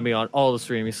 You can find me on all the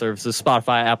streaming services: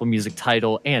 Spotify, Apple Music,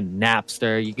 Tidal, and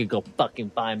Napster. You can go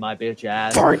fucking find my bitch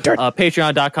ass.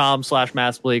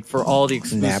 Patreon.com/MassBleak for all the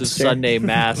exclusive Napster? Sunday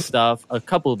Mass stuff. A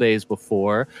couple of days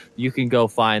before, you can go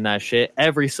find that shit.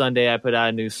 Every Sunday, I put out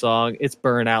a new song. It's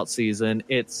burnout season.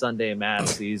 It's Sunday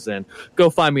Mass season. Go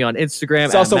find me on Instagram.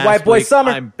 It's also White Boy MassBleak.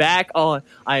 Summer.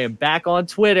 I am back on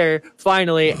Twitter.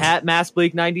 Finally, at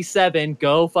MassBleak97.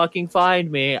 Go fucking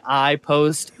find me. I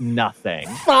post nothing.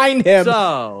 Find him.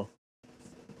 So,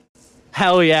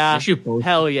 hell yeah. You should post.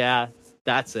 Hell yeah.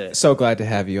 That's it. So glad to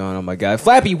have you on, oh my god.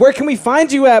 Flappy, where can we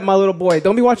find you at, my little boy?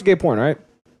 Don't be watching gay porn, all right?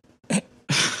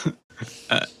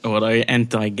 What are you,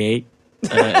 anti-gay? You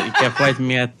can find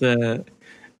me at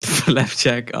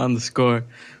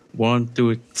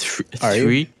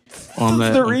Flapjack_123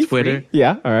 on Twitter.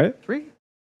 Yeah, all right.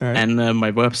 And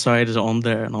my website is on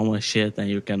there and all my shit, and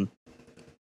you can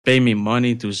pay me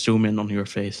money to zoom in on your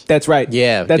face. That's right.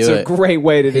 Yeah, That's do a it. great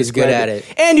way to He's describe good at it.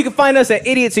 And you can find us at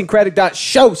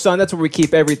idiotsyncratic.show, son. That's where we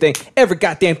keep everything, every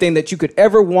goddamn thing that you could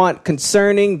ever want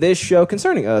concerning this show,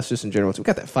 concerning us, just in general. So we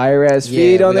got that fire ass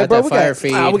feed Yeah, on we there, got bro. that fire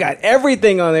feed. We got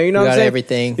everything on there. You know We what I'm got saying?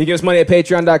 everything. You can give us money at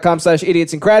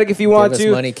patreon.com/idiotsyncratic if you want us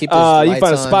to. money. Keep those you can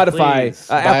find us lights on. Spotify, Please.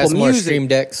 Buy Apple us more Music. stream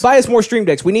decks. Buy us more stream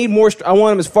decks. We need more. I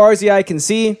want them as far as the eye can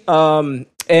see. And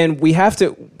we have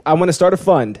to. I want to start a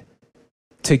fund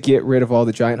to get rid of all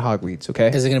the giant hogweeds. Okay,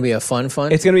 Is it going to be a fun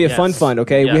fun? it's going to be a Yes. fun fund.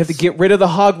 Okay, we Yes. have to get rid of the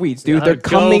hogweeds, dude. They're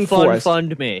coming for us.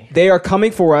 Fund me. They are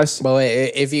coming for us. But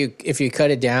wait, if you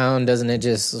cut it down, doesn't it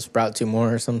just sprout 2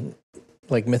 more or some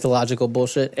like mythological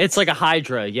bullshit? It's like a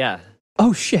Hydra, yeah.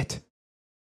 Oh shit!